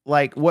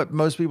like what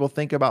most people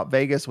think about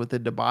Vegas with the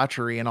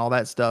debauchery and all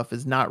that stuff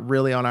is not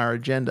really on our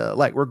agenda.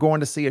 Like, we're going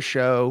to see a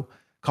show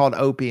called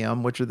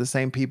Opium, which are the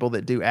same people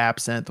that do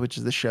Absinthe, which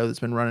is the show that's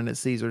been running at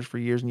Caesars for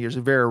years and years.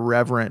 Very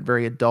irreverent,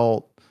 very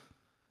adult.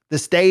 The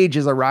stage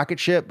is a rocket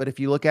ship, but if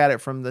you look at it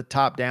from the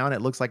top down,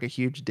 it looks like a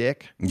huge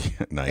dick. Yeah,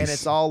 nice. And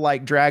it's all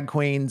like drag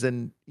queens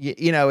and,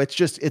 you know,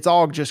 it's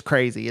all just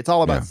crazy. It's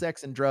all about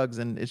sex and drugs,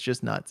 and it's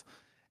just nuts.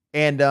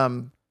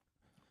 And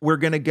we're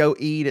going to go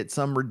eat at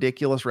some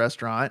ridiculous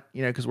restaurant,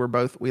 you know, because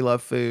we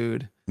love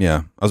food.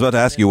 Yeah. I was about to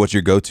ask you what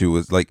your go-to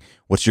was. Like,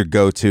 what's your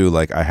go-to?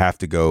 Like, I have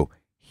to go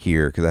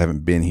here because I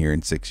haven't been here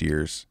in 6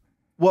 years.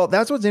 Well,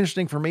 that's what's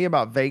interesting for me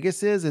about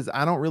Vegas is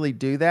I don't really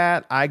do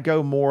that. I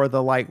go more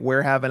the like,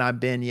 where haven't I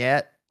been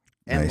yet?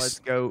 And Nice. let's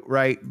go,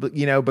 right? But,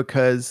 you know,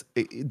 because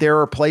there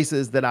are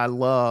places that I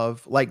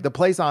love. Like, the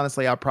place,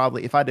 honestly, I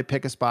probably, if I had to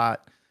pick a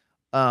spot,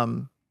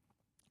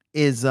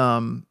 is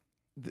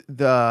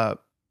the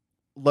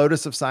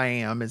Lotus of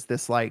Siam is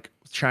this like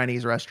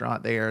Chinese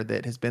restaurant there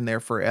that has been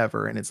there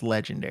forever, and it's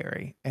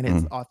legendary and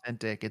it's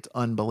authentic. It's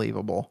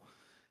unbelievable.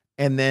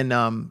 And then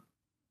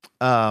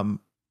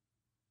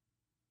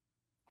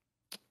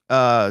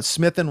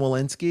Smith and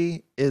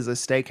Walensky is a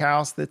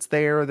steakhouse that's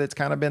there that's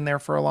kind of been there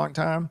for a long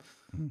time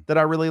that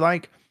I really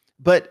like.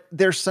 But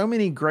there's so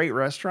many great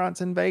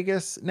restaurants in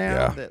Vegas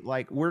now that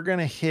like we're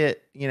gonna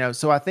hit, you know.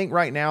 So I think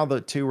right now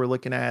the two we're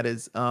looking at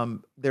is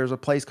there's a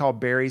place called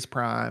Barry's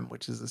Prime,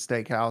 which is a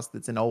steakhouse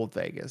that's in Old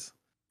Vegas.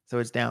 So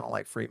it's down on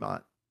like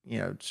Fremont, you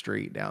know,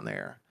 street down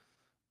there.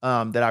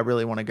 That I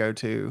really want to go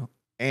to.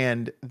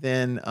 And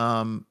then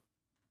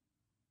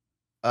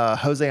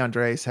Jose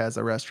Andres has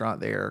a restaurant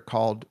there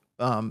called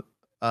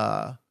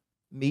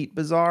Meat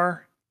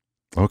Bazaar.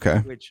 Okay.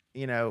 Which,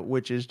 you know,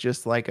 which is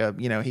just like a,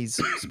 you know, he's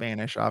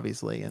Spanish,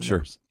 obviously, and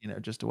Sure. you know,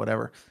 just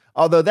whatever.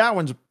 Although that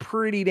one's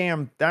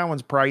that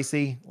one's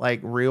pricey, like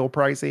real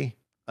pricey.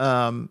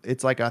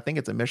 It's like, I think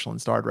it's a Michelin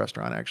starred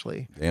restaurant,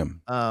 actually.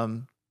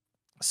 Damn.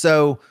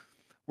 So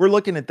we're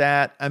looking at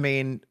that. I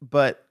mean,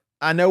 but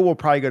I know we'll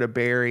probably go to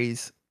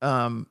Barry's.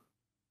 But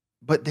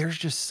there's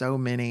just so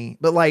many.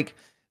 But like,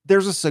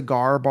 there's a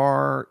cigar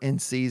bar in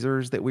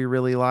Caesars that we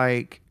really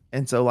like,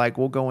 and so like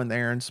we'll go in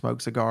there and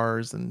smoke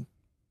cigars and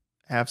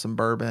have some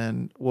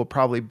bourbon. We'll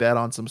probably bet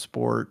on some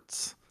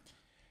sports.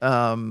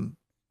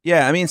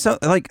 Yeah, I mean, so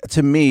like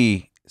to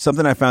me,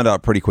 something I found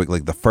out pretty quick,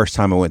 like the first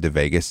time I went to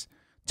Vegas,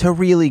 to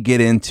really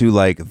get into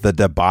like the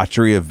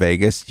debauchery of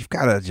Vegas, you've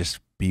got to just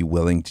be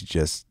willing to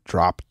just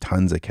drop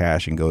tons of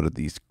cash and go to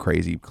these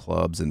crazy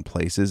clubs and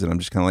places. And I'm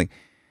just kind of like,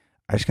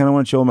 I just kind of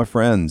want to chill with my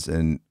friends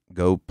and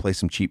go play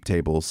some cheap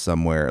tables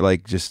somewhere.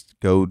 Like, just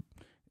go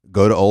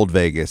to Old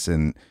Vegas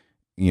and,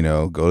 you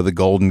know, go to the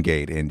Golden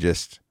Gate and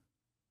just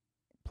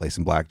play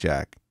some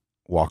blackjack,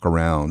 walk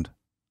around,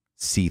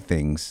 see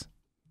things.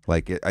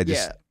 Like, I've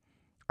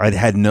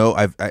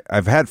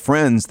had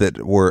friends that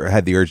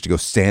had the urge to go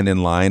stand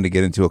in line to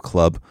get into a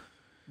club.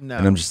 No,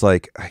 and I'm just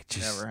like, I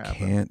just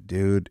can't,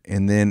 dude.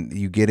 And then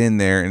you get in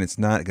there and it's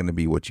not going to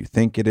be what you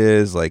think it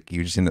is. Like,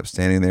 you just end up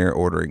standing there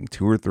ordering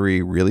 2 or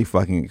 3 really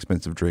fucking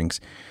expensive drinks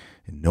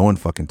and no one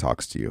fucking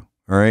talks to you.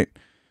 All right.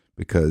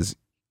 Because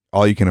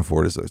all you can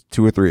afford is those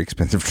 2 or 3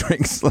 expensive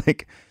drinks.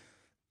 Like,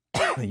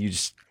 you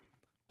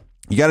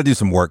got to do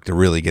some work to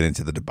really get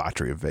into the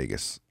debauchery of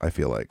Vegas, I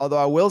feel like. Although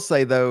I will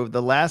say, though,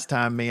 the last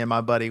time me and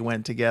my buddy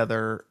went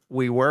together,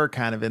 we were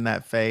kind of in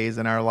that phase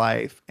in our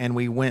life, and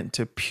we went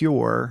to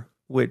Pure,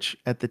 which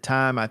at the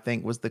time I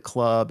think was the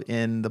club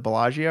in the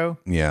Bellagio.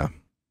 Yeah.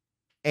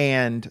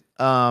 And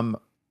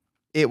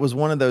it was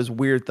one of those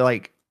weird,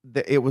 like,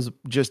 it was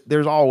just, there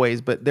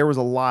was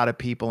a lot of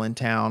people in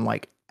town,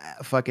 like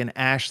fucking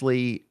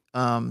Ashley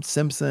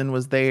Simpson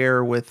was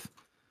there with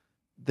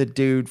the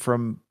dude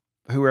from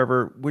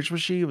whoever, which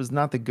was she? It was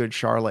not the Good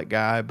Charlotte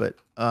guy, but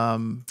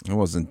it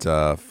wasn't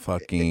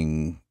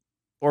fucking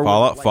or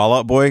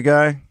Fallout Boy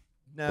guy.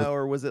 No,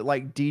 or was it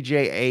like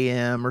DJ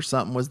AM or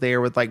something was there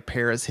with like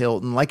Paris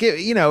Hilton? Like it,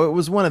 you know, it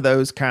was one of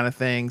those kind of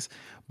things.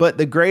 But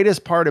the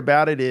greatest part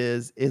about it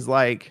is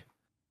like,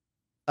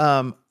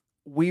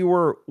 we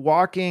were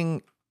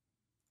walking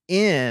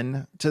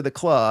in to the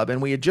club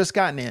and we had just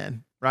gotten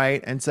in,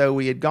 right? And so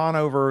we had gone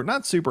over,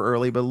 not super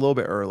early, but a little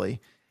bit early.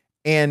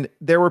 And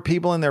there were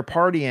people in there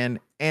partying.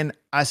 And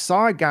I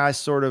saw a guy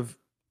sort of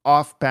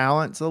off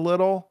balance a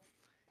little.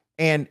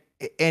 And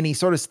he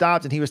sort of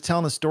stopped and he was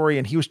telling a story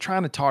and he was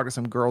trying to talk to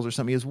some girls or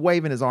something. He was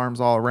waving his arms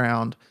all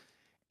around.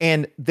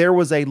 And there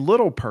was a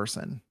little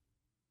person,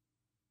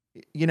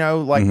 you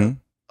know, like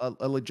a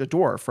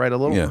dwarf, right? A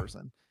little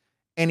person.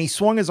 And he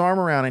swung his arm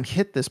around and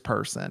hit this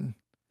person.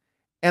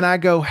 And I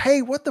go,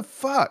 hey, what the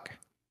fuck?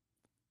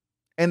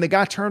 And the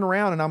guy turned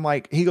around and I'm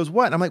like, he goes,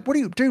 what? And I'm like, what are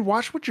you, dude,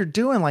 watch what you're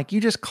doing. Like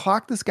you just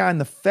clocked this guy in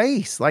the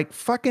face. Like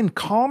fucking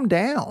calm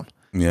down.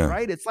 Yeah.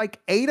 Right. It's like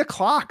 8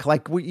 o'clock.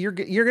 Like you're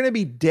going to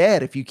be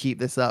dead if you keep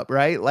this up.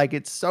 Right. Like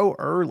it's so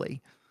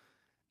early.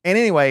 And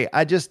anyway,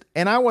 I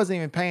wasn't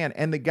even paying.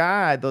 And the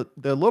guy, the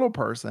little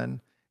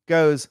person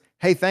goes,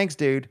 hey, thanks,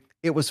 dude.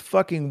 It was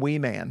fucking Wee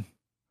Man.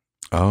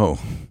 Oh,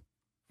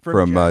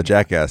 from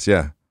Jackass.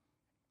 Yeah.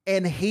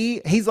 And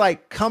he's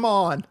like, come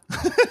on.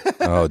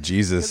 Oh,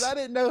 Jesus. Because I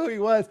didn't know who he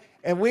was.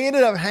 And we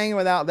ended up hanging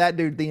without that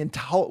dude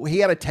he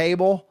had a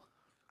table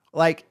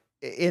like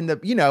in the,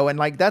 you know, and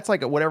like, that's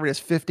like whatever it is,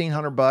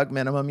 $1,500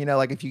 minimum, you know,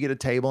 like if you get a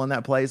table in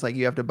that place, like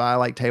you have to buy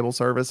like table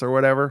service or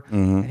whatever.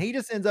 And he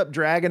just ends up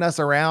dragging us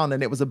around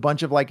and it was a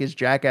bunch of like his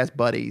Jackass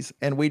buddies.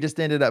 And we just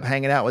ended up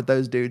hanging out with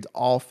those dudes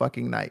all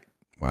fucking night.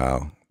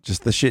 Wow.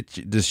 Just the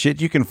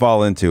shit you can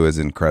fall into is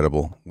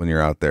incredible when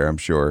you're out there, I'm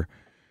sure.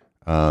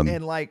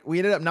 And like we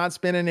ended up not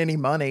spending any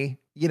money,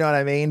 you know what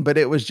I mean? But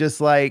it was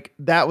just like,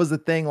 that was the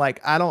thing. Like,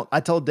 I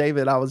told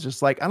David, I was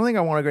just like, I don't think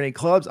I want to go to any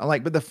clubs. I'm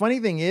like, but the funny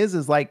thing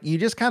is like, you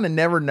just kind of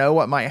never know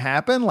what might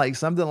happen. Like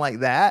something like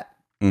that,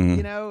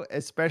 you know,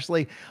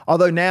 especially,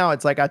 although now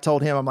it's like, I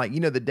told him, I'm like, you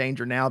know, the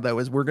danger now though,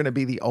 is we're going to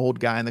be the old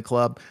guy in the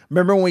club.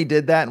 Remember when we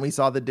did that and we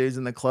saw the dudes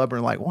in the club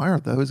and we're like, why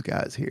aren't those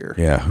guys here?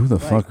 Yeah. Who the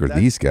fuck are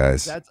these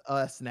guys? That's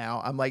us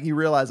now. I'm like, you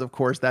realize, of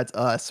course, that's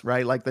us,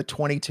 right? Like the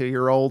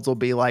 22-year-olds will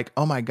be like,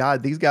 oh my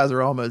God, these guys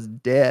are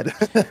almost dead.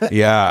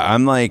 Yeah.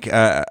 I'm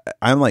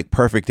like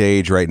perfect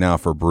age right now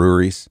for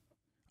breweries.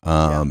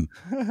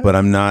 But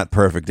I'm not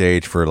perfect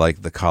age for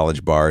like the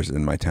college bars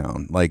in my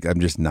town. Like I'm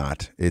just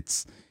not.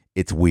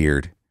 It's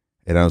weird.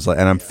 And I was like,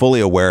 and I'm fully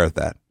aware of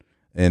that.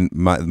 And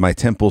my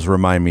temples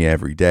remind me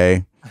every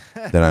day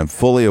that I'm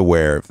fully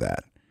aware of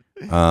that.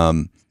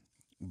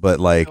 But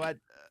like,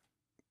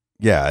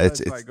 no,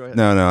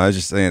 I was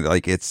just saying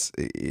like, it's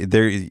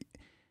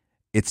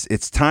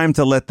time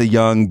to let the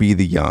young be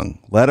the young.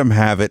 Let them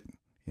have it.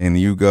 And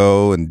you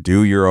go and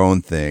do your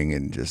own thing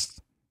and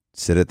just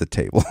sit at the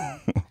table.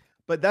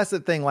 But that's the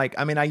thing. Like,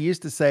 I mean, I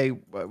used to say,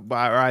 or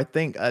I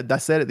think I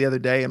said it the other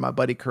day and my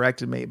buddy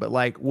corrected me, but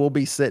like, we'll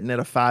be sitting at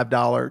a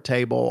 $5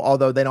 table,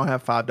 although they don't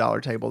have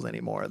 $5 tables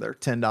anymore. They're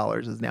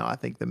 $10 is now, I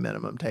think, the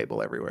minimum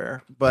table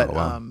everywhere. But,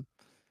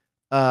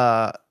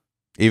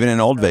 even in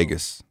Old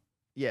Vegas.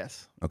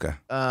 Yes. Okay.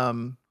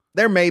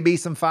 There may be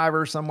some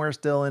 $5 somewhere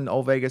still in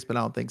Old Vegas, but I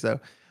don't think so.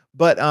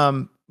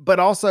 But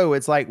also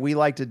it's like, we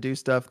like to do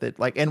stuff that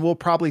like, and we'll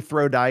probably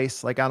throw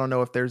dice. Like, I don't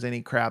know if there's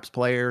any craps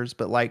players,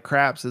 but like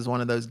craps is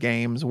one of those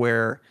games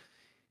where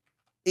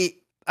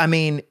I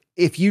mean,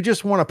 if you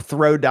just want to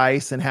throw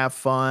dice and have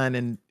fun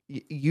and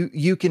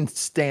you can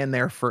stand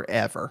there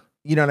forever,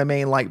 you know what I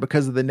mean? Like,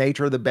 because of the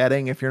nature of the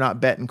betting, if you're not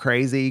betting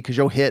crazy, cause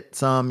you'll hit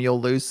some, you'll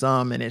lose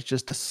some, and it's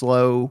just a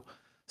slow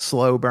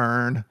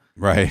burn.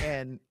 Right.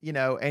 And, you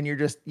know, and you're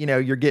just, you know,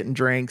 you're getting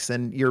drinks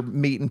and you're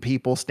meeting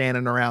people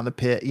standing around the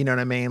pit, you know what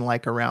I mean?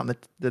 Like around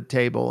the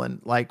table.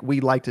 And like, we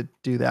like to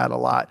do that a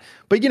lot,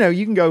 but you know,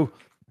 you can go,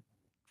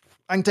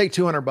 I can take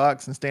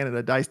 $200 and stand at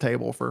a dice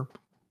table for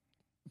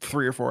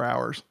 3 or 4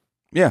 hours.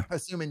 Yeah.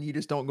 Assuming you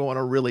just don't go on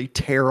a really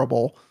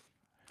terrible,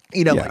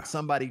 you know, like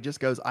somebody just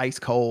goes ice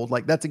cold.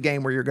 Like that's a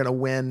game where you're going to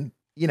win,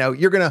 you know,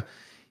 you're going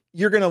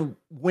to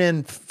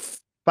win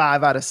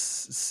 5 out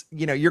of,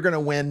 you know, you're going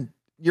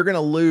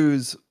to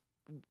lose,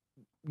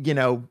 you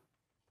know,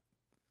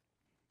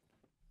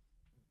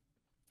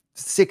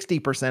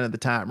 60% of the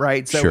time,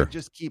 right? So sure. It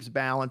just keeps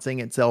balancing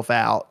itself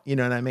out, you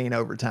know what I mean,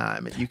 over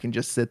time. And you can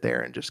just sit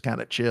there and just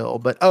kind of chill.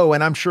 But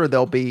and I'm sure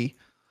there'll be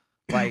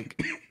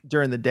like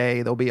during the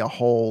day, there'll be a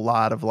whole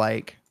lot of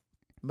like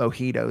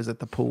mojitos at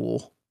the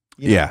pool.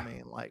 You know what I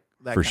mean? Like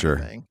that for kind sure.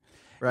 of thing.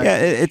 Right. Yeah,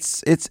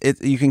 it's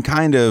you can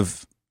kind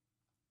of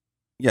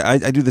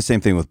I do the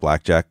same thing with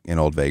blackjack in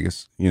Old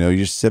Vegas. You know, you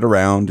just sit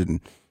around and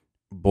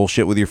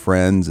bullshit with your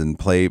friends and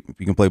play.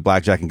 You can play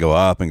blackjack and go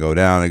up and go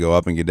down and go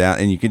up and get down,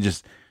 and you can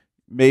just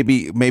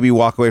maybe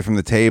walk away from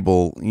the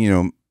table. You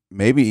know,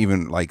 maybe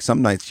even like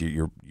some nights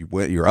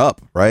you're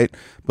up, right?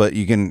 But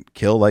you can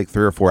kill like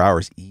 3 or 4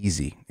 hours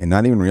easy and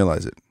not even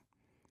realize it.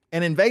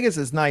 And in Vegas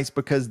is nice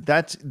because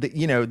that's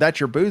that's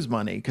your booze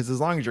money. Because as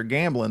long as you're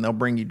gambling, they'll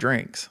bring you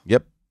drinks.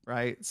 Yep.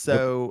 Right.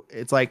 So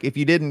it's like if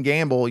you didn't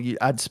gamble,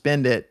 I'd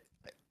spend it,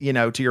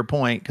 to your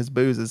point, because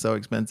booze is so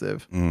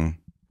expensive.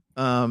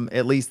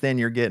 At least then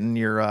you're getting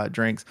your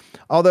drinks.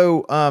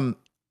 Although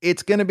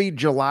it's gonna be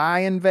July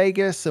in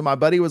Vegas. So my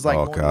buddy was like,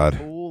 oh going God. to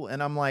the pool,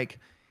 and I'm like,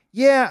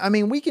 yeah, I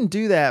mean, we can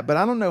do that, but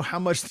I don't know how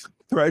much the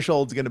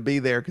threshold's gonna be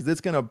there because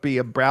it's gonna be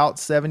about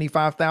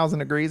 75,000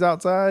 degrees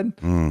outside.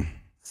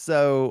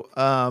 So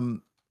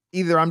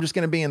either I'm just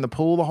gonna be in the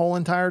pool the whole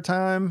entire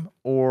time,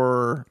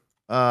 or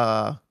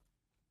because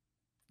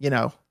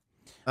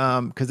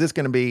it's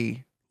gonna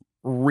be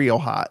real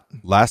hot.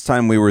 Last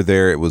time we were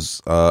there, it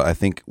was I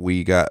think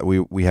we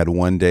had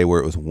one day where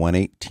it was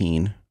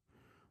 118,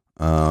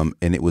 and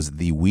it was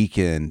the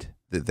weekend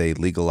that they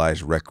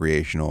legalized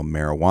recreational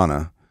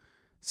marijuana.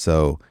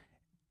 So,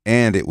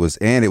 and it was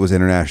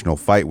International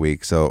Fight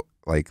Week, so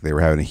like they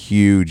were having a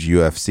huge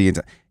UFC,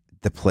 and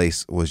the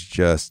place was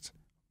just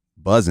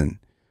buzzing.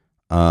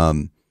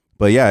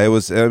 But yeah, it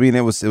was. I mean,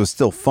 it was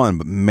still fun,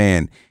 but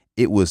man,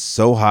 it was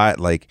so hot.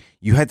 Like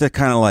you had to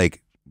kind of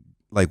like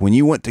when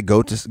you went to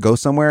go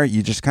somewhere,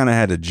 you just kind of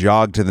had to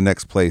jog to the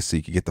next place so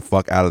you could get the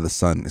fuck out of the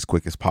sun as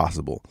quick as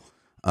possible.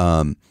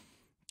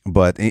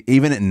 But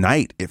even at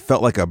night, it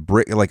felt like a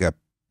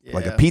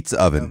pizza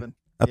oven.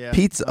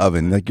 Pizza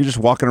oven. Like you're just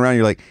walking around,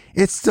 you're like,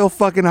 it's still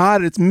fucking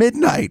hot. It's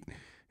midnight.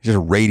 It's just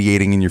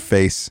radiating in your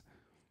face.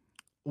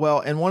 Well,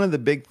 and one of the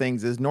big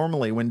things is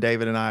normally when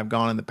David and I have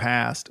gone in the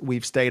past,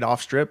 we've stayed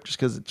off strip just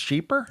because it's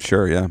cheaper.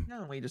 Sure, yeah.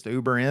 We just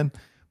Uber in.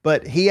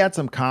 But he had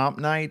some comp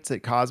nights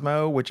at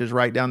Cosmo, which is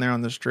right down there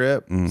on the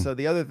strip. So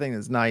the other thing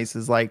that's nice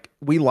is like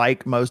we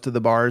like most of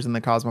the bars in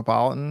the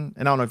Cosmopolitan,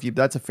 and I don't know if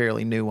that's a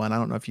fairly new one. I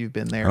don't know if you've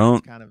been there.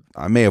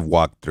 I may have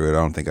walked through it. I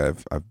don't think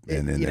I've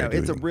been in there.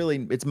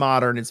 It's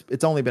modern.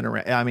 It's only been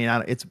around. I mean,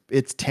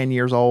 it's 10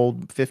 years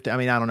old, 50. I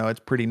mean, I don't know.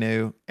 It's pretty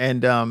new,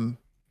 and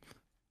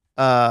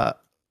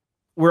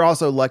we're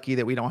also lucky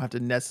that we don't have to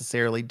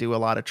necessarily do a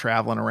lot of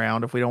traveling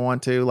around if we don't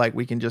want to. Like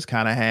we can just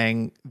kind of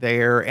hang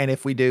there. And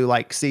if we do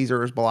like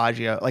Caesars,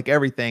 Bellagio, like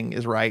everything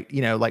is right.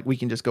 Like we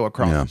can just go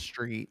across the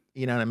street,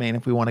 you know what I mean?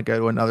 If we want to go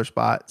to another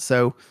spot.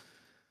 So,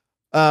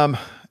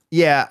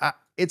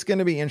 it's going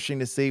to be interesting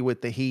to see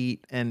with the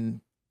heat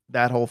and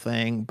that whole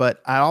thing.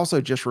 But I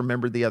also just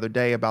remembered the other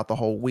day about the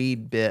whole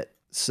weed bit.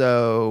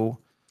 So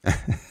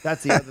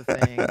that's the other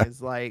thing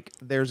is like,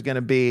 there's going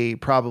to be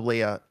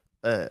probably a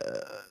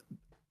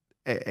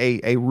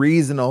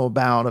reasonable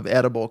amount of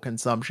edible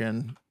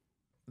consumption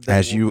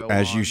as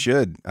you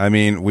should. I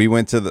mean, we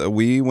went to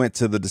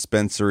the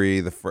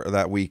dispensary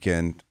that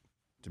weekend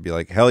to be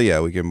like, hell yeah,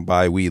 we can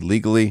buy weed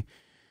legally,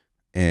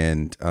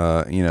 and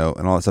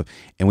and all that stuff.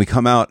 And we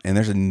come out and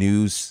there's a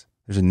news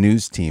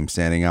team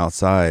standing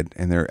outside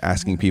and they're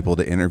asking people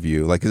to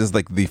interview. Like this is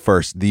like the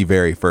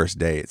very first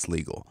day it's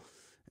legal,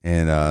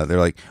 and they're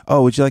like,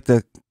 oh, would you like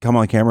to come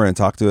on camera and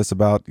talk to us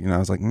about? I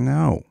was like,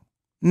 no.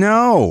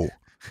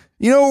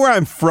 You know where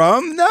I'm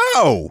from?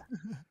 No,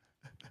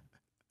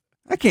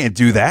 I can't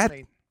do that.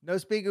 No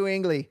speak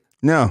English.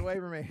 No. Get away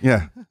from me.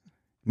 Yeah.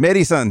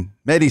 Medicine.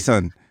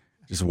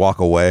 Just walk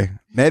away.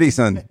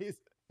 Medicine.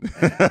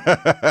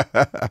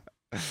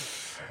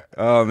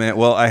 Oh man.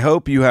 Well, I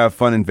hope you have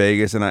fun in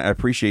Vegas, and I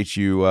appreciate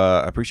you.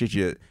 Appreciate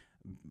you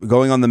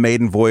going on the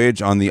maiden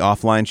voyage on the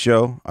offline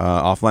show.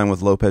 Offline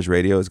with Lopez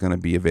Radio is going to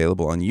be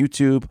available on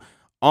YouTube,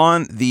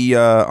 on the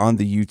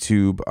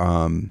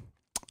YouTube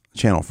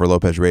channel for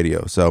Lopez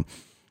Radio. So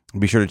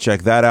be sure to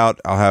check that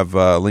out. I'll have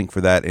a link for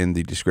that in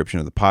the description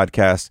of the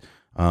podcast,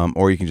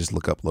 or you can just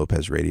look up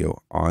Lopez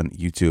Radio on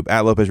YouTube,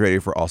 at Lopez Radio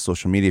for all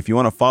social media. If you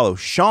want to follow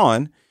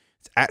Sean,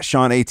 it's at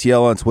Sean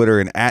ATL on Twitter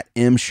and at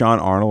Sean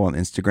Arnold on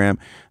Instagram.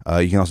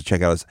 You can also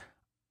check out his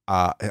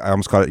I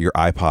almost called it your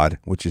iPod,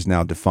 which is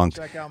now defunct.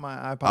 Check out my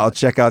iPod. I'll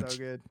check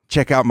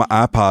out my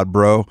iPod,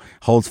 bro.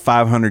 Holds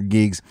 500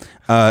 gigs.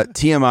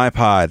 TMIPod.com.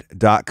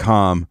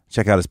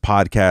 Check out his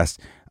podcast.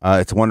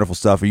 It's wonderful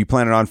stuff. Are you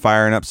planning on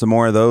firing up some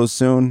more of those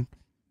soon?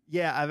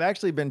 Yeah, I've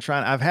actually been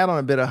trying. I've had on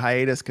a bit of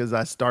hiatus because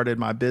I started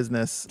my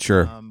business.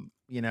 Sure.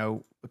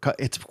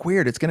 It's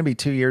weird. It's going to be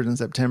 2 years in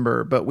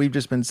September, but we've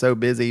just been so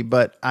busy.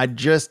 But I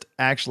just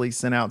actually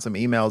sent out some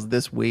emails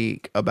this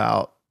week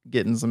about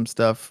getting some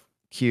stuff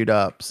queued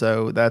up.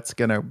 So that's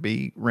going to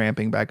be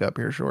ramping back up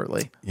here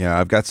shortly. Yeah,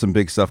 I've got some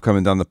big stuff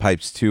coming down the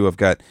pipes too.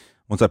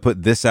 Once I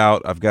put this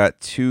out, I've got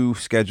 2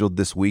 scheduled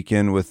this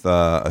weekend with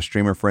a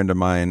streamer friend of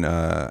mine,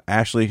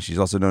 Ashley. She's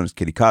also known as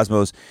Kitty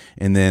Cosmos.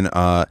 And then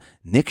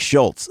Nick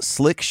Schultz,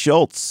 Slick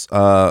Schultz,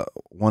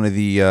 one of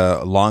the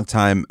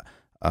longtime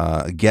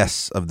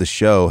guests of the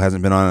show.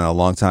 Hasn't been on in a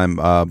long time,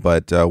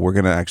 but we're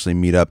going to actually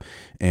meet up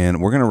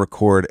and we're going to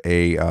record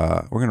a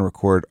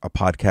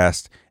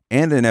podcast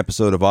and an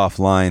episode of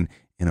Offline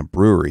in a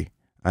brewery.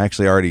 I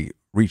actually already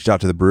reached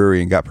out to the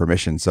brewery and got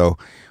permission, so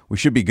we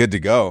should be good to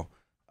go.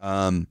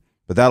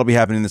 But that'll be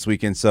happening this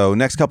weekend. So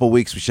next couple of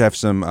weeks, we should have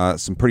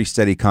some pretty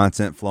steady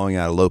content flowing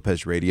out of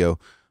Lopez Radio.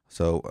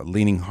 So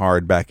leaning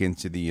hard back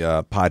into the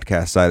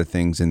podcast side of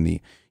things and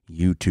the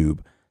YouTube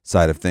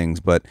side of things.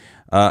 But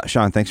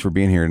Sean, thanks for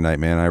being here tonight,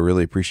 man. I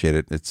really appreciate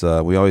it. It's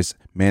we always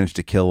manage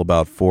to kill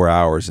about 4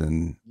 hours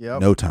in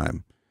no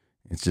time.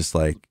 It's just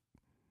like,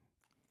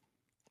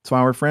 that's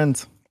why we're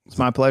friends. It's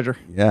my pleasure.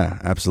 Yeah,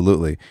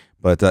 absolutely.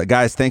 But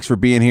guys, thanks for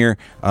being here.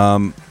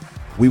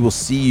 We will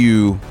see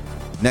you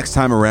next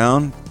time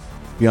around.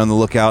 Be on the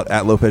lookout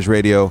at Lopez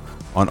Radio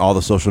on all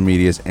the social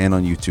medias and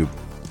on YouTube.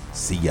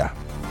 See ya.